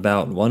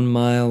 about 1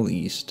 mile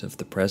east of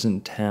the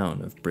present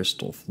town of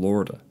Bristol,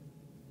 Florida,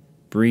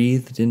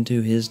 breathed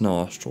into his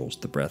nostrils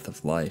the breath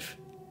of life,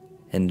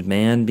 and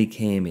man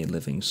became a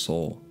living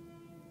soul,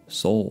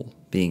 soul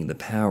being the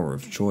power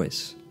of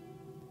choice.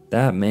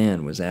 That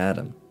man was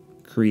Adam,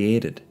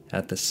 created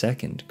at the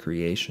second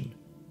creation.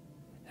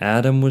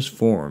 Adam was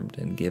formed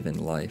and given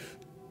life,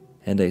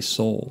 and a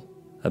soul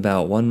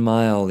about 1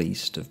 mile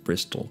east of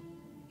Bristol,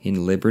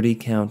 in Liberty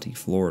County,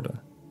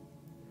 Florida.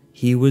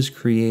 He was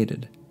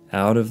created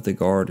out of the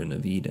Garden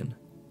of Eden.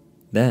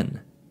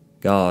 Then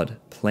God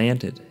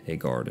planted a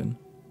garden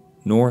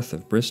north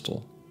of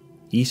Bristol,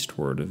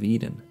 eastward of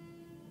Eden,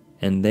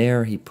 and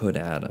there he put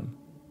Adam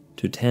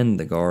to tend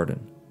the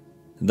garden.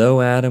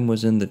 Though Adam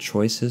was in the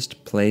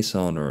choicest place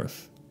on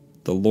earth,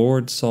 the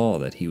Lord saw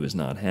that he was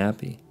not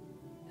happy,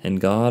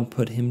 and God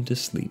put him to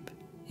sleep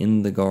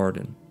in the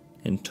garden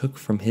and took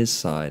from his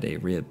side a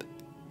rib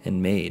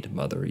and made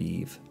Mother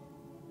Eve.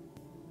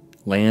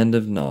 Land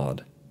of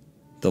Nod.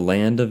 The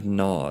land of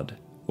Nod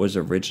was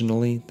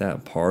originally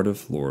that part of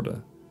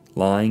Florida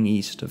lying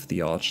east of the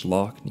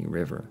Ochlockonee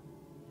River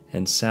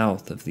and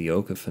south of the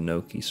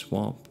Okefenokee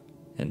Swamp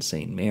and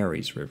St.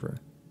 Mary's River.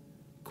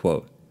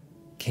 Quote,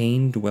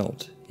 Cain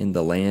dwelt in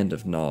the land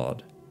of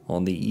Nod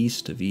on the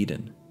east of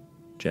Eden,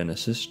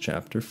 Genesis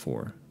chapter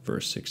 4,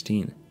 verse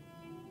 16.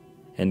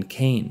 And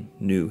Cain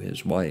knew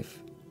his wife,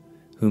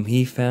 whom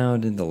he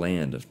found in the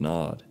land of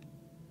Nod.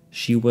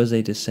 She was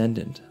a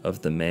descendant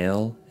of the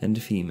male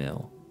and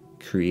female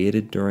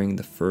created during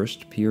the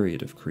first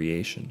period of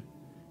creation,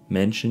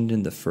 mentioned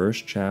in the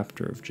first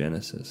chapter of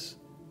Genesis.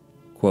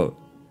 Quote,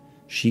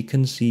 She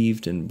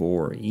conceived and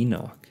bore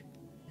Enoch,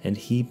 and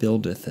he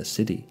buildeth a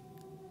city,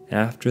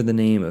 after the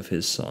name of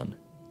his son,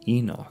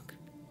 Enoch.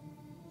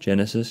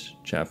 Genesis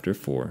chapter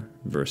 4,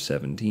 verse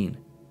 17.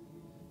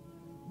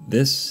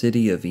 This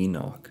city of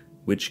Enoch,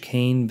 which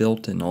Cain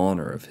built in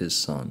honor of his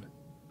son,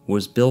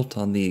 was built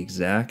on the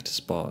exact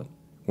spot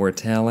where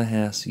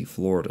Tallahassee,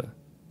 Florida,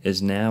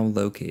 is now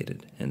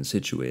located and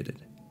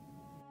situated.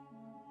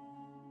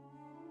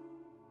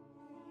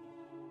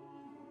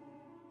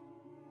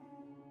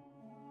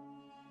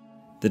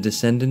 The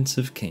descendants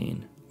of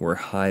Cain were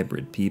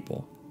hybrid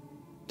people,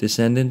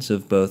 descendants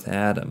of both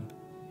Adam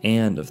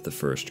and of the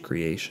first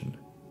creation,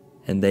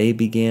 and they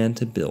began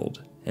to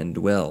build and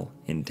dwell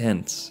in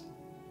tents.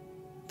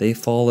 They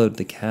followed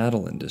the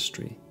cattle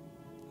industry.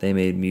 They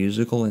made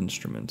musical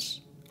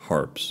instruments,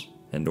 harps,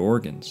 and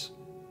organs.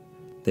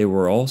 They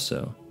were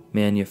also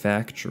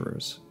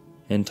manufacturers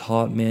and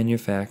taught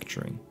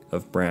manufacturing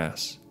of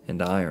brass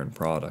and iron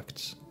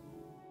products.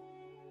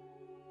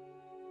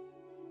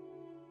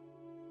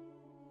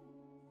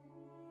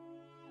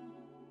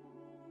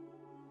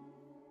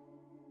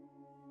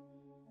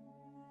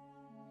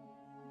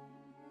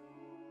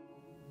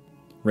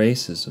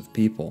 Races of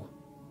people.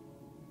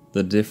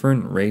 The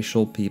different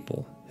racial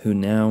people who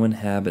now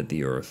inhabit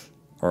the earth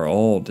are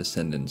all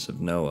descendants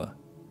of Noah,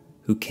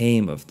 who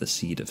came of the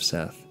seed of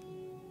Seth.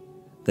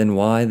 Then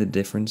why the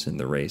difference in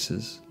the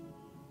races?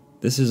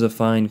 This is a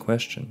fine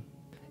question,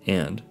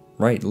 and,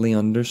 rightly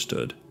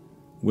understood,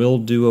 will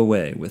do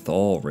away with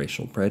all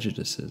racial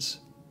prejudices.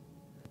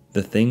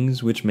 The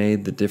things which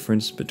made the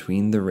difference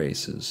between the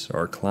races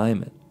are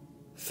climate,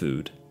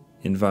 food,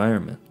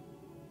 environment.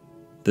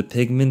 The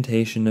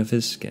pigmentation of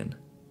his skin,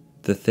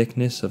 the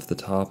thickness of the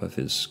top of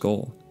his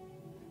skull,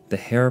 the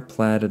hair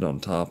plaited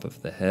on top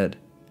of the head,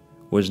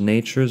 was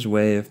nature's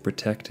way of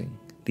protecting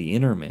the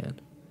inner man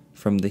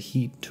from the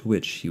heat to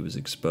which he was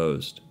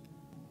exposed.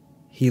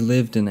 He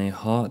lived in a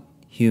hot,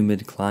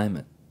 humid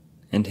climate,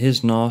 and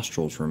his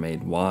nostrils were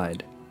made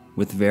wide,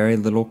 with very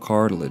little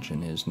cartilage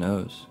in his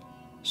nose,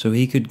 so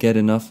he could get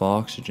enough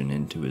oxygen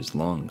into his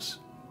lungs.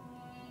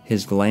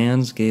 His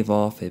glands gave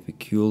off a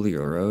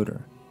peculiar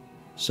odor,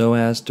 so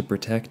as to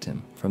protect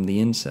him from the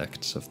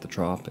insects of the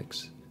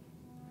tropics.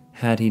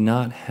 Had he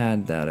not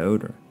had that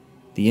odor,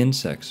 the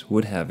insects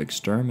would have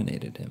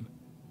exterminated him.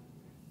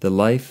 The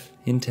life,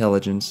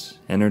 intelligence,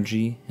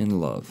 energy,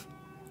 and love,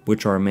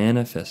 which are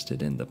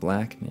manifested in the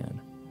black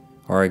man,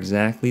 are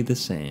exactly the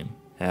same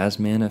as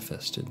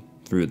manifested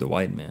through the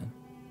white man,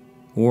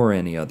 or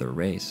any other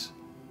race,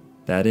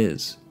 that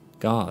is,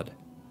 God.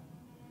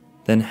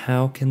 Then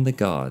how can the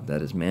God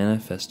that is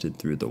manifested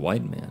through the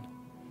white man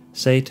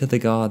say to the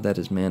God that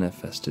is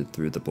manifested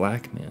through the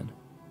black man,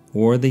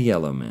 or the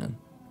yellow man,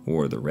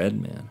 or the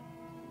red man,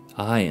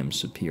 I am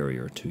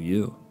superior to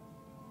you?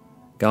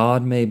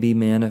 God may be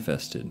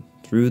manifested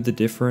through the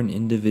different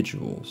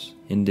individuals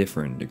in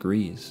different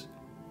degrees,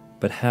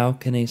 but how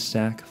can a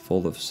sack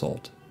full of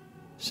salt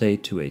say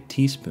to a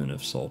teaspoon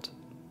of salt,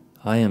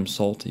 I am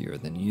saltier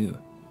than you?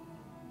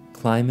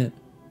 Climate,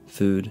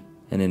 food,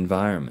 and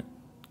environment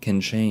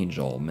can change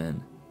all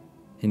men,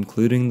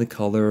 including the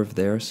color of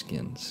their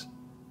skins,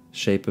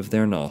 shape of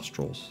their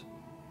nostrils,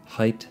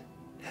 height,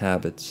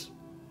 habits,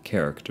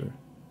 character,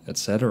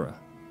 etc.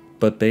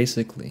 But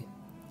basically,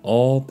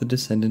 all the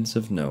descendants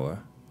of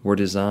Noah were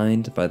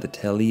designed by the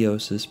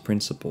teleosis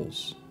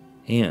principles,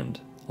 and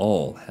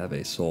all have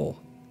a soul,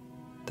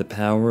 the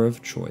power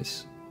of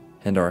choice,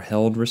 and are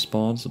held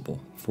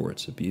responsible for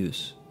its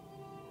abuse.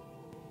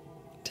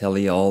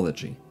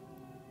 Teleology.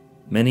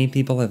 Many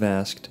people have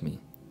asked me,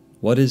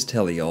 what is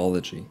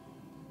teleology?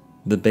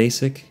 The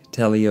basic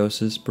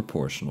teleosis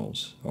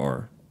proportionals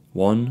are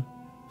 1,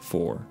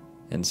 4,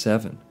 and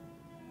 7.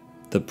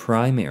 The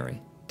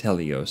primary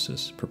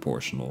teleosis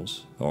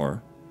proportionals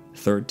are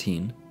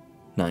 13,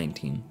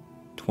 19,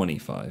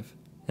 25,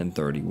 and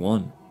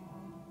 31.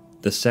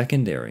 The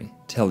secondary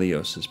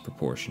teleosis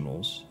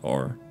proportionals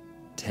are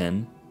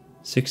 10,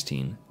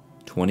 16,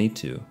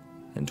 22,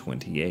 and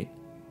 28.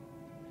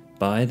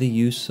 By the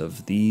use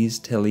of these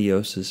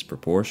teleosis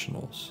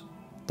proportionals,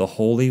 the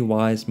holy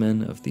wise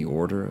men of the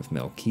order of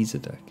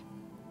Melchizedek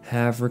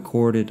have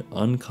recorded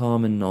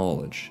uncommon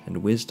knowledge and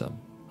wisdom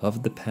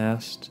of the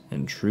past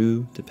and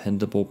true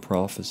dependable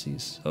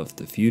prophecies of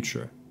the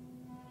future.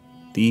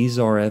 These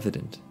are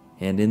evident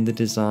and in the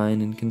design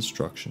and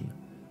construction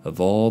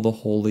of all the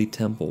holy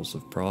temples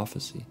of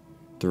prophecy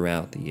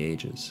throughout the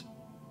ages.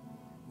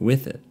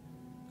 With it,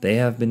 they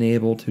have been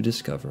able to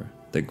discover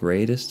the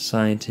greatest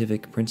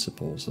scientific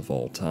principles of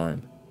all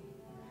time.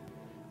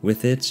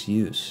 With its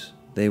use,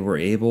 they were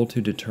able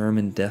to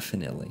determine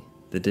definitely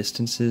the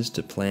distances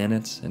to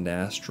planets and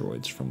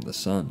asteroids from the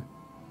sun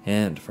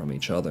and from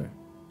each other.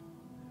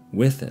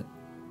 With it,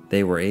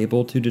 they were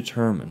able to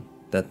determine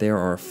that there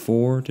are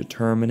 4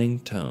 determining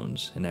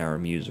tones in our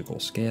musical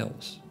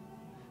scales,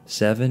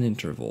 7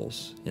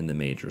 intervals in the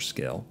major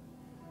scale,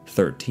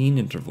 13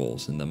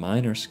 intervals in the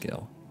minor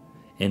scale,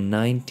 and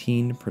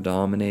 19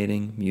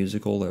 predominating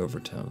musical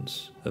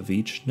overtones of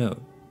each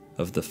note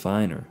of the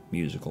finer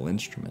musical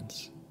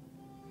instruments.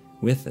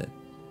 With it,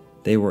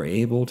 they were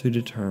able to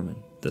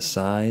determine the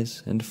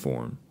size and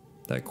form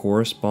that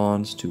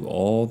corresponds to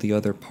all the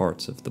other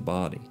parts of the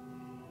body.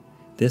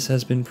 This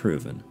has been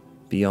proven,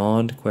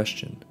 beyond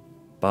question,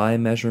 by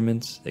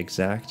measurements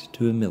exact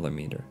to a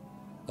millimeter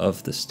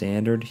of the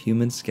standard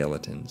human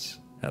skeletons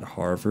at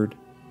Harvard,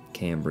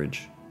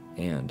 Cambridge,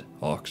 and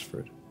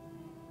Oxford.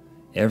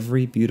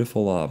 Every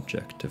beautiful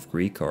object of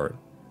Greek art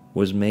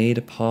was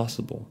made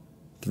possible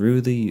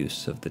through the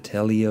use of the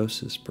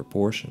teleosis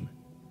proportion.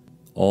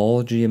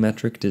 All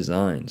geometric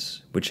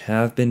designs which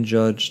have been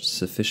judged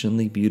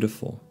sufficiently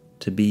beautiful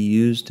to be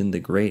used in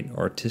the great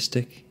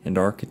artistic and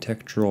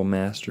architectural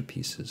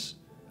masterpieces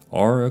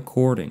are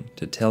according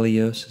to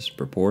teleosis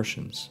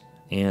proportions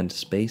and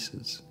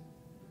spaces.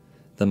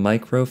 The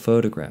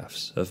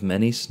microphotographs of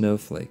many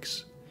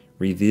snowflakes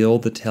reveal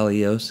the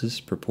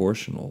teleosis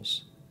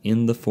proportionals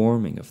in the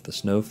forming of the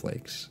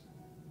snowflakes.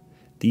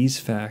 These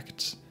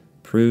facts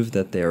prove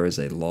that there is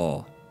a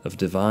law of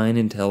divine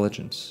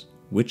intelligence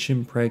which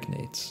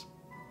impregnates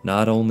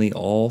not only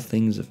all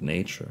things of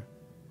nature,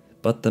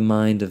 but the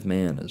mind of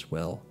man as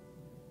well.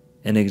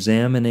 An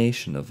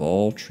examination of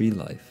all tree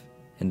life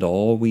and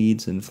all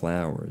weeds and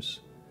flowers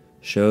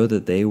show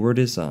that they were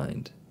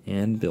designed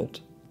and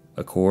built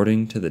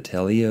according to the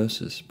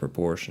teleosis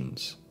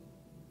proportions.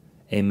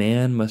 A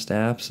man must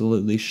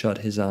absolutely shut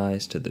his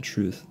eyes to the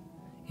truth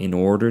in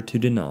order to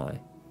deny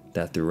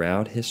that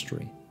throughout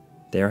history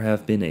there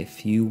have been a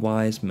few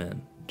wise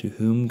men to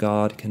whom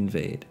God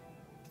conveyed,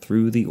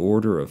 through the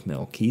order of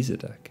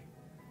Melchizedek,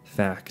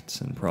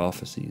 facts and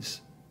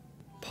prophecies.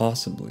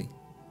 Possibly,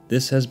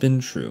 this has been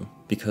true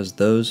because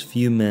those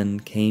few men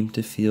came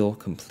to feel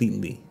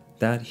completely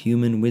that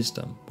human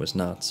wisdom was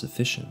not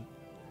sufficient,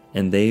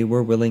 and they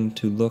were willing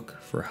to look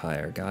for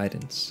higher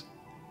guidance.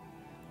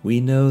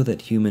 We know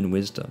that human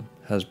wisdom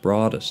has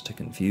brought us to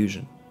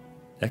confusion,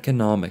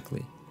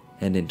 economically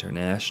and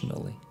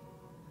internationally.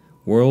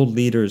 World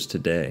leaders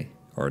today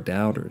are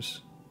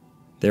doubters.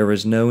 There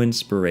is no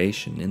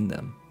inspiration in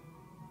them.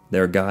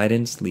 Their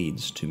guidance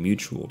leads to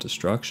mutual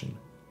destruction.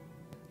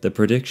 The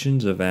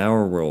predictions of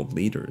our world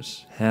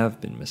leaders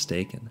have been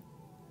mistaken.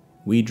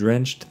 We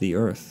drenched the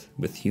earth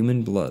with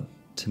human blood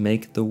to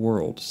make the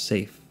world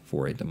safe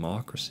for a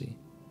democracy,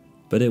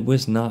 but it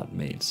was not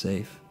made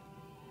safe.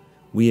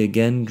 We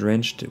again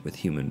drenched it with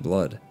human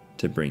blood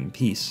to bring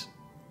peace,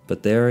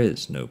 but there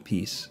is no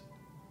peace.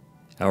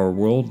 Our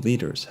world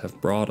leaders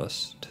have brought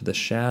us to the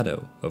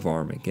shadow of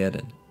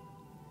Armageddon,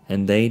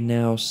 and they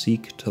now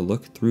seek to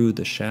look through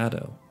the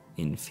shadow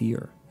in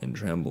fear and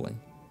trembling.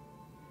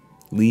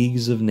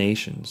 Leagues of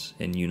nations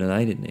and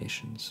United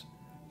Nations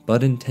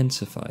but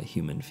intensify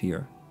human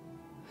fear.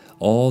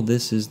 All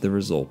this is the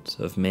result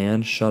of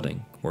man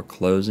shutting or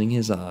closing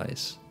his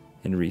eyes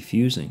and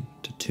refusing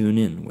to tune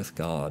in with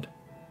God.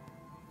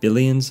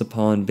 Billions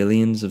upon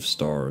billions of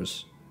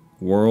stars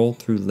whirl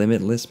through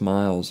limitless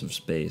miles of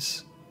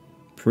space,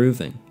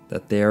 proving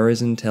that there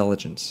is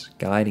intelligence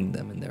guiding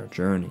them in their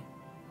journey.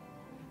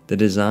 The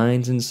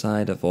designs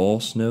inside of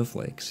all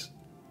snowflakes,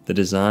 the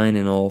design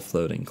in all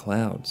floating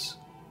clouds,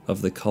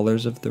 of the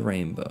colors of the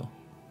rainbow,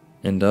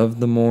 and of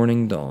the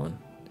morning dawn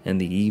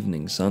and the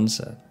evening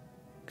sunset,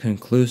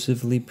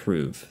 conclusively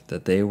prove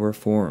that they were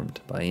formed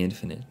by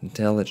infinite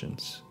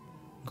intelligence,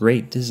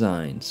 great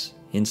designs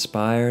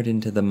inspired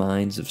into the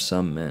minds of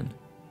some men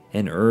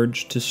and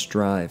urged to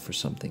strive for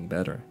something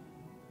better.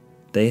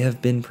 They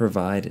have been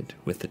provided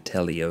with the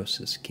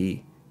teleosis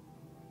key,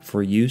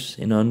 for use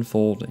in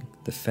unfolding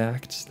the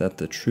facts that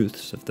the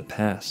truths of the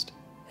past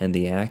and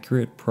the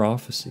accurate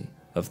prophecy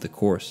of the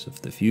course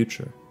of the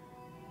future.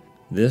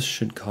 This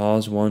should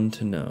cause one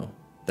to know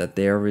that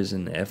there is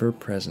an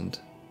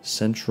ever-present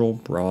central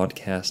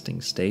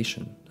broadcasting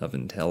station of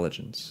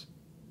intelligence.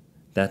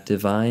 That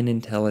divine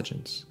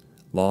intelligence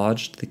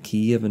lodged the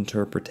key of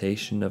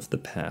interpretation of the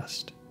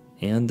past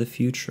and the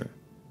future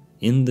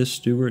in the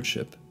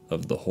stewardship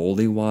of the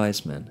holy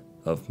wise men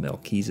of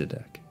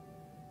Melchizedek,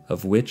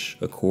 of which,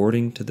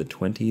 according to the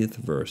 20th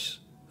verse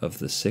of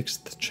the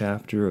 6th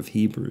chapter of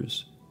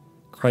Hebrews,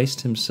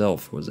 Christ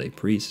himself was a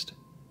priest.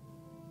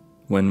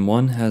 When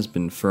one has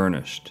been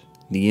furnished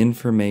the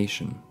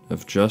information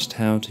of just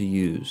how to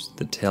use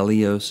the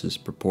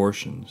teleosis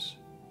proportions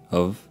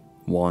of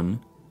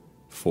 1,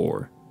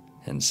 4,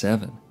 and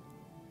 7,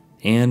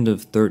 and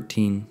of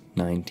 13,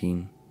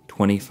 19,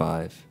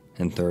 25,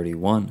 and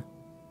 31,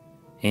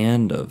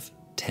 and of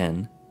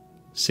 10,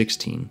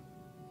 16,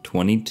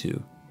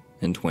 22,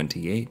 and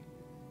 28,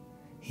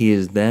 he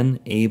is then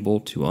able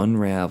to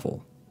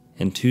unravel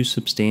and to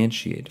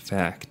substantiate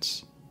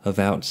facts of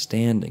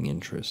outstanding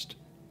interest.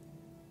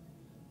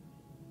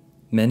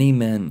 Many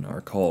men are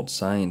called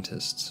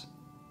scientists.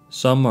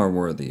 Some are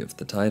worthy of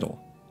the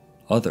title,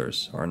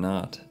 others are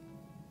not.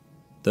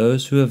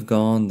 Those who have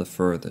gone the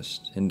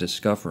furthest in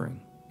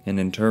discovering and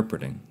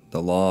interpreting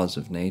the laws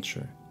of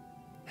nature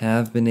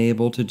have been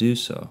able to do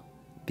so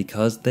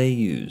because they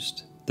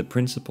used the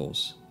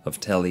principles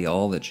of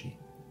teleology,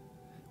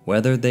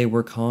 whether they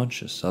were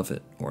conscious of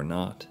it or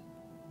not.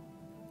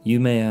 You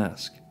may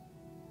ask,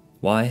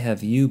 why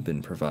have you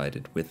been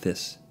provided with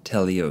this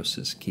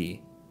teleosis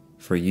key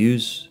for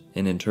use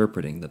in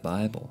interpreting the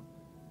Bible?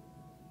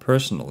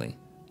 Personally,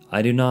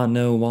 I do not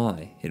know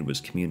why it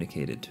was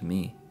communicated to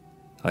me.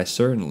 I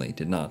certainly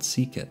did not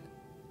seek it.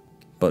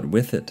 But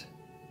with it,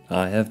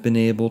 I have been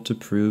able to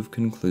prove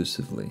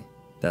conclusively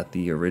that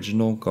the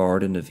original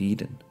Garden of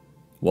Eden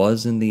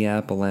was in the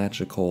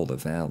Apalachicola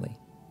Valley,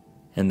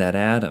 and that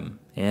Adam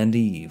and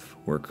Eve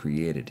were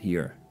created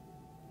here,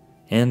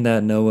 and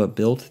that Noah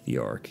built the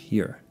ark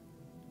here.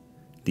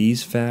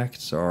 These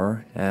facts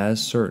are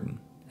as certain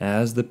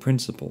as the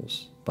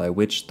principles by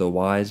which the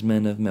wise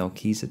men of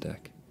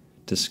Melchizedek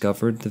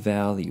discovered the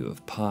value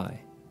of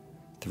pi,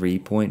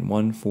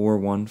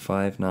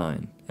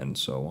 3.14159, and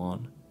so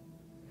on.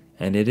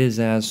 And it is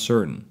as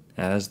certain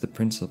as the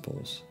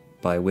principles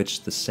by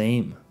which the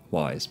same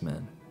wise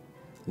men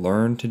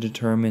learned to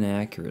determine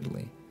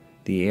accurately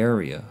the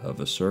area of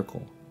a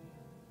circle.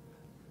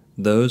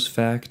 Those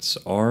facts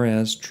are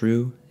as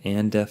true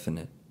and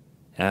definite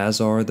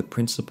as are the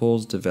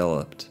principles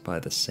developed by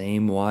the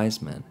same wise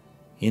men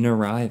in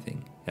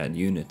arriving at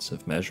units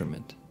of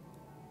measurement.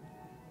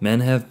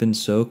 Men have been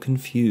so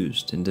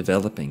confused in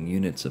developing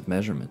units of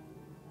measurement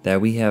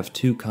that we have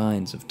 2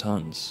 kinds of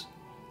tons,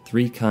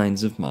 3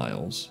 kinds of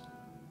miles,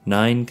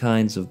 9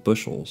 kinds of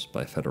bushels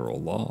by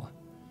federal law,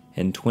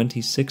 and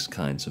 26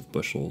 kinds of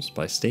bushels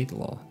by state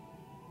law.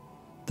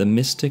 The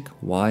mystic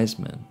wise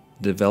men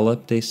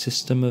developed a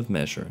system of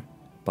measure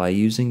by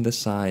using the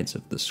sides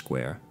of the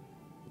square,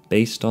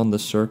 based on the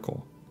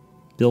circle,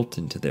 built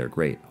into their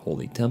great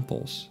holy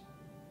temples.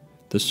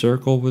 The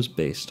circle was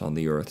based on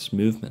the Earth's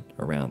movement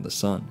around the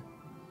sun,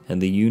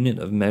 and the unit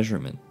of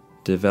measurement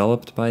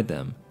developed by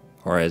them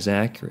are as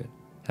accurate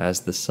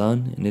as the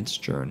sun in its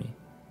journey,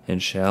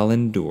 and shall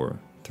endure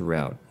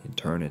throughout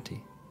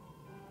eternity.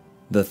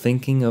 The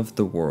thinking of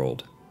the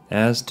world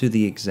as to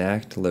the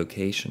exact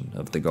location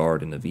of the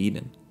Garden of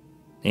Eden,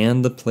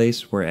 and the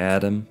place where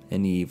Adam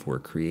and Eve were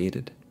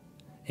created,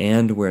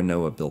 and where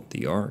Noah built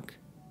the ark,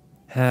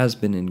 has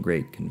been in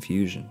great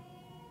confusion,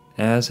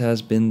 as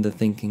has been the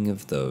thinking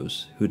of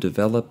those who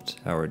developed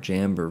our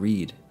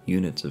jamboreed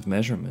units of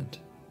measurement.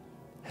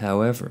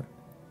 However,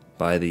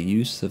 by the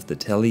use of the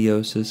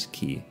teleiosis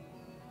key,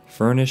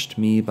 furnished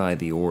me by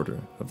the order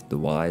of the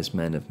wise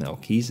men of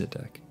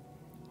Melchizedek,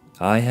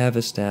 I have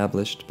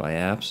established by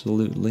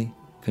absolutely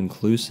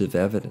conclusive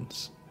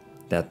evidence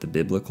that the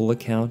biblical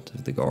account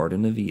of the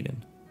Garden of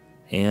Eden,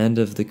 and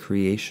of the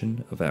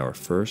creation of our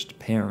first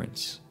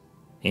parents,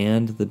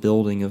 and the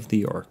building of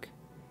the ark,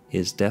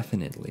 is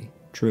definitely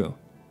true.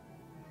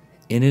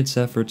 In its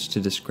efforts to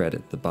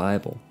discredit the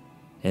Bible,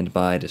 and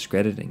by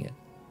discrediting it,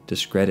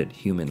 discredit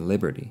human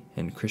liberty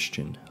and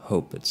Christian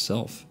hope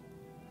itself,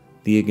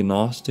 the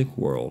agnostic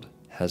world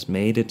has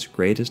made its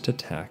greatest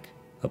attack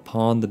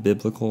upon the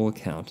biblical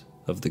account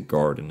of the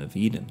Garden of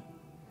Eden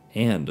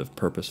and of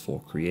purposeful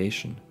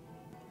creation,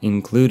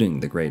 including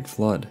the Great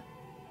Flood.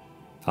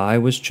 I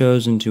was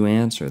chosen to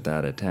answer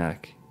that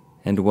attack,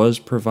 and was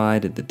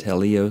provided the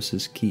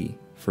teleiosis key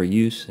for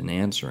use in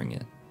answering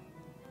it.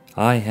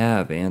 I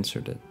have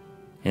answered it,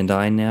 and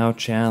I now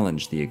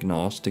challenge the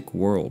agnostic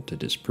world to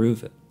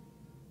disprove it.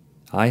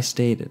 I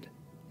stated,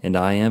 and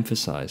I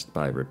emphasized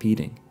by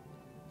repeating,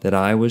 that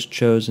I was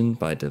chosen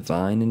by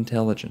divine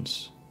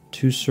intelligence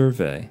to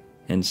survey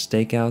and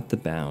stake out the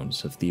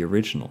bounds of the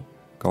original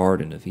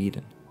Garden of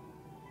Eden,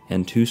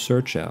 and to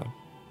search out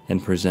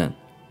and present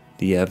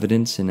the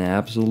evidence in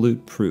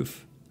absolute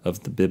proof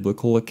of the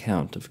biblical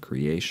account of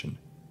creation,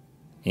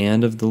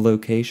 and of the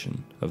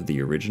location of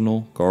the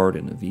original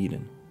Garden of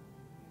Eden.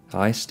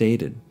 I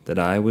stated that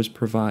I was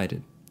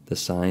provided the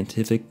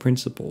scientific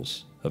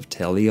principles of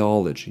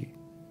teleology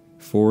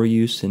for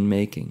use in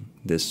making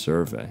this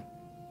survey,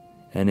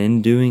 and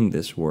in doing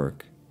this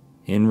work,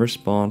 in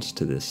response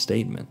to this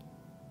statement,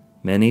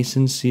 many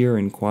sincere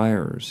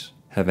inquirers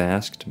have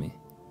asked me,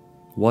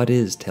 what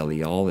is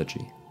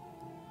teleology?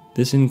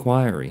 This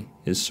inquiry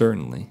is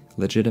certainly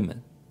legitimate.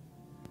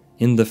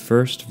 In the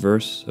first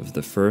verse of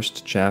the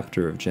first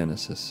chapter of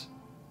Genesis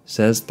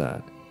says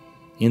that,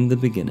 in the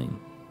beginning,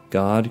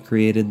 God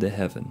created the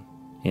heaven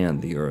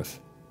and the earth.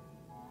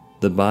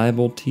 The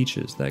Bible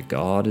teaches that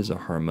God is a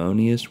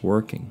harmonious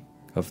working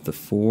of the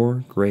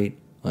four great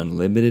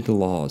unlimited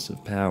laws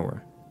of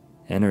power,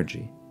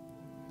 energy,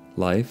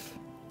 life,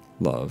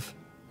 love,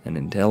 and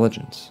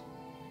intelligence.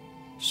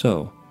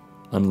 So,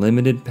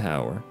 unlimited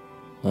power,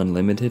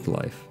 unlimited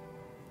life,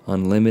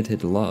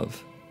 unlimited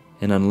love,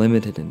 and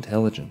unlimited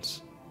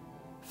intelligence,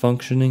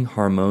 functioning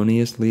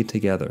harmoniously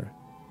together,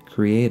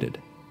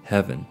 created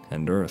heaven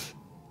and earth.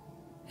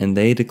 And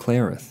they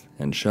declareth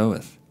and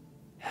showeth,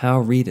 how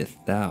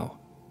readest thou?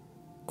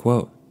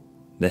 Quote,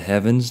 the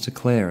heavens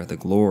declare the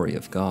glory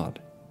of God,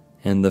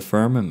 and the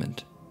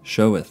firmament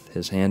showeth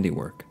his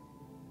handiwork.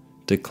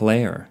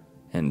 Declare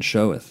and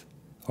showeth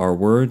are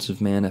words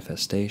of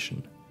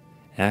manifestation,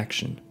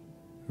 action,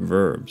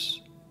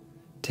 verbs.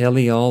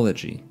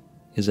 Teleology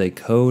is a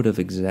code of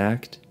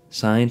exact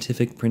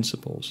scientific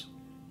principles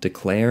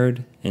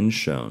declared and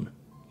shown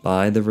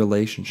by the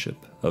relationship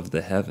of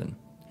the heaven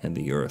and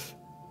the earth,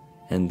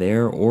 and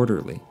their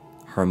orderly,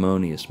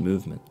 harmonious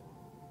movement.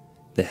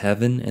 The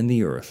heaven and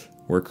the earth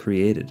were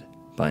created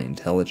by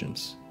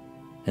intelligence,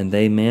 and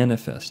they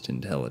manifest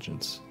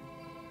intelligence.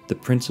 The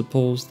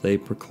principles they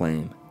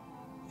proclaim,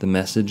 the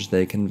message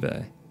they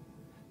convey,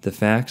 the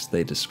facts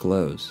they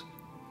disclose,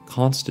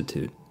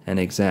 constitute an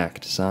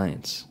exact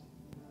science.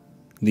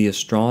 The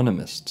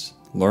astronomists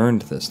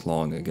learned this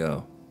long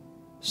ago.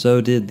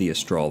 So did the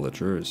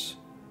astrologers.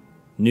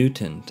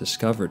 Newton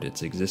discovered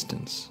its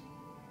existence.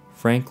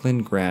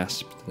 Franklin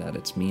grasped at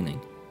its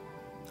meaning.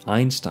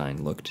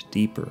 Einstein looked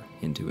deeper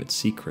into its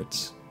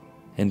secrets,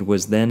 and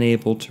was then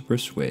able to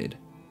persuade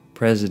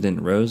President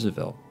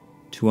Roosevelt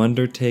to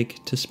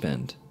undertake to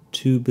spend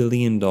 $2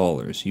 billion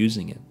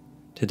using it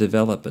to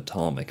develop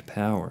atomic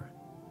power.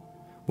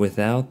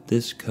 Without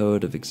this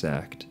code of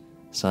exact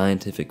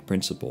scientific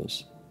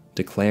principles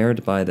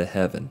declared by the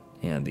heaven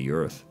and the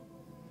earth,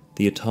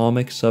 the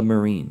atomic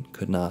submarine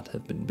could not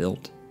have been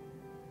built.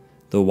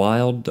 The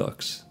wild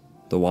ducks,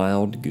 the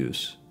wild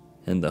goose,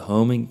 and the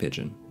homing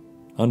pigeon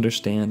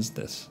understands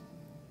this.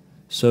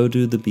 So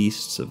do the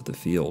beasts of the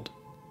field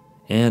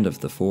and of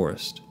the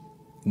forest.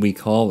 We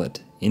call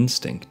it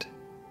instinct.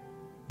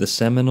 The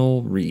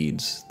Seminole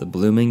reads the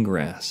blooming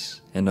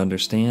grass and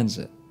understands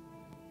it,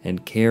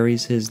 and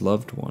carries his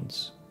loved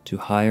ones to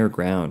higher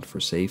ground for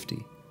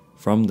safety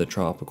from the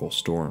tropical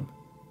storm.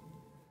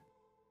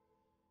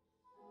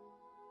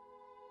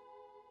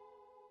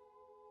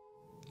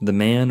 The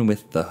man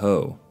with the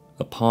hoe,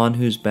 upon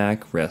whose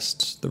back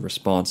rests the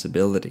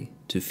responsibility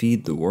to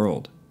feed the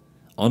world,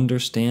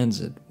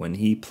 understands it when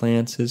he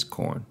plants his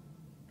corn,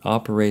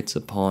 operates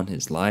upon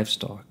his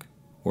livestock,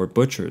 or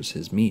butchers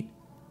his meat.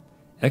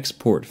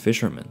 Export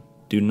fishermen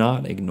do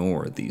not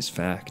ignore these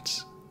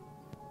facts.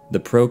 The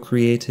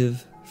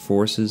procreative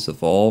forces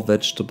of all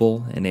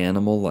vegetable and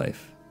animal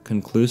life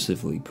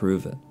conclusively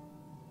prove it.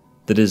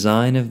 The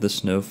design of the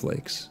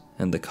snowflakes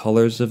and the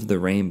colors of the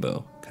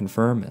rainbow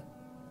confirm it.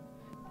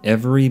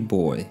 Every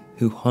boy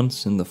who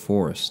hunts in the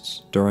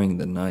forests during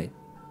the night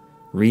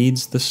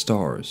reads the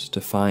stars to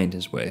find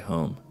his way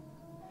home.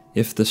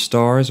 If the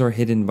stars are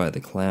hidden by the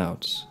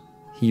clouds,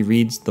 he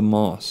reads the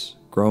moss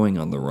growing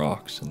on the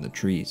rocks and the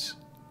trees,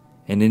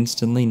 and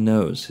instantly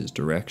knows his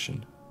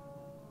direction.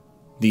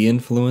 The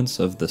influence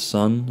of the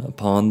sun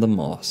upon the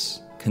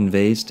moss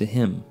conveys to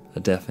him a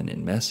definite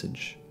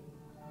message.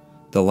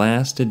 The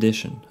last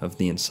edition of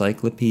the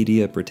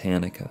Encyclopedia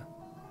Britannica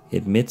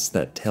admits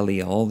that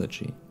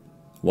teleology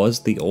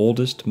was the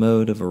oldest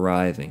mode of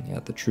arriving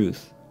at the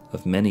truth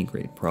of many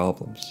great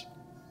problems.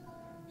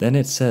 Then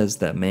it says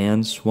that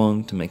man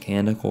swung to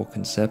mechanical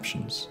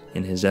conceptions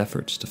in his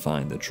efforts to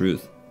find the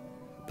truth,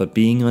 but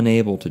being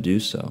unable to do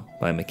so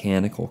by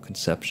mechanical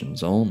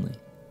conceptions only,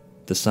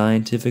 the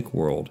scientific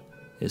world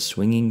is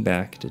swinging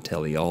back to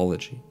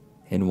teleology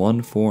in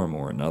one form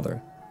or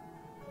another.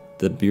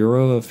 The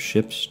Bureau of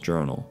Ships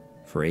Journal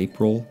for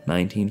April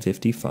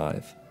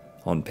 1955,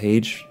 on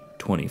page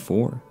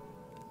 24,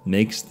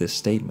 makes this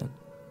statement,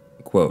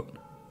 quote,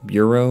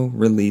 "Bureau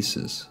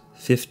releases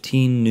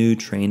 15 new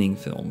training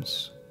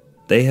films.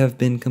 They have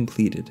been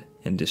completed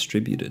and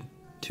distributed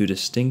to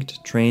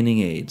distinct training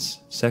aids,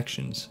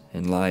 sections,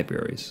 and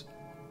libraries.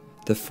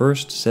 The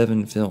first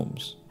 7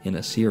 films in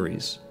a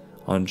series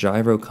on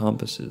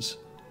gyrocompasses,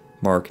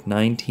 Mark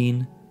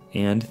 19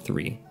 and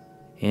 3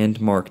 and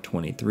Mark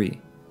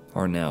 23,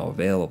 are now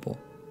available."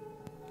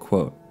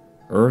 Quote,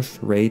 "Earth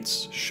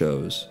rates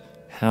shows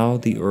how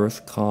the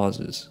Earth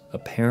causes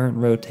apparent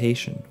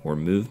rotation or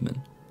movement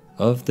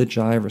of the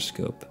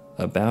gyroscope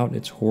about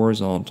its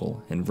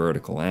horizontal and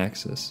vertical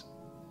axis.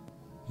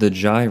 The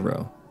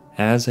gyro,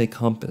 as a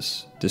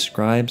compass,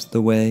 describes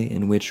the way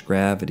in which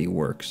gravity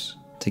works,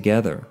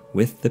 together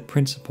with the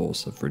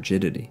principles of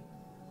rigidity,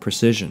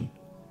 precision,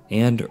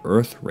 and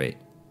earth rate,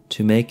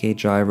 to make a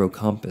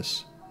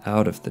gyrocompass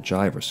out of the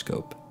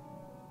gyroscope."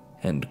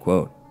 End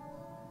quote.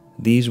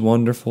 These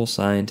wonderful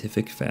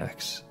scientific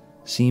facts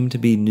seem to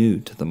be new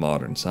to the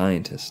modern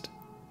scientist,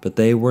 but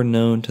they were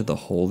known to the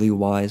holy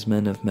wise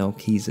men of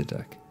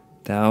Melchizedek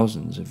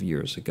thousands of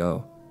years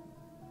ago.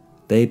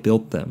 They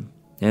built them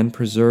and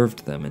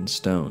preserved them in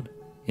stone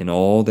in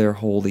all their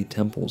holy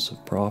temples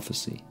of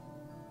prophecy.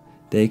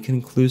 They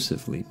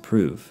conclusively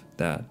prove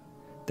that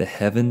the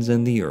heavens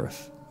and the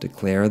earth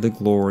declare the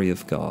glory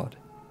of God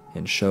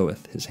and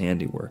showeth his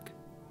handiwork.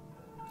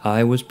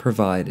 I was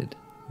provided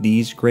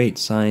these great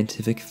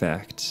scientific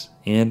facts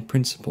and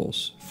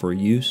principles for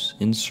use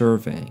in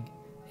surveying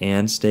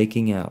and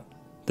staking out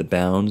the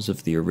bounds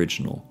of the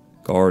original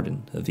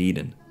Garden of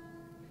Eden,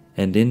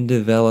 and in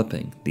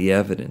developing the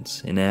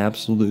evidence in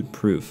absolute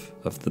proof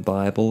of the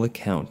Bible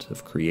account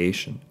of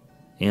creation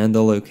and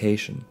the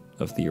location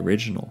of the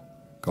original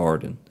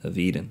Garden of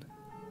Eden.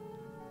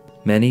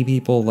 Many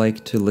people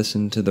like to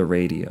listen to the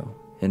radio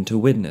and to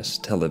witness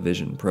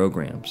television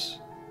programs.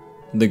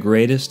 The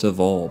greatest of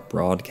all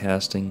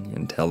broadcasting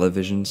and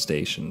television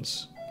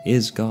stations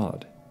is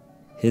God.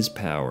 His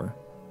power,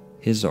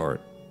 his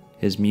art,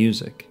 his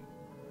music,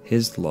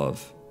 his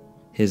love,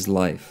 his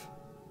life,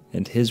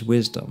 and his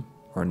wisdom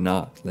are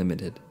not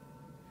limited.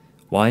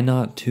 Why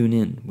not tune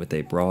in with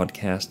a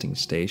broadcasting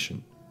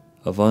station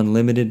of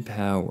unlimited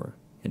power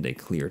and a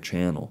clear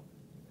channel?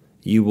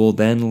 You will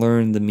then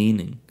learn the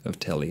meaning of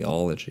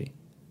teleology.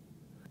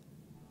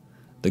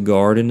 The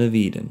Garden of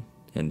Eden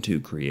and 2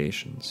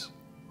 creations.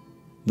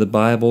 The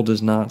Bible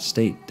does not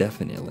state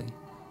definitely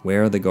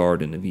where the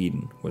Garden of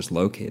Eden was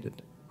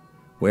located,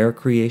 where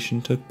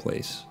creation took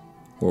place,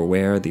 or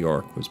where the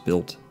ark was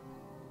built.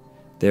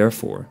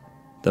 Therefore,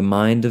 the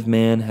mind of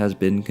man has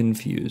been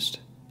confused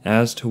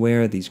as to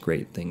where these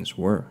great things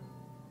were.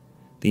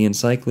 The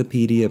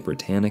Encyclopedia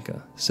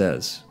Britannica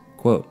says,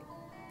 quote,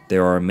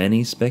 "There are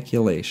many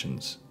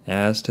speculations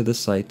as to the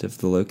site of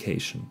the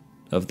location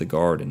of the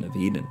Garden of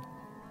Eden,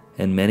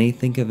 and many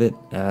think of it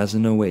as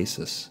an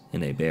oasis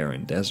in a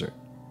barren desert."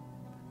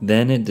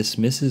 Then it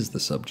dismisses the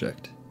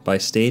subject by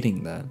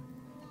stating that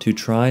to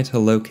try to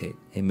locate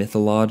a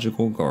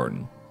mythological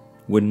garden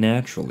would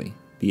naturally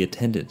be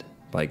attended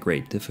by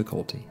great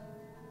difficulty.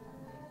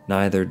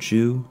 Neither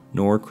Jew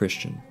nor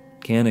Christian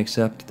can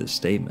accept this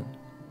statement,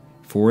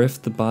 for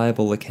if the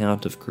Bible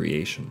account of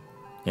creation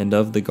and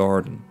of the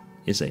garden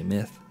is a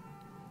myth,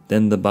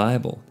 then the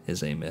Bible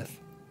is a myth,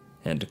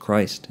 and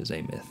Christ is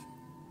a myth.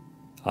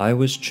 I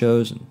was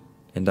chosen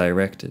and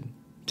directed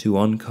to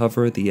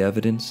uncover the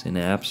evidence in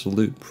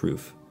absolute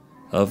proof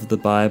of the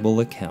Bible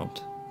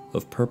account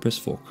of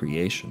purposeful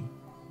creation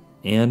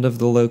and of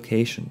the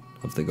location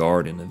of the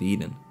Garden of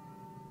Eden.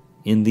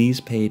 In these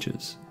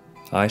pages,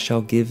 I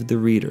shall give the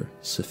reader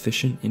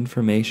sufficient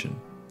information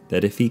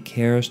that if he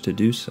cares to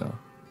do so,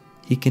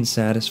 he can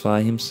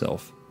satisfy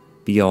himself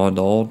beyond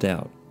all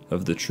doubt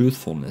of the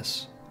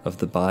truthfulness of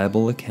the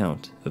Bible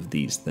account of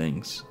these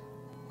things.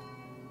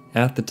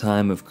 At the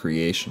time of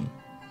creation,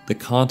 the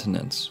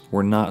continents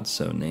were not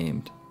so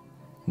named,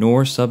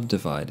 nor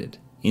subdivided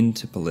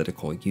into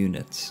political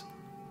units,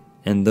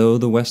 and though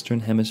the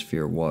Western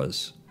Hemisphere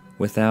was,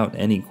 without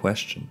any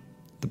question,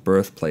 the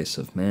birthplace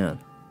of man,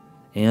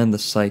 and the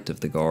site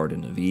of the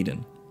Garden of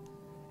Eden,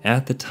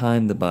 at the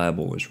time the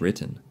Bible was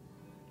written,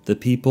 the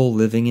people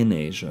living in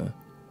Asia,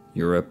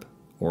 Europe,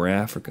 or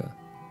Africa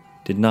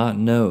did not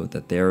know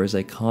that there is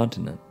a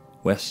continent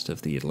west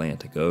of the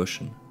Atlantic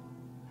Ocean.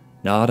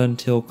 Not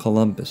until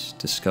Columbus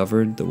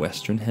discovered the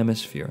Western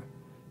Hemisphere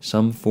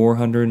some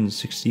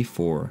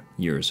 464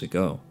 years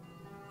ago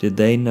did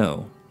they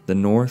know the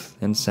North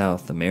and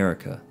South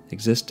America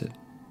existed.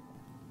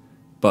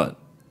 But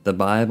the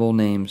Bible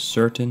names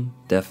certain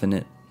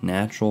definite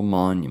natural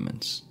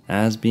monuments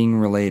as being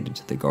related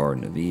to the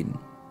Garden of Eden,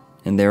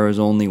 and there is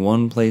only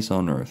one place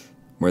on earth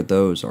where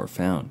those are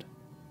found,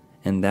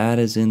 and that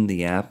is in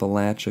the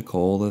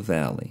Apalachicola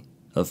Valley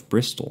of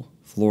Bristol,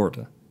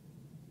 Florida.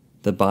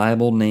 The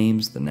Bible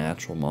names the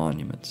natural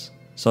monuments,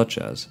 such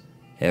as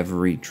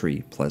every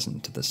tree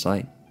pleasant to the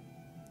sight,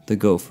 the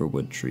gopher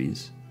wood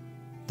trees,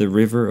 the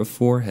river of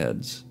four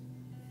heads,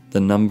 the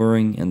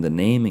numbering and the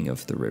naming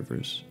of the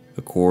rivers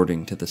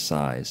according to the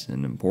size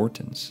and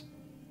importance,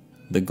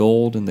 the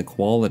gold and the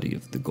quality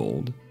of the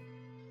gold,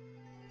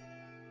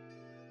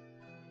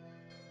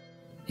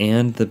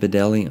 and the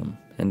bdellium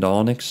and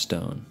onyx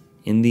stone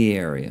in the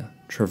area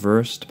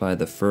traversed by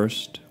the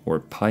first or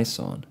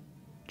Pison,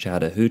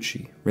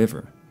 Chattahoochee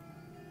River,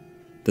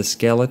 the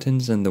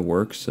skeletons and the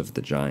works of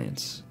the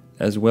giants,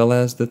 as well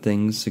as the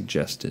things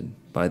suggested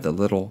by the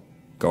little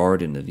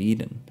Garden of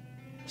Eden,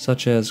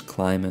 such as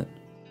climate,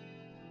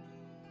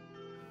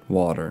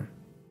 water,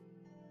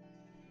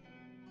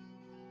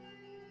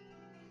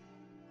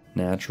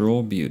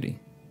 natural beauty,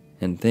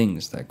 and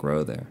things that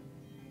grow there.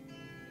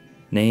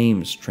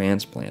 Names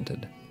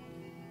transplanted.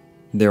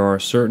 There are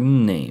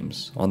certain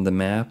names on the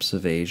maps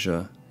of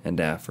Asia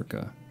and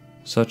Africa,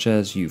 such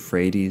as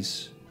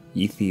Euphrates,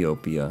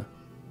 Ethiopia,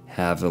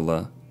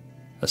 Havilah,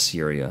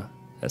 Assyria,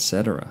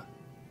 etc.,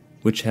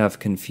 which have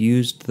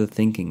confused the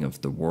thinking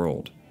of the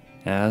world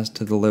as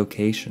to the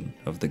location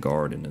of the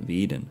Garden of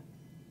Eden.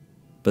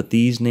 But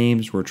these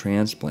names were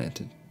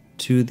transplanted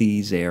to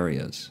these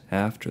areas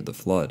after the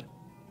flood.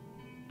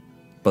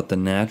 But the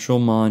natural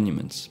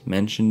monuments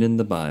mentioned in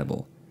the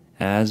Bible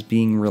as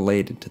being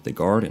related to the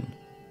garden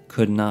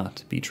could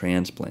not be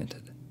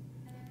transplanted.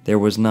 There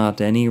was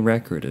not any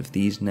record of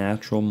these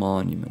natural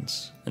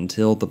monuments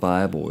until the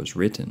Bible was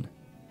written,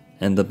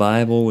 and the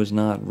Bible was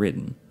not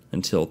written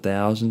until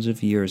thousands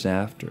of years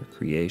after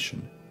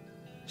creation.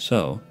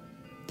 So,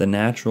 the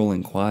natural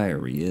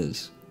inquiry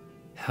is,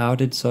 how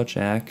did such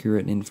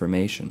accurate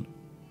information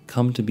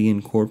come to be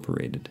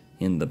incorporated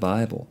in the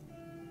Bible?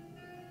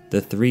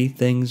 The three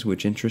things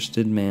which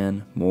interested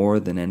man more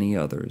than any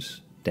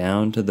others,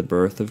 down to the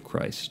birth of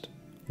Christ,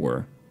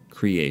 were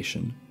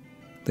creation,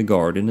 the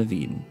Garden of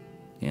Eden,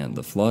 and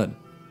the flood,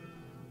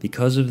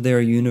 because of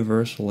their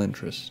universal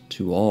interest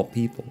to all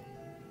people,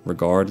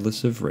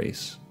 regardless of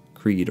race,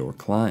 creed, or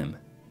clime.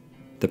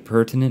 The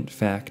pertinent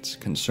facts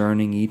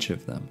concerning each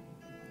of them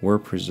were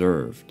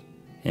preserved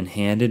and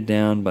handed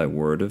down by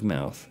word of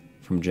mouth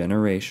from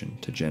generation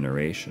to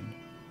generation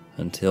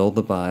until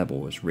the Bible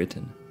was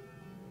written,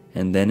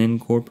 and then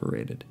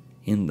incorporated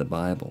in the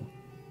Bible.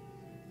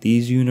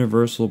 These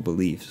universal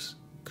beliefs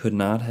could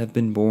not have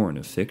been born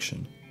of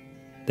fiction.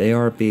 They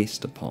are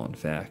based upon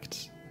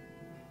facts.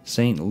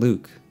 St.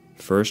 Luke,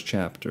 1st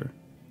chapter,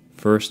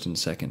 1st and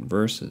 2nd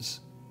verses,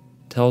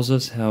 tells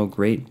us how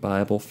great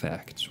Bible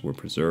facts were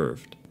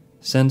preserved,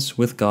 since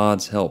with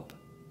God's help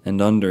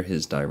and under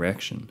His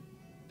direction,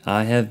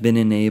 I have been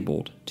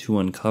enabled to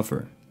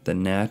uncover the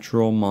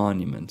natural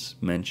monuments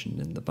mentioned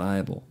in the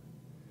Bible.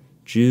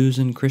 Jews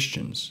and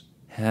Christians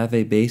have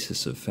a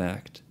basis of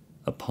fact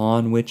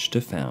upon which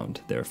to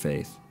found their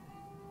faith.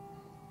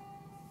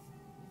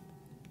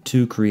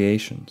 Two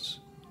creations.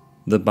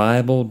 The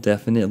Bible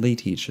definitely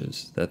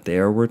teaches that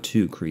there were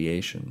two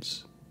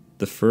creations.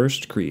 The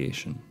first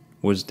creation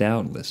was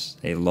doubtless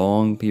a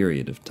long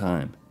period of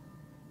time,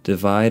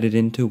 divided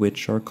into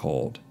which are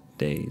called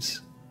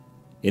days.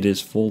 It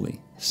is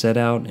fully set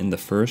out in the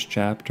 1st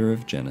chapter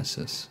of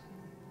Genesis,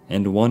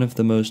 and one of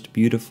the most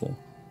beautiful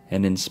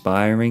and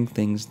inspiring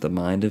things the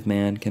mind of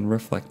man can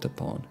reflect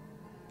upon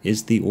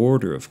is the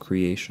order of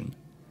creation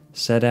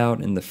set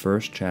out in the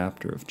 1st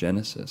chapter of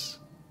Genesis.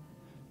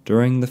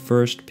 During the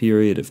first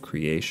period of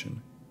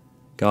creation,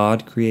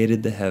 God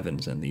created the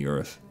heavens and the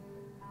earth,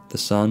 the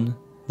sun,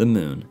 the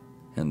moon,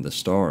 and the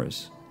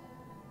stars,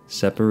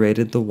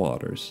 separated the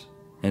waters,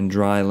 and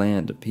dry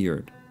land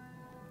appeared,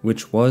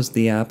 which was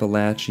the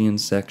Appalachian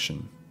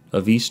section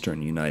of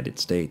eastern United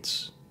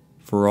States,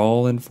 for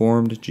all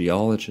informed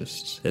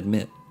geologists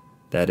admit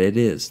that it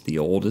is the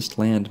oldest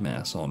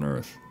landmass on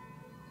earth.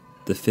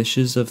 The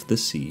fishes of the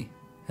sea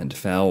and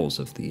fowls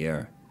of the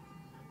air,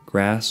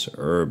 grass,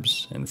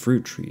 herbs, and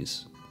fruit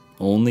trees,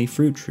 only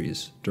fruit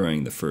trees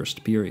during the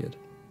first period,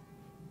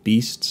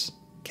 beasts,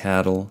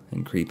 cattle,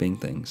 and creeping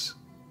things,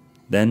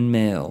 then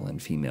male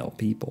and female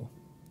people.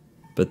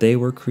 But they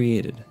were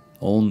created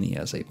only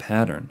as a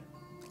pattern,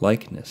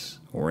 likeness,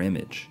 or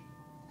image,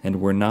 and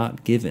were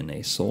not given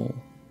a soul,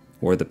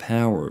 or the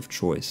power of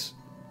choice,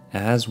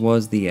 as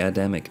was the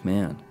Adamic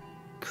man,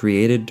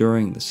 created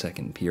during the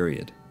second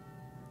period.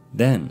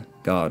 Then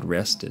God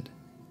rested,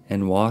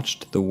 and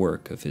watched the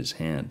work of his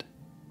hand.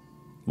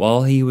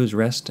 While he was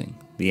resting,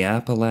 the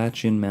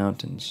Appalachian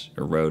mountains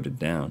eroded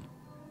down,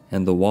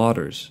 and the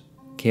waters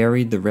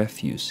carried the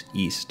refuse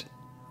east,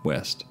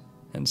 west,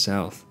 and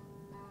south,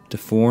 to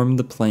form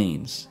the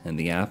plains and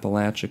the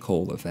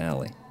Apalachicola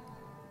Valley.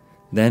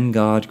 Then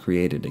God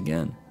created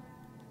again.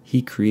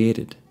 He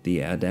created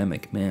the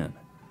Adamic man,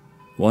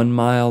 1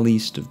 mile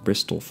east of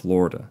Bristol,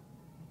 Florida,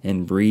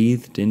 and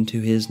breathed into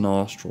his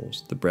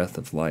nostrils the breath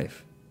of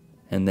life,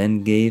 and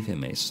then gave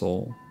him a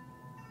soul,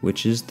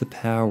 which is the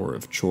power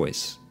of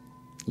choice,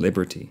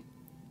 liberty,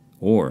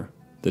 or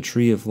the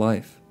tree of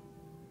life.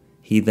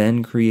 He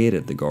then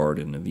created the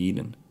Garden of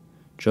Eden,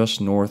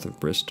 just north of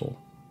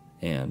Bristol,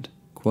 and,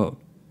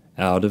 quote,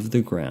 out of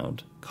the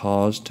ground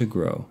caused to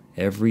grow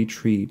every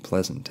tree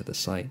pleasant to the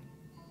sight,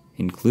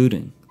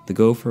 including the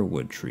gopher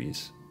wood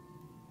trees.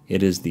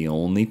 It is the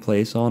only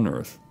place on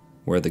earth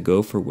where the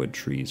gopher wood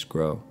trees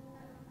grow,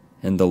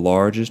 and the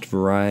largest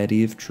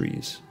variety of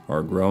trees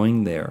are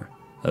growing there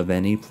of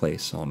any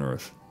place on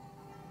earth.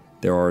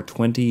 There are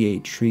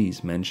 28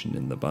 trees mentioned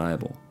in the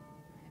Bible,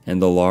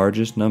 and the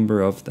largest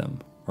number of them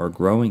are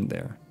growing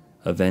there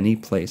of any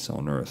place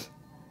on earth.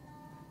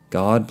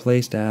 God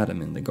placed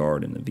Adam in the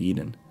Garden of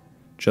Eden,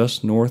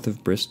 just north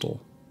of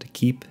Bristol, to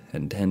keep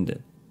and tend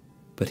it,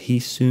 but he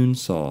soon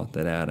saw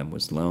that Adam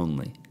was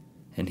lonely,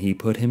 and he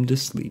put him to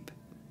sleep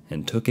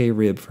and took a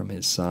rib from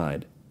his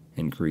side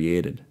and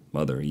created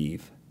Mother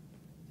Eve.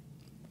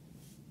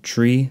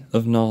 Tree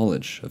of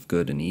knowledge of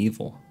good and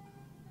evil.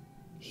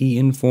 He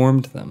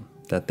informed them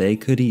that they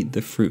could eat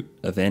the fruit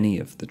of any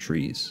of the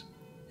trees,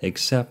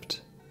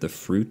 except the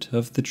fruit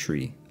of the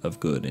tree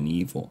of good and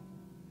evil.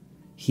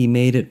 He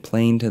made it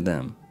plain to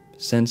them,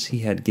 since he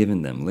had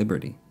given them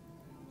liberty,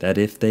 that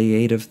if they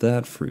ate of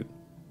that fruit,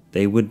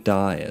 they would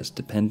die as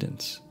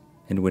dependents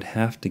and would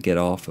have to get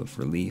off of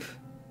relief.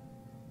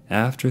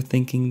 After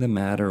thinking the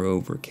matter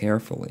over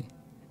carefully,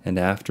 and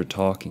after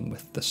talking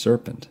with the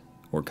serpent,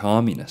 or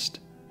communist,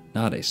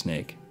 not a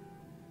snake,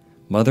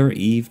 Mother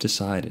Eve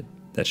decided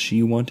that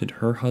she wanted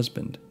her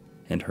husband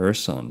and her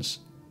sons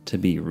to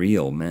be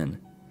real men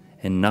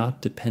and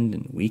not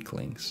dependent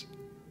weaklings.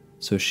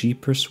 So she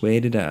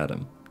persuaded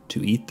Adam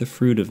to eat the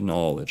fruit of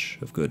knowledge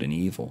of good and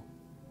evil.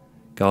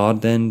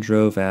 God then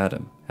drove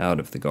Adam out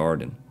of the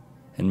garden,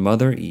 and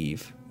Mother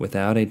Eve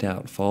without a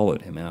doubt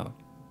followed him out.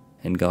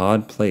 And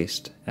God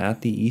placed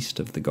at the east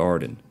of the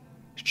garden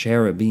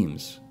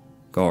cherubims,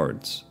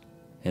 guards,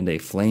 and a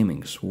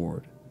flaming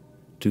sword,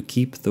 to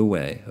keep the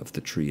way of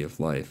the tree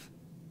of life,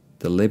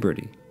 the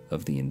liberty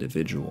of the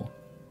individual.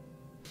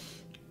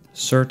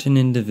 Certain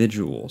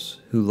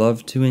individuals who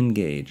love to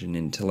engage in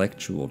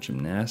intellectual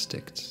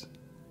gymnastics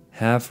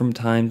have from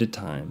time to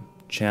time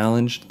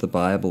challenged the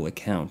Bible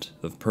account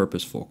of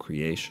purposeful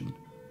creation,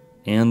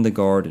 and the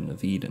Garden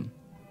of Eden,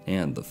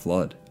 and the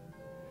flood.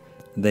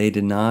 They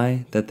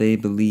deny that they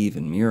believe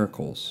in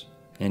miracles,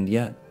 and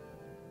yet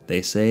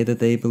they say that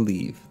they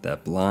believe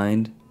that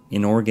blind,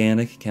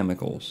 inorganic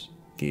chemicals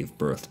gave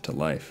birth to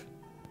life.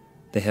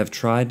 They have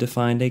tried to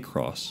find a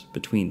cross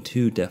between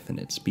two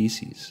definite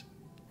species,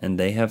 and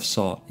they have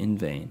sought in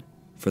vain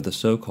for the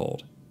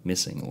so-called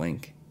missing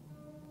link.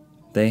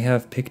 They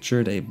have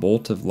pictured a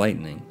bolt of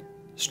lightning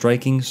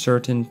striking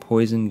certain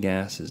poison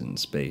gases in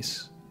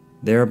space,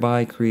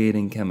 thereby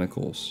creating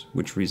chemicals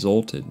which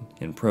resulted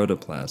in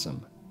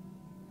protoplasm.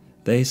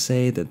 They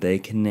say that they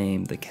can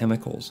name the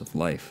chemicals of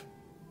life,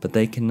 but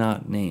they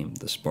cannot name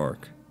the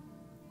spark.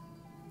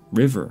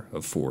 River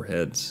of four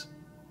heads.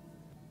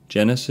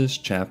 Genesis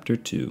chapter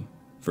 2,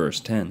 verse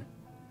 10,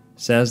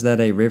 says that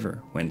a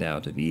river went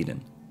out of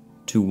Eden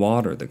to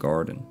water the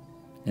garden,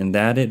 and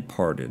that it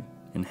parted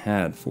and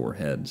had 4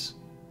 heads.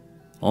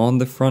 On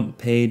the front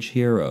page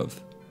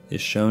hereof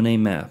is shown a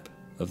map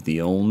of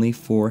the only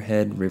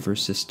 4-head river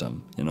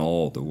system in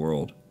all the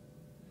world,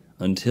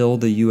 until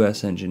the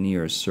U.S.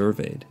 engineers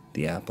surveyed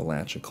the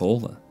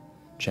Apalachicola,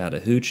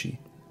 Chattahoochee,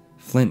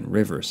 Flint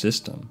River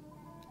system,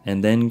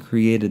 and then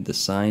created the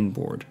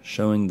signboard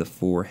showing the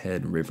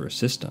 4-head river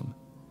system.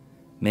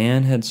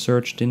 Man had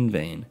searched in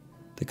vain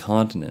the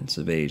continents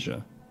of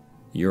Asia,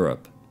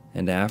 Europe,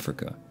 and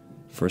Africa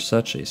for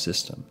such a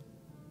system.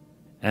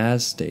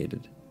 As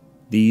stated,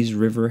 these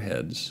river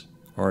heads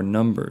are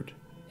numbered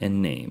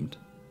and named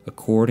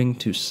according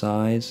to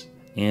size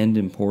and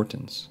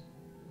importance.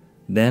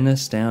 Then,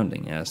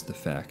 astounding as the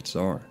facts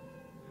are,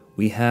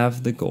 we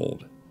have the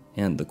gold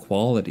and the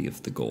quality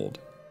of the gold.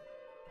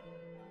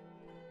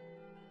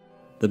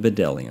 The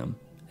bdellium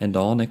and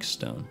onyx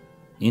stone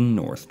in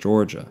North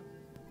Georgia,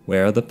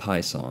 where the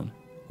Pison,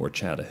 or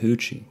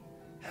Chattahoochee,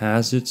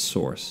 has its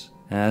source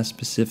as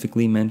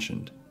specifically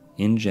mentioned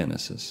in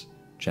Genesis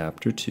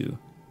chapter 2,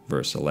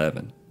 verse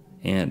 11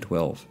 and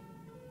 12.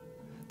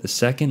 The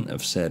second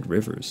of said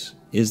rivers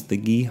is the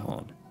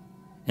Gihon,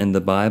 and the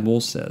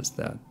Bible says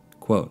that,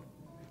 quote,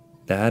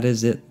 "That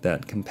is it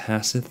that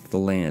compasseth the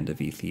land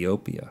of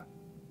Ethiopia."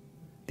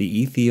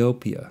 The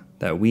Ethiopia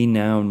that we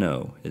now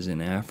know is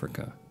in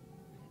Africa.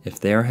 If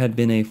there had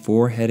been a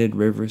four-headed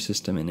river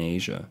system in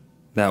Asia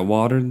that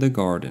watered the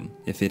garden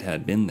if it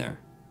had been there,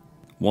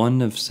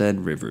 one of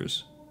said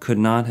rivers could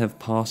not have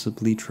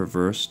possibly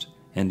traversed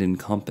and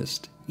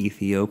encompassed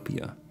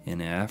Ethiopia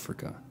in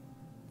Africa.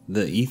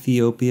 The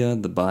Ethiopia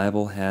the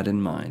Bible had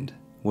in mind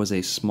was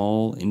a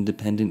small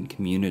independent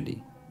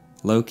community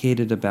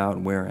located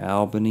about where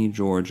Albany,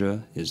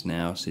 Georgia is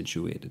now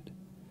situated,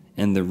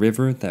 and the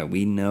river that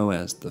we know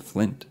as the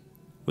Flint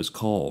was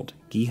called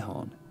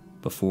Gihon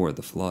before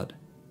the flood.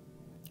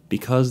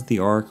 Because the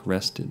ark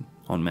rested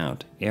on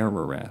Mount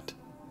Ararat,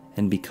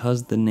 and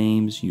because the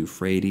names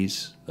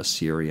Euphrates,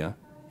 Assyria,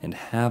 and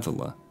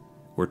Havilah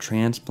were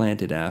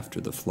transplanted after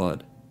the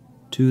flood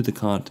to the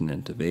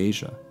continent of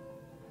Asia,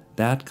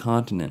 that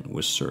continent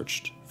was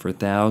searched for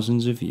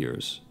thousands of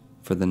years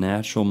for the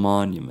natural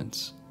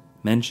monuments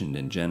mentioned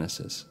in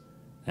Genesis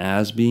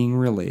as being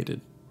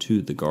related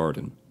to the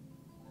garden.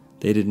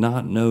 They did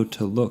not know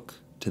to look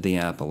to the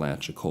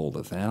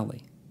Apalachicola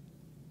Valley.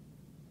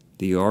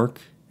 The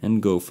Ark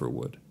and Gopher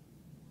wood.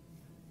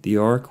 The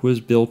ark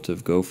was built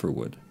of gopher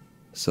wood,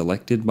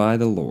 selected by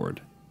the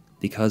Lord,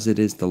 because it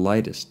is the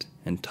lightest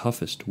and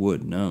toughest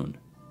wood known.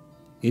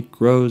 It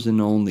grows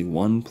in only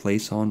one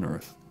place on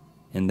earth,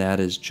 and that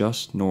is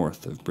just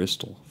north of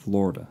Bristol,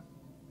 Florida.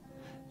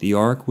 The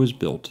ark was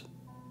built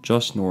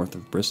just north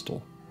of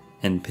Bristol,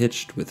 and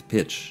pitched with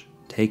pitch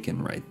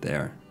taken right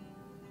there.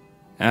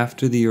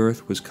 After the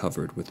earth was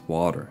covered with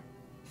water,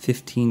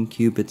 15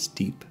 cubits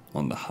deep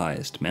on the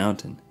highest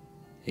mountain,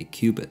 a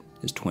cubit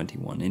is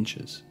 21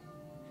 inches,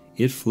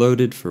 it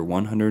floated for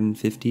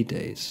 150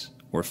 days,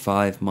 or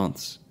 5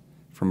 months,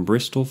 from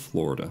Bristol,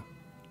 Florida,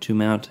 to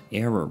Mount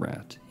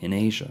Ararat in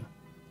Asia,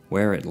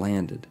 where it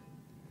landed.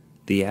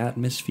 The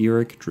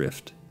atmospheric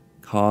drift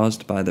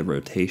caused by the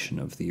rotation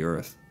of the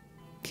earth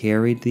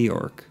carried the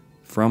ark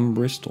from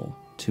Bristol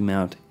to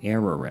Mount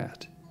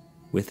Ararat.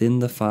 Within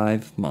the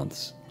 5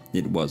 months,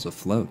 it was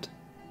afloat.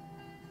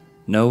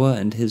 Noah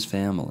and his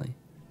family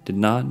did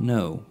not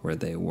know where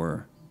they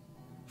were,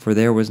 for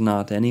there was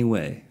not any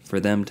way for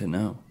them to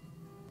know.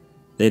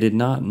 They did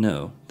not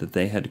know that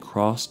they had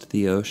crossed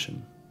the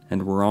ocean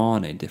and were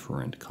on a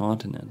different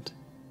continent.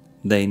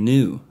 They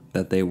knew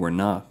that they were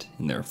not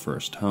in their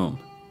first home.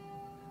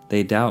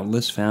 They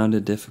doubtless found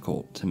it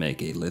difficult to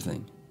make a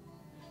living.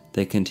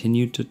 They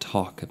continued to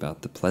talk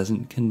about the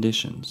pleasant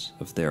conditions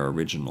of their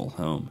original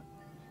home,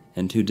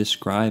 and to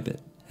describe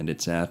it and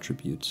its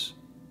attributes.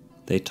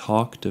 They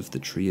talked of the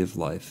tree of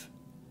life,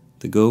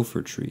 the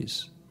gopher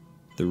trees,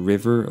 the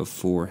river of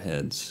 4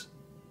 heads,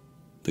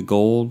 the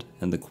gold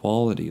and the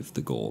quality of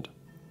the gold,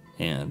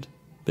 and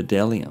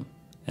bdellium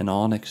and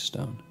onyx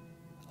stone,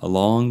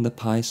 along the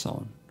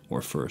Pison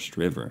or First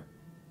River.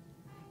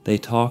 They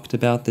talked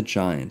about the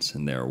giants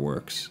and their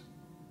works.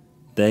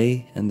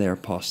 They and their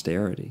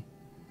posterity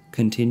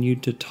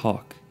continued to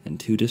talk and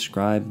to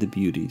describe the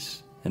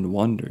beauties and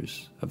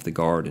wonders of the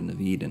Garden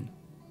of Eden.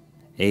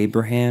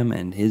 Abraham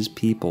and his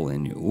people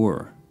in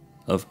Ur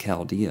of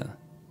Chaldea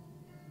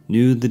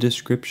knew the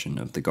description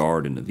of the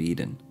Garden of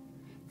Eden,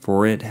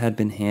 for it had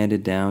been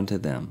handed down to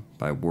them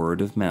by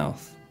word of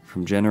mouth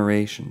from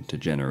generation to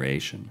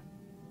generation.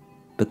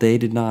 But they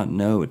did not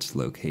know its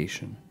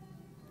location.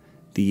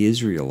 The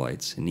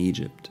Israelites in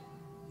Egypt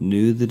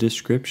knew the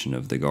description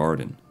of the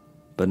garden,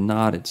 but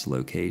not its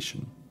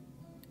location.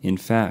 In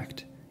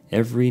fact,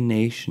 every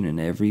nation and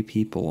every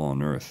people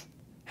on earth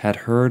had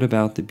heard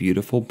about the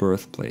beautiful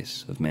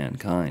birthplace of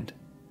mankind,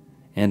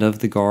 and of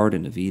the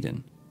Garden of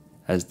Eden,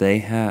 as they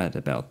had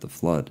about the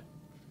flood.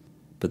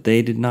 But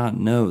they did not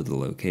know the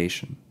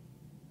location,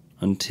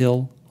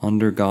 until,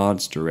 under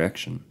God's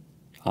direction,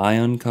 I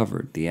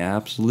uncovered the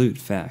absolute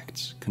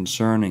facts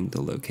concerning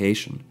the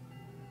location.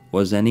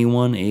 Was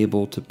anyone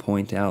able to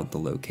point out the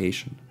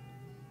location?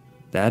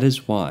 That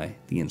is why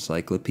the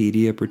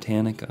Encyclopedia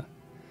Britannica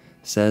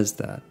says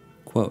that,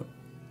 quote,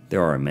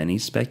 "There are many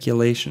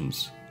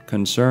speculations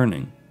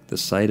concerning the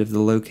site of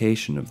the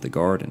location of the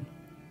garden,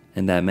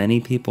 and that many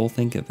people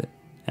think of it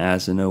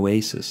as an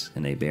oasis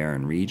in a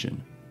barren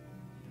region."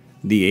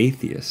 The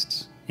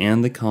atheists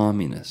and the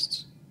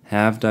communists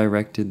have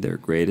directed their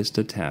greatest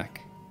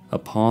attack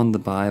upon the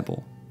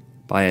Bible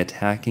by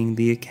attacking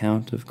the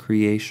account of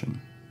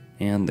creation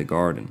and the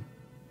garden.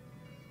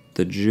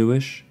 The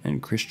Jewish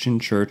and Christian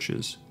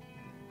churches,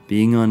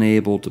 being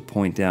unable to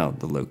point out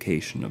the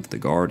location of the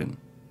garden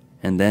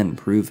and then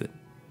prove it,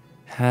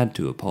 had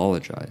to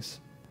apologize.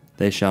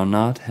 They shall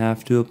not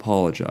have to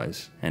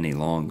apologize any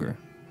longer.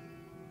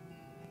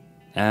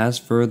 As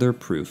further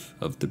proof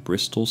of the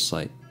Bristol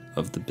site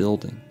of the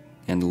building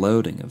and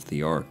loading of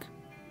the ark,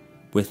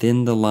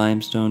 within the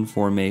limestone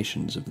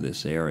formations of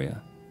this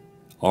area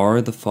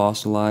are the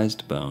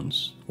fossilized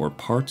bones or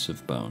parts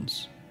of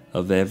bones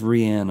of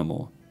every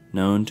animal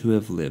known to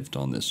have lived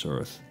on this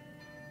earth.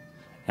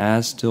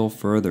 As still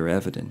further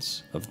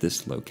evidence of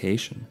this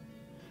location,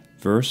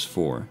 verse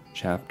 4,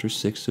 chapter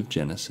 6 of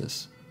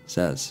Genesis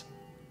says,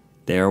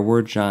 "There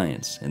were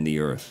giants in the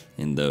earth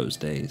in those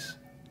days,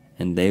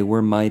 and they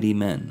were mighty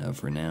men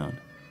of renown."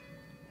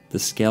 The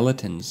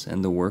skeletons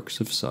and the works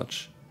of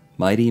such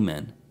mighty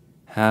men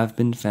have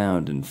been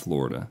found in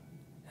Florida,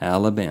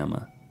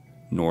 Alabama,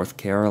 North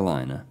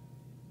Carolina,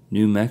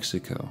 New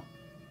Mexico,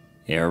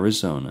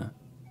 Arizona,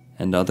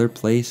 and other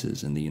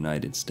places in the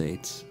United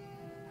States,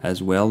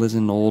 as well as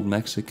in Old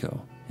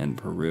Mexico and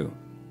Peru,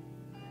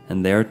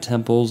 and their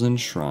temples and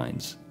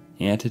shrines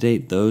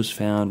antedate those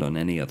found on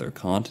any other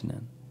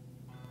continent.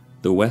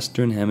 The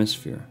Western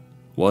Hemisphere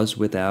was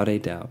without a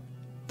doubt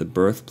the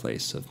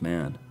birthplace of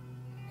man,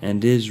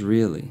 and is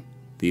really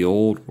the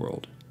Old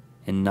World,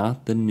 and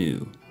not the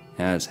New,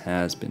 as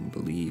has been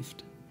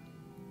believed.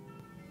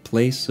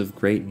 Place of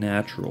great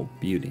natural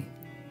beauty.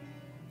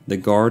 The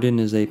garden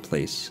is a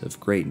place of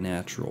great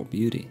natural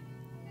beauty.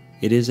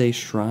 It is a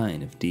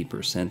shrine of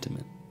deeper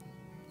sentiment.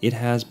 It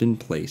has been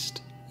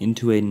placed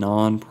into a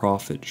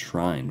non-profit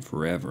shrine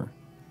forever.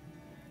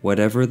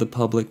 Whatever the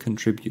public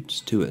contributes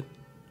to it,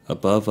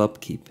 above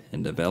upkeep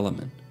and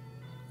development,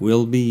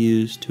 will be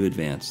used to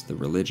advance the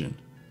religion,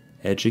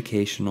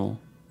 educational,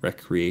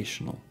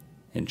 recreational,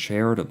 and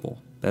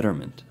charitable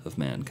betterment of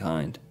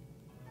mankind.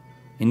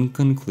 In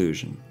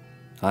conclusion,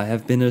 I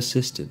have been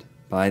assisted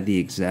by the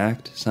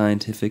exact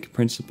scientific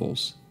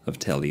principles of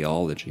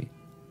teleology.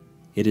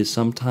 It is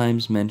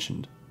sometimes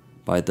mentioned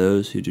by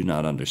those who do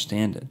not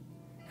understand it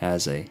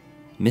as a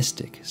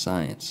mystic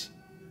science,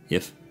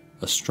 if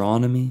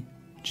astronomy,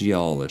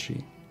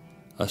 geology,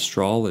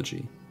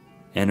 astrology,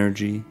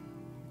 energy,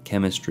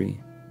 chemistry,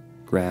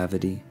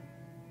 gravity,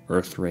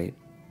 earth rate,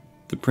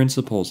 the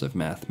principles of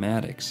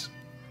mathematics,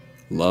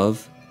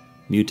 love,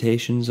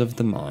 mutations of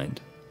the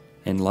mind,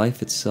 and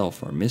life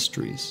itself are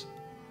mysteries,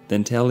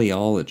 then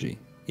teleology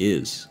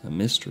is a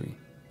mystery.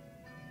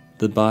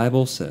 The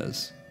Bible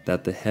says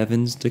that the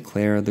heavens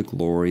declare the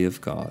glory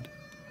of God,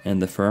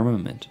 and the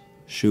firmament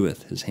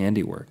sheweth his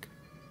handiwork.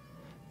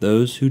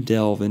 Those who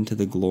delve into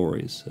the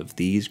glories of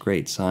these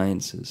great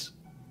sciences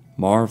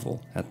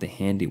marvel at the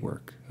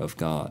handiwork of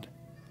God.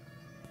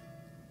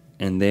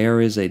 And there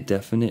is a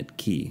definite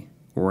key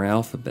or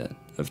alphabet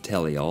of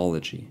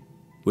teleology,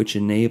 which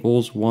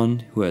enables one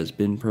who has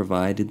been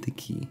provided the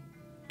key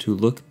to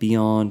look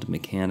beyond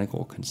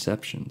mechanical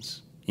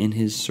conceptions in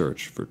his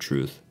search for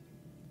truth.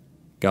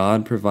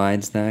 God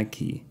provides that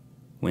key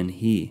when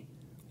he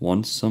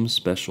wants some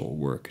special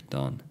work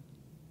done.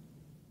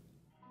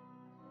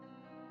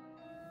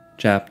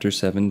 Chapter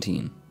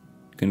 17.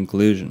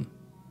 Conclusion.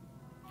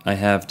 I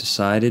have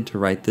decided to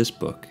write this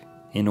book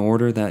in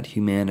order that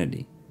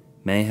humanity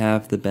may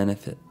have the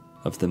benefit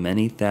of the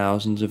many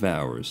thousands of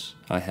hours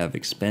I have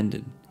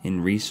expended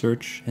in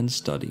research and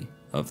study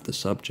of the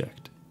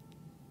subject.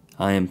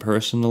 I am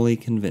personally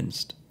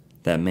convinced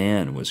that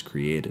man was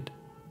created.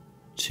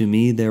 To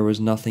me there was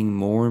nothing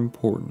more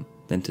important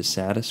than to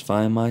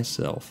satisfy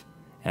myself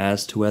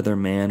as to whether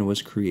man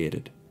was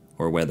created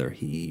or whether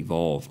he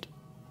evolved.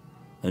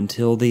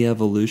 Until the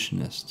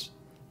evolutionists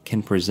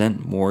can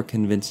present more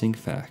convincing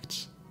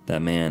facts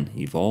that man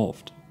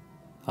evolved,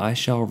 I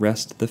shall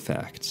rest the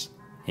facts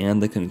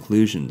and the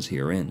conclusions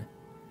herein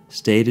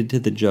stated to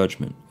the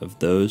judgment of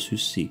those who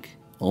seek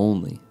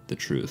only the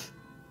truth.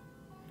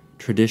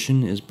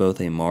 Tradition is both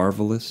a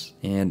marvelous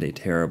and a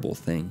terrible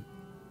thing.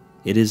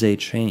 It is a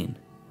chain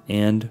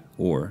and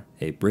or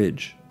a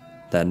bridge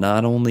that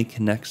not only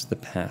connects the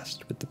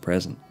past with the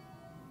present,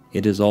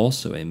 it is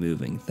also a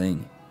moving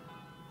thing.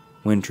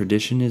 When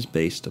tradition is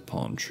based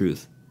upon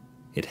truth,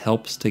 it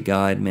helps to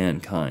guide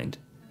mankind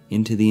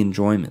into the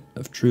enjoyment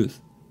of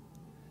truth.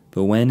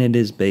 But when it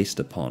is based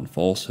upon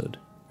falsehood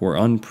or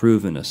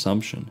unproven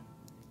assumption,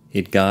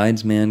 it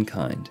guides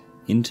mankind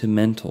into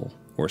mental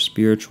or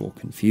spiritual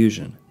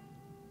confusion.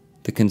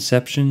 The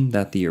conception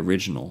that the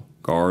original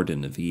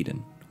Garden of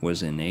Eden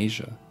was in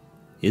Asia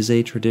is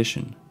a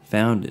tradition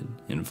founded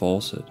in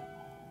falsehood,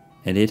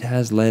 and it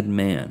has led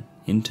man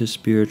into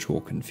spiritual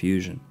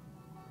confusion.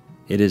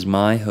 It is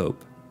my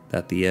hope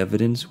that the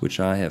evidence which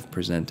I have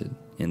presented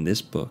in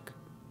this book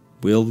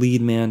will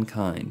lead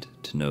mankind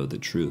to know the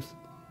truth.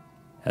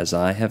 As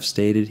I have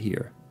stated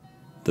here,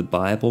 the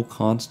Bible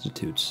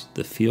constitutes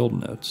the field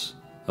notes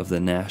of the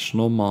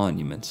national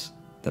monuments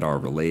that are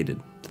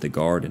related to the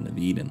Garden of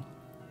Eden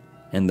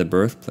and the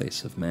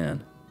birthplace of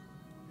man.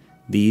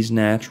 These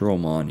natural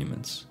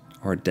monuments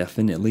are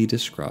definitely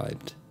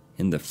described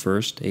in the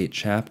first 8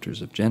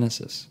 chapters of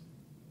Genesis.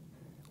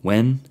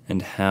 When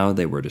and how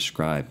they were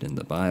described in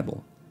the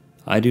Bible,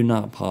 I do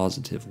not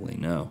positively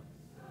know,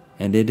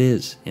 and it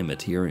is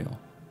immaterial.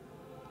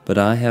 But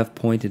I have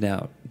pointed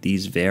out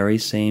these very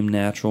same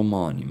natural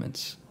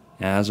monuments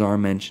as are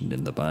mentioned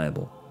in the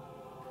Bible.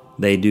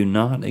 They do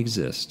not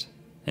exist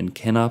and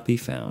cannot be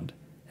found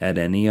at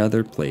any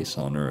other place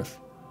on earth.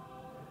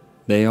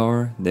 They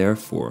are,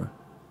 therefore,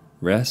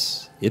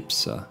 res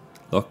ipsa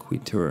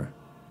loquitur.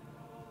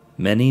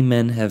 Many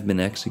men have been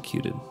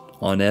executed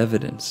on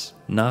evidence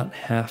not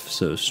half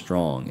so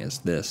strong as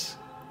this,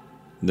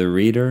 the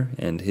reader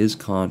and his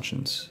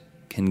conscience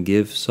can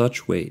give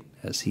such weight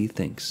as he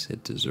thinks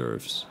it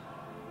deserves.